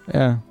 rare.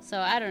 Yeah. So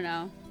I don't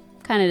know.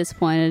 Kind of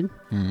disappointed.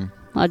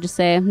 I'll just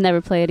say I've never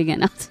played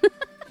again.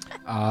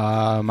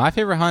 My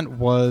favorite hunt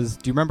was.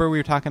 Do you remember we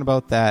were talking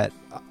about that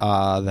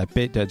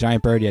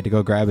giant bird? You had to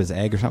go grab his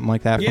egg or something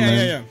like that from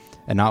him, Yeah.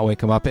 and not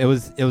wake him up. It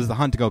was the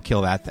hunt to go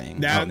kill that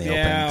thing out in the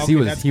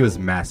open. 'Cause he was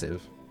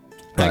massive.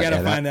 I But, gotta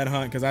yeah, find that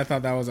hunt because I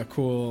thought that was I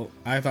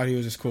thought he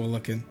was just cool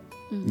looking.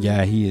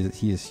 Yeah, he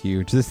is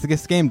huge.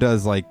 This game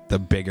does like the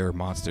bigger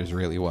monsters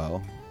really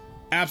well.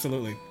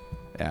 Absolutely.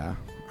 Yeah.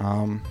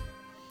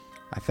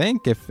 I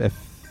think if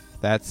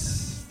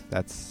that's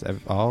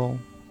all,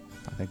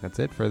 I think that's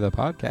it for the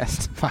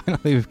podcast.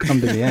 Finally, we've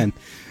come to the end.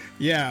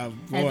 Yeah,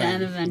 boy.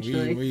 then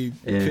eventually.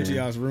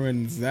 Pidgeot's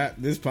ruins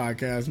this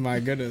podcast.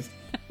 My goodness.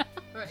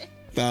 Right.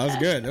 That was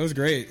good. It was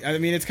great. I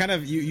mean, it's kind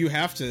of you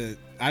have to.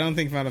 I don't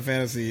think Final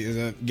Fantasy is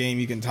a game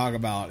you can talk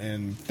about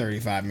in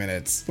 35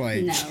 minutes.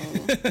 Like No.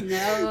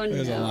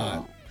 There's a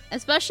lot.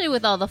 Especially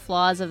with all the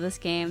flaws of this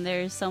game,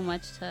 there's so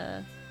much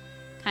to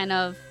kind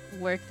of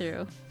work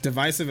through.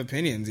 Divisive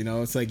opinions.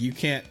 It's like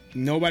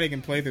nobody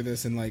can play through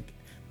this and like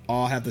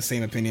all have the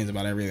same opinions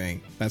about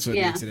everything. That's what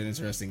makes it an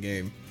interesting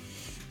game.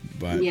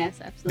 But Yes,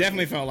 absolutely.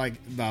 definitely felt like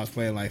I was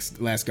playing like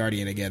Last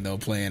Guardian again though,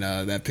 playing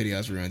that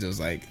Piteous Ruins. It was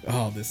like,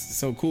 oh, this is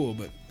so cool,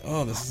 but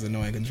this is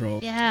annoying control.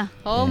 Yeah.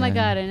 Oh my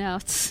god, I know.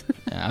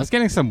 Yeah, I was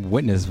getting some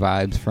Witness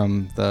vibes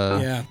from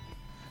the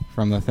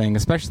thing,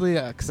 especially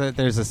because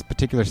there's this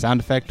particular sound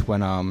effect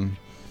when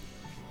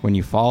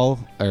you fall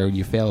or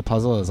you fail a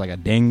puzzle. It's like a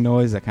ding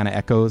noise that kind of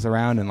echoes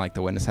around, and like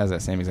the Witness has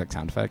that same exact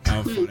sound effect.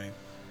 Oh, funny.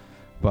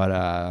 But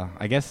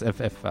I guess if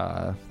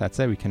that's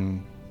it, we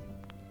can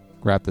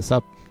wrap this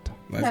up.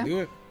 Let's do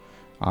it.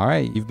 All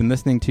right, you've been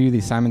listening to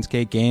the Simon's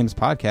Cake Games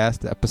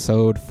podcast,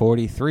 episode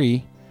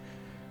 43.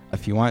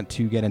 If you want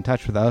to get in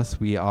touch with us,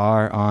 we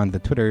are on the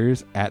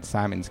Twitters at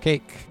Simon's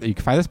Cake. You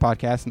can find this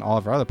podcast and all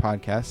of our other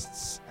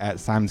podcasts at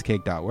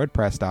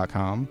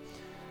simonscake.wordpress.com.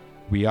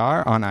 We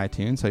are on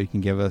iTunes, so you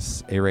can give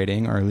us a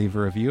rating or leave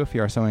a review if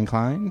you are so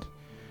inclined.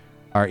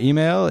 Our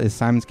email is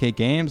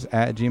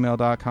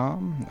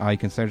simonscakegames@gmail.com. You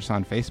can search us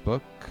on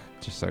Facebook.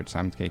 Just search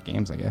Simon's Cake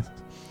Games, I guess.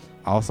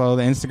 Also,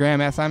 the Instagram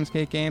at Simon's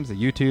Cake Games, the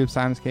YouTube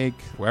Simon's Cake,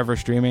 wherever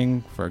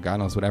streaming for God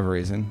knows whatever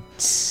reason.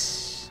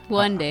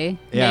 One day.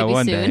 Yeah, maybe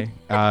one soon.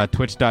 day.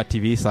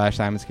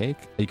 Twitch.tv/Simon's Cake.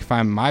 You can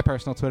find my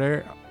personal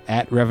Twitter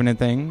at Revenant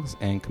Things,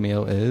 and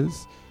Camille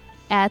is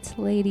At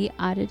Lady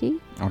Oddity.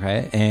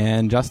 okay.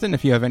 And Justin,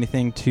 if you have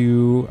anything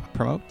to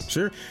promote,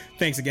 Sure.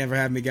 Thanks again for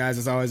having me, guys.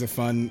 It's always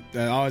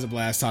always a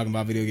blast talking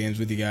about video games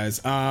with you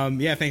guys.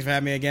 Yeah, thanks for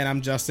having me again.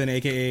 I'm Justin,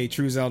 aka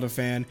True Zelda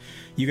Fan.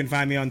 You can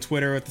find me on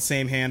Twitter with the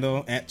same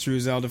handle at True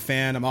Zelda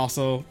Fan. I'm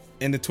also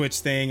in the Twitch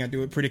thing. I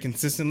do it pretty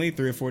consistently,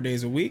 3 or 4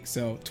 days a week.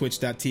 So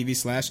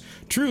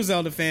twitch.tv/True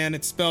Zelda Fan.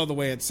 It's spelled the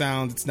way it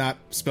sounds. It's not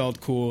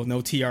spelled cool.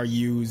 No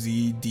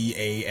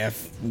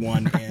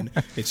TRUZDAF1N.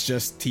 It's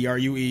just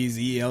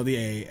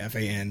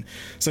TRUEZELDAFAN.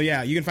 So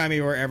yeah, you can find me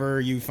wherever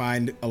you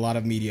find a lot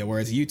of media,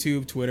 whereas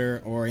YouTube,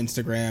 Twitter, or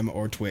Instagram,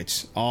 or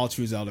Twitch. All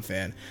True Zelda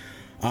Fan.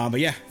 But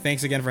yeah,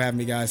 thanks again for having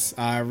me, guys.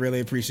 I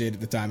really appreciated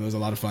the time. It was a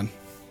lot of fun.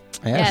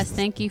 Yes,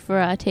 thank you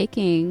for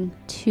taking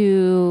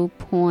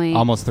 2.4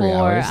 Almost 3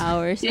 hours.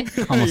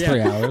 Almost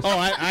 3 hours. Oh,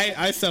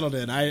 I settled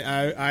in.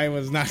 I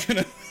was not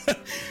gonna.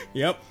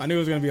 Yep, I knew it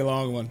was gonna be a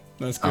long one.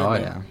 That's good. Oh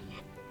man. yeah.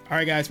 All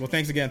right, guys. Well,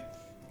 thanks again.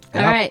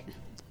 All right.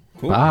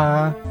 Cool.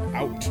 Bye.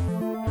 Out.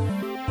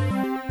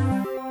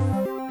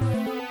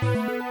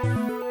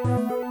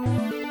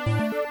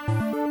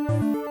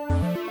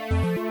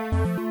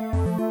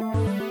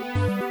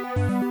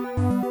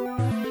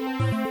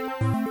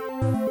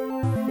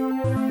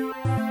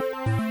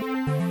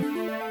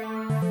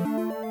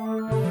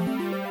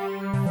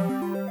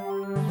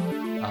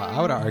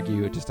 I would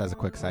argue, just as a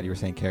quick side, you were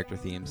saying character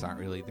themes aren't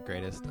really the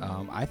greatest.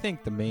 I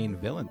think the main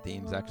villain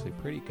theme is actually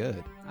pretty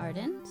good.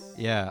 Ardent?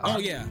 Yeah. Oh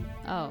yeah.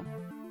 Oh,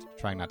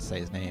 Trying not to say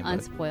his name. But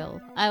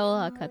unspoiled. I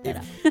will cut that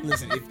out.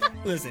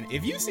 Listen.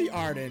 If you see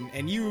Arden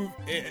and you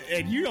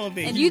don't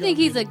think And you think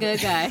he's a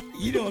good guy.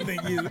 you don't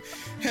think he's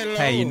hello.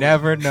 hey, you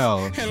never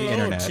know the Hello,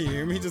 internet.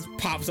 team. He just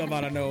pops up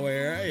out of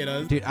nowhere. You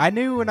know. Dude, I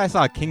knew when I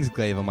saw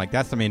Kingsglaive, I'm like,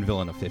 that's the main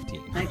villain of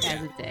 15. That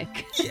guy's a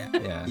dick. Yeah.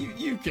 Yeah.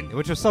 You can.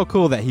 Which was so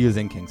cool that he was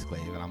in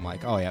Kingsglaive, and I'm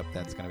like, oh, yep,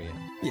 that's going to be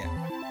him. Yeah.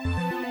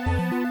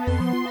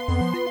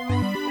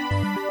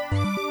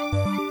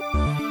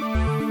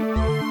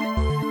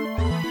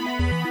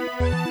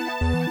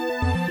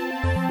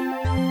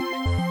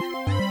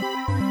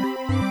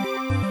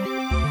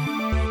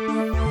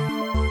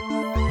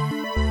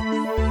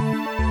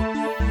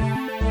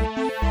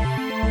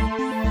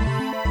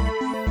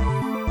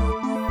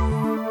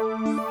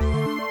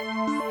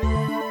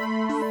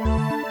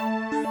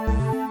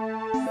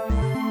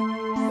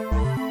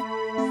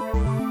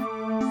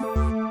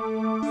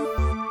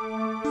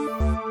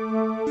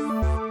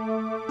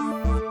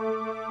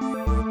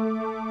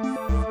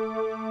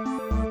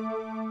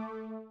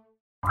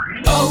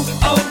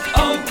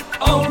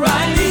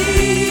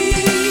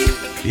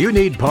 You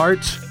need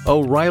parts?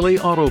 O'Reilly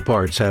Auto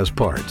Parts has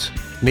parts.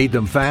 Need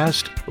them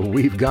fast?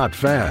 We've got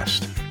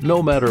fast.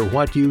 No matter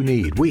what you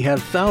need, we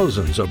have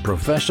thousands of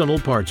professional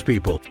parts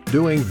people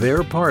doing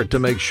their part to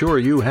make sure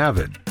you have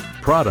it.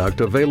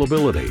 Product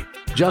availability.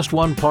 Just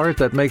one part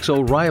that makes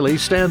O'Reilly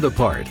stand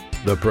apart.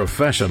 The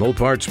professional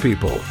parts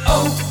people.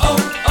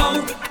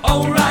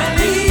 O'Reilly.